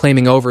mind was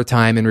claiming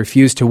overtime and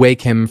refused to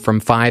wake him from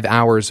 5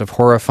 hours of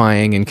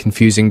horrifying and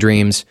confusing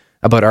dreams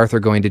about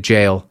Arthur going to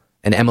jail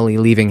and Emily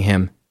leaving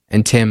him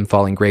and Tim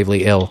falling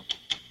gravely ill.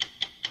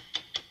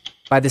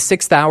 By the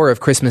 6th hour of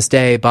Christmas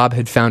Day, Bob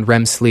had found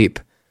REM sleep.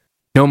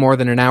 No more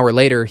than an hour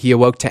later, he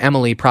awoke to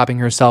Emily propping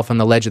herself on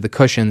the ledge of the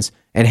cushions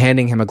and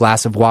handing him a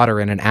glass of water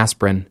and an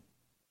aspirin.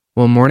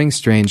 "Well, morning,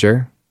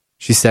 stranger,"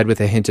 she said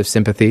with a hint of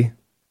sympathy.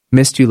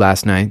 "Missed you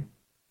last night."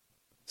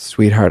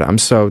 "Sweetheart, I'm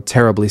so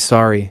terribly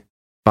sorry."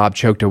 Bob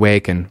choked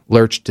awake and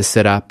lurched to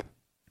sit up.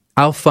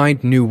 "I'll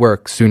find new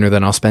work sooner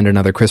than I'll spend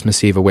another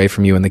Christmas Eve away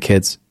from you and the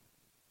kids."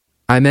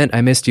 "I meant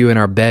I missed you in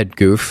our bed,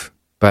 goof.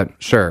 But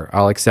sure,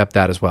 I'll accept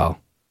that as well."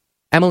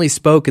 Emily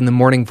spoke in the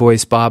morning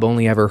voice Bob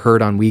only ever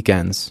heard on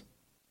weekends.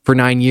 For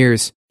 9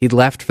 years, he'd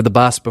left for the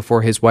bus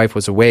before his wife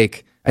was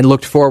awake and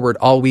looked forward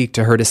all week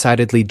to her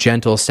decidedly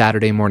gentle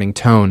Saturday morning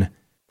tone.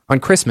 On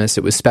Christmas,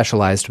 it was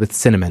specialized with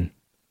cinnamon.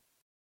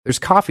 "There's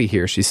coffee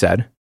here," she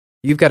said.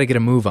 "You've got to get a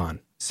move on.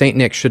 St.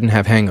 Nick shouldn't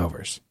have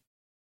hangovers."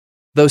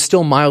 Though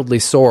still mildly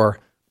sore,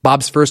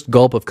 Bob's first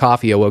gulp of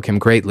coffee awoke him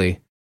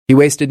greatly. He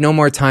wasted no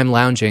more time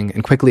lounging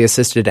and quickly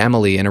assisted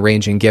Emily in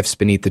arranging gifts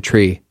beneath the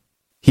tree.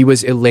 He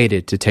was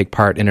elated to take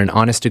part in an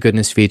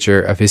honest-to-goodness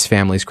feature of his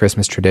family's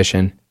Christmas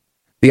tradition.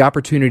 The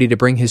opportunity to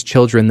bring his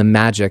children the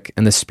magic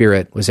and the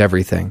spirit was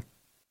everything.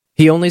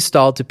 He only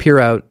stalled to peer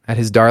out at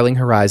his darling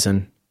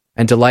horizon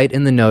and delight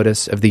in the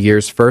notice of the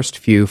year's first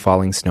few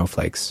falling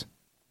snowflakes.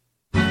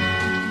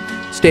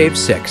 Stave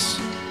 6.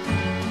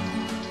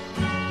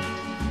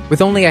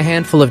 With only a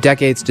handful of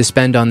decades to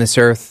spend on this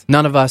earth,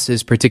 none of us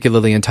is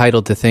particularly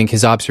entitled to think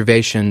his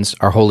observations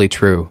are wholly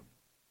true.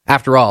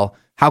 After all,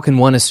 how can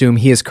one assume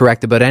he is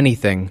correct about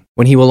anything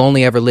when he will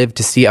only ever live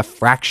to see a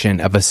fraction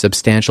of a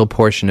substantial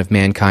portion of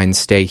mankind's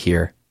stay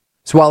here?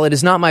 So while it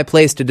is not my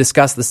place to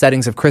discuss the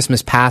settings of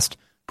Christmas past,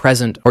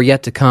 present, or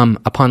yet to come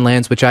upon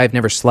lands which I have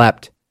never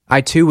slept, I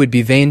too would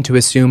be vain to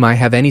assume I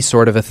have any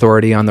sort of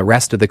authority on the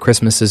rest of the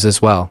Christmases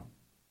as well.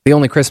 The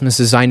only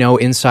Christmases I know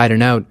inside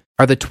and out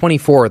are the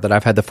 24 that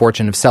I've had the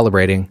fortune of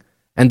celebrating,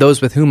 and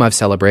those with whom I've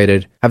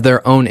celebrated have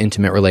their own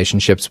intimate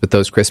relationships with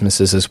those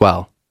Christmases as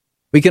well.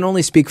 We can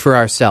only speak for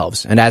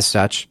ourselves, and as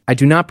such, I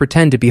do not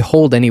pretend to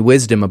behold any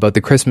wisdom about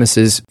the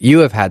Christmases you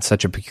have had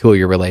such a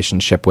peculiar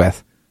relationship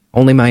with,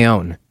 only my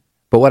own.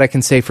 But what I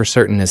can say for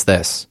certain is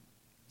this: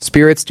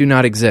 spirits do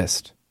not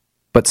exist,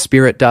 but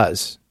spirit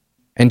does,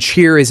 and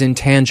cheer is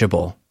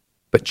intangible,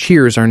 but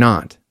cheers are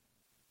not.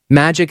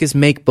 Magic is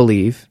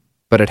make-believe,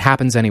 but it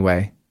happens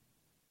anyway.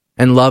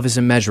 And love is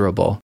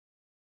immeasurable,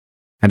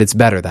 and it's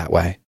better that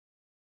way.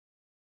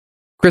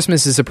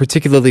 Christmas is a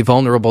particularly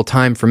vulnerable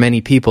time for many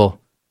people.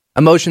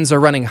 Emotions are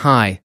running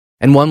high,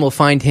 and one will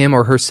find him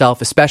or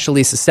herself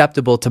especially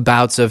susceptible to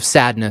bouts of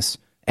sadness,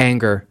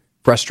 anger,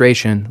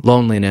 frustration,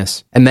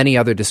 loneliness, and many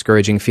other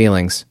discouraging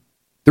feelings.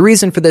 The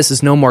reason for this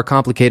is no more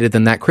complicated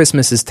than that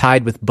Christmas is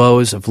tied with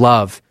bows of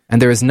love,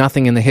 and there is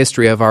nothing in the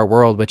history of our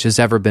world which has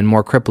ever been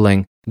more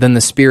crippling than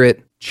the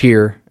spirit,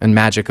 cheer, and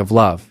magic of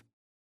love.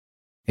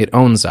 It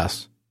owns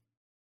us,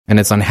 and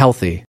it's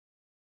unhealthy,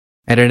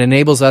 and it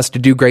enables us to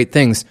do great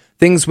things,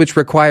 things which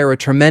require a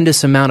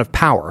tremendous amount of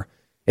power.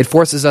 It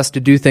forces us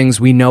to do things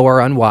we know are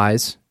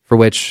unwise, for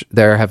which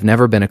there have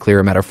never been a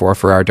clearer metaphor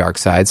for our dark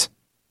sides.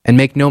 And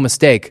make no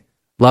mistake,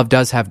 love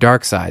does have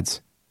dark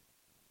sides.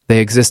 They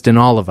exist in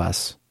all of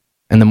us,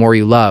 and the more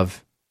you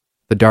love,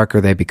 the darker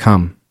they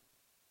become.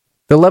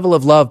 The level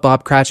of love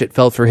Bob Cratchit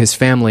felt for his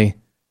family,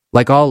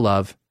 like all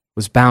love,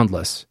 was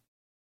boundless.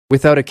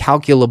 Without a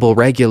calculable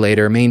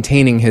regulator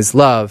maintaining his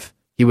love,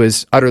 he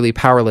was utterly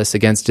powerless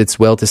against its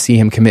will to see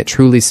him commit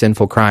truly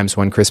sinful crimes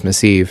one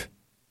Christmas Eve.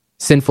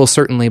 Sinful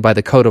certainly by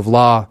the code of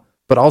law,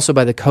 but also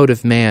by the code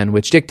of man,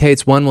 which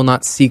dictates one will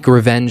not seek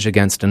revenge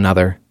against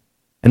another,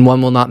 and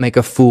one will not make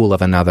a fool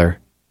of another.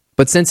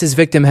 But since his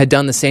victim had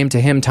done the same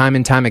to him time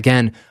and time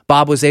again,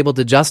 Bob was able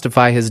to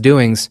justify his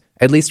doings,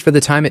 at least for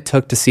the time it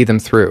took to see them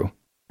through.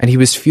 And he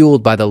was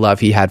fueled by the love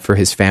he had for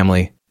his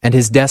family, and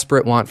his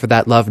desperate want for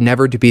that love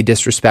never to be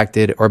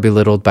disrespected or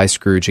belittled by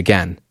Scrooge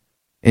again.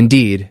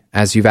 Indeed,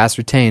 as you've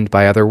ascertained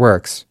by other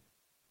works,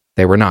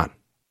 they were not.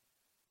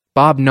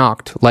 Bob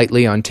knocked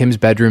lightly on Tim's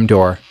bedroom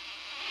door.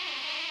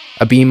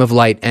 A beam of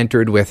light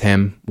entered with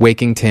him,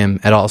 waking Tim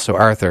and also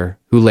Arthur,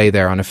 who lay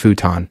there on a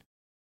futon.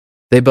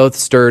 They both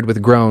stirred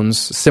with groans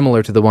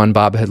similar to the one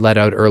Bob had let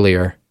out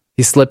earlier.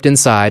 He slipped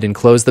inside and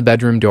closed the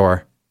bedroom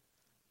door.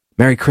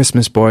 "Merry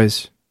Christmas,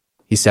 boys,"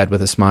 he said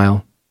with a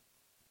smile.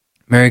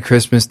 "Merry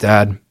Christmas,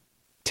 Dad,"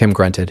 Tim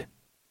grunted.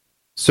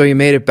 "So you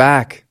made it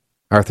back,"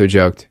 Arthur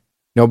joked.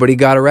 "Nobody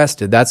got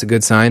arrested, that's a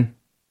good sign."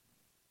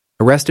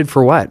 "Arrested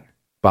for what?"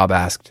 Bob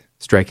asked,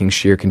 striking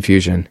sheer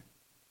confusion.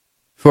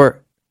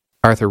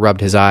 Arthur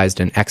rubbed his eyes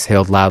and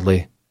exhaled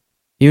loudly.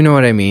 "You know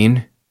what I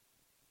mean."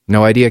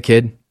 "No idea,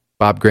 kid,"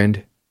 Bob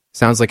grinned.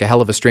 "Sounds like a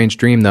hell of a strange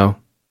dream, though."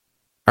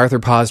 Arthur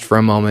paused for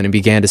a moment and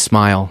began to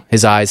smile,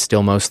 his eyes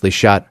still mostly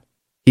shut.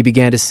 He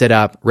began to sit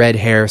up, red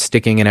hair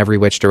sticking in every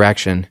which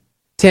direction.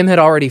 Tim had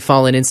already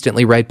fallen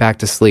instantly right back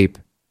to sleep.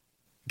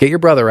 "Get your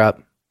brother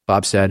up,"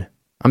 Bob said.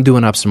 "I'm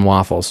doing up some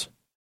waffles."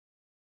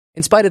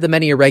 In spite of the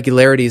many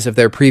irregularities of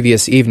their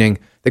previous evening,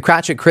 the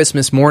Cratchit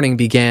Christmas morning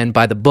began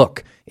by the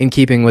book, in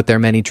keeping with their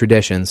many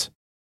traditions.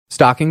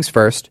 Stockings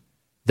first,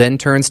 then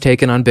turns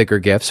taken on bigger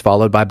gifts,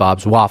 followed by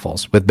Bob's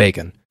waffles with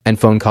bacon, and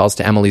phone calls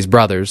to Emily's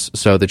brothers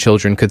so the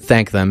children could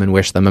thank them and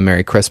wish them a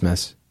Merry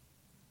Christmas.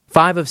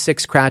 5 of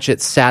 6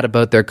 Cratchits sat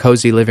about their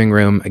cozy living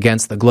room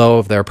against the glow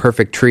of their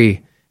perfect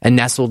tree and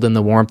nestled in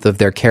the warmth of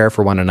their care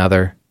for one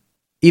another.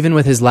 Even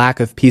with his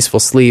lack of peaceful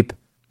sleep,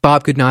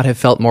 Bob could not have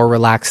felt more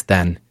relaxed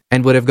then,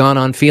 and would have gone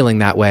on feeling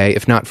that way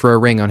if not for a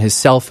ring on his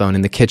cell phone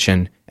in the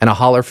kitchen and a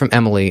holler from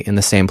Emily in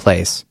the same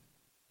place.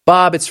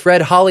 "Bob, it's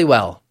Fred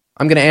Hollywell.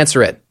 I'm going to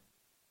answer it."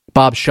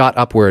 Bob shot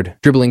upward,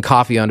 dribbling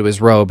coffee onto his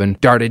robe, and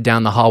darted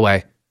down the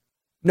hallway.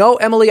 "No,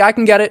 Emily, I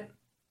can get it."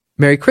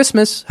 "Merry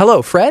Christmas.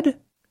 Hello, Fred,"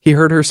 he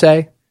heard her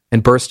say,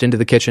 and burst into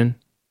the kitchen.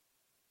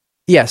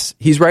 "Yes,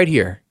 he's right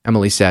here,"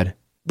 Emily said.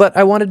 "But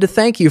I wanted to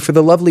thank you for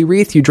the lovely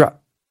wreath you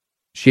dropped."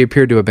 She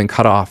appeared to have been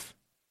cut off.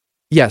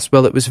 "Yes,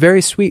 well, it was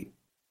very sweet."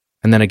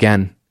 And then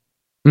again.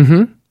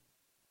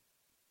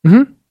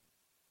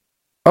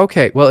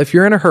 "Okay, well, if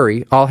you're in a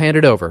hurry, I'll hand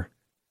it over.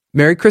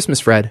 Merry Christmas,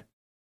 Fred."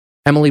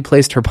 Emily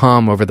placed her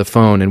palm over the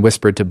phone and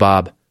whispered to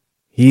Bob,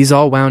 "He's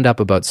all wound up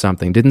about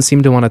something, didn't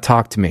seem to want to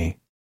talk to me."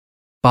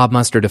 Bob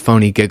mustered a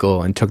phony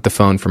giggle and took the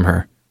phone from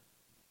her.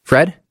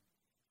 "Fred?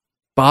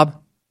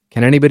 Bob?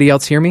 Can anybody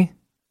else hear me?"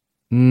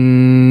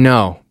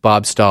 "No,"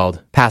 Bob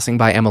stalled, passing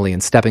by Emily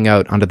and stepping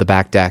out onto the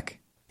back deck.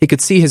 He could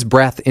see his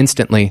breath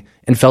instantly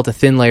and felt a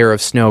thin layer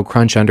of snow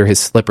crunch under his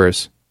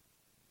slippers.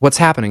 "What's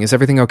happening? Is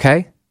everything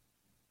okay?"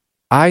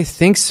 "I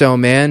think so,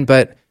 man,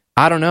 but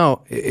I don't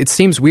know. It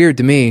seems weird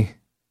to me,"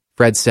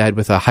 Fred said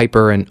with a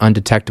hyper and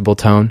undetectable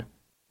tone.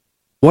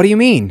 "What do you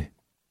mean?"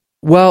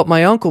 "Well,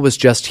 my uncle was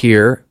just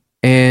here,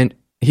 and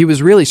he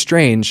was really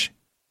strange.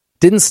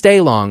 Didn't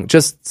stay long,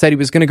 just said he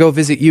was going to go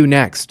visit you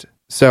next.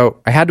 So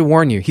I had to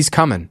warn you, he's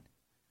coming."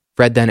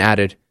 Fred then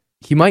added,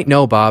 "He might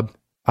know, Bob.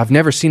 I've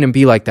never seen him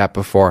be like that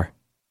before."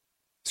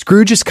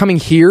 "Scrooge is coming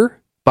here?"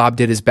 Bob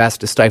did his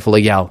best to stifle a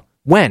yell.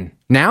 "When?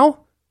 Now?"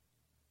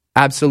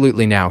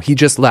 "Absolutely now. He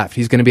just left.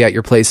 He's going to be at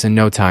your place in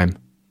no time."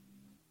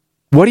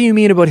 "What do you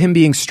mean about him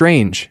being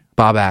strange?"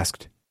 Bob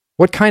asked.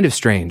 "What kind of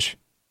strange?"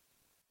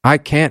 "I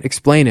can't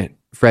explain it,"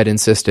 Fred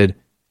insisted.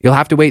 "You'll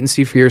have to wait and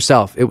see for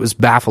yourself. It was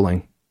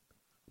baffling."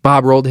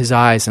 Bob rolled his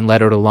eyes and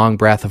let out a long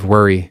breath of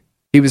worry.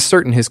 He was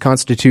certain his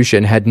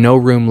constitution had no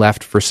room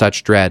left for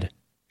such dread.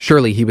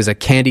 Surely he was a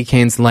candy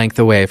cane's length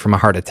away from a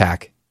heart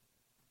attack.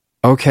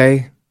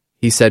 "Okay,"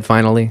 he said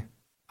finally.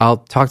 "I'll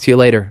talk to you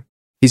later.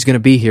 He's going to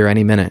be here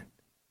any minute."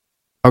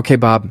 "Okay,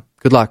 Bob.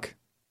 Good luck.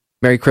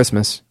 Merry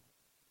Christmas."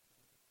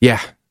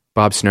 "Yeah,"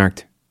 Bob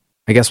snarked.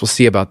 "I guess we'll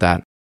see about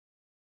that."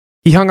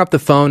 He hung up the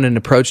phone and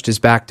approached his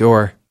back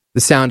door.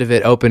 The sound of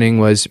it opening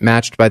was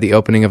matched by the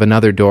opening of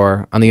another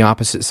door on the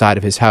opposite side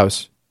of his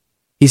house.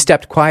 He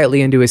stepped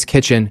quietly into his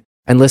kitchen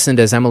and listened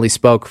as Emily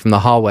spoke from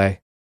the hallway.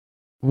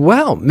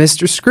 "Well,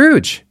 Mr.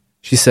 Scrooge,"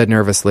 she said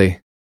nervously.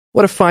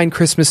 "What a fine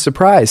Christmas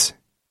surprise."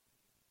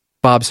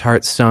 Bob's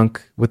heart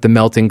sunk with the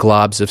melting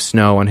globs of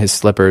snow on his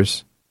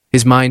slippers.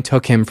 His mind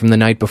took him from the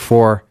night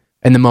before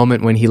and the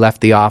moment when he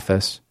left the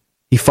office.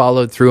 He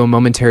followed through a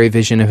momentary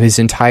vision of his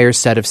entire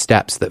set of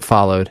steps that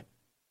followed,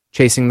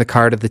 chasing the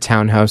cart of the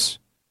townhouse,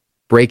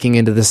 breaking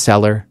into the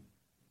cellar,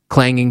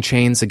 clanging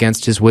chains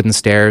against his wooden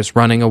stairs,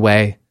 running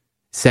away,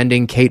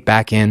 sending Kate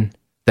back in,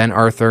 then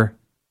Arthur,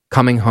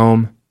 coming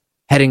home,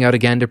 heading out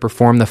again to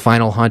perform the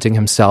final haunting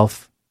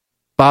himself.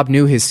 Bob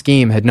knew his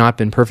scheme had not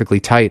been perfectly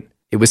tight.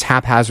 It was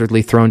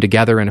haphazardly thrown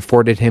together and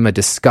afforded him a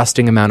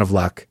disgusting amount of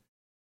luck.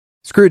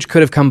 Scrooge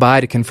could have come by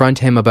to confront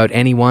him about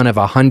any one of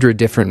 100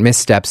 different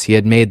missteps he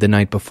had made the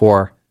night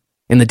before.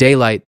 In the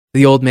daylight,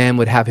 the old man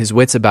would have his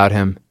wits about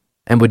him,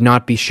 and would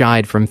not be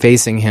shied from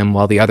facing him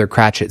while the other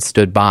Cratchits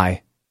stood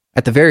by.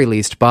 At the very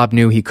least, Bob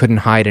knew he couldn't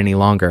hide any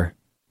longer.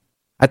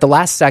 At the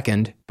last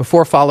second,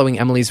 before following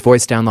Emily's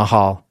voice down the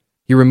hall,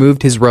 he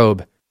removed his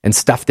robe and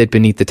stuffed it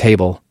beneath the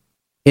table.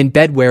 In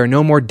bedwear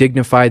no more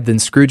dignified than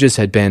Scrooge's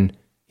had been,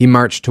 he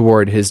marched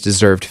toward his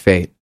deserved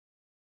fate.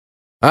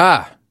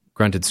 "Ah,"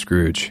 grunted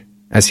Scrooge,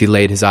 as he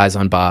laid his eyes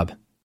on Bob.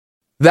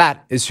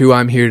 "That is who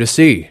I'm here to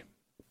see."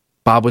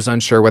 Bob was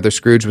unsure whether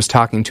Scrooge was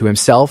talking to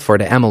himself or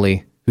to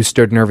Emily, who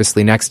stood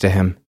nervously next to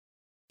him.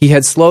 He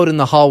had slowed in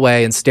the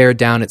hallway and stared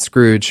down at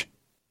Scrooge.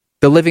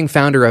 The living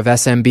founder of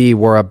SMB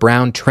wore a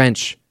brown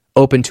trench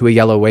open to a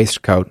yellow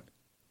waistcoat.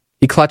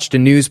 He clutched a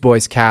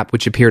newsboy's cap,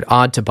 which appeared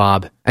odd to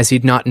Bob, as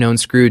he'd not known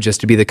Scrooge as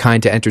to be the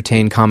kind to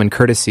entertain common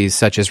courtesies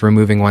such as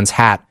removing one's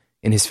hat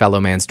in his fellow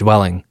man's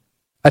dwelling.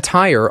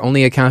 Attire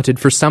only accounted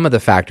for some of the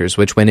factors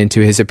which went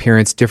into his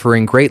appearance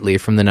differing greatly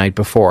from the night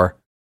before.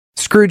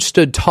 Scrooge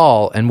stood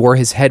tall and wore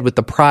his head with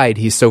the pride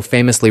he so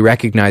famously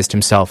recognized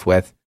himself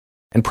with,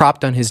 and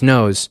propped on his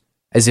nose,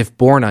 as if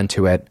born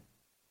unto it,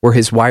 were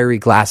his wiry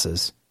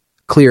glasses,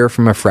 clear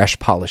from a fresh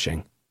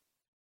polishing.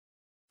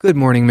 "Good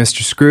morning,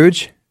 Mr.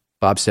 Scrooge,"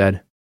 Bob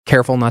said,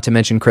 careful not to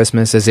mention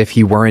Christmas as if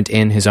he weren't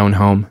in his own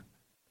home.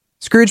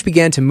 Scrooge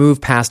began to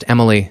move past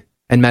Emily,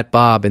 and met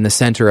Bob in the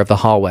center of the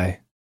hallway.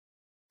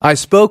 "I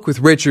spoke with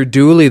Richard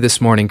Dooley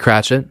this morning,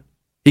 Cratchit.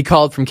 He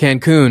called from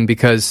Cancun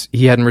because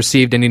he hadn't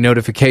received any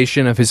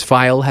notification of his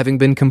file having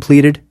been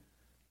completed."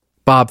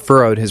 Bob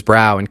furrowed his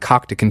brow and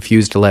cocked a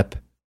confused lip.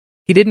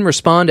 He didn't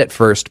respond at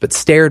first, but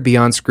stared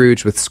beyond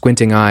Scrooge with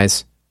squinting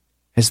eyes.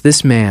 Has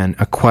this man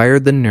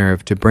acquired the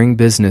nerve to bring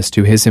business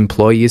to his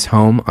employee's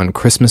home on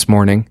Christmas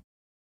morning?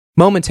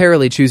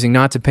 Momentarily choosing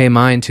not to pay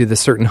mind to the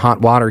certain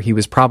hot water he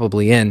was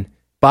probably in,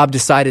 Bob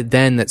decided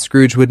then that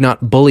Scrooge would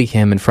not bully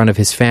him in front of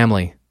his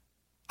family.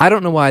 "I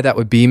don't know why that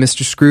would be,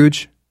 Mr.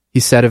 Scrooge," he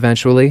said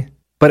eventually,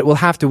 "but it will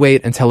have to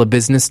wait until a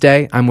business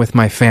day. I'm with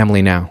my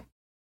family now."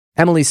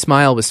 Emily's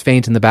smile was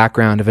faint in the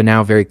background of a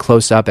now very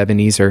close-up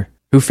Ebenezer,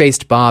 who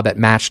faced Bob at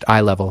matched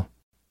eye level.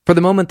 For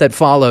the moment that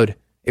followed,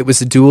 it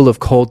was a duel of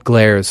cold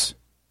glares.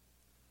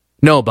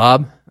 "No,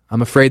 Bob,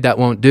 I'm afraid that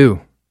won't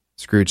do,"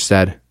 Scrooge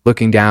said,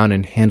 looking down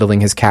and handling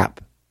his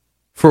cap.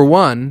 "For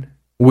one,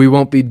 we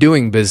won't be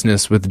doing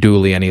business with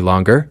Dooley any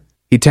longer.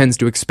 He tends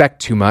to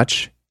expect too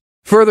much.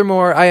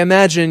 Furthermore, I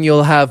imagine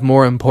you'll have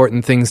more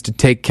important things to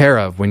take care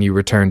of when you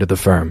return to the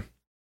firm."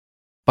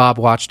 Bob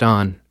watched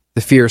on,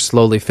 the fear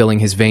slowly filling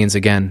his veins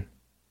again.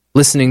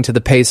 Listening to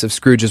the pace of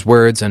Scrooge's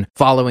words and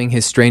following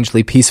his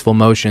strangely peaceful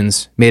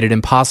motions made it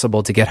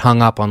impossible to get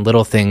hung up on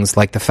little things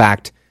like the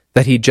fact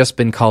that he'd just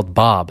been called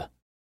Bob.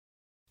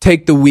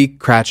 "Take the week,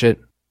 Cratchit,"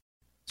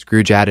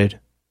 Scrooge added,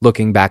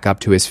 looking back up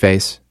to his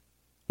face.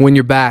 "When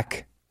you're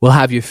back, we'll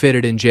have you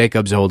fitted in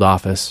Jacob's old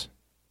office."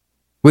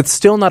 With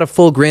still not a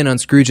full grin on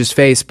Scrooge's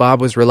face,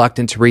 Bob was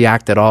reluctant to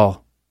react at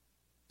all.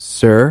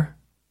 "Sir?"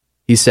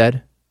 he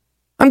said.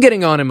 "I'm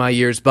getting on in my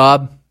years,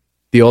 Bob,"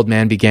 the old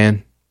man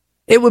began.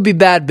 "It would be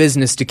bad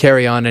business to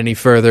carry on any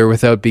further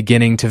without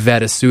beginning to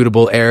vet a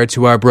suitable heir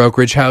to our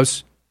brokerage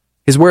house."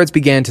 His words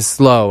began to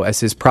slow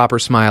as his proper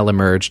smile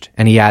emerged,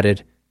 and he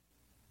added,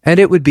 "And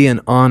it would be an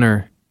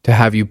honor to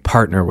have you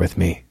partner with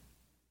me."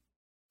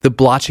 The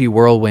blotchy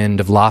whirlwind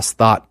of lost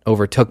thought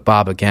overtook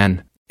Bob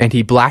again, and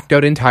he blacked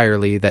out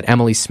entirely that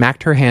Emily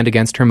smacked her hand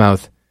against her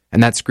mouth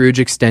and that Scrooge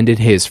extended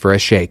his for a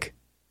shake.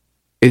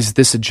 "Is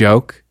this a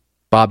joke?"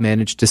 Bob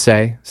managed to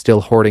say,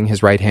 still hoarding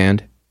his right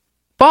hand.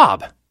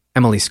 "Bob!"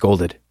 Emily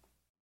scolded.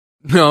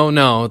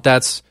 No,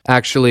 that's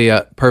actually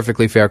a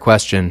perfectly fair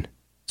question,"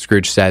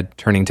 Scrooge said,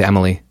 turning to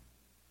Emily.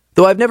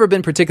 "Though I've never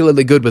been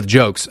particularly good with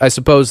jokes, I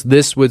suppose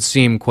this would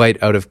seem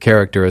quite out of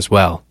character as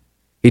well."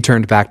 He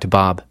turned back to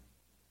Bob.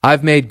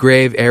 "I've made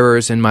grave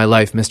errors in my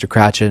life, Mr.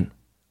 Cratchit.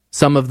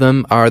 Some of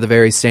them are the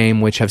very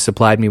same which have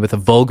supplied me with a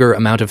vulgar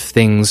amount of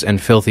things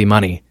and filthy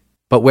money.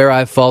 But where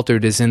I've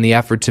faltered is in the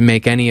effort to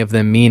make any of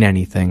them mean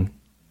anything.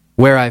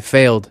 Where I've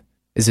failed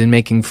is in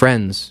making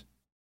friends."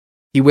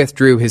 He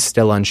withdrew his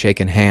still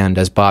unshaken hand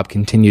as Bob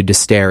continued to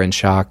stare in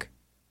shock.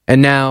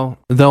 "And now,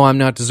 though I'm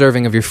not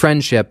deserving of your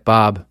friendship,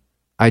 Bob,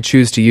 I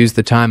choose to use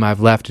the time I've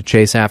left to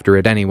chase after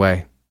it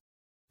anyway."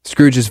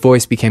 Scrooge's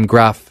voice became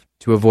gruff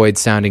to avoid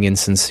sounding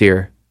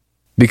insincere.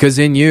 "Because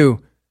in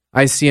you,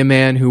 I see a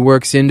man who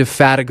works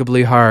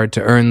indefatigably hard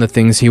to earn the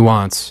things he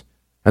wants,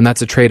 and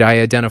that's a trait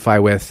I identify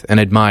with and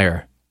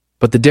admire.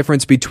 But the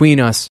difference between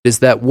us is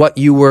that what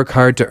you work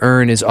hard to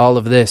earn is all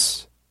of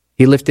this."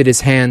 He lifted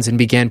his hands and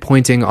began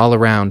pointing all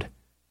around.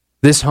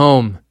 "This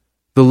home,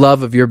 the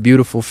love of your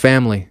beautiful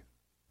family,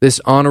 this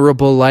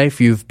honorable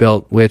life you've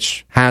built,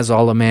 which has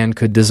all a man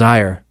could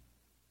desire."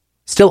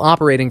 Still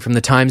operating from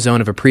the time zone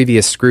of a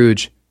previous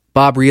Scrooge,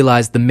 Bob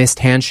realized the missed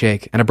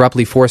handshake and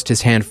abruptly forced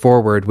his hand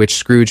forward, which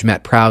Scrooge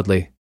met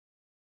proudly.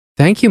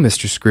 "Thank you,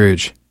 Mr.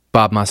 Scrooge,"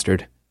 Bob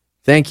mustered.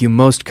 "Thank you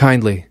most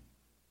kindly."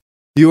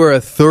 "You are a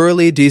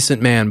thoroughly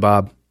decent man,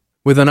 Bob.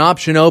 With an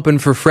option open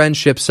for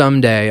friendship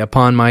someday,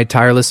 upon my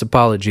tireless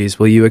apologies,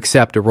 will you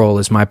accept a role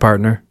as my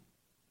partner?"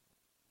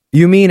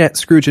 "You mean at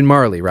Scrooge and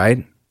Marley,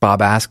 right?" Bob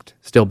asked,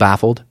 still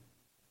baffled.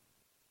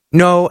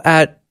 "No,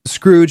 at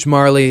Scrooge,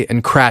 Marley,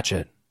 and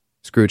Cratchit,"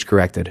 Scrooge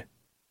corrected.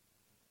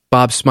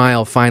 Bob's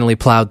smile finally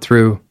plowed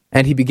through,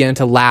 and he began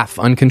to laugh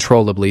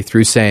uncontrollably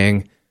through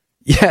saying,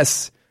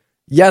 Yes,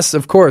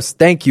 of course,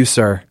 thank you,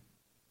 sir."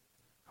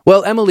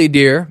 "Well, Emily,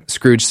 dear,"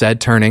 Scrooge said,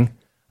 turning,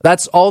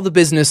 "that's all the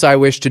business I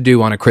wish to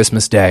do on a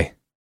Christmas day."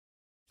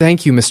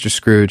 "Thank you, Mr.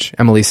 Scrooge,"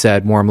 Emily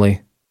said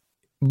warmly.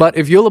 "But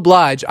if you'll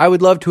oblige, I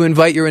would love to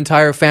invite your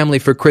entire family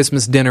for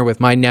Christmas dinner with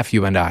my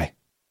nephew and I."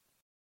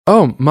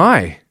 "Oh,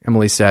 my,"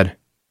 Emily said.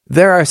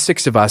 "There are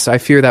 6 of us. I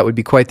fear that would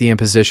be quite the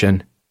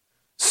imposition."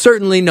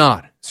 "Certainly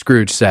not,"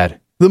 Scrooge said.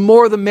 "The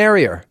more the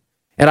merrier.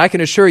 And I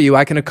can assure you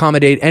I can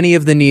accommodate any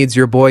of the needs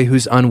your boy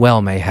who's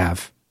unwell may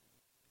have."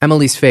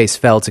 Emily's face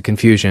fell to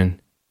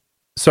confusion.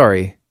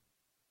 "Sorry,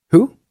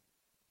 who?"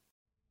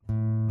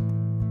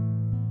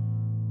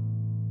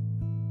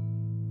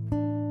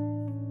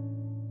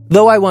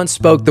 Though I once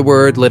spoke the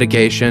word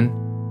litigation,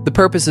 the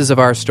purposes of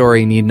our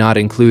story need not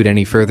include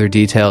any further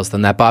details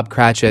than that Bob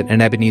Cratchit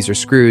and Ebenezer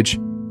Scrooge,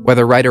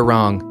 whether right or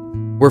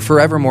wrong, were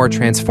forevermore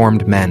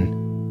transformed men.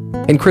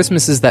 In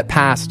Christmases that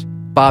passed,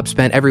 Bob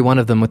spent every one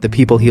of them with the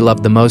people he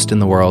loved the most in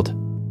the world.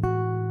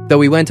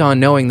 Though he went on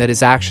knowing that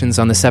his actions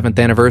on the 7th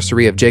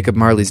anniversary of Jacob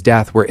Marley's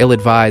death were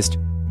ill-advised,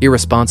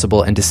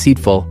 irresponsible, and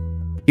deceitful,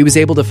 he was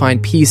able to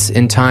find peace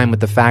in time with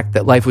the fact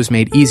that life was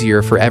made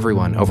easier for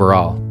everyone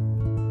overall.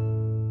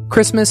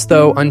 Christmas,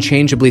 though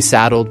unchangeably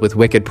saddled with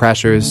wicked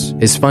pressures,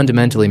 is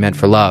fundamentally meant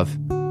for love.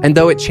 And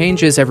though it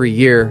changes every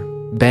year,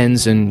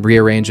 bends and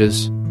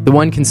rearranges, the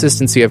one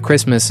consistency of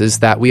Christmas is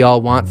that we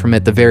all want from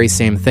it the very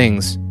same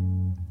things.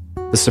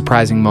 The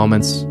surprising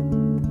moments,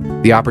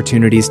 the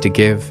opportunities to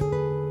give,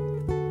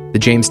 the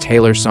James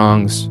Taylor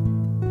songs,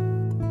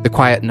 the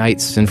quiet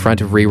nights in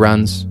front of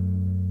reruns,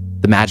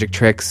 the magic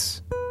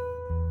tricks,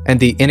 and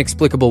the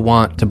inexplicable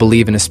want to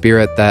believe in a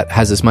spirit that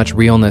has as much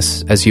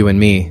realness as you and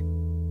me.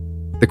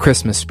 The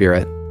Christmas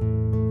spirit,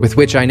 with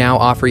which I now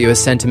offer you a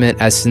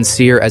sentiment as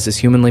sincere as is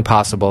humanly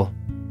possible,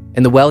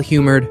 in the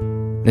well-humored,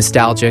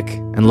 nostalgic,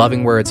 and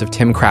loving words of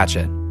Tim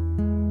Cratchit.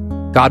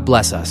 God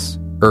bless us,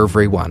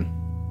 every one.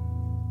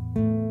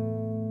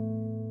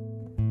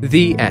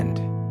 The end.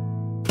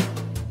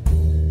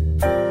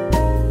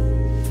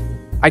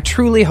 I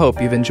truly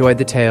hope you've enjoyed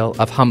the tale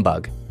of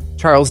Humbug,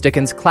 Charles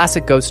Dickens'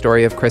 classic ghost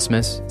story of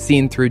Christmas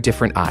seen through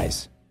different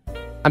eyes.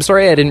 I'm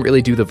sorry I didn't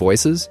really do the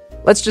voices.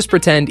 Let's just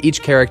pretend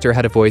each character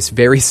had a voice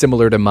very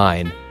similar to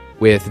mine,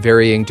 with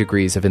varying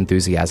degrees of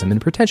enthusiasm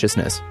and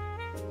pretentiousness.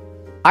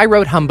 I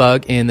wrote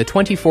Humbug in the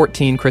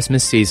 2014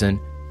 Christmas season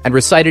and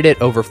recited it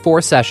over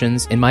 4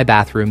 sessions in my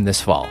bathroom this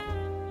fall.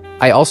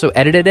 I also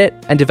edited it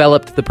and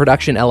developed the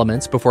production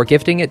elements before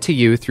gifting it to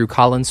you through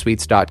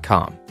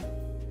colinsweets.com.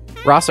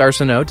 Ross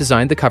Arsenault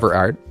designed the cover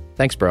art.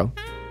 Thanks, bro.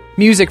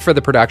 Music for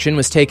the production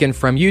was taken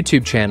from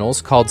YouTube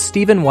channels called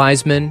Stephen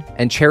Wiseman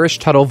and Cherish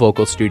Tuttle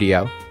Vocal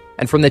Studio,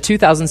 and from the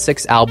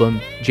 2006 album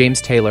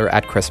James Taylor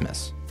at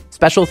Christmas.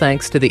 Special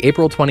thanks to the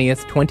April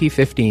 20th,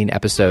 2015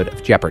 episode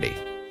of Jeopardy!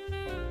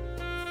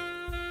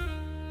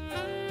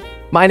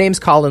 My name's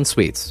Colin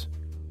Sweets.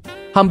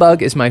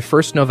 Humbug is my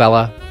first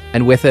novella,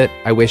 and with it,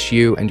 I wish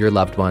you and your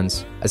loved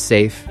ones a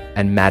safe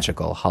and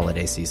magical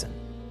holiday season.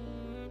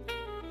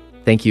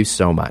 Thank you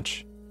so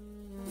much.